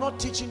 I'm not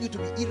teaching you to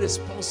be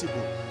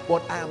irresponsible,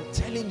 but I am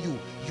telling you,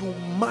 you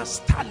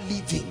master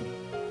living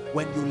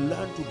when you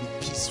learn to be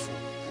peaceful.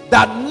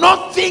 That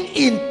nothing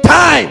in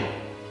time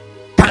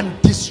can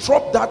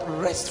disrupt that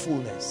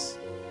restfulness.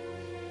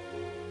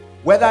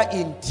 Whether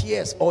in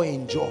tears or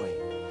in joy,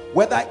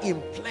 whether in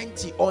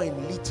plenty or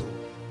in little,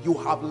 you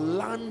have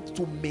learned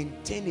to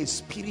maintain a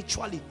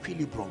spiritual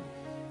equilibrium.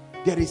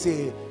 There is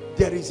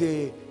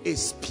a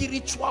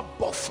spiritual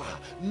buffer.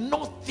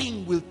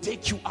 Nothing will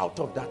take you out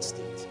of that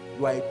state.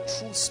 You are a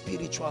true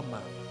spiritual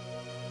man.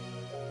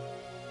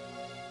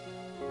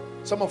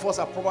 Some of us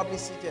are probably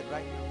seated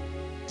right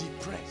now,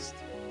 depressed.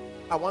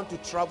 I want to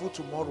travel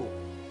tomorrow.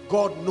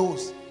 God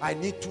knows I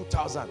need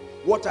 2,000.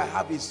 What I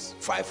have is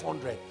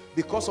 500.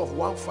 Because of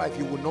 1.5,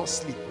 you will not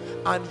sleep.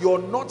 And your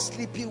not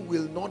sleeping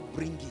will not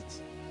bring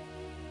it.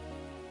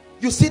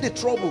 You see the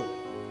trouble?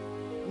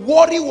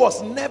 Worry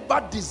was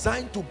never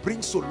designed to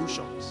bring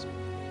solutions.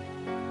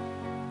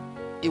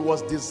 It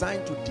was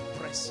designed to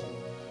depress you.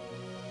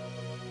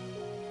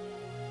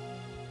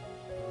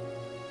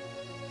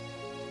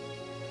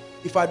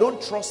 If I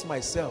don't trust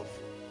myself,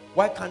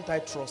 why can't I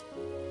trust?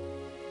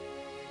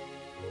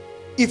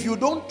 If you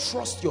don't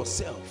trust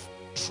yourself,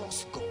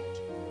 trust God.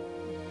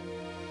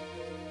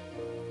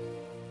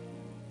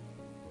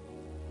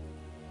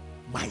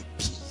 My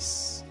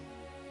peace.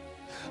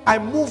 I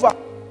move up.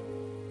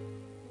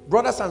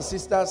 Brothers and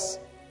sisters,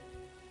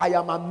 I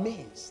am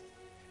amazed.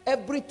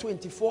 Every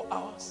 24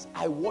 hours,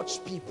 I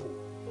watch people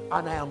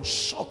and I am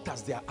shocked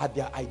at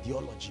their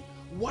ideology.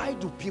 Why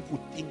do people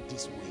think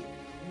this way?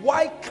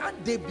 Why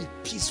can't they be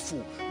peaceful?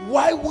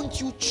 Why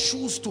won't you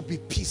choose to be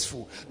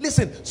peaceful?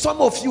 Listen,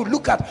 some of you,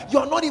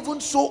 you're not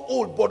even so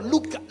old, but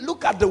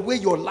look at the way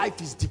your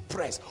life is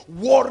depressed.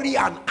 Worry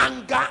and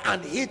anger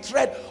and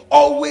hatred,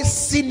 always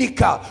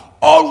cynical,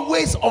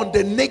 always on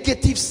the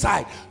negative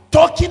side,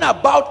 talking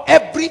about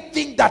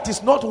everything that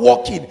is not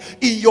working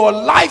in your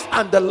life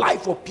and the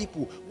life of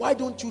people. Why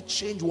don't you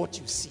change what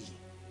you see?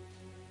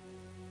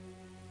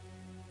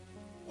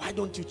 Why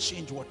don't you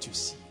change what you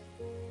see?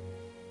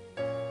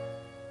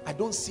 I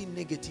don't see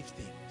negative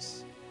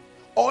things.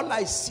 All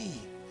I see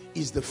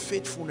is the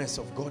faithfulness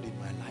of God in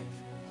my life.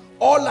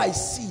 All I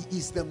see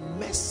is the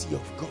mercy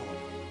of God.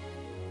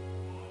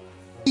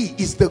 He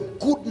is the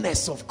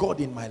goodness of God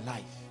in my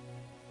life.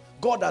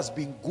 God has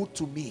been good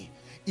to me.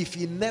 If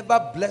he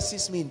never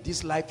blesses me in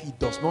this life, he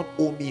does not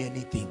owe me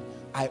anything.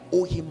 I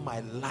owe him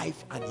my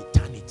life and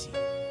eternity.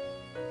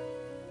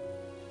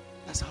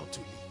 That's how to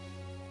live.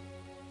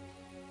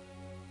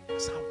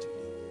 That's how to live.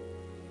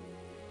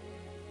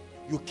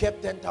 You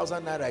kept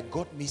 10,000 naira, I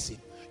got missing.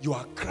 You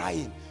are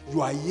crying,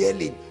 you are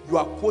yelling, you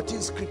are quoting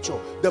scripture.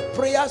 The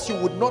prayers you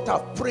would not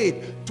have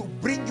prayed to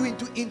bring you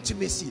into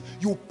intimacy,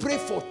 you pray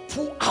for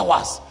 2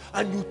 hours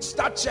and you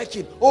start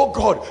checking. Oh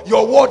God,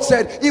 your word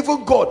said,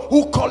 even God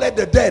who calleth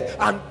the dead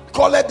and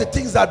calleth the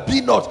things that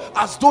be not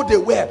as though they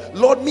were.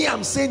 Lord, me,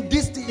 I'm saying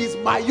this thing is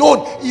my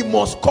own, it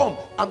must come.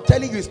 I'm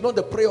telling you, it's not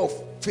the prayer of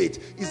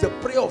faith, it's the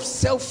prayer of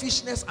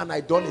selfishness and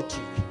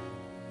idolatry.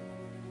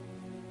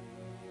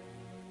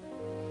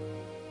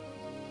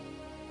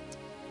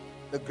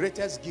 The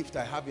greatest gift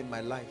I have in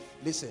my life,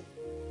 listen,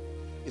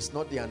 it's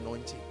not the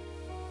anointing.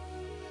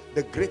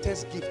 The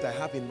greatest gift I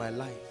have in my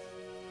life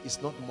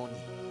is not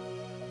money.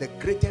 The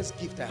greatest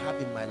gift I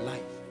have in my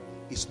life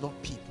is not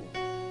people.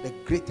 The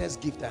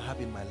greatest gift I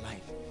have in my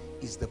life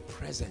is the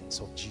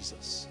presence of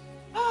Jesus.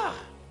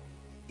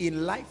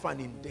 In life and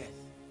in death.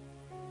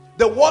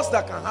 The worst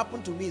that can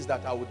happen to me is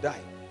that I will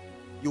die.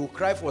 You will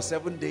cry for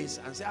 7 days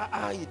and say,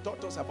 he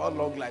taught us about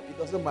long life. It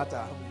doesn't matter,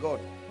 I'm God.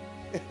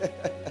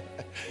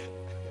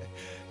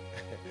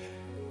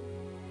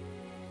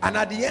 And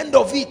at the end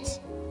of it,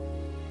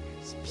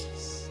 it's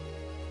peace.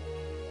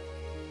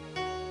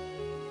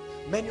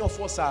 Many of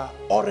us are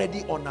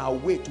already on our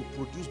way to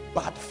produce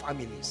bad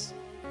families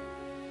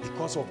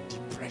because of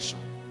depression.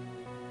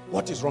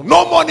 What is wrong?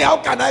 No money, how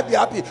can I be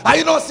happy? Are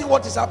you not seeing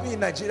what is happening in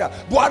Nigeria?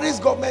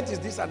 Buhari's government is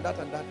this and that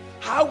and that.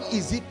 How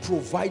is it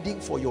providing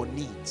for your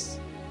needs?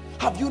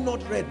 Have you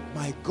not read,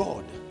 my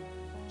God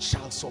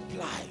shall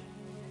supply?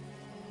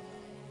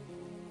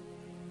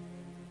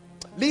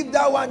 Leave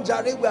that one,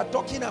 Zaria. We are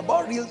talking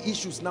about real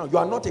issues now. You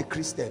are not a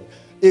Christian.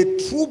 A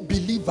true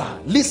believer,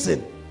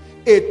 listen,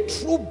 a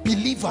true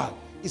believer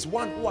is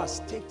one who has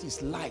staked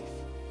his life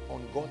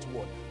on God's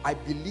word. I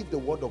believe the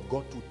word of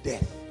God to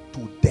death,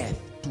 to death,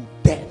 to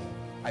death.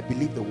 I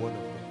believe the word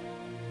of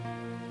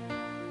God.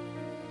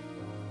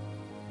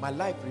 My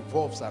life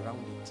revolves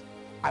around it.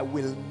 I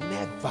will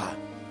never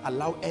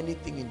allow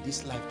anything in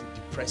this life to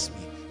depress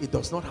me. It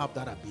does not have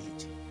that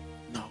ability.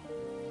 No.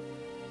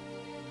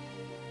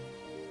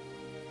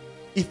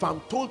 If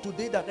I'm told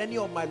today that any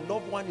of my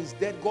loved one is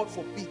dead, God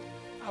forbid,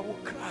 I will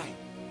cry.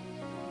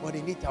 But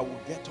in it, I will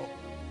get up.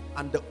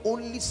 And the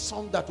only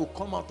song that will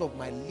come out of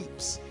my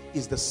lips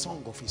is the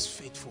song of his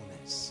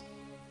faithfulness.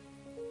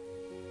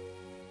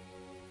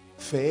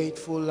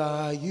 Faithful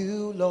are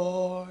you,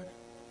 Lord.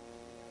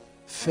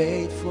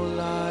 Faithful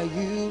are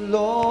you,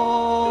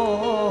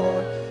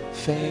 Lord.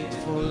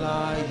 Faithful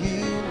are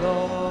you,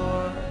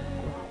 Lord.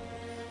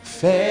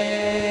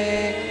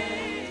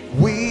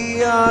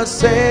 We are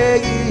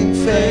saying,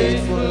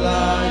 faithful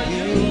are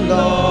you,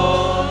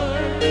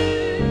 Lord.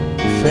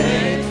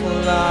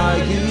 Faithful are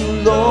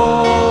you,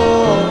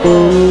 Lord.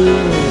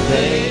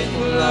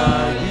 Faithful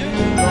are you,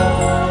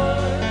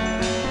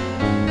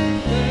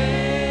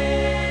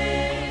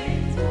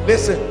 Lord.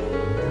 Listen,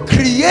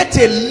 create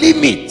a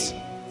limit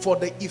for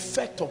the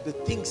effect of the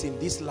things in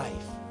this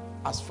life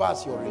as far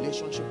as your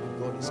relationship with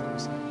God is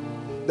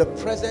concerned. The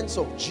presence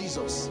of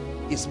Jesus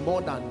is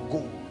more than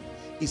gold.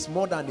 It's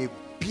more than $1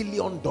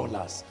 billion.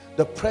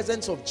 The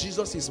presence of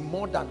Jesus is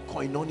more than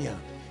koinonia.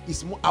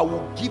 It's more, I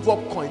will give up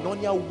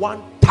koinonia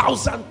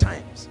 1,000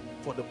 times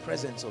for the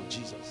presence of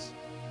Jesus.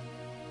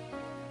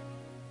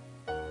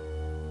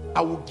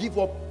 I will give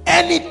up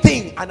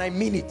anything, and I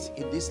mean it,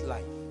 in this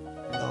life.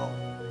 No,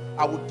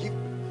 I will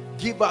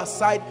give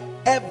aside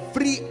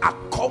every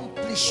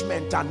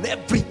accomplishment and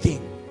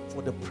everything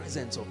for the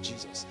presence of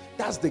Jesus.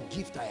 That's the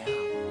gift I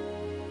have.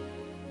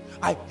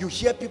 You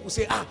hear people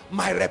say,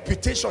 my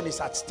reputation is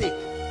at stake.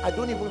 I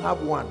don't even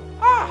have one.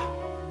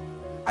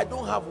 I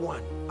don't have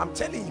one. I'm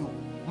telling you,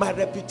 my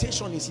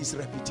reputation is his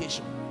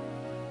reputation.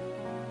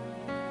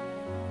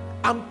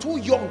 I'm too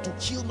young to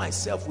kill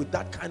myself with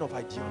that kind of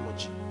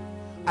ideology.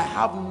 I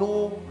have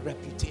no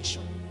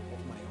reputation of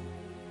my own.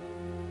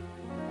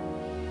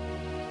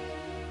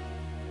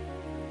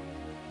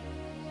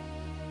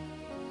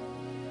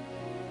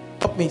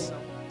 Help me, sir.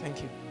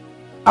 Thank you.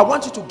 I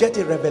want you to get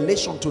a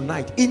revelation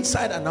tonight,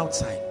 inside and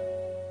outside.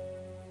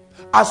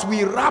 As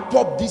we wrap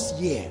up this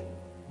year,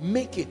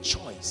 make a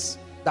choice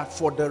that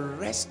for the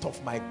rest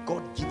of my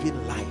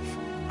God-given life,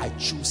 I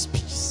choose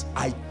peace.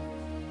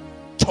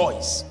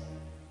 Choice.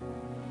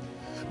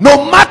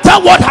 No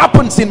matter what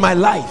happens in my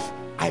life,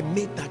 I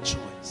made that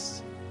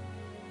choice.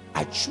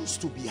 I choose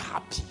to be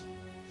happy.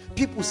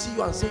 People see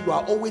you and say you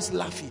are always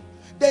laughing.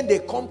 Then they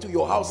come to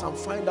your house and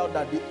find out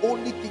that the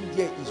only thing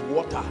there is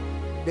water.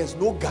 There's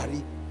no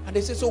gari. And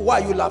they say, so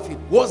why are you laughing?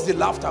 What's the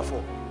laughter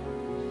for?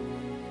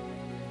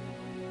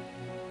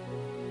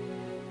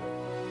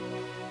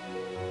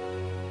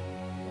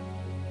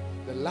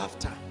 The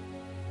laughter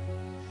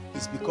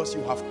is because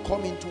you have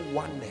come into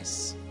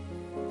oneness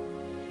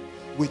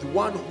with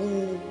one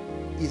who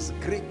is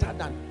greater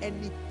than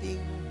anything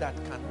that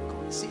can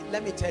come. See,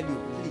 let me tell you,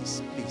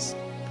 please,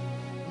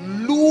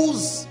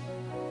 lose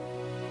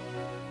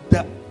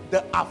the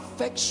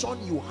affection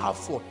you have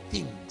for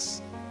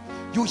things.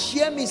 You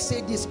hear me say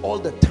this all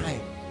the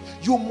time.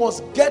 You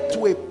must get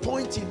to a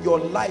point in your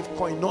life,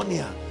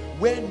 koinonia,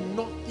 where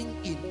nothing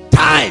in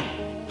time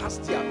has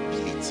the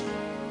ability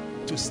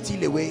to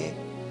steal away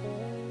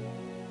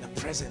the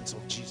presence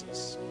of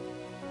Jesus.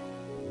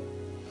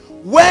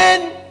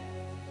 When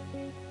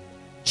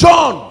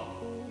John,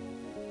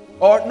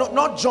 or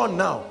not John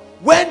now,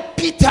 when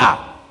Peter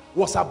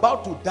was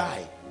about to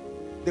die,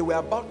 they were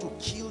about to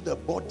kill the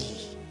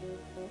body,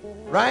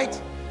 right?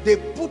 They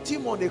put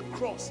him on a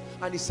cross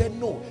and he said,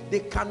 no,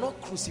 they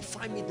cannot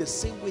crucify me the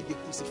same way they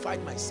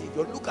crucified my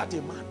Savior. Look at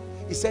a man.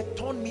 He said,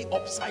 turn me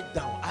upside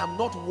down. I am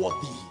not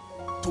worthy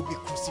to be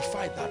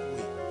crucified that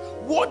way.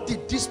 What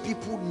did these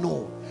people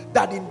know?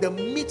 That in the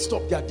midst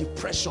of their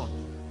depression,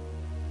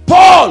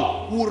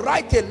 Paul will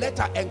write a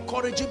letter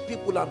encouraging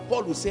people, and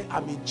Paul will say,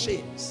 I'm in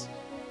chains.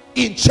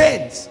 In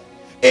chains.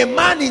 A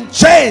man in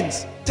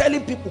chains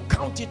telling people,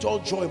 count it all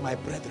joy, my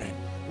brethren,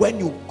 when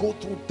you go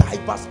through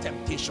diverse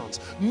temptations,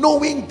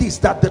 knowing this,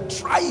 that the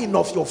trying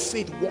of your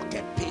faith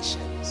worketh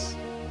patience.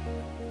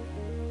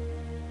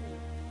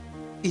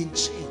 In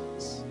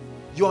chains.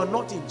 You are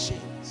not in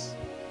chains,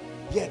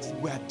 yet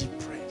we are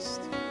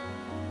depressed.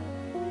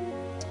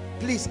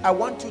 Please, I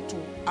want you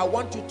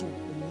to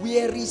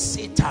weary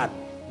Satan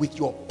with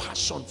your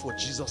passion for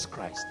Jesus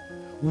Christ.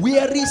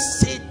 Weary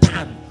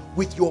Satan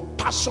with your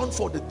passion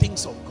for the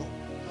things of God.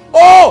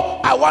 Oh,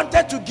 I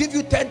wanted to give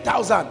you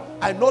 10,000.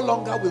 I no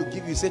longer will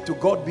give you. Say, to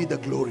God be the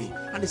glory.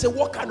 And they say,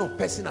 what kind of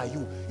person are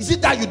you? Is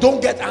it that you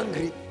don't get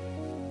angry?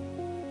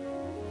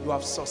 You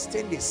have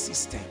sustained a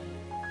system.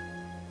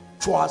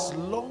 For as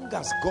long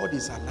as God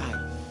is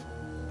alive,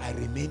 I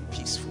remain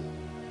peaceful.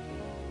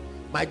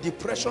 My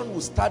depression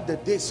will start the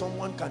day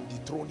someone can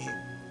dethrone him.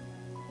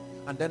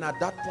 And then at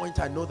that point,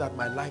 I know that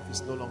my life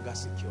is no longer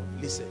secure.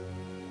 Listen,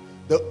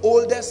 the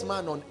oldest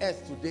man on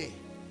earth today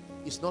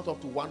is not up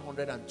to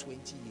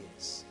 120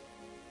 years.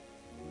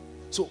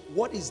 So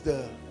what is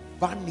the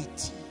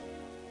vanity?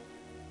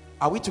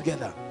 Are we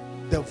together?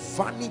 The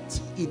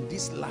vanity in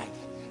this life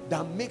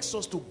that makes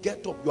us to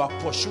get up. You are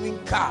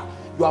pursuing car,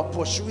 you are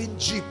pursuing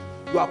jeep,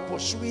 You are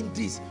pursuing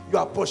this. You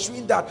are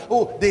pursuing that.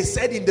 Oh, they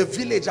said in the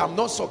village I'm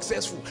not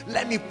successful.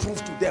 Let me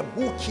prove to them.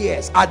 Who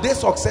cares? Are they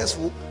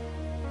successful?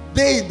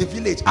 They in the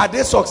village, are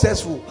they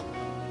successful?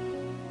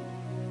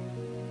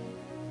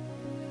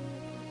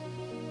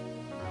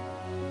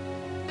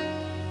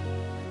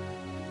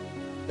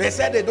 They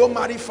said they don't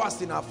marry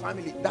fast in our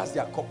family. That's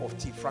their cup of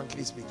tea,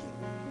 frankly speaking.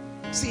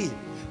 See,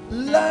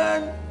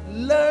 learn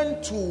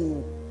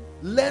to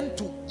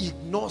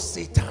ignore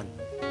Satan.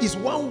 Is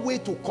one way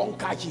to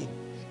conquer him.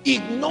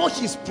 Ignore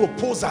his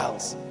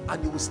proposals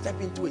and you will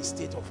step into a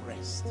state of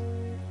rest.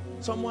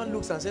 Someone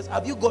looks and says,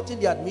 have you gotten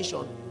the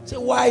admission? Say,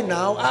 why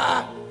now?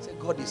 Say,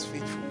 God is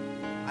faithful.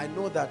 I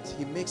know that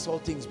he makes all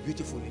things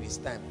beautiful in his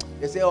time.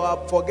 They say,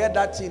 oh, forget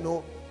that,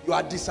 you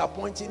are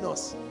disappointing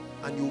us,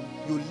 and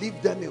you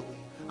leave them away.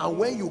 And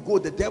when you go,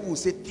 the devil will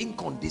say,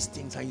 think on these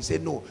things. And you say,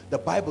 no, the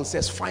Bible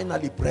says,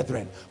 finally,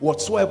 brethren,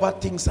 whatsoever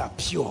things are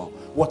pure,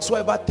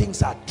 whatsoever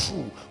things are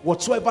true,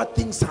 whatsoever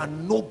things are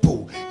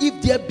noble,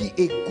 if there be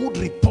a good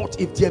report,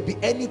 if there be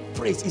any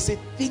praise, he said,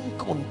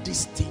 think on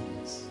these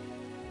things.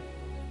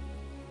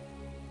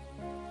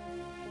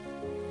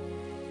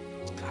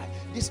 God,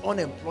 this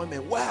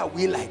unemployment, why are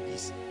we like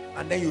this?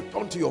 And then you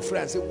turn to your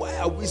friend and say, why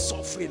are we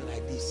suffering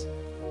like this?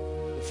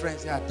 The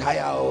friends say, I'm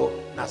tired, oh,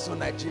 Naso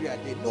Nigeria.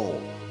 They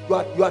know.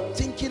 You are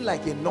thinking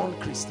like a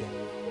non-Christian.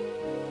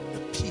 The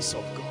peace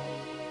of God.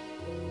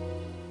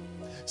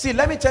 See,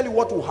 let me tell you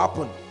what will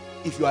happen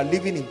if you are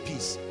living in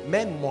peace.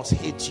 Men must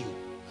hate you.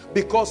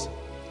 Because,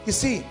 you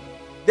see,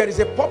 there is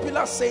a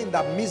popular saying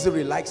that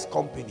misery likes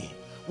company.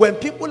 When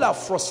people are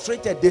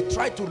frustrated, they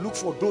try to look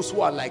for those who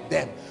are like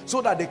them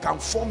so that they can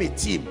form a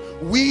team.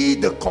 We,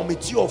 the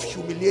committee of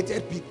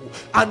humiliated people.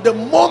 And the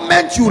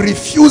moment you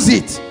refuse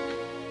it,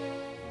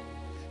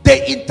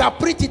 they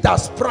interpret it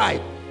as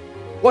pride.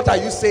 What are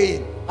you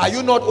saying? Are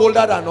you not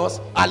older than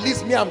us? At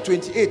least me, I'm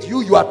 28.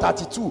 You are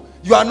 32.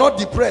 You are not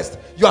depressed.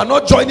 You are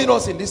not joining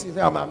us in this.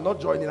 I'm not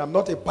joining. I'm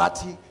not a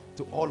party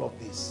to all of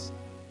this.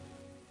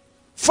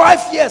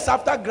 5 years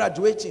after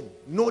graduating,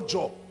 no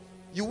job.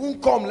 You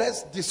won't come.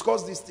 Let's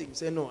discuss these things.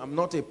 Say, no, I'm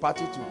not a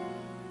party to all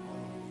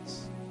of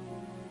this.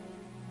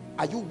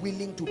 Are you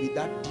willing to be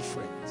that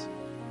different?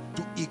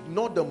 To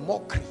ignore the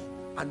mockery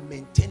and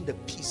maintain the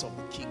peace of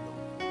the kingdom?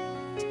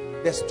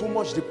 There's too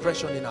much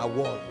depression in our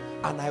world.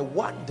 And I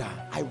wonder.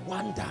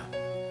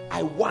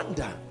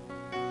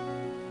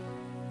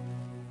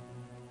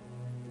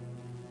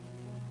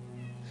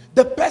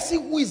 The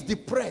person who is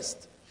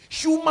depressed,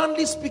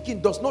 humanly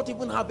speaking, does not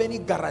even have any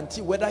guarantee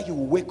whether he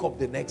will wake up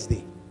the next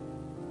day.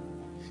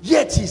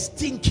 Yet he's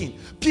thinking.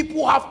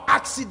 People have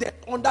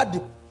accidents under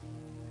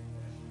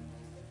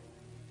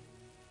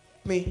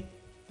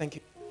Thank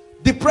you.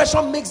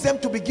 Depression makes them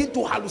to begin to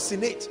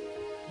hallucinate.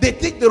 They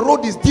think the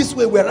road is this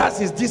way, whereas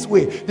it's this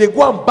way. They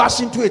go and bash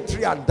into a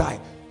tree and die.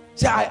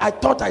 Say, I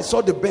thought I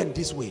saw the bend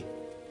this way.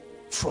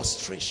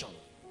 Frustration.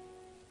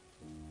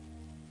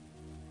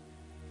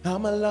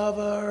 I'm a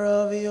lover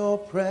of your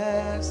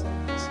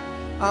presence.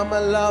 I'm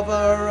a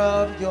lover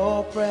of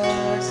your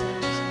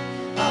presence.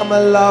 I'm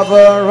a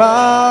lover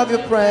of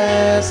your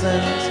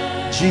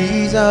presence.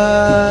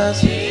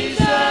 Jesus.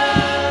 Jesus.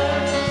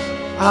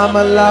 I'm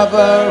a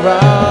lover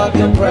of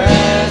your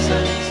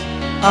presence.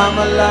 I'm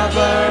a lover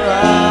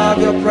of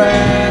your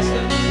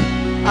presence.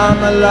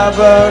 I'm a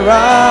lover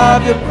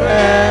of your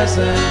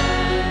presence.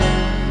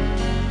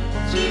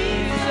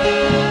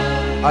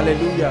 Jesus.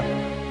 Hallelujah.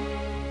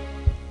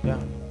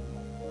 Yeah.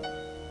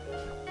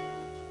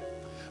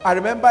 I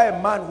remember a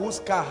man whose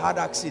car had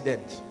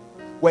accident.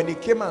 When he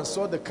came and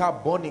saw the car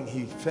burning,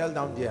 he fell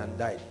down there and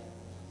died.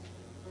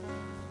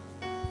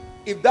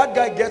 If that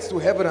guy gets to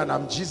heaven and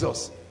I'm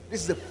Jesus,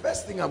 this is the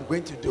first thing I'm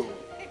going to do.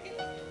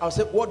 I'll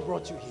say, what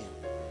brought you here?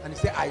 And he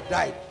said, I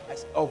died. I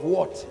said, of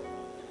what?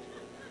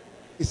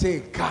 He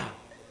said, a car.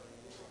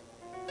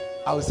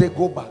 I will say,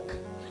 go back.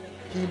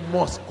 He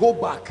must go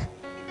back.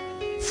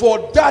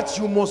 For that,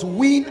 you must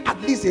win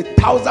at least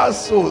 1,000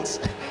 souls.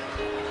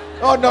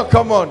 Oh, no,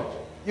 come on.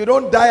 You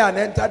don't die and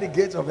enter the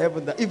gates of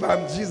heaven. If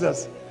I'm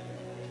Jesus,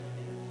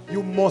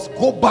 you must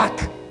go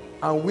back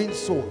and win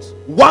souls.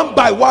 One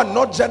by one,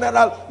 not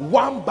general,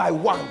 one by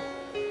one.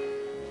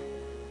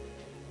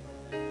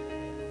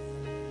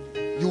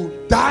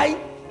 You die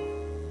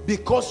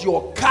because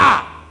your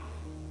car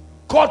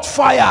caught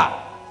fire.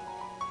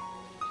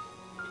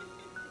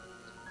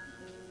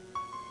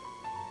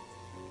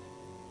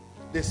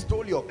 They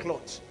stole your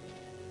clothes.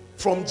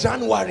 From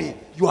January,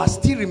 you are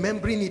still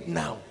remembering it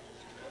now.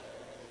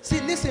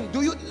 See, listen,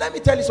 let me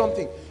tell you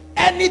something.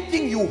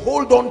 Anything you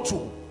hold on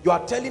to, you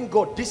are telling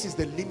God, this is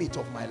the limit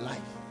of my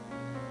life.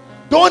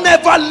 Don't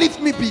ever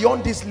lift me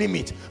beyond this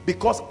limit,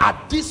 because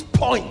at this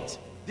point,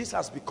 this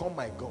has become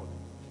my God.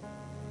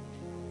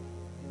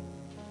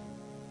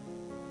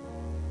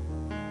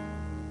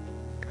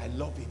 I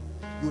love him.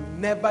 You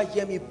never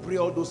hear me pray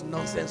all those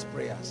nonsense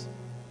prayers.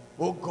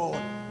 Oh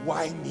God,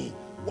 why me?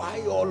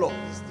 Why all of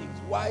these things?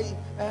 Why?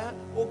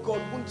 Oh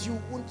God, won't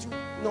you?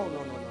 No.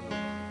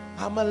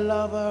 I'm a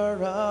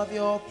lover of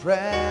your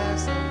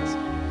presence.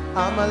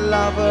 I'm a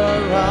lover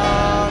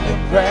of your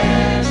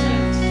presence.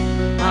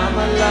 I'm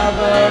a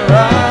lover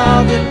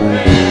of your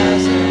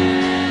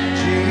presence,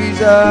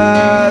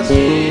 Jesus,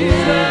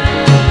 Jesus.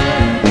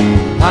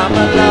 I'm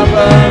a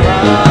lover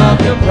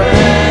of your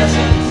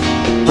presence.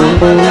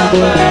 I'm a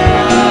lover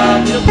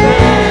of your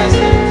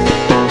presence.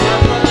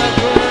 I'm a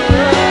lover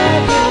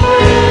of your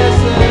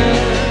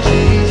presence,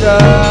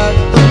 Jesus.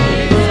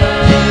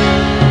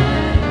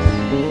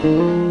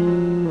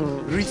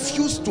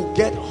 Refuse to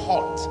get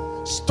hot.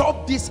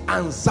 Stop this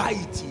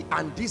anxiety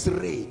and this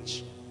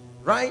rage.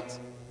 Right?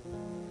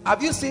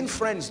 Have you seen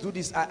friends do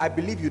this? I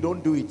believe you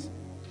don't do it.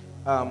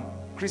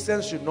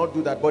 Christians should not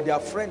do that, but there are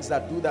friends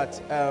that do that.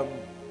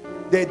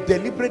 They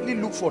deliberately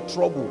look for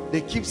trouble.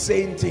 They keep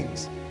saying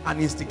things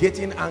and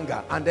instigating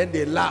anger, and then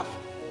they laugh.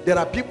 There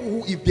are people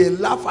who, if they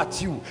laugh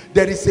at you,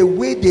 there is a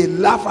way they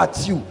laugh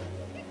at you.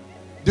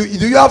 Do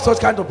you have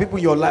such kind of people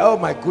in your life? Oh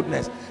my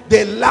goodness.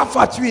 They laugh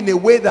at you in a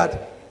way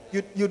that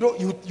you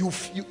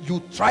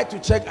try to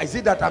check, is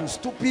it that I'm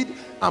stupid?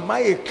 Am I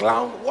a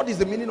clown? What is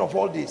the meaning of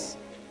all this?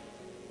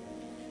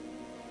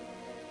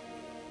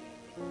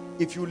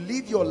 If you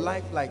live your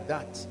life like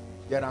that,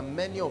 there are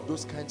many of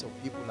those kinds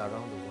of people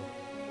around the world.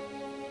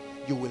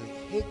 You will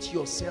hate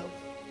yourself,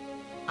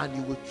 and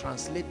you will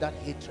translate that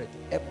hatred to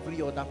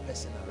every other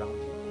person around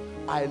you.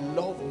 I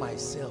love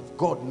myself.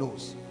 God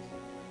knows.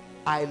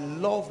 I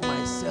love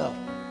myself.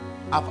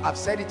 I've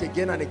said it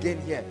again and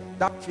again here.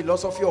 That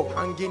philosophy of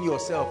hanging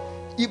yourself,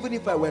 even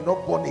if I were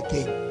not born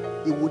again,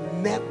 it would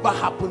never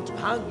happen to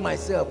hang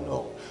myself.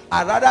 No.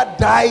 I'd rather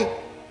die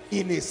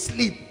in a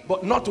sleep,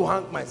 but not to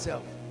hang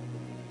myself.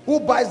 Who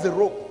buys the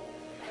rope?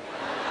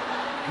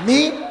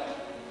 Me?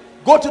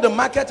 Go to the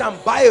market and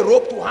buy a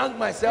rope to hang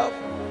myself?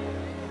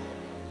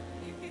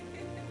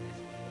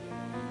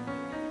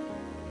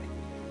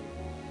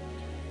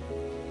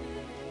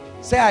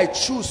 Say, I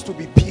choose to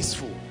be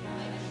peaceful.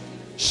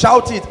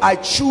 Shout it, I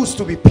choose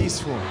to be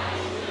peaceful.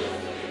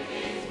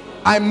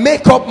 I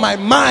make up my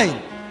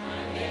mind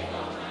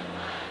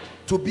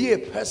to be a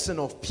person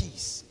of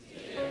peace.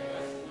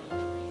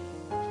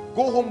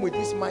 Go home with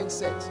this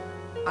mindset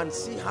and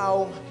see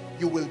how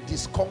you will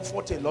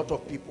discomfort a lot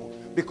of people.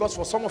 Because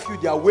for some of you,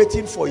 they are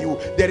waiting for you.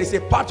 There is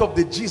a part of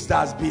the gist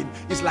that has been,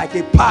 it's like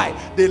a pie.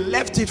 They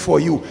left it for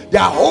you. They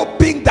are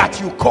hoping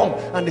that you come.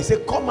 And they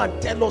say, come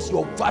and tell us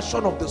your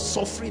version of the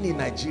suffering in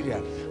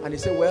Nigeria. And they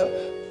say, well,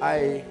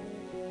 I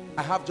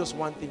have just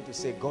one thing to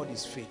say. God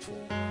is faithful.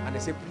 And they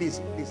say,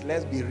 please,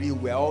 let's be real.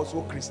 We are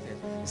also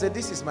Christians. He said,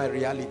 this is my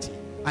reality.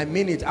 I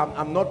mean it.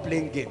 I'm not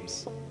playing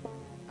games.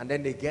 And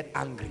then they get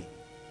angry.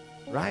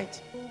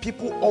 Right?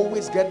 People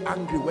always get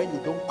angry when you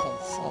don't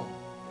conform.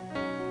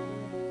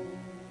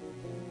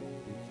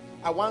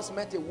 I once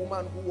met a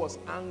woman who was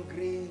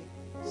angry,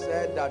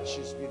 said that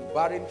she's been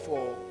barren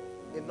for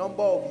a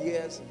number of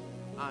years,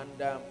 and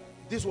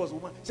this was a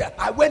woman. Said,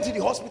 I went to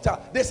the hospital.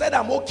 They said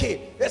I'm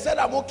okay. They said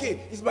I'm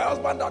okay. It's my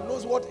husband that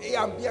knows what A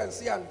and B and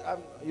C and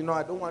you know,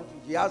 I don't want to.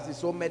 He has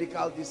this whole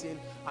medical this in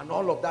and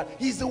all of that.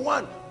 He's the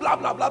one. Blah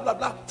blah blah blah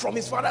blah. From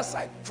his father's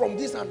side, from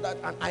this and that.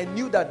 And I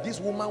knew that this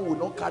woman will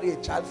not carry a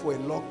child for a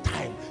long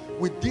time.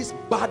 With this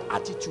bad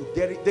attitude,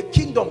 the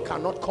kingdom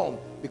cannot come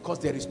because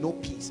there is no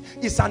peace.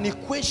 It's an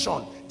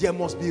equation. There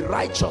must be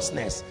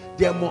righteousness,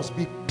 there must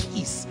be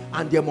peace,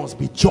 and there must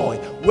be joy.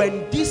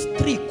 When these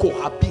three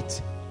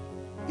cohabit,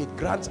 it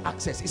grants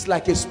access. It's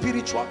like a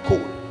spiritual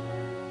code.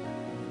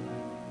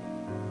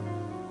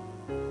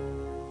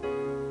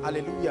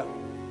 Hallelujah.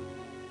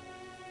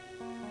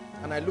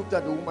 And I looked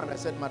at the woman, I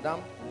said,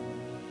 Madam,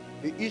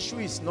 the issue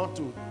is not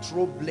to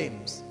throw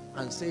blames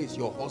and say it's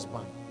your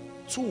husband.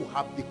 Two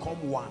have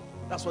become one.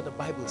 That's what the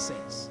Bible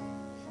says.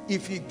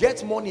 If he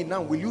gets money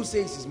now, will you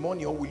say it's his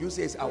money, or will you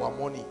say it's our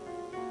money?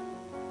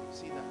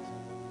 See that?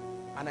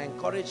 And I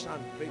encouraged her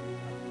and prayed with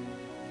her.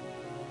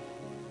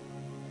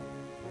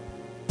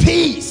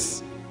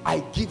 Peace I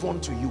give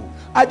unto you.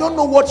 I don't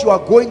know what you are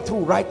going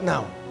through right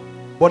now,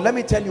 but let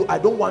me tell you, I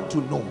don't want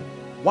to know.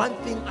 One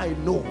thing I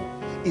know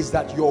is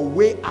that your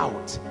way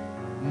out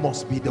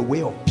must be the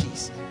way of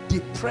peace.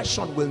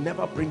 Depression will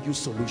never bring you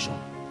solution.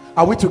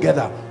 Are we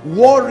together?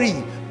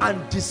 Worry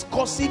and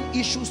discussing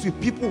issues with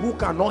people who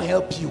cannot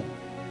help you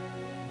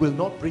will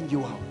not bring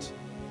you out.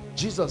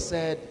 Jesus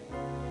said,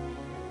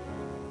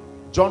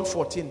 John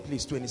 14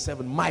 please,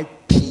 27, my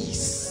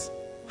peace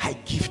I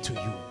give to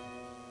you.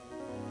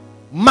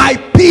 My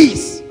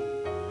peace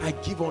I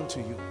give unto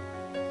you.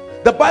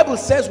 The Bible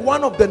says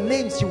one of the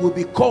names he will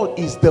be called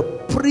is the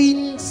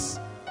Prince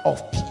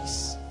of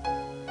Peace,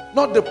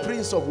 not the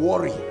Prince of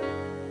Worry.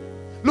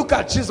 Look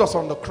at Jesus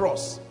on the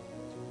cross,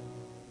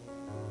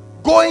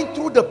 going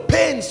through the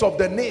pains of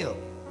the nail,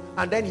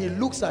 and then he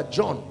looks at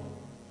John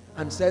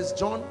and says,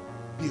 John,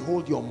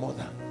 behold your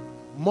mother.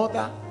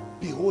 Mother,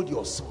 behold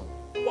your son.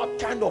 What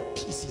kind of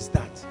peace is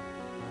that?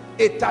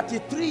 A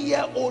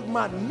 33-year-old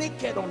man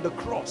naked on the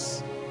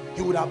cross,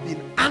 he would have been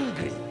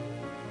angry.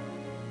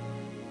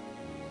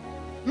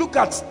 Look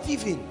at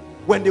Stephen.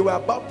 When they were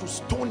about to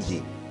stone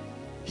him,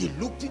 he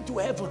looked into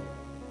heaven.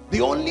 The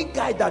only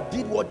guy that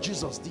did what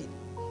Jesus did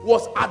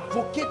was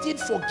advocating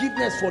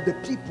forgiveness for the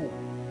people.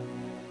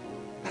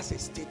 That's a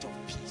state of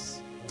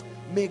peace.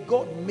 May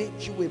God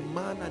make you a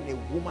man and a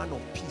woman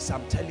of peace.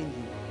 I'm telling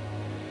you.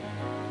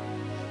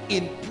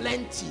 In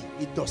plenty,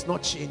 it does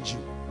not change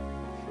you.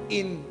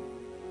 In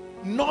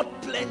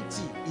not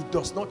plenty, it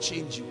does not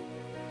change you.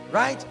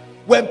 Right?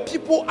 When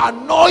people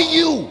annoy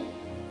you,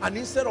 and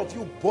instead of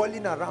you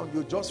boiling around,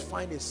 you just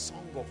find a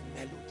song of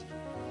melody.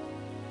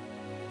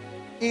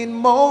 In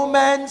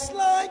moments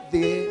like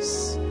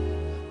this,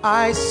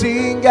 I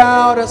sing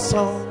out a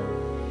song.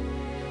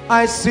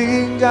 I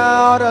sing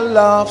out a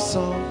love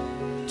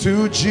song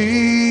to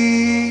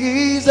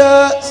Jesus.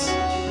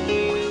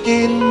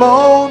 In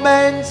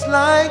moments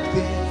like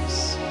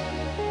this,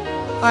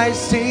 I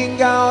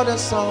sing out a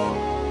song.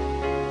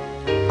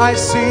 I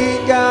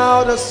sing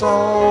out a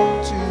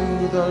song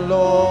to the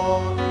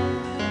Lord,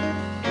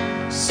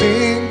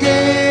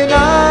 singing,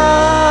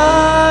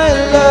 I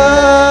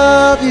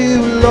love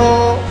you,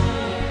 Lord.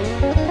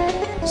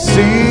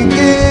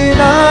 Singing,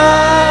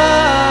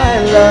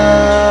 I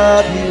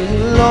love you,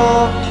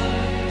 Lord.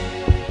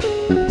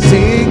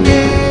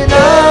 Singing,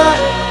 I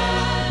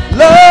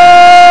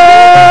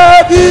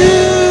love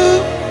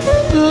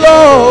you,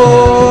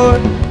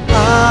 Lord.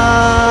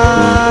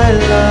 I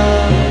love.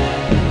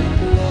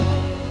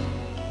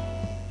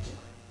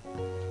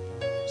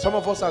 Some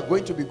of us are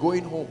going to be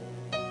going home.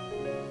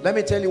 Let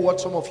me tell you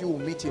what some of you will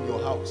meet in your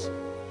house.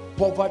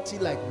 Poverty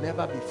like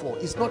never before.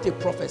 It's not a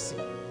prophecy.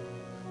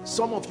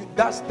 Some of you,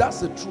 that's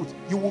the truth.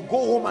 You will go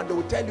home and they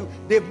will tell you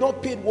they've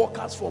not paid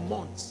workers for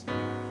months.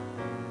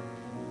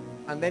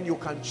 And then you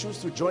can choose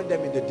to join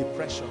them in the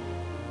depression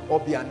or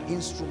be an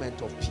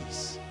instrument of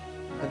peace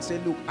and say,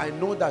 look, I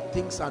know that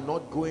things are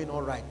not going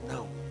all right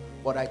now,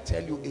 but I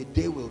tell you, a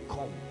day will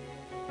come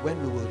when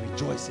we will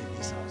rejoice in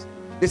this house.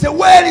 They say,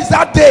 where is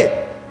that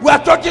day? We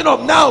are talking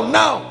of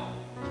now.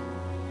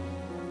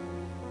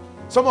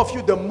 Some of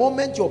you, the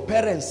moment your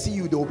parents see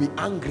you, they will be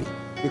angry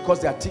because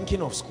they are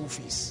thinking of school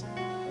fees.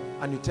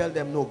 And you tell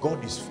them, no,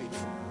 God is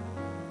faithful.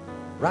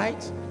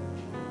 Right?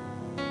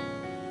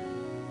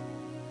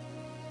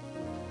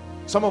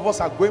 Some of us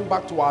are going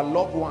back to our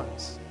loved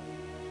ones,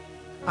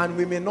 and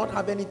we may not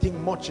have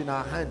anything much in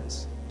our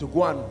hands to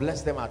go and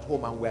bless them at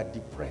home, and we are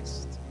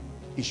depressed.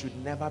 It should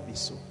never be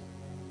so.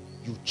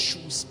 You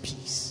choose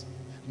peace.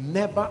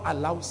 Never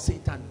allow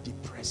Satan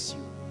depress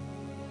you.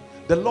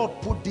 The Lord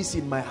put this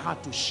in my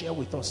heart to share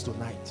with us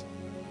tonight.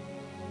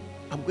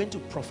 I'm going to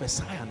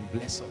prophesy and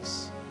bless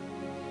us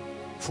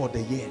for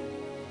the year,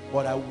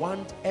 but I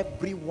want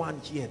everyone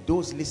here,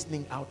 those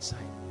listening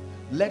outside,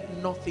 let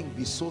nothing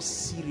be so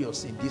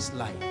serious in this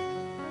life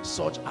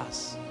such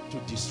as to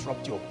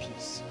disrupt your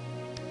peace.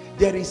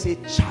 There is a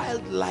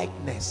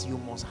childlikeness you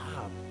must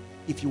have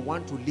if you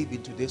want to live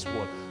into this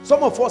world.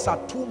 Some of us are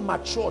too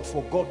matured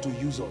for God to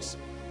use us.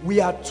 We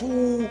are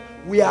too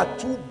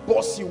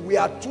bossy, we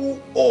are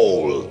too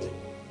old.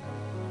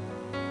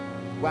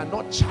 We are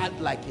not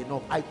childlike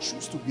enough. I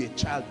choose to be a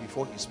child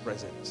before his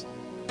presence.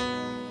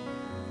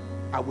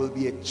 I will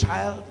be a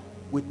child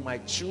with my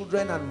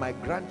children and my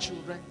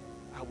grandchildren.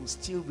 I will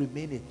still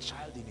remain a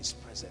child in his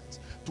presence,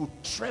 to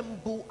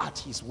tremble at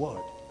his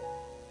word.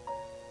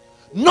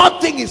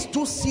 Nothing is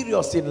too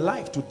serious in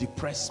life to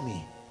depress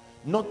me.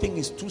 Nothing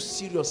is too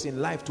serious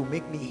in life to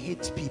make me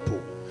hate people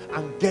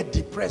and get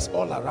depressed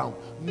all around.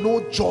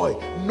 No joy,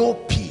 no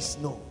peace,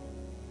 no.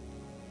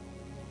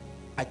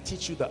 I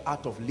teach you the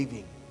art of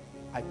living.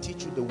 I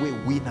teach you the way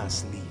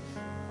winners live.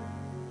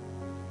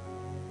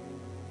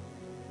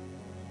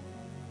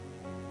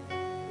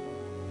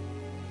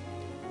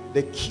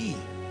 The key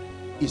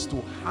is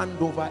to hand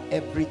over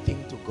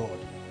everything to God.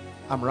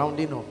 I'm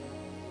rounding up.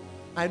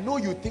 I know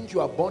you think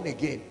you are born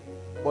again,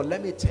 but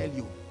let me tell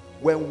you,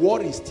 when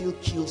worry still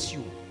kills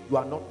you, you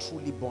are not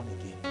truly born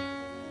again.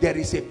 There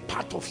is a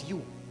part of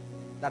you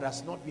that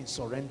has not been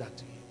surrendered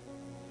to him.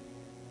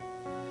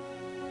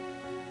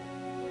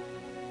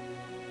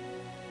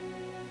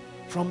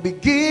 From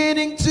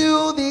beginning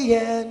to the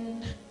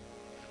end,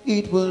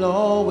 it will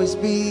always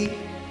be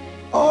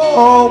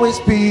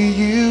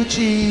you,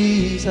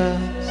 Jesus.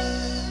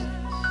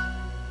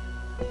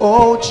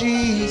 Oh,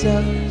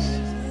 Jesus.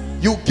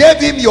 You gave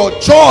him your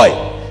joy.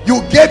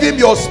 You gave him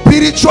your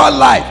spiritual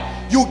life.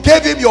 You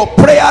gave him your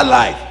prayer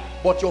life.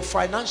 But your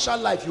financial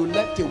life, you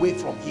left away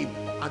from him.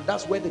 And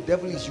that's where the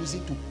devil is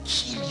using to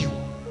kill you,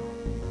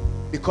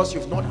 because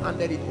you've not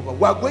handed it over.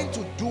 We are going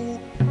to do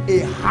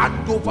a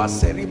handover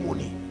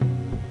ceremony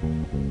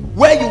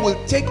where you will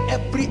take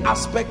every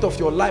aspect of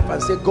your life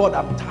and say, God,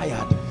 I'm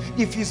tired.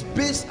 If it's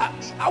based,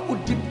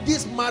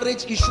 this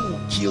marriage issue will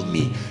kill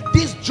me.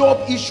 This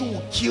job issue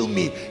will kill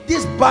me.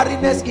 This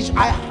barrenness issue,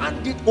 I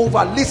hand it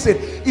over. Listen,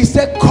 he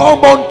said,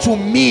 come unto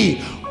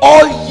me,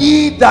 all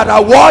ye that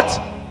are what?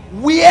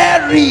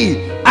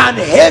 Weary and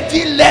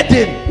heavy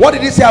laden. What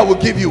did he say? I will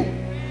give you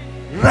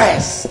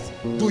rest.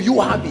 Do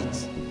you have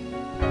it?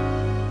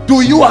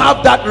 Do you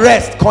have that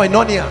rest,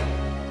 Koinonia?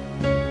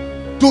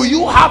 Do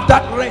you have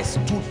that rest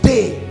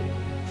today?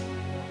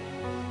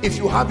 If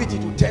you have it,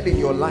 it will tell in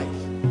your life.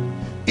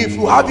 If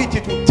you have it,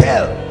 it will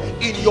tell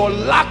in your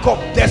lack of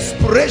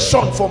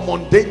desperation for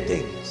mundane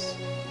things.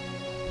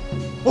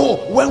 Oh,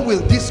 when will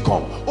this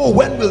come? Oh,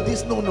 when will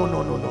this? No.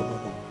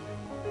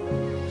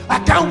 I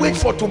can't wait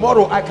for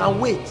tomorrow. I can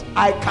wait.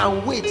 I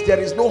can wait. There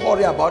is no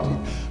hurry about it.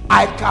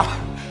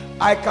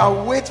 I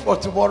can wait for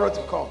tomorrow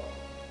to come.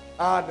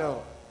 Ah,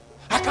 no.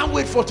 I can't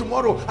wait for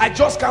tomorrow. I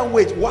just can't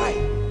wait. Why?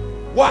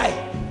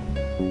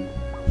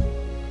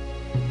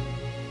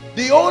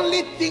 The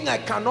only thing I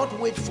cannot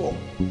wait for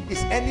is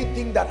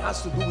anything that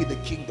has to do with the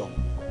kingdom.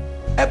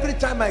 Every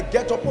time I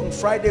get up on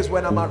Fridays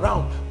when I'm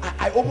around,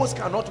 I almost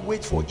cannot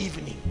wait for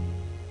evening,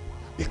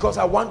 because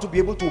I want to be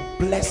able to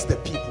bless the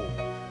people.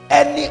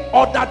 Any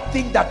other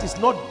thing that is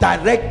not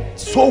direct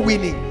soul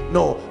winning,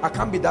 no, I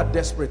can't be that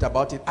desperate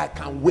about it. I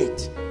can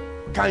wait.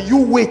 Can you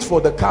wait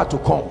for the car to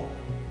come?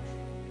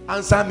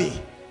 Answer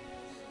me.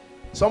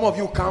 Some of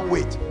you can't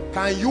wait.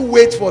 Can you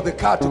wait for the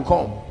car to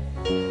come?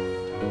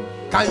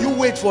 Can you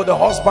wait for the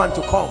husband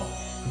to come?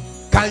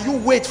 Can you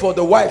wait for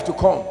the wife to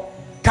come?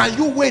 Can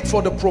you wait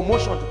for the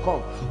promotion to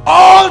come?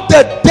 All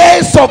the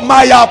days of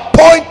my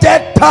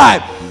appointed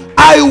time,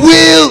 I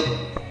will,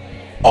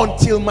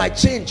 until my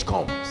change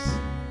comes.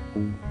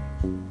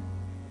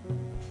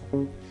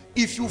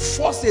 If you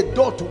force a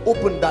door to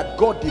open that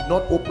God did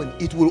not open,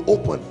 it will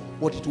open,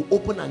 but it will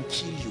open and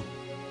kill you.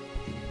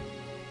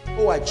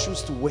 Oh, I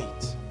choose to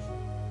wait.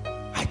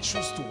 I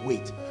choose to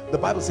wait. The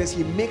Bible says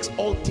he makes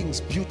all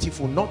things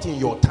beautiful, not in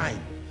your time,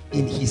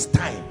 in his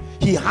time.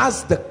 He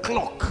has the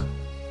clock,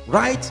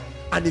 right?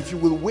 And if you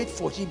will wait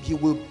for him, he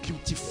will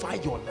beautify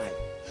your life.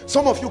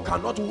 Some of you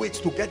cannot wait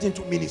to get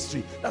into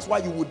ministry. That's why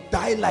you would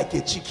die like a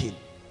chicken.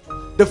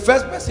 The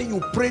first person you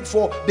prayed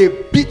for, they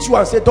beat you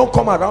and said, don't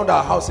come around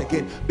our house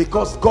again,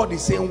 because God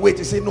is saying wait.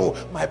 He said, no,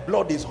 my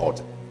blood is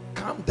hot.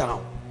 Calm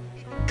down.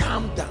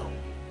 Calm down.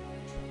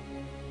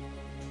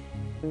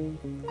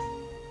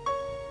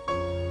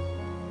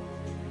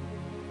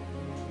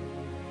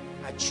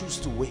 I choose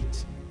to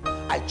wait.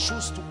 I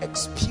choose to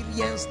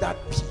experience that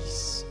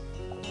peace.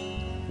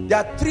 There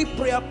are 3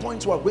 prayer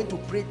points we are going to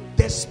pray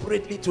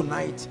desperately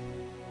tonight,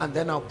 and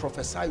then I'll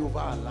prophesy over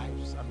our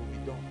lives and we'll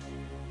be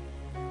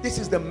done. This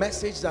is the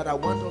message that I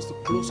want us to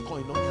close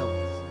Koinonia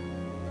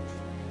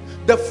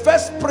with. The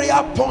first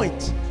prayer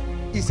point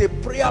is a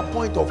prayer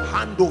point of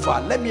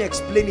handover. Let me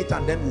explain it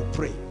and then we'll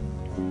pray.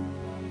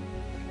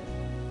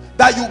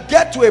 That you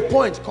get to a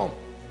point,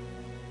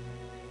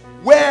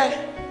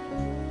 where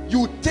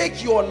you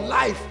take your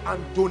life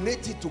and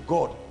donate it to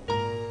God.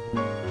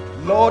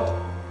 Lord,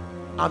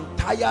 I'm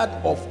tired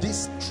of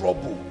this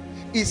trouble.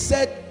 He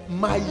said,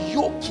 my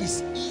yoke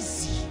is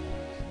easy.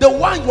 The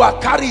one you are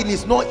carrying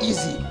is not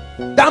easy.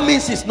 That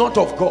means it's not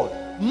of God.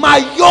 My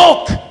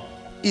yoke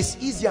is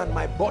easy and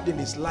my burden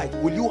is light.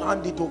 Will you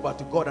hand it over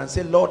to God and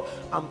say, Lord,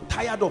 I'm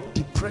tired of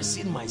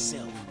depressing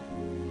myself.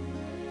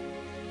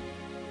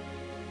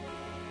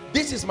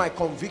 This is my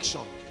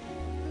conviction.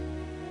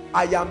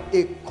 I am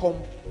a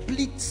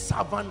complete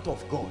servant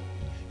of God.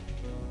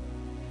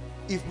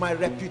 If my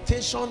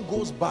reputation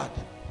goes bad,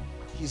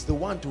 he's the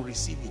one to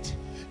receive it.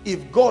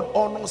 If God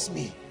honors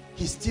me,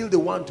 he's still the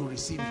one to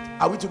receive it.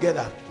 Are we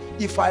together?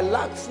 If I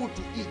lack food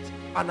to eat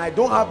and I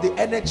don't have the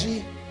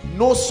energy,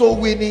 no soul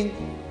winning,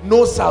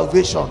 no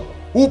salvation,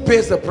 who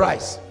pays the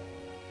price?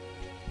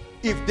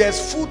 If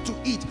there's food to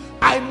eat,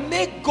 I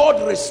make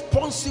God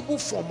responsible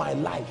for my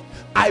life.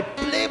 I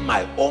play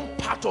my own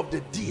part of the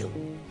deal,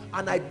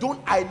 and I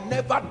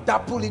never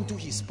dabble into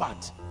his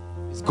part.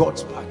 It's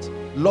God's part.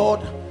 Lord,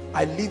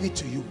 I leave it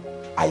to you.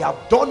 I have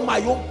done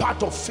my own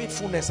part of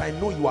faithfulness. I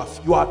know you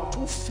are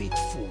too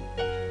faithful.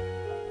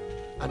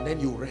 And then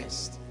you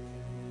rest.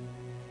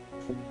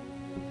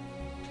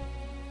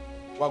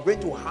 We are going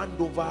to hand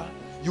over.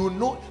 You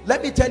know,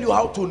 let me tell you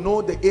how to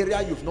know the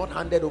area you've not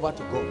handed over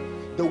to God.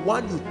 The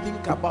one you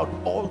think about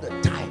all the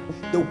time,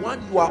 the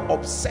one you are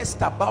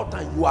obsessed about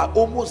and you are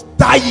almost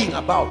dying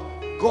about.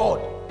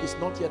 God is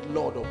not yet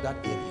Lord of that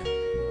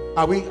area.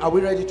 Are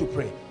we ready to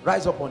pray?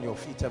 Rise up on your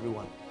feet,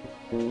 everyone.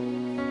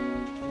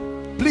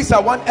 Please, I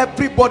want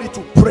everybody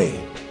to pray.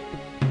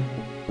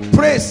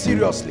 Pray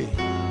seriously.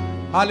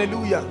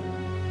 Hallelujah.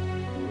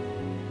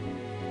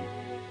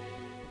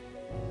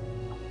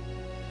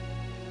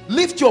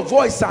 Lift your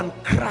voice and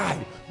cry.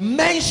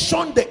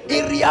 Mention the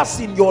areas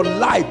in your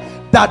life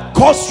that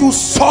cause you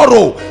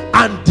sorrow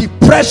and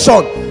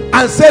depression,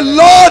 and say,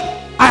 Lord,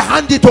 I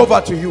hand it over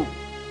to you.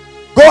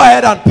 Go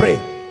ahead and pray.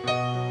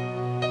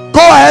 Go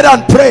ahead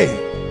and pray.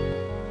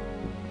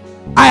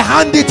 I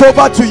hand it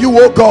over to you,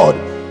 oh God.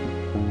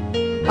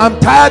 I'm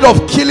tired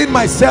of killing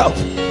myself.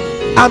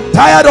 I'm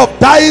tired of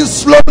dying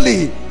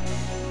slowly.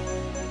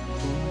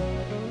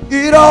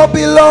 It all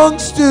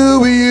belongs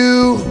to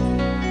you.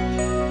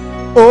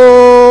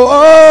 Oh,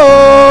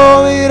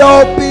 oh, it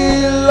all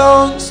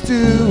belongs to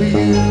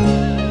you.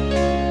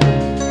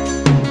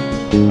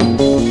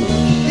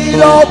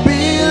 It all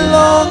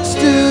belongs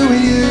to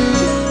you.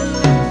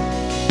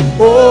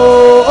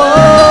 Oh,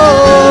 oh,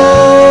 oh,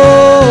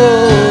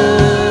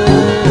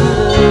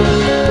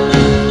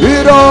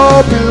 it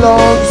all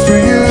belongs to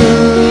you.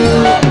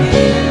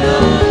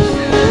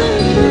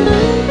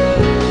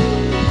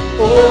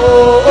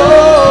 Oh,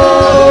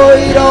 oh,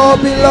 it all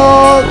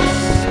belongs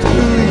to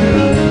you.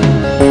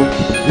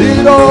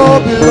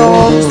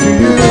 belongs to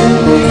you.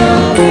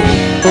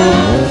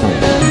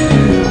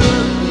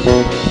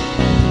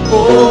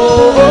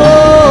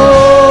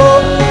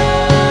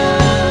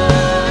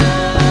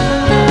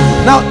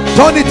 Now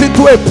turn it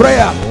into a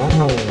prayer.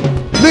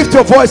 Lift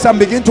your voice and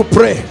begin to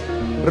pray.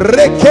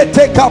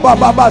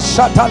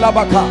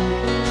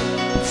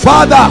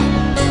 Father,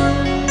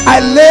 I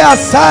lay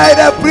aside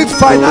every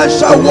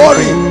financial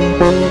worry.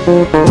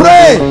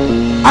 Pray.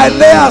 I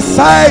lay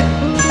aside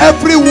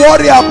every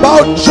worry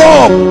about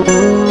job.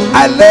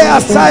 I lay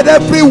aside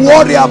every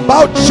worry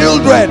about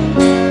children,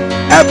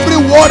 every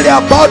worry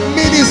about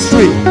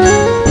ministry.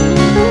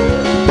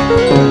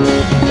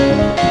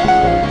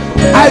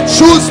 I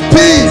choose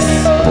peace.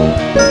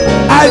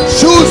 I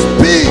choose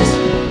peace.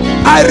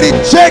 I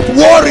reject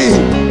worry.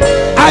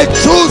 I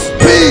choose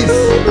peace.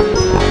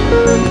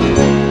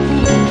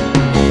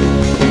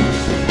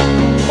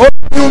 Oh,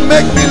 you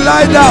make me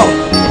lie down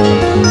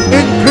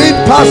in green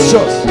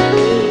pastures.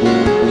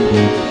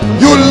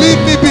 You lead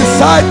me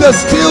beside the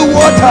still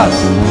waters.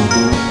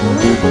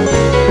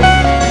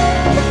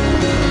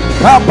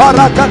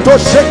 Kabarakato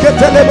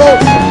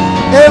sheketelebos,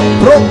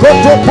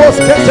 embrokoto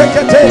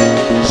posketekete,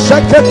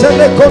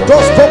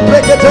 sheketelekotosto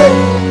prekete,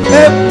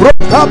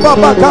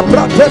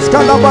 embrokababakaprateska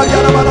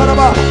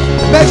labarianabanaba.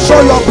 Make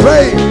sure you're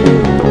praying.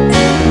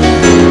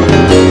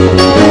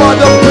 You are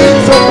the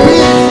Prince of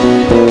Peace,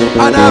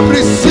 and I've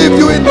received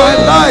you in my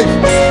life.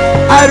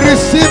 I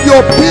receive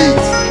your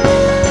peace.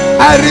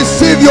 I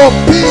receive your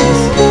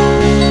peace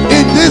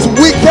in this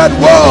wicked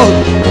world.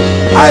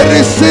 I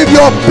receive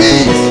your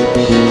peace.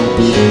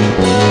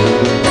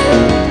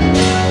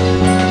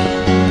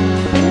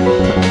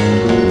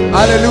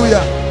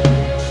 Hallelujah.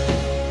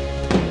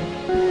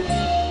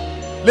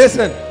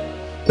 Listen,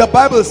 the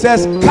Bible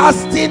says,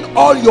 casting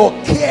all your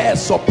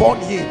cares upon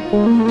him.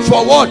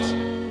 For what?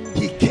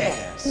 He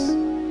cares.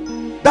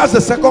 That's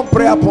the second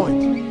prayer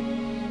point.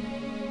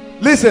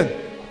 Listen,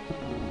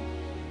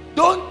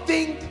 don't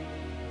think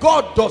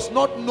God does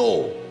not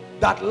know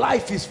that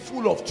life is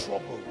full of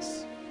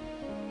troubles.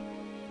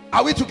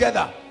 Are we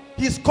together?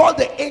 He's called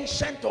the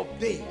Ancient of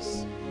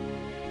Days.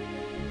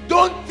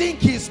 Don't think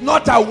he's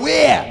not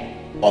aware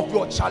of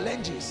your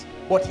challenges,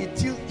 but he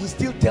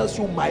still tells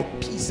you, my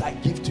peace I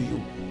give to you.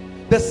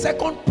 The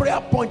second prayer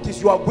point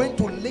is you are going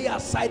to lay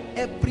aside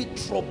every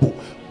trouble.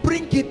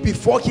 Bring it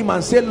before him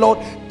and say, Lord,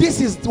 this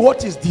is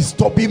what is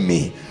disturbing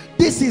me.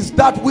 This is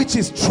that which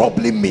is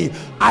troubling me.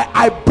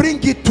 I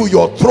bring it to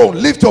your throne.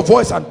 Lift your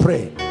voice and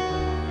pray.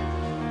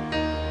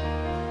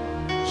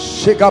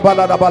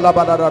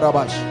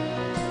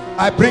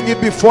 I bring it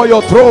before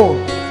your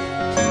throne.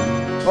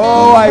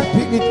 Oh, I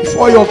bring it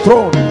before your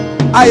throne.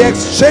 I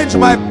exchange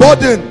my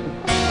burden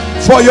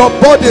for your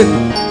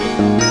burden.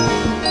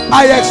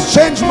 I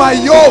exchange my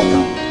yoke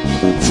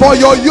for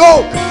your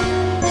yoke.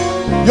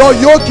 Your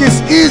yoke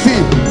is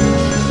easy.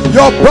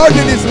 Your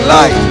burden is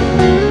light.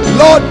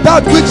 Lord,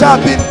 that which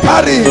I've been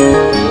carrying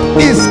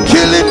is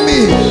killing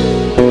me.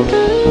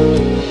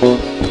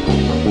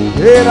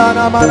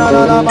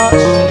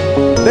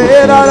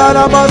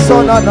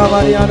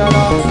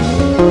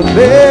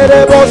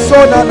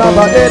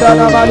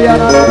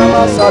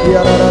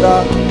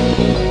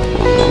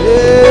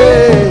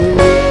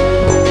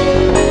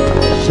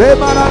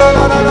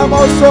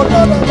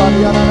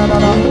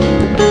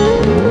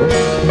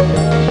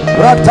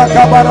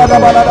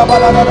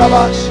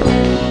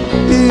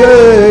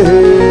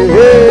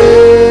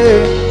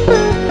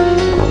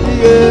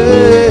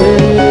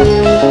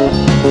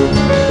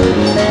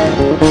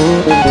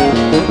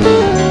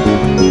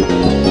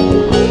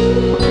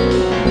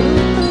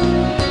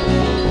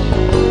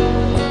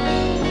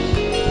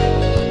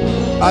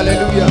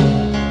 Hallelujah.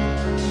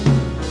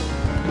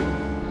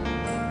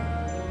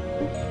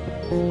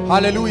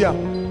 Hallelujah.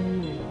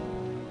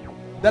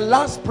 The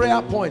last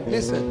prayer point,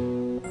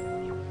 listen.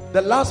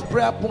 The last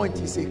prayer point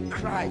is a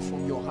cry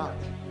from your heart.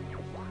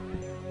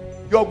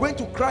 You're going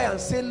to cry and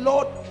say,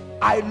 Lord,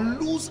 I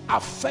lose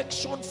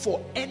affection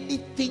for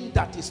anything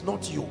that is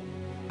not you.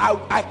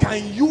 I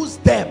can use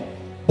them,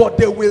 but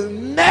they will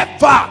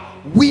never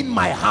win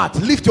my heart.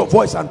 Lift your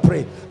voice and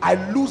pray. I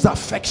lose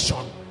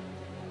affection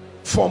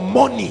for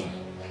money.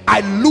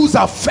 I lose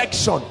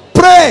affection.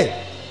 Pray.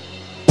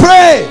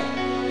 Pray.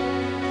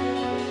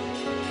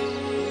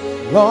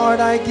 Lord,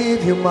 I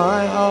give you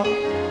my heart.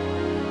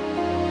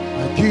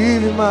 I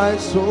give you my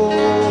soul.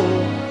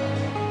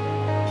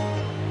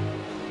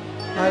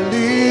 I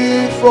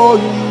live for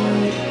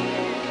you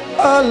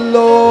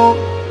alone.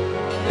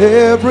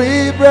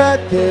 Every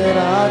breath that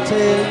I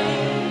take,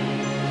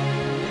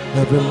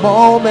 every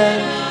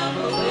moment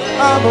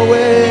I'm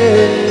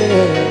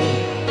away.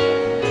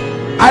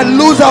 I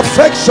lose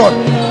affection.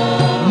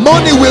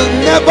 Money will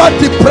never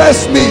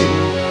depress me.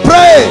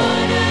 Pray.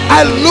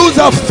 I lose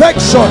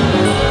affection.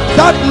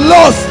 That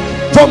lust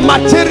for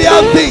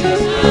material things,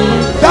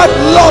 that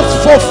lust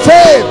for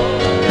fame,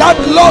 that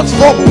lust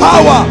for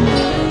power,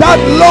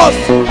 that lust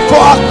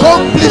for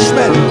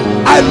accomplishment,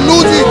 I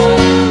lose it.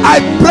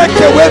 I break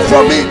away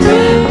from it.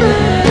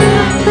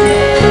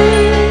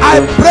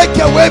 I break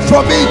away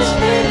from it.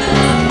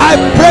 I I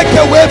break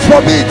away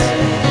from it.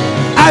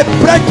 I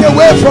break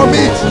away from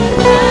it.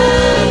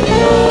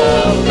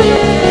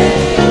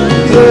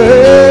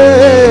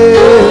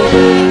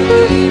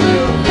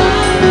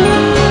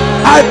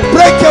 I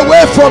break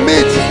away from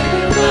it.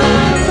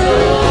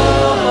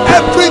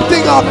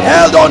 Everything I've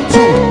held on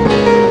to.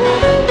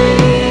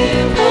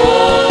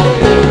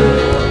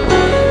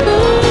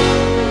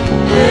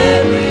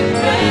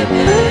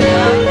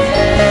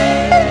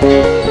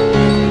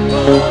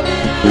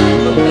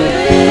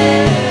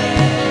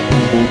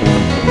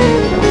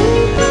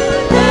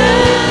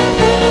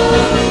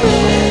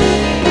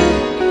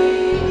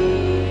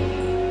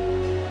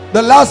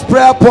 The last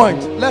prayer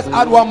point, let's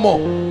add one more.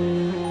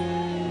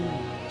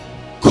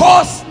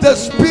 Cause the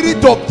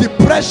spirit of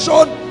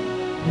depression,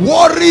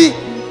 worry,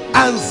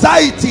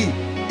 anxiety,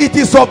 it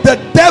is of the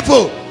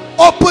devil.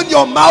 Open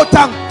your mouth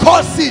and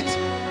curse it.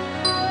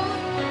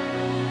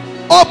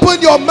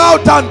 Open your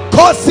mouth and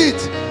curse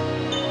it.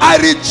 I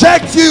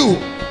reject you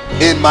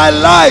in my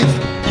life.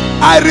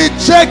 I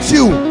reject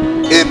you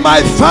in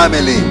my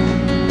family.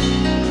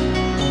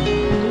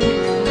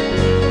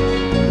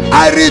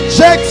 I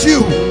reject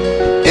you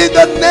in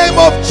the name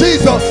of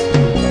Jesus.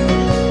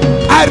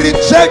 I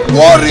reject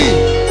worry.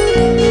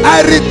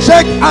 I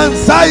reject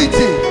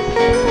anxiety.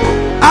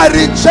 I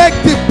reject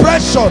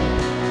depression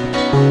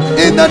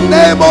in the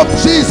name of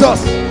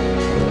Jesus.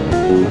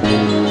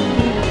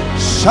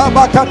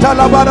 Shabakata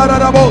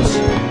labararabos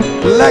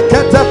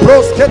lekete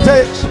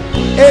proskete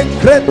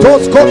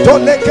enkretos koto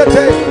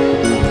lekete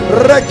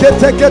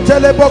rekete kete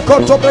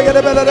lebokoto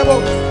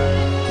bregerebelebo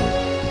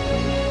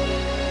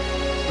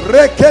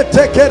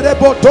rekete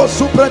kereboto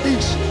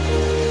supradish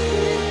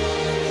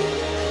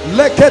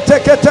lekete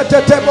kete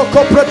tete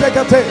boko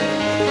protegate.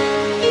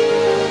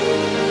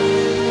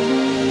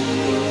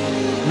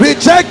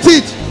 Reject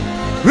it.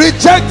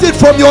 Reject it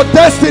from your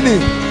destiny.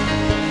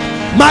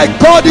 My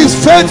God is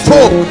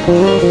faithful.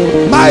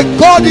 My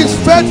God is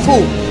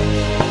faithful.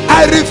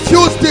 I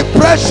refuse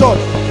depression.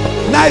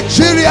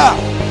 Nigeria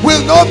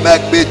will not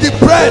make me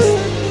depressed.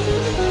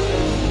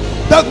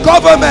 The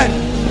government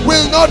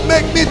will not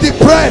make me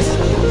depressed.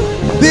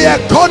 The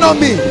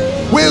economy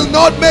will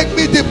not make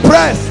me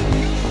depressed.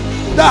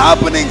 The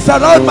happenings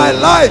around my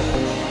life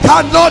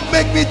cannot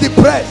make me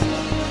depressed.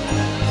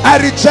 I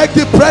reject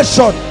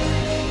depression.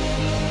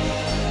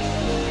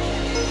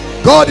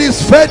 God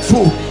is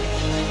faithful.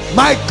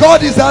 My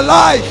God is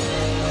alive.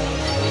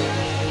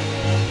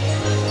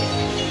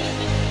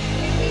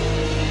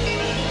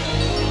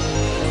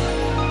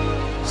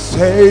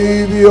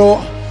 Savior,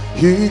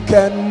 He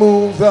can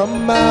move the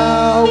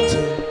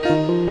mountain.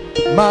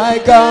 My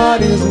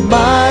God is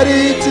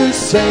mighty to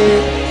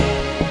save.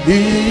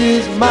 He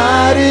is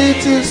mighty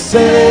to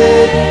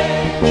save.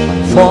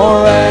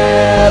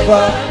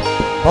 Forever,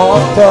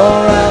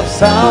 author of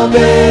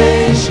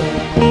salvation.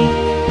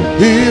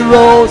 He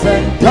rose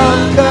and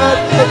conquered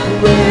the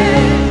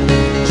grave.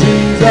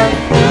 Jesus,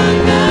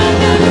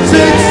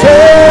 sing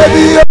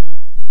Savior.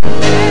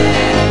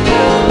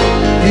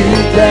 He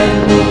can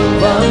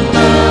move a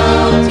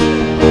mountain.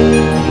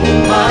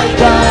 My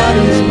God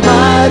is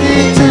mighty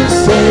to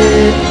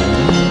save.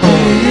 He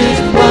is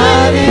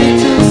mighty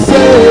to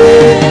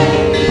save.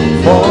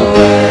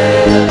 Forever,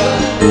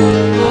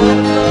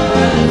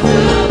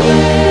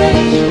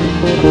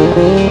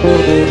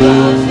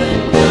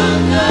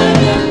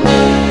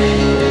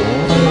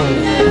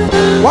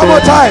 one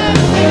more time.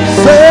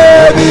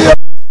 Savior.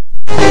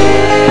 He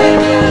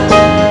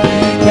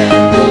can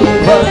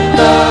move a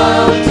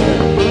mountain.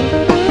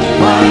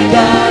 My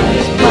God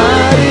is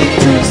mighty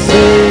to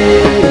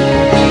save.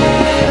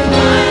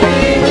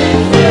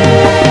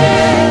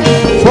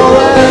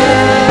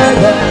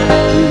 Forever,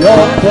 the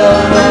author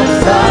of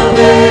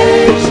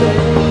salvation.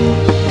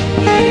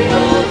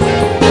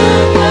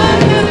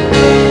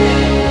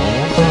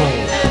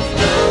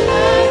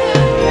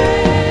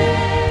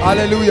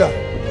 Hallelujah.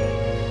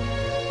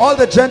 All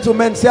the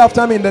gentlemen say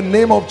after me, in the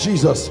name of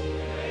Jesus.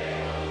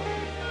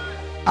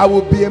 I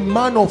will be a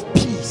man of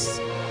peace.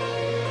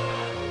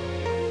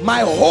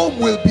 My home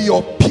will be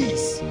of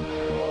peace.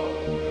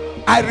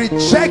 I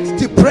reject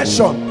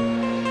depression.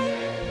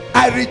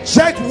 I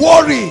reject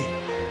worry.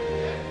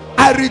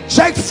 I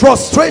reject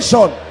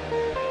frustration.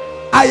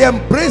 I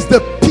embrace the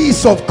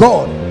peace of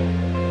God.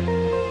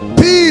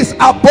 Peace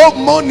above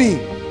money.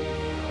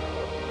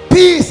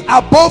 Peace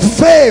above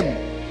fame.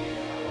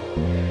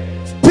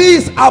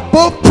 Peace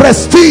above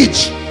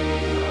prestige.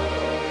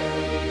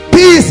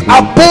 Peace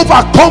above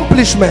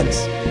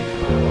accomplishments.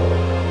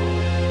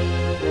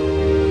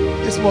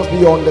 This must be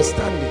your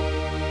understanding.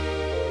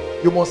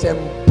 You must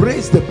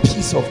embrace the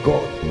peace of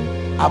God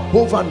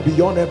above and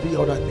beyond every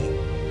other thing.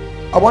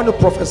 I want to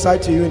prophesy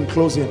to you in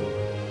closing.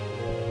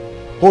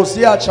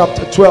 Hosea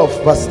chapter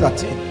 12 verse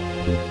 13.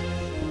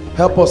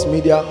 Help us,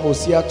 media.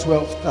 Hosea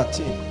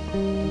 12:13.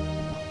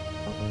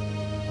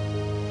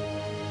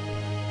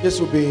 This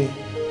will be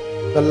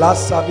the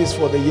last service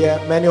for the year.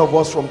 Many of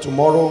us from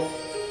tomorrow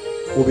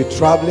will be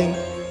traveling.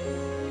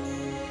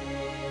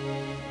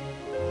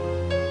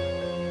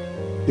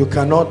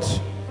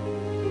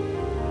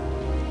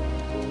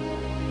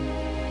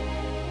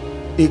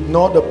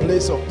 Ignore the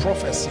place of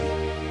prophecy.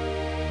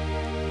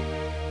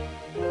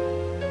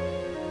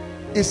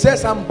 It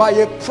says, and by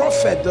a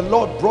prophet the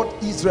Lord brought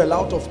Israel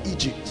out of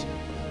Egypt,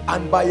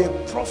 and by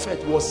a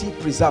prophet was he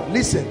preserved.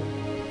 Listen,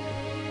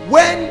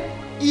 when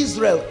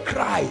Israel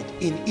cried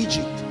in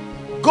Egypt,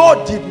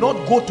 God did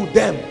not go to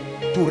them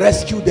to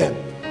rescue them.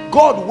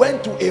 God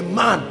went to a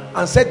man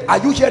and said, are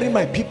you hearing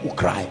my people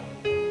cry?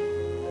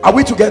 Are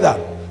we together?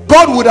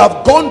 God would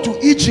have gone to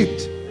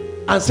Egypt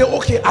and say,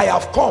 okay, I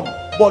have come.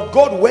 But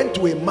God went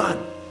to a man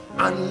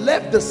and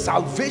left the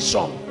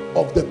salvation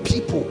of the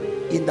people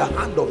in the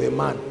hand of a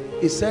man.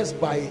 It says,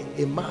 by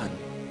a man,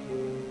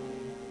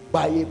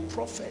 by a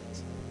prophet,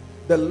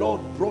 the Lord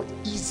brought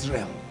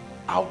Israel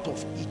out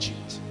of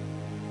Egypt.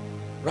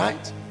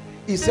 Right?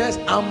 It says,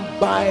 and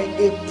by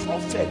a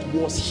prophet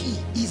was he,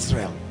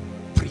 Israel,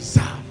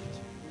 preserved.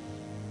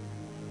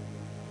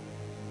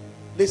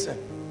 Listen,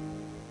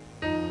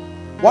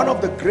 one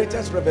of the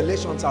greatest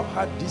revelations I've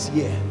had this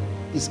year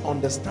is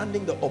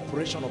understanding the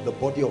operation of the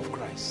body of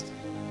Christ.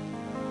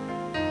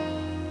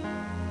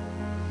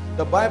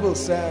 The Bible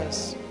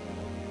says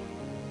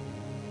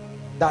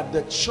that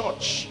the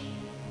church,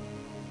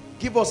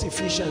 give us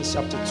Ephesians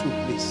chapter 2,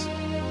 please.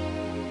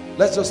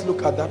 Let's just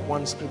look at that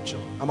one scripture.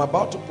 I'm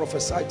about to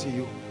prophesy to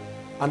you,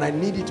 and I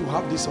need you to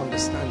have this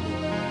understanding.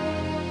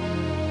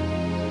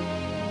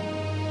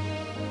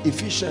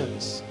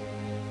 Ephesians.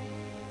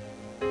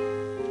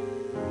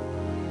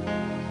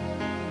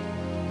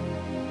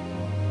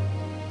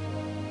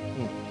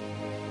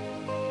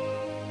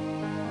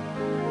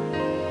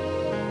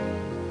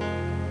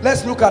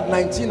 Let's look at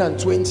 19 and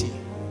 20.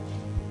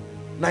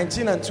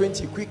 19 and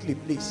 20 quickly,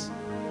 please.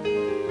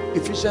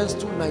 Ephesians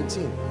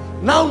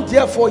 2:19. Now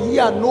therefore ye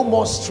are no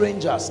more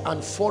strangers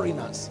and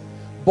foreigners,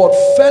 but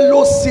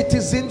fellow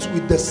citizens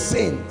with the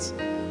saints.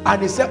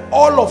 And he said,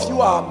 all of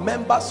you are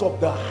members of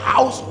the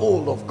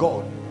household of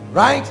God.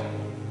 Right?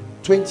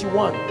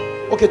 21.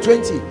 Okay,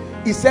 20.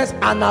 He says,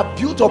 and are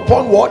built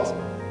upon what?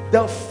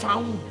 The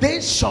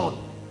foundation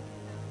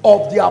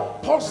of the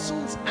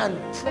apostles and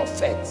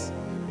prophets,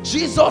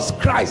 Jesus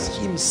Christ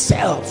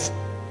himself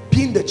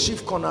being the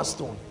chief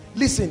cornerstone.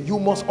 Listen, you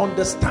must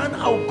understand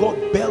how God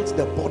built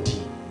the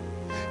body.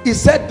 He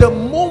said the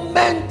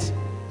moment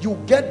you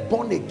get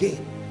born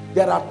again,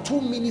 there are two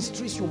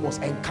ministries you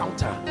must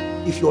encounter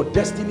if your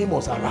destiny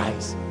must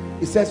arise.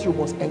 He says you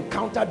must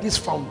encounter these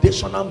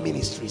foundational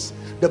ministries,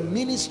 the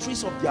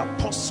ministries of the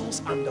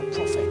apostles and the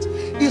prophets.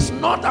 It's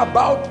not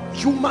about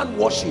human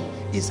worship,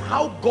 it's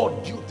how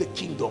God built the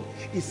kingdom.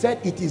 He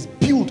said it is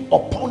built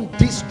upon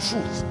this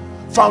truth.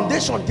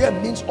 Foundation there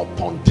means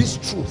upon this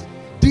truth,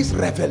 this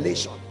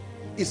revelation.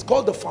 It's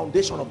called the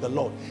foundation of the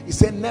Lord. He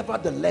said,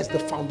 nevertheless, the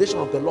foundation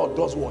of the Lord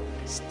does what?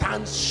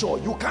 Stands sure.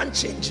 You can't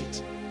change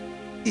it.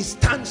 It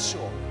stands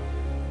sure.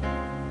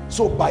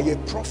 So by a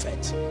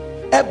prophet,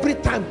 every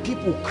time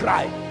people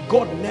cry,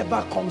 God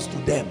never comes to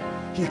them.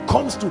 He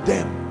comes to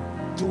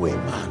them through a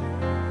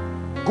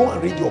man. Go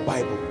and read your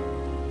Bible.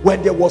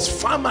 When there was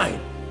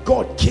famine,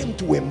 God came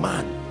to a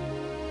man.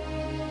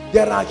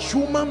 There are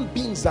human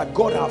beings that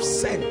God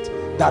has sent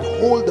that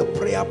hold the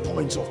prayer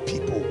points of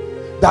people,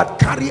 that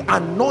carry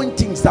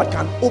anointings that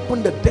can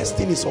open the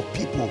destinies of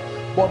people.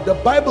 But the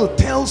Bible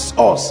tells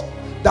us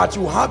that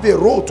you have a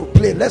role to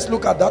play. Let's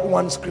look at that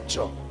one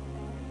scripture.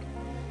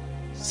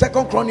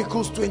 2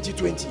 Chronicles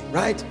 20:20,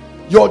 right?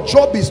 Your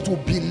job is to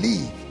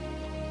believe.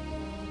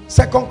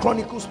 2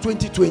 Chronicles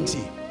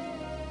 20:20.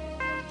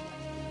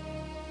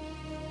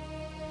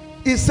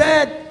 He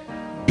said,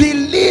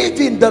 believe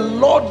in the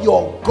Lord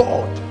your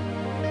God,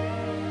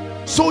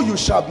 so you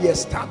shall be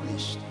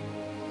established.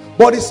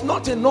 But it's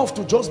not enough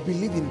to just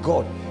believe in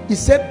God. He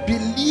said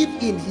believe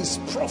in his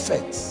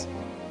prophets.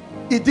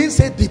 He didn't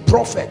say the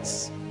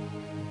prophets.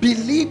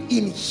 Believe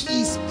in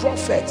his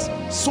prophets,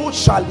 so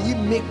shall ye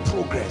make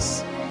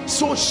progress,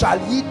 so shall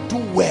ye do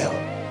well,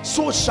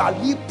 so shall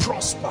ye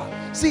prosper.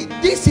 See,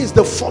 this is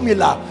the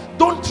formula.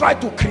 Don't try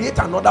to create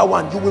another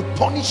one. You will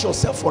punish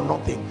yourself for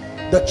nothing.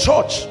 The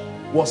church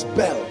was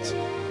built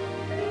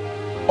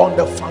on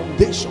the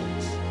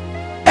foundations.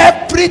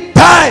 Every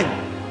time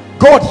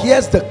God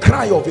hears the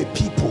cry of a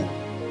people,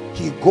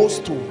 he goes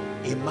to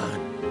a man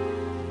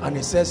and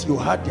he says, you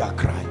heard their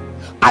cry.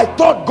 I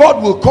thought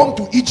God will come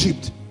to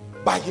Egypt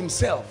by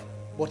himself,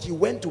 but he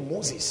went to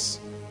Moses.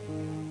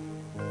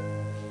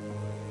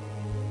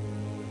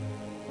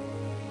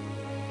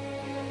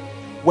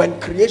 When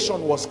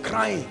creation was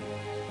crying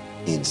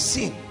in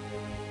sin,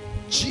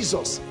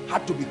 Jesus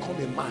had to become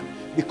a man,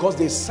 because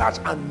they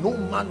searched and no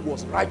man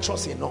was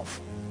righteous enough.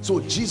 So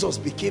Jesus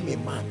became a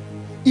man.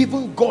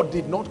 Even God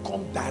did not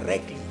come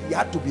directly. He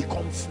had to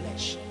become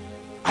flesh.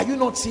 Are you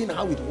not seeing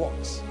how it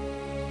works?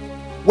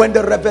 When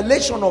the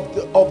revelation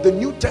of the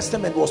New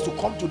Testament was to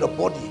come to the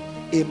body,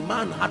 a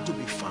man had to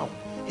be found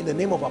in the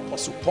name of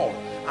Apostle Paul,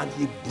 and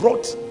he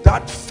brought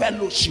that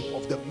fellowship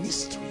of the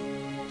mystery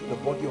to the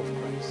body of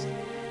Christ.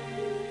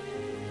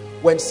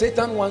 When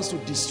Satan wants to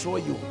destroy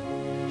you,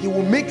 he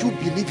will make you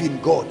believe in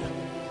God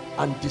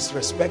and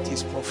disrespect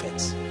his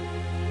prophets.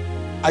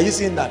 Are you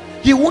seeing that?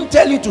 He won't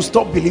tell you to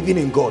stop believing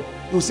in God.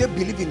 You say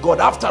believe in God.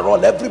 After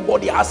all,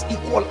 everybody has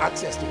equal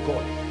access to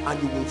God.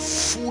 And you will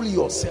fool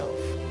yourself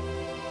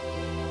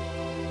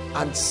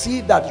and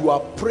see that you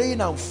are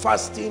praying and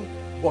fasting,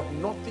 but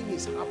nothing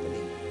is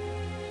happening.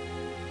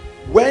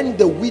 When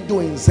the widow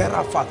in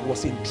Zarephath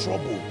was in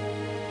trouble,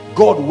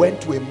 God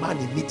went to a man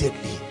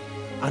immediately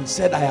and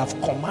said, I have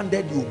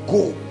commanded you,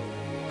 go.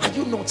 Are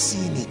you not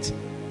seeing it?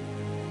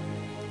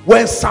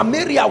 When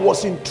Samaria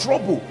was in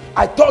trouble,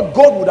 I thought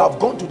God would have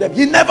gone to them.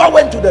 He never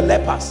went to the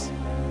lepers.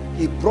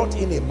 He brought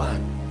in a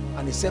man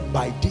and he said,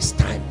 by this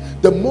time,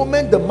 the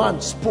moment the man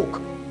spoke,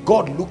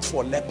 God looked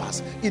for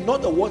lepers. In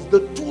other words,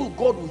 the tool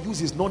God will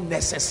use is not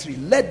necessary.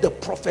 Let the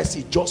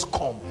prophecy just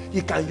come.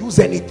 He can use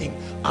anything.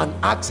 An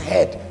axe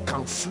head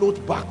can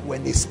float back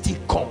when a stick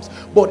comes,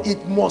 but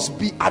it must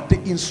be at the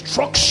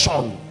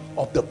instruction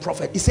of the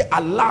prophet. He said,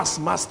 alas,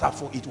 master,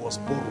 for it was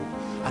borrowed.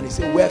 And he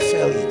said, where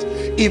fell it?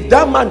 If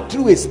that man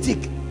threw a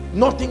stick,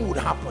 nothing would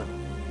happen,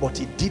 but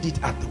he did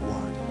it at the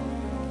word.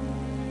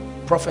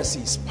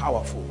 Prophecy is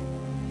powerful.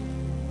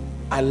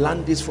 I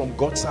learned this from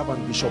God's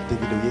servant Bishop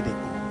David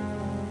Oyedepo.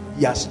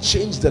 He has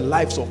changed the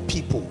lives of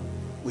people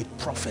with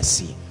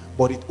prophecy,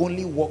 but it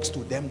only works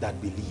to them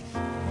that believe.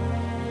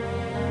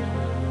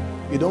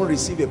 You don't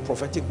receive a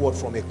prophetic word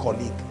from a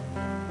colleague.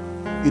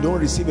 You don't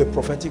receive a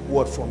prophetic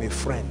word from a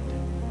friend.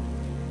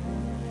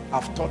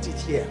 I've taught it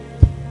here.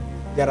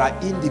 There are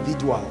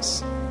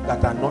individuals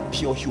that are not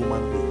pure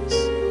human beings.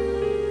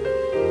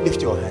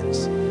 Lift your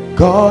hands.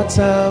 God's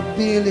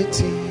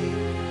ability,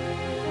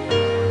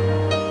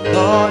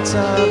 God's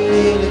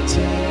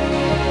ability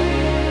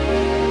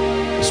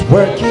is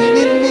working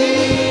in me,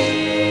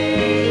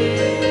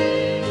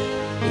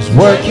 is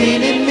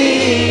working in me.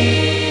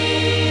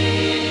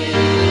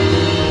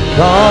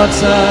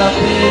 God's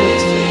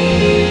ability,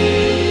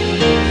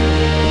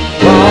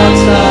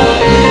 God's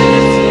ability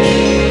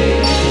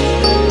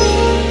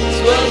is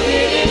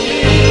working in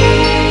me,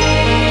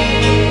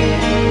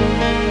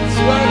 it's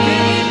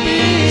working in me.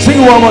 Sing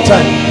it one more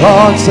time.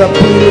 God's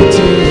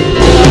ability,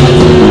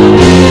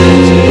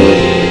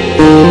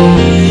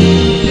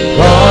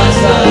 God's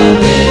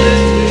ability.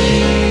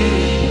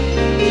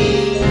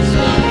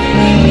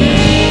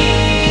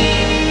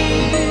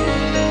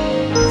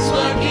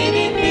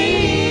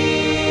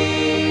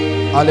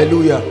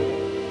 Hallelujah.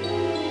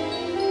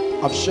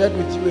 I've shared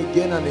with you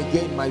again and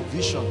again my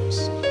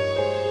visions,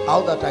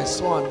 how that I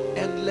saw an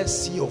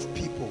endless sea of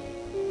people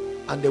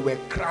and they were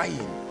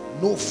crying,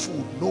 no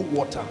food, no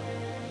water.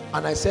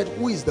 And I said,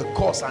 who is the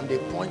cause? And they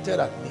pointed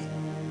at me.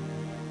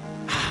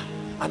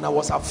 And I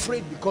was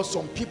afraid because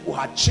some people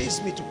had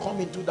chased me to come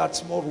into that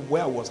small room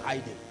where I was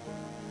hiding.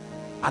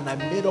 And I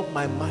made up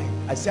my mind.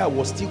 I said I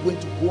was still going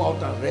to go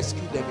out and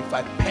rescue them. If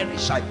I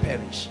perish, I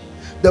perish.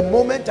 The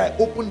moment I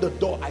opened the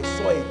door, I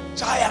saw a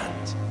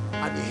giant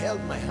and he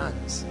held my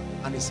hands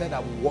and he said, I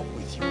will walk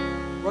with you.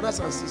 Brothers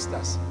and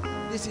sisters,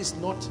 this is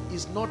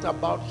not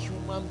about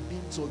human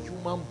beings or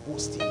human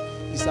boasting.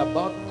 It's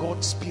about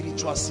God's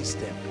spiritual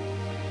system.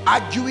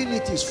 Arguing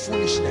it is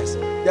foolishness.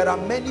 There are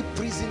many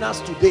prisoners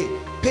today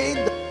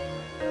paying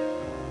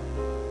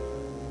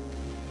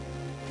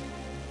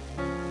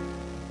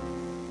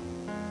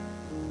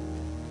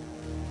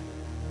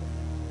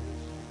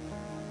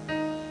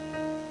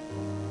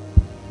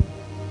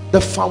the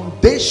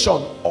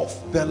foundation of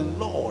the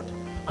Lord,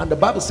 and the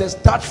Bible says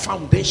that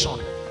foundation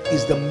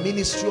is the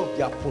ministry of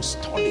the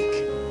apostolic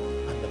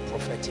and the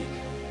prophetic.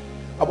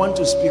 I want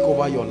to speak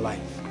over your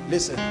life.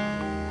 Listen,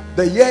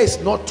 the year is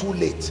not too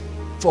late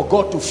for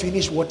God to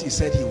finish what he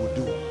said he would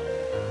do.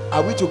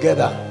 Are we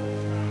together?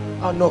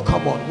 Oh no,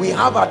 come on. We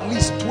have at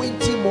least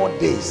 20 more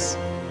days.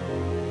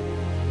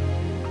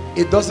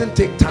 It doesn't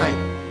take time.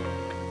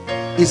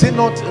 Is it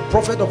not a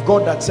prophet of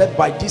God that said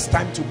by this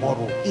time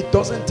tomorrow? It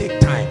doesn't take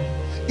time.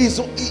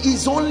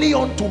 It's only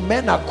unto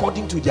men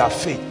according to their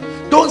faith.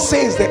 Don't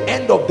say it's the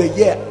end of the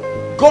year.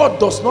 God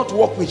does not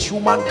work with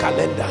human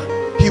calendar.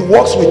 He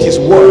works with his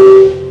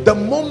word. The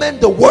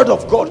moment the word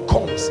of God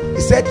comes, he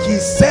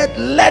said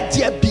let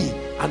there be,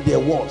 and there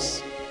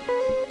was.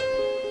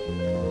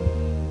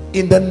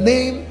 In the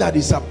name that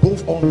is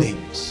above all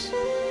names,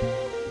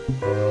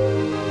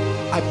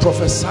 I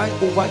prophesy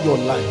over your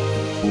life.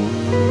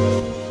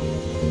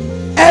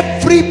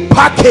 Every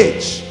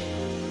package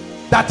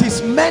that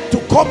is meant to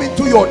come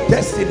into your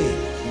destiny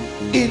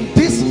in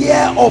this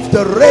year of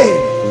the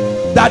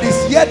rain that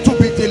is yet to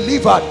be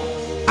delivered,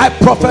 I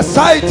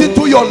prophesy it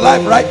into your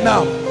life right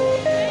now.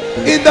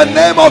 In the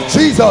name of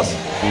Jesus,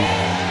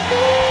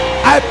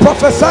 I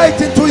prophesy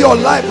it into your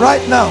life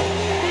right now.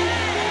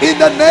 In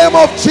the name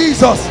of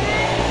Jesus,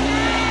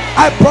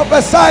 I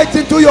prophesy it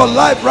into your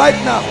life right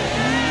now.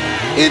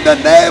 In the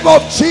name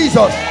of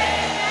Jesus.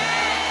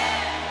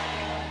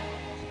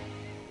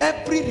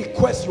 Every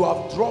request you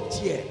have dropped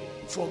here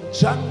from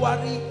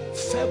January,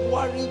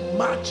 February,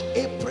 March,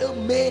 April,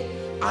 May,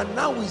 and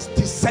now it's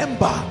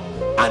December,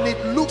 and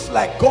it looks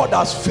like God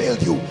has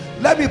failed you.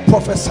 Let me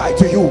prophesy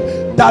to you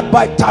that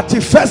by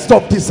 31st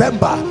of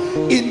December,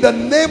 in the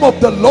name of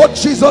the Lord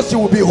Jesus, you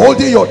will be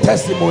holding your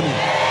testimony.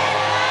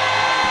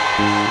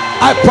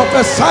 I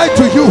prophesy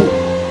to you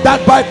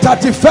that by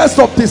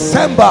 31st of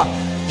December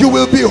you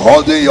will be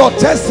holding your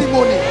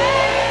testimony.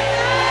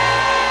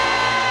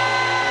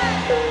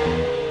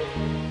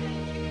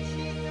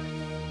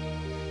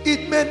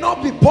 It may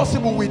not be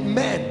possible with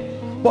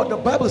men, but the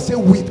Bible says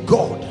with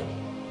God.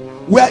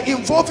 We are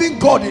involving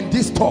God in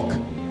this talk.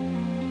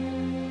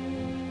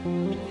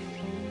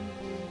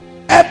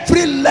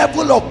 Every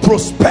level of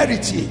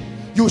prosperity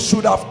you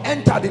should have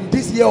entered in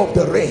this year of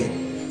the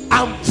rain,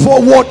 and for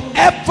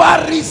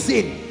whatever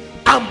reason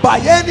and by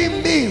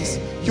any means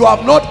you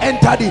have not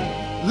entered it,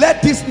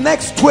 let this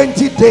next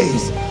 20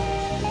 days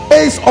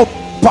of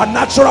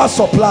supernatural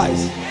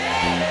supplies.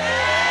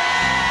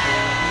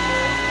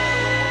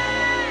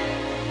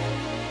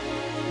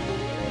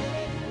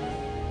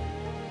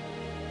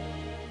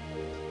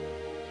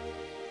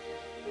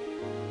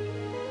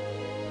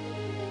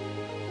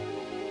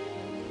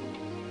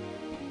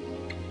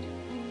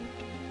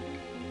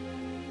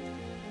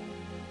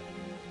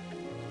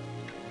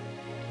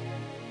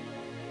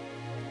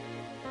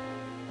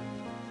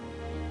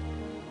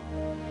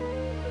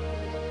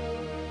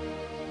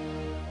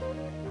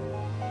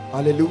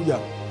 Hallelujah.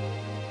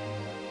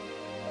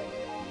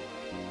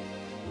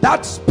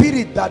 That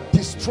spirit that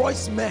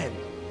destroys men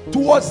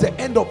towards the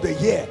end of the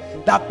year,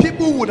 that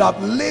people would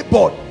have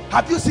labored.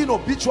 Have you seen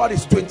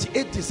obituaries?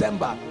 28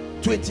 December,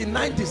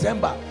 29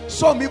 December,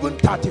 some even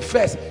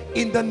 31st.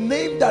 In the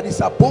name that is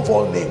above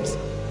all names,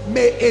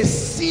 may a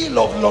seal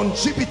of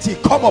longevity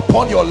come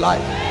upon your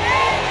life.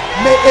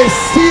 May a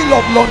seal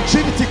of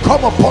longevity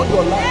come upon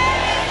your life.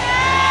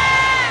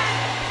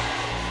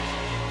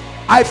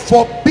 I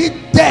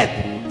forbid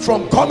death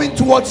from coming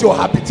towards your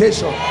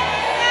habitation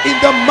in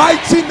the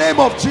mighty name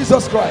of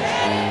Jesus Christ.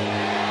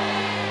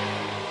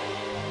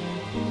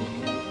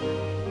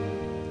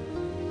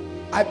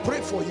 I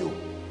pray for you.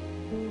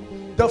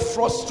 The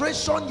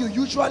frustration you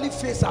usually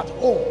face at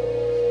home,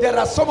 there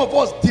are some of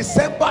us,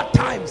 December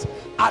times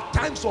are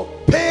times of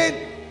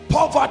pain,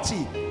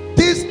 poverty.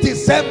 This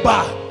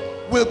December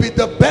will be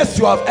the best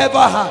you have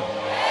ever had.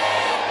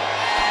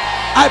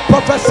 I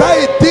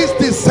prophesy this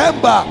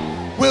December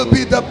will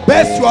be the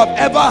best you have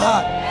ever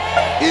had.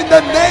 In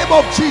the name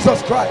of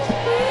Jesus Christ.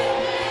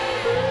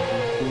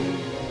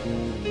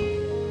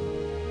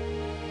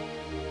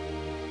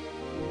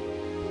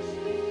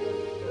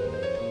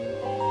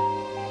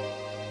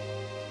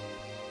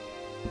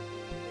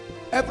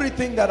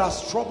 Everything that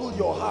has troubled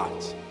your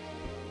heart,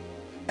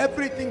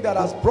 everything that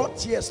has brought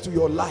tears to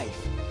your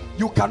life,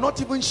 you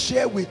cannot even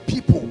share with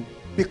people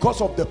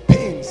because of the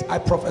pains. I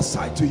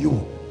prophesy to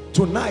you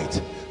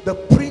tonight, the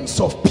Prince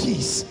of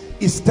Peace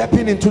is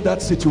stepping into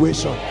that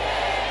situation.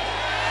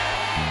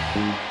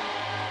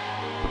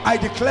 I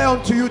declare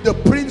unto you, the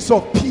Prince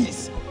of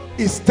Peace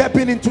is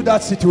stepping into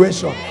that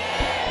situation.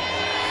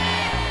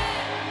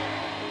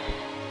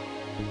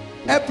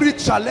 Every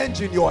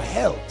challenge in your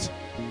health,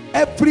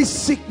 every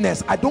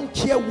sickness, I don't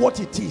care what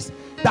it is,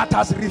 that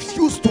has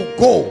refused to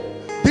go,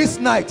 this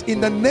night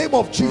in the name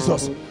of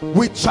Jesus,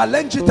 we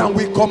challenge it and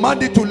we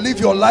command it to live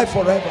your life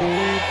forever.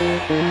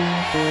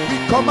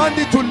 We command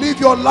it to live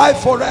your life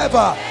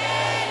forever.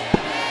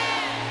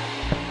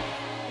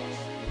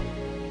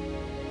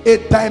 A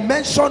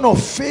dimension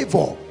of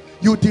favor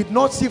you did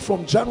not see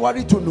from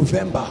January to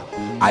November,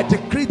 I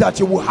decree that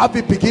you will have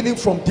it beginning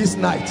from this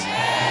night.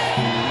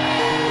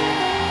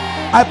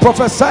 I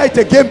prophesy it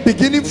again,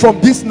 beginning from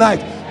this night,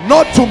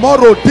 not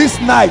tomorrow, this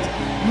night.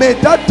 May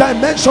that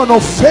dimension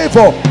of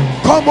favor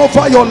come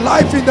over your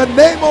life in the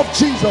name of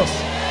Jesus.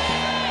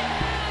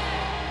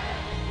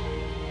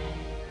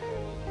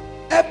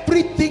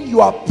 Everything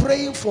you are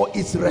praying for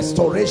is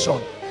restoration.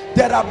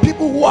 There are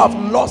people who have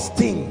lost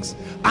things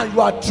and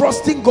you are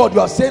trusting God.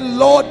 You are saying,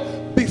 Lord,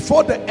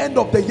 before the end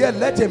of the year,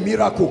 let a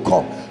miracle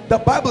come. The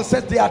Bible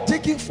says they are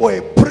taking for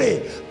a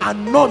prey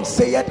and none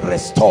sayeth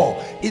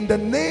restore. In the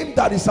name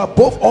that is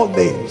above all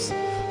names,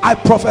 I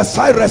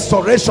prophesy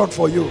restoration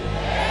for you.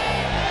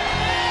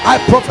 I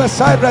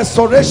prophesy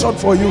restoration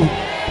for you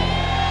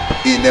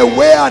in a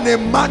way and a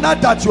manner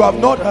that you have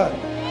not heard.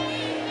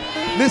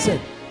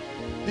 Listen,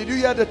 did you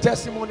hear the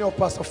testimony of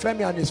Pastor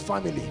Femi and his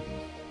family?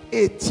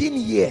 18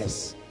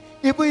 years,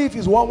 even if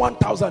it's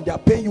 1,000 they are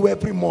paying you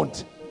every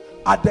month.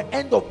 At the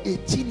end of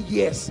 18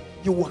 years,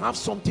 you will have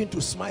something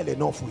to smile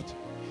enough with.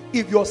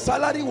 If your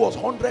salary was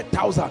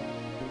 100,000,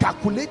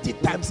 calculate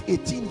it times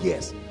 18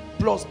 years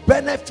plus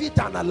benefit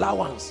and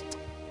allowance.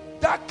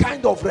 That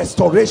kind of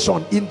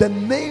restoration in the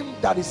name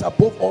that is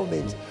above all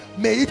names,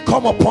 may it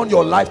come upon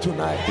your life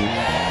tonight.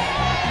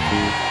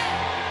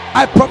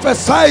 I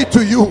prophesy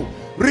to you,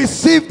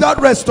 receive that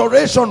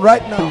restoration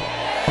right now.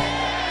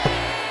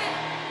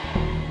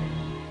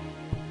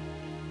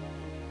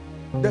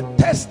 The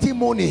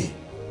testimony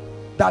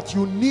that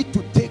you need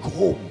to take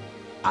home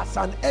as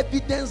an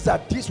evidence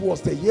that this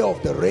was the year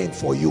of the rain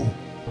for you,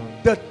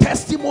 the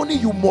testimony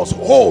you must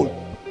hold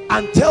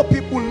and tell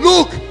people,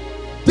 look,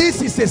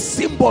 this is a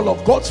symbol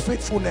of God's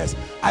faithfulness.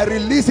 I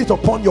release it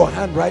upon your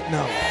hand right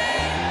now.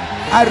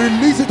 I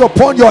release it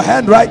upon your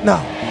hand right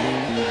now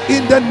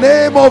in the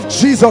name of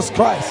Jesus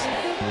Christ.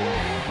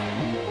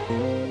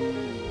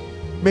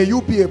 May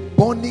you be a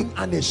burning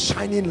and a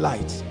shining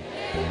light.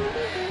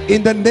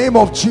 In the name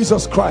of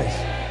Jesus Christ.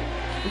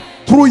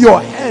 Through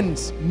your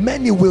hands,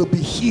 many will be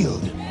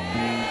healed.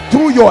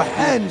 Through your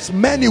hands,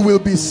 many will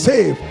be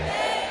saved.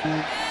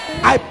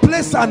 I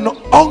place an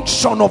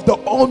unction of the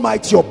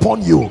Almighty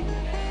upon you,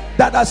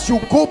 that as you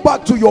go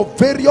back to your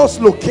various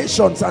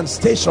locations and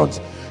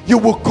stations, you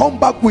will come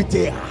back with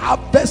a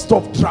harvest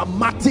of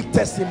dramatic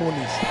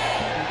testimonies.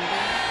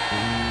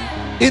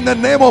 In the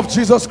name of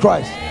Jesus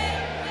Christ.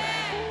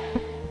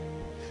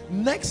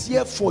 Next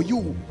year for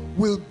you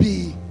will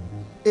be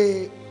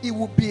a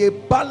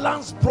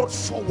balance brought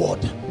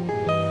forward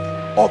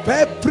of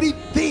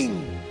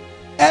everything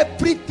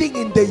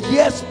in the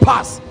years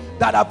past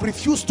that have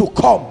refused to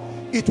come.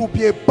 It will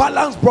be a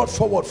balance brought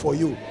forward for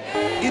you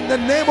in the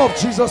name of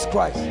Jesus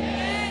Christ.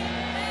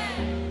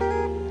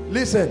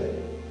 Listen,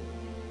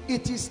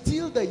 it is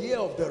still the year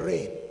of the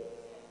rain.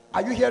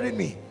 Are you hearing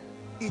me?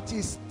 It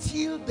is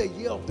still the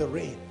year of the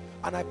rain,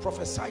 and I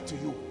prophesy to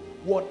you,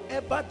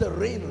 whatever the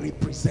rain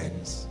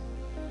represents,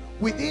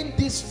 within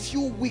these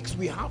few weeks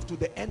we have to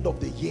the end of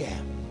the year,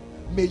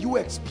 may you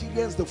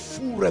experience the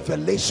full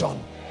revelation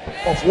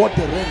of what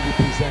the rain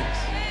represents.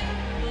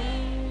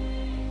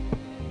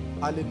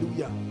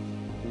 Hallelujah.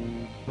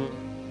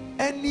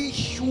 Any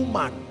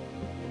human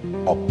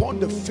upon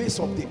the face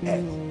of the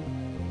earth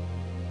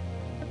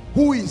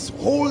who is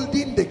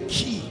holding the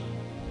key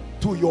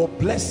to your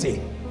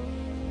blessing,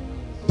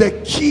 the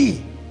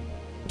key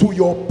to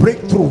your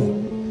breakthrough,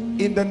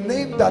 in the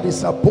name that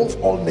is above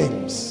all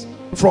names,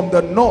 from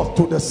the north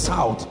to the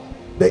south,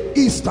 the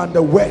east and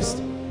the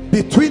west,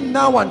 between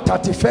now and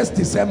 31st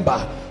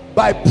December,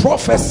 by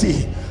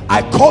prophecy,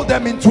 I call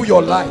them into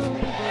your life.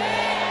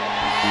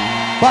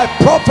 By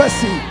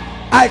prophecy,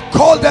 I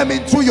call them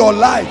into your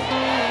life.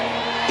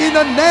 In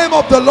the name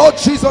of the Lord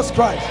Jesus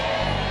Christ.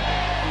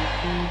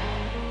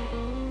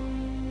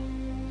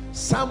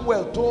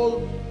 Samuel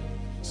told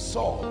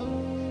Saul,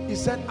 he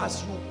said,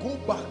 as you go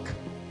back,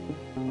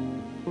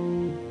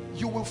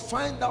 you will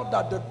find out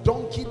that the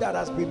donkey that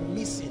has been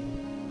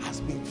missing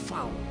has been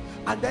found.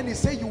 And then he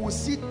said, you will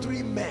see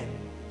 3 men.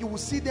 You will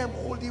see them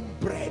holding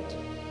bread.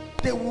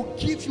 They will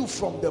give you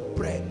from the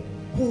bread.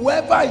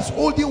 Whoever is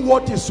holding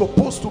what is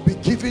supposed to be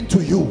given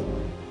to you,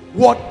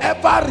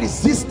 whatever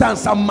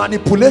resistance and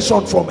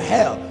manipulation from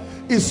hell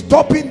is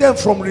stopping them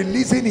from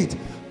releasing it,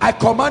 I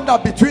command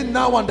that between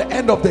now and the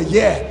end of the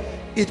year,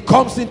 it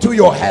comes into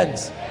your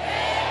hands.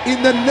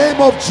 In the name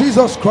of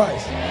Jesus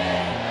Christ.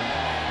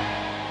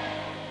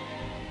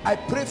 I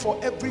pray for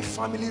every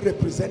family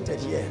represented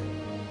here.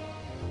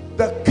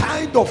 The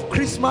kind of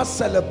Christmas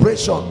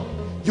celebration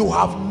you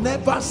have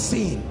never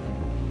seen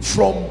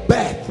from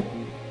birth,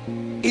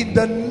 in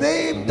the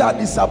name that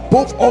is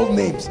above all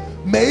names,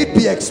 may it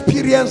be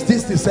experienced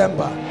this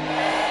December.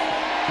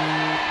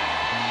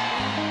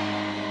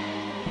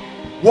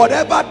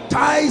 Whatever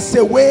ties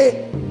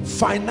away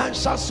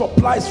financial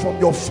supplies from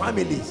your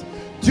families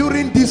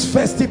during this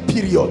festive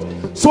period,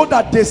 so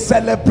that they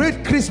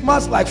celebrate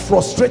Christmas like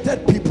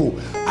frustrated people,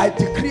 I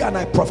decree and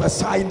I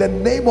prophesy in the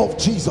name of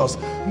Jesus,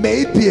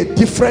 may it be a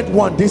different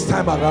one this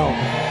time around.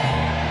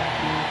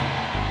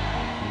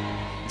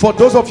 For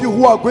those of you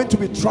who are going to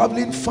be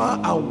traveling far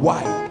and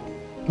wide,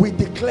 we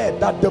declare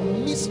that the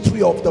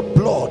mystery of the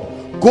blood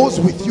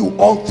goes with you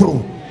all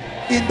through,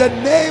 in the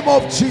name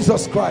of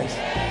Jesus Christ.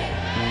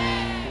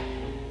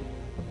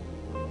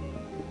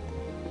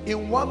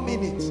 In 1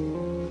 minute,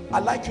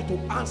 I'd like you to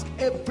ask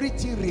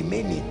everything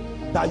remaining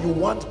that you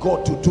want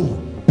God to do.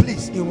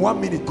 Please, in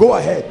 1 minute, go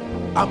ahead.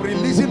 I'm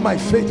releasing my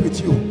faith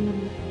with you.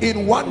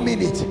 In 1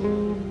 minute,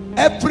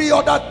 every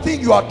other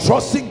thing you are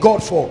trusting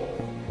God for,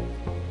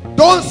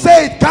 don't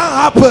say it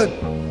can't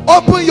happen.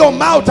 Open your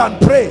mouth and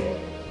pray.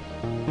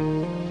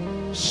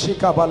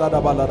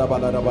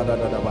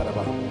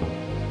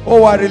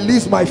 Oh, I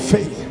release my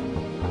faith.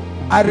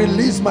 I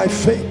release my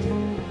faith.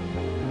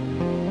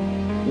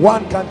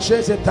 1 can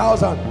chase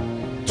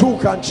 1,000, 2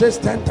 can chase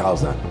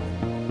 10,000.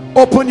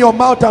 Open your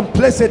mouth and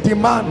place a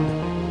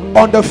demand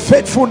on the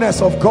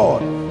faithfulness of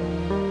God.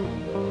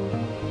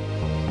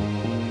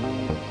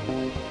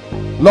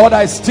 Lord,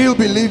 I still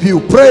believe you.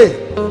 Pray.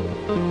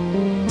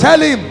 Tell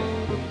him,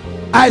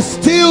 I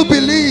still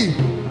believe.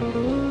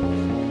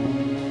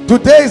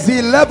 Today is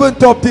the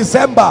 11th of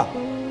December,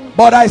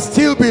 but I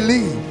still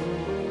believe.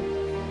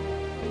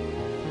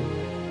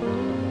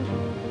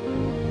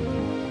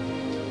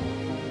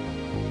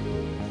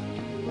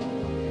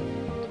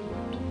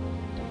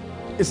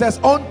 It says,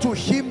 unto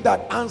him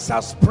that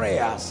answers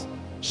prayers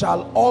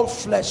shall all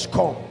flesh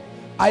come.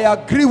 I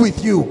agree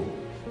with you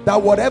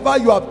that whatever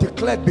you have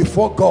declared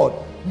before God,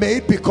 may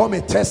it become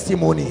a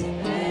testimony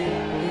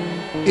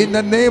in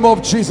the name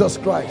of Jesus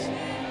Christ.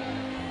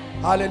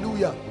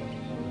 Hallelujah.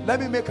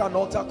 Let me make an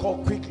altar call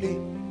quickly.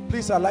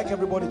 Please, I'd like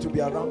everybody to be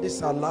around. This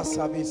is our last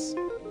service.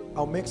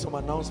 I'll make some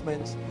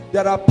announcements.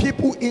 There are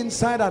people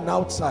inside and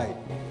outside.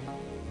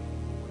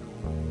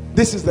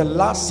 This is the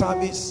last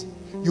service.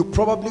 You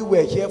probably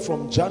were here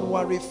from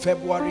January,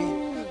 February,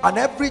 and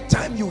every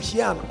time you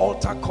hear an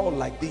altar call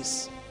like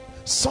this,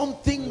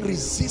 something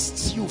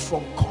resists you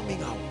from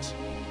coming out.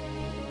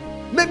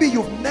 Maybe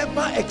you've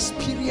never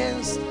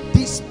experienced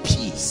this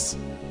peace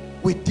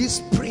with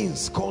this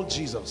prince called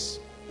Jesus.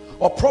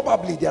 Or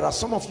probably there are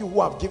some of you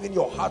who have given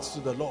your hearts to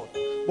the Lord,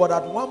 but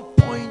at one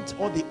point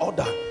or the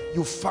other,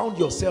 you found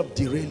yourself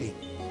derailing.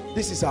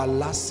 This is our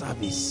last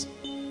service.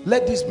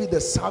 Let this be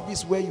the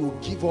service where you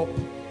give up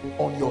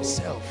on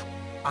yourself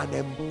and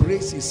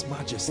embrace His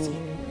majesty.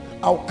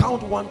 I'll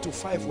count 1 to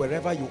 5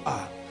 wherever you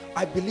are.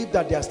 I believe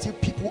that there are still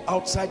people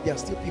outside, there are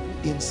still people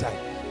inside.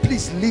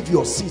 Please leave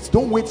your seats.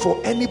 Don't wait for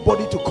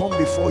anybody to come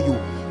before you.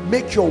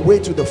 Make your way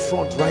to the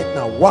front right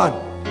now.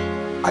 1.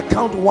 I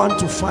count 1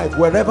 to 5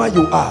 wherever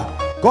you are.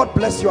 God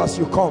bless you as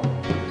you come.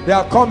 They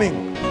are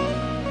coming.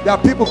 There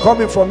are people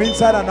coming from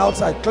inside and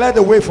outside. Clear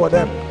the way for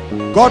them.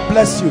 God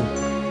bless you.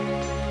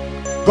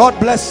 God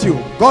bless you.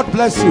 God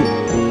bless you.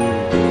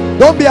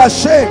 Don't be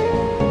ashamed.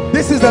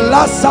 This is the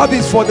last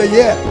service for the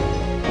year.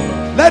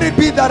 Let it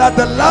be that at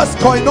the last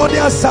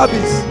Koinonia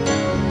service,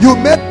 you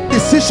made a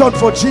decision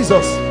for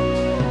Jesus.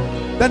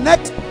 The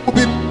next will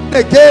be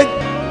again,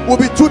 will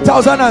be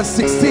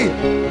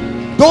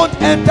 2016. Don't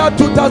enter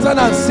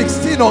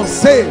 2016 on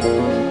sale.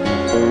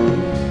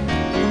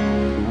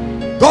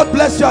 God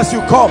bless you as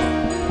you come.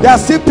 There are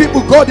still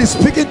people God is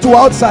speaking to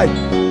outside.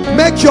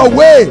 Make your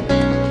way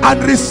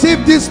and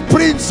receive this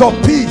Prince of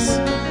Peace.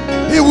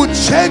 He will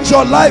change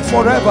your life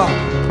forever.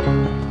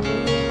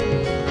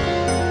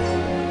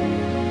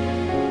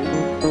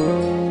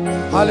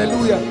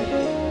 Hallelujah.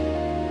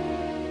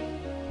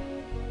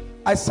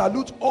 I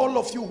salute all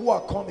of you who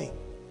are coming.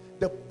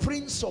 The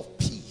Prince of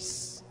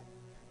Peace,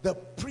 the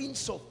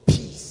Prince of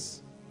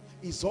Peace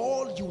is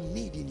all you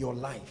need in your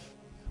life.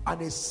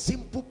 And a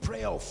simple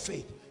prayer of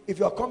faith. If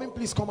you are coming,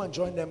 please come and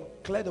join them.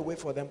 Clear the way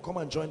for them. Come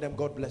and join them.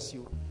 God bless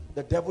you.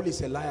 The devil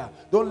is a liar.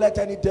 Don't let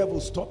any devil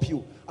stop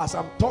you. As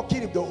I'm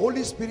talking, if the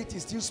Holy Spirit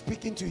is still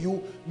speaking to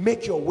you,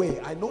 make your way.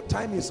 I know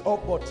time is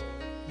up, but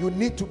you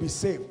need to be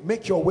saved.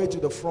 Make your way to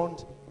the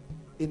front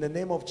in the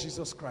name of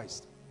Jesus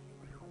Christ.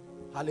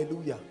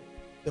 Hallelujah.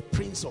 The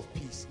Prince of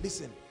Peace.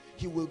 Listen,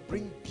 He will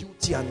bring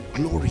beauty and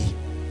glory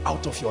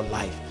out of your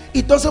life.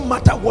 It doesn't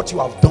matter what you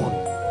have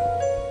done.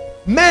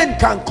 Men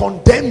can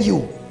condemn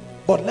you,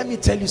 but let me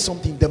tell you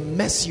something. The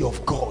mercy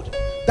of God,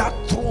 that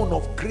throne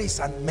of grace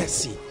and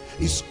mercy,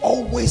 is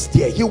always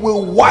there. He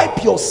will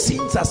wipe your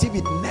sins as if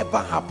it never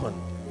happened.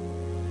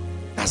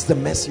 That's the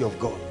mercy of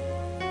God.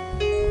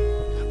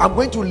 I'm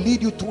going to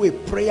lead you through a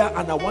prayer,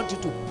 and I want you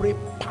to pray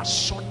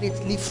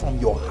passionately from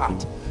your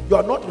heart. You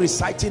are not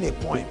reciting a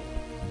poem.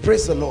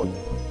 Praise the Lord.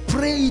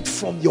 Pray it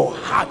from your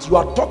heart. You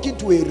are talking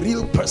to a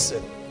real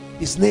person.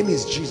 His name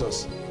is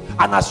Jesus.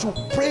 And as you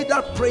pray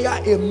that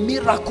prayer, a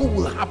miracle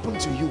will happen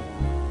to you.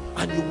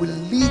 And you will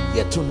leave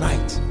here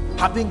tonight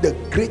having the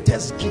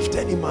greatest gift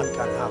any man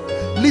can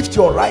have. Lift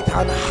your right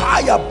hand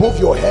high above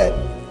your head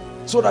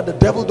so that the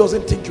devil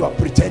doesn't think you are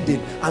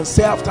pretending, and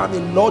say after me,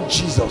 Lord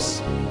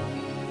Jesus,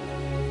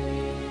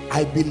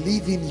 I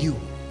believe in you.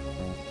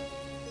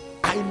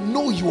 I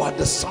know you are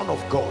the Son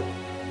of God,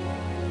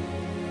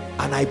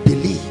 and I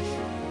believe.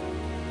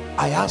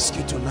 I ask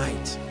you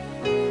tonight,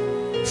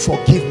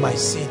 forgive my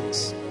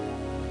sins,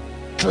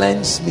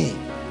 cleanse me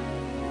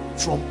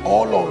from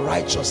all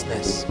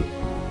unrighteousness.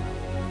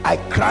 I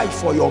cry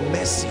for your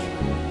mercy.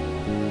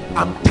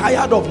 I'm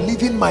tired of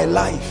living my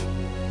life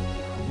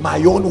my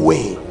own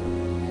way.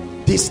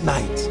 This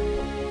night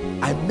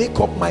I make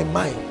up my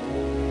mind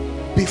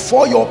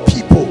before your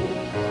people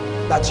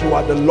that you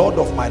are the Lord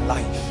of my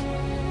life.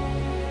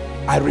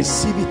 I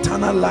receive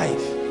eternal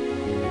life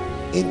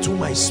into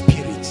my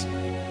spirit,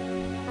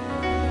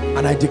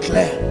 and I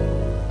declare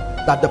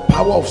that the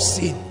power of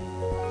sin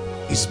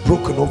is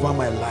broken over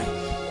my life.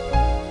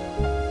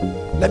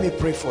 Let me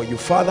pray for you.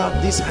 Father,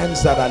 these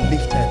hands that are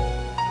lifted,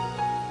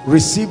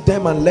 receive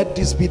them, and let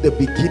this be the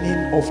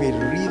beginning of a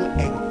real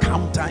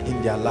encounter in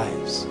their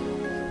lives.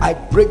 I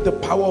break the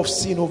power of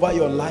sin over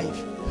your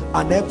life,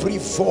 and every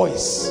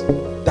voice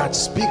that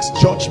speaks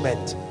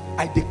judgment,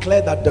 I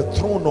declare that the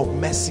throne of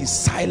mercy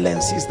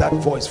silences that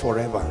voice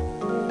forever.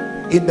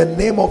 In the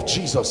name of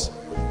Jesus,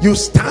 you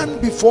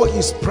stand before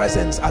His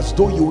presence as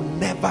though you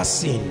never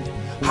sinned,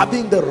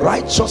 having the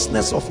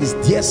righteousness of His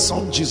dear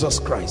Son Jesus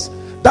Christ.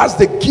 That's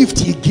the gift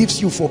He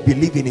gives you for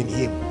believing in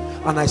Him.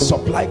 And I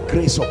supply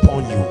grace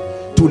upon you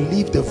to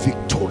live the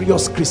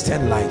victorious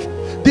Christian life.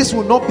 This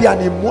will not be an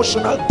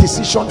emotional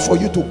decision for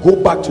you to go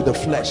back to the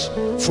flesh.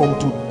 From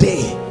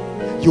today,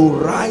 you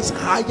rise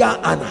higher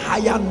and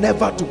higher,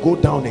 never to go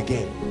down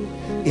again.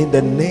 In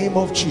the name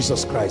of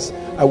Jesus Christ,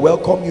 I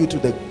welcome you to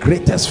the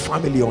greatest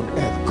family on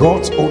earth,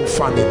 God's own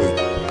family.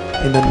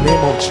 In the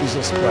name of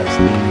Jesus Christ.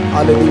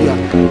 Hallelujah.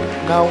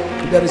 Now,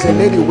 there is a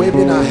lady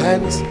waving her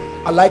hands.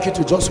 I'd like you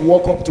to just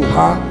walk up to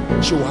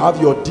her. She will have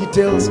your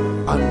details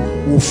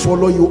and will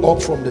follow you up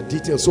from the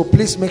details. So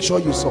please make sure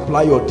you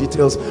supply your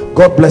details.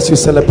 God bless you.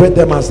 Celebrate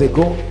them as they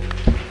go.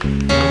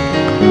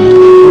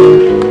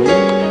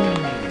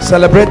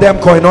 Celebrate them,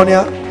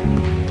 Koinonia.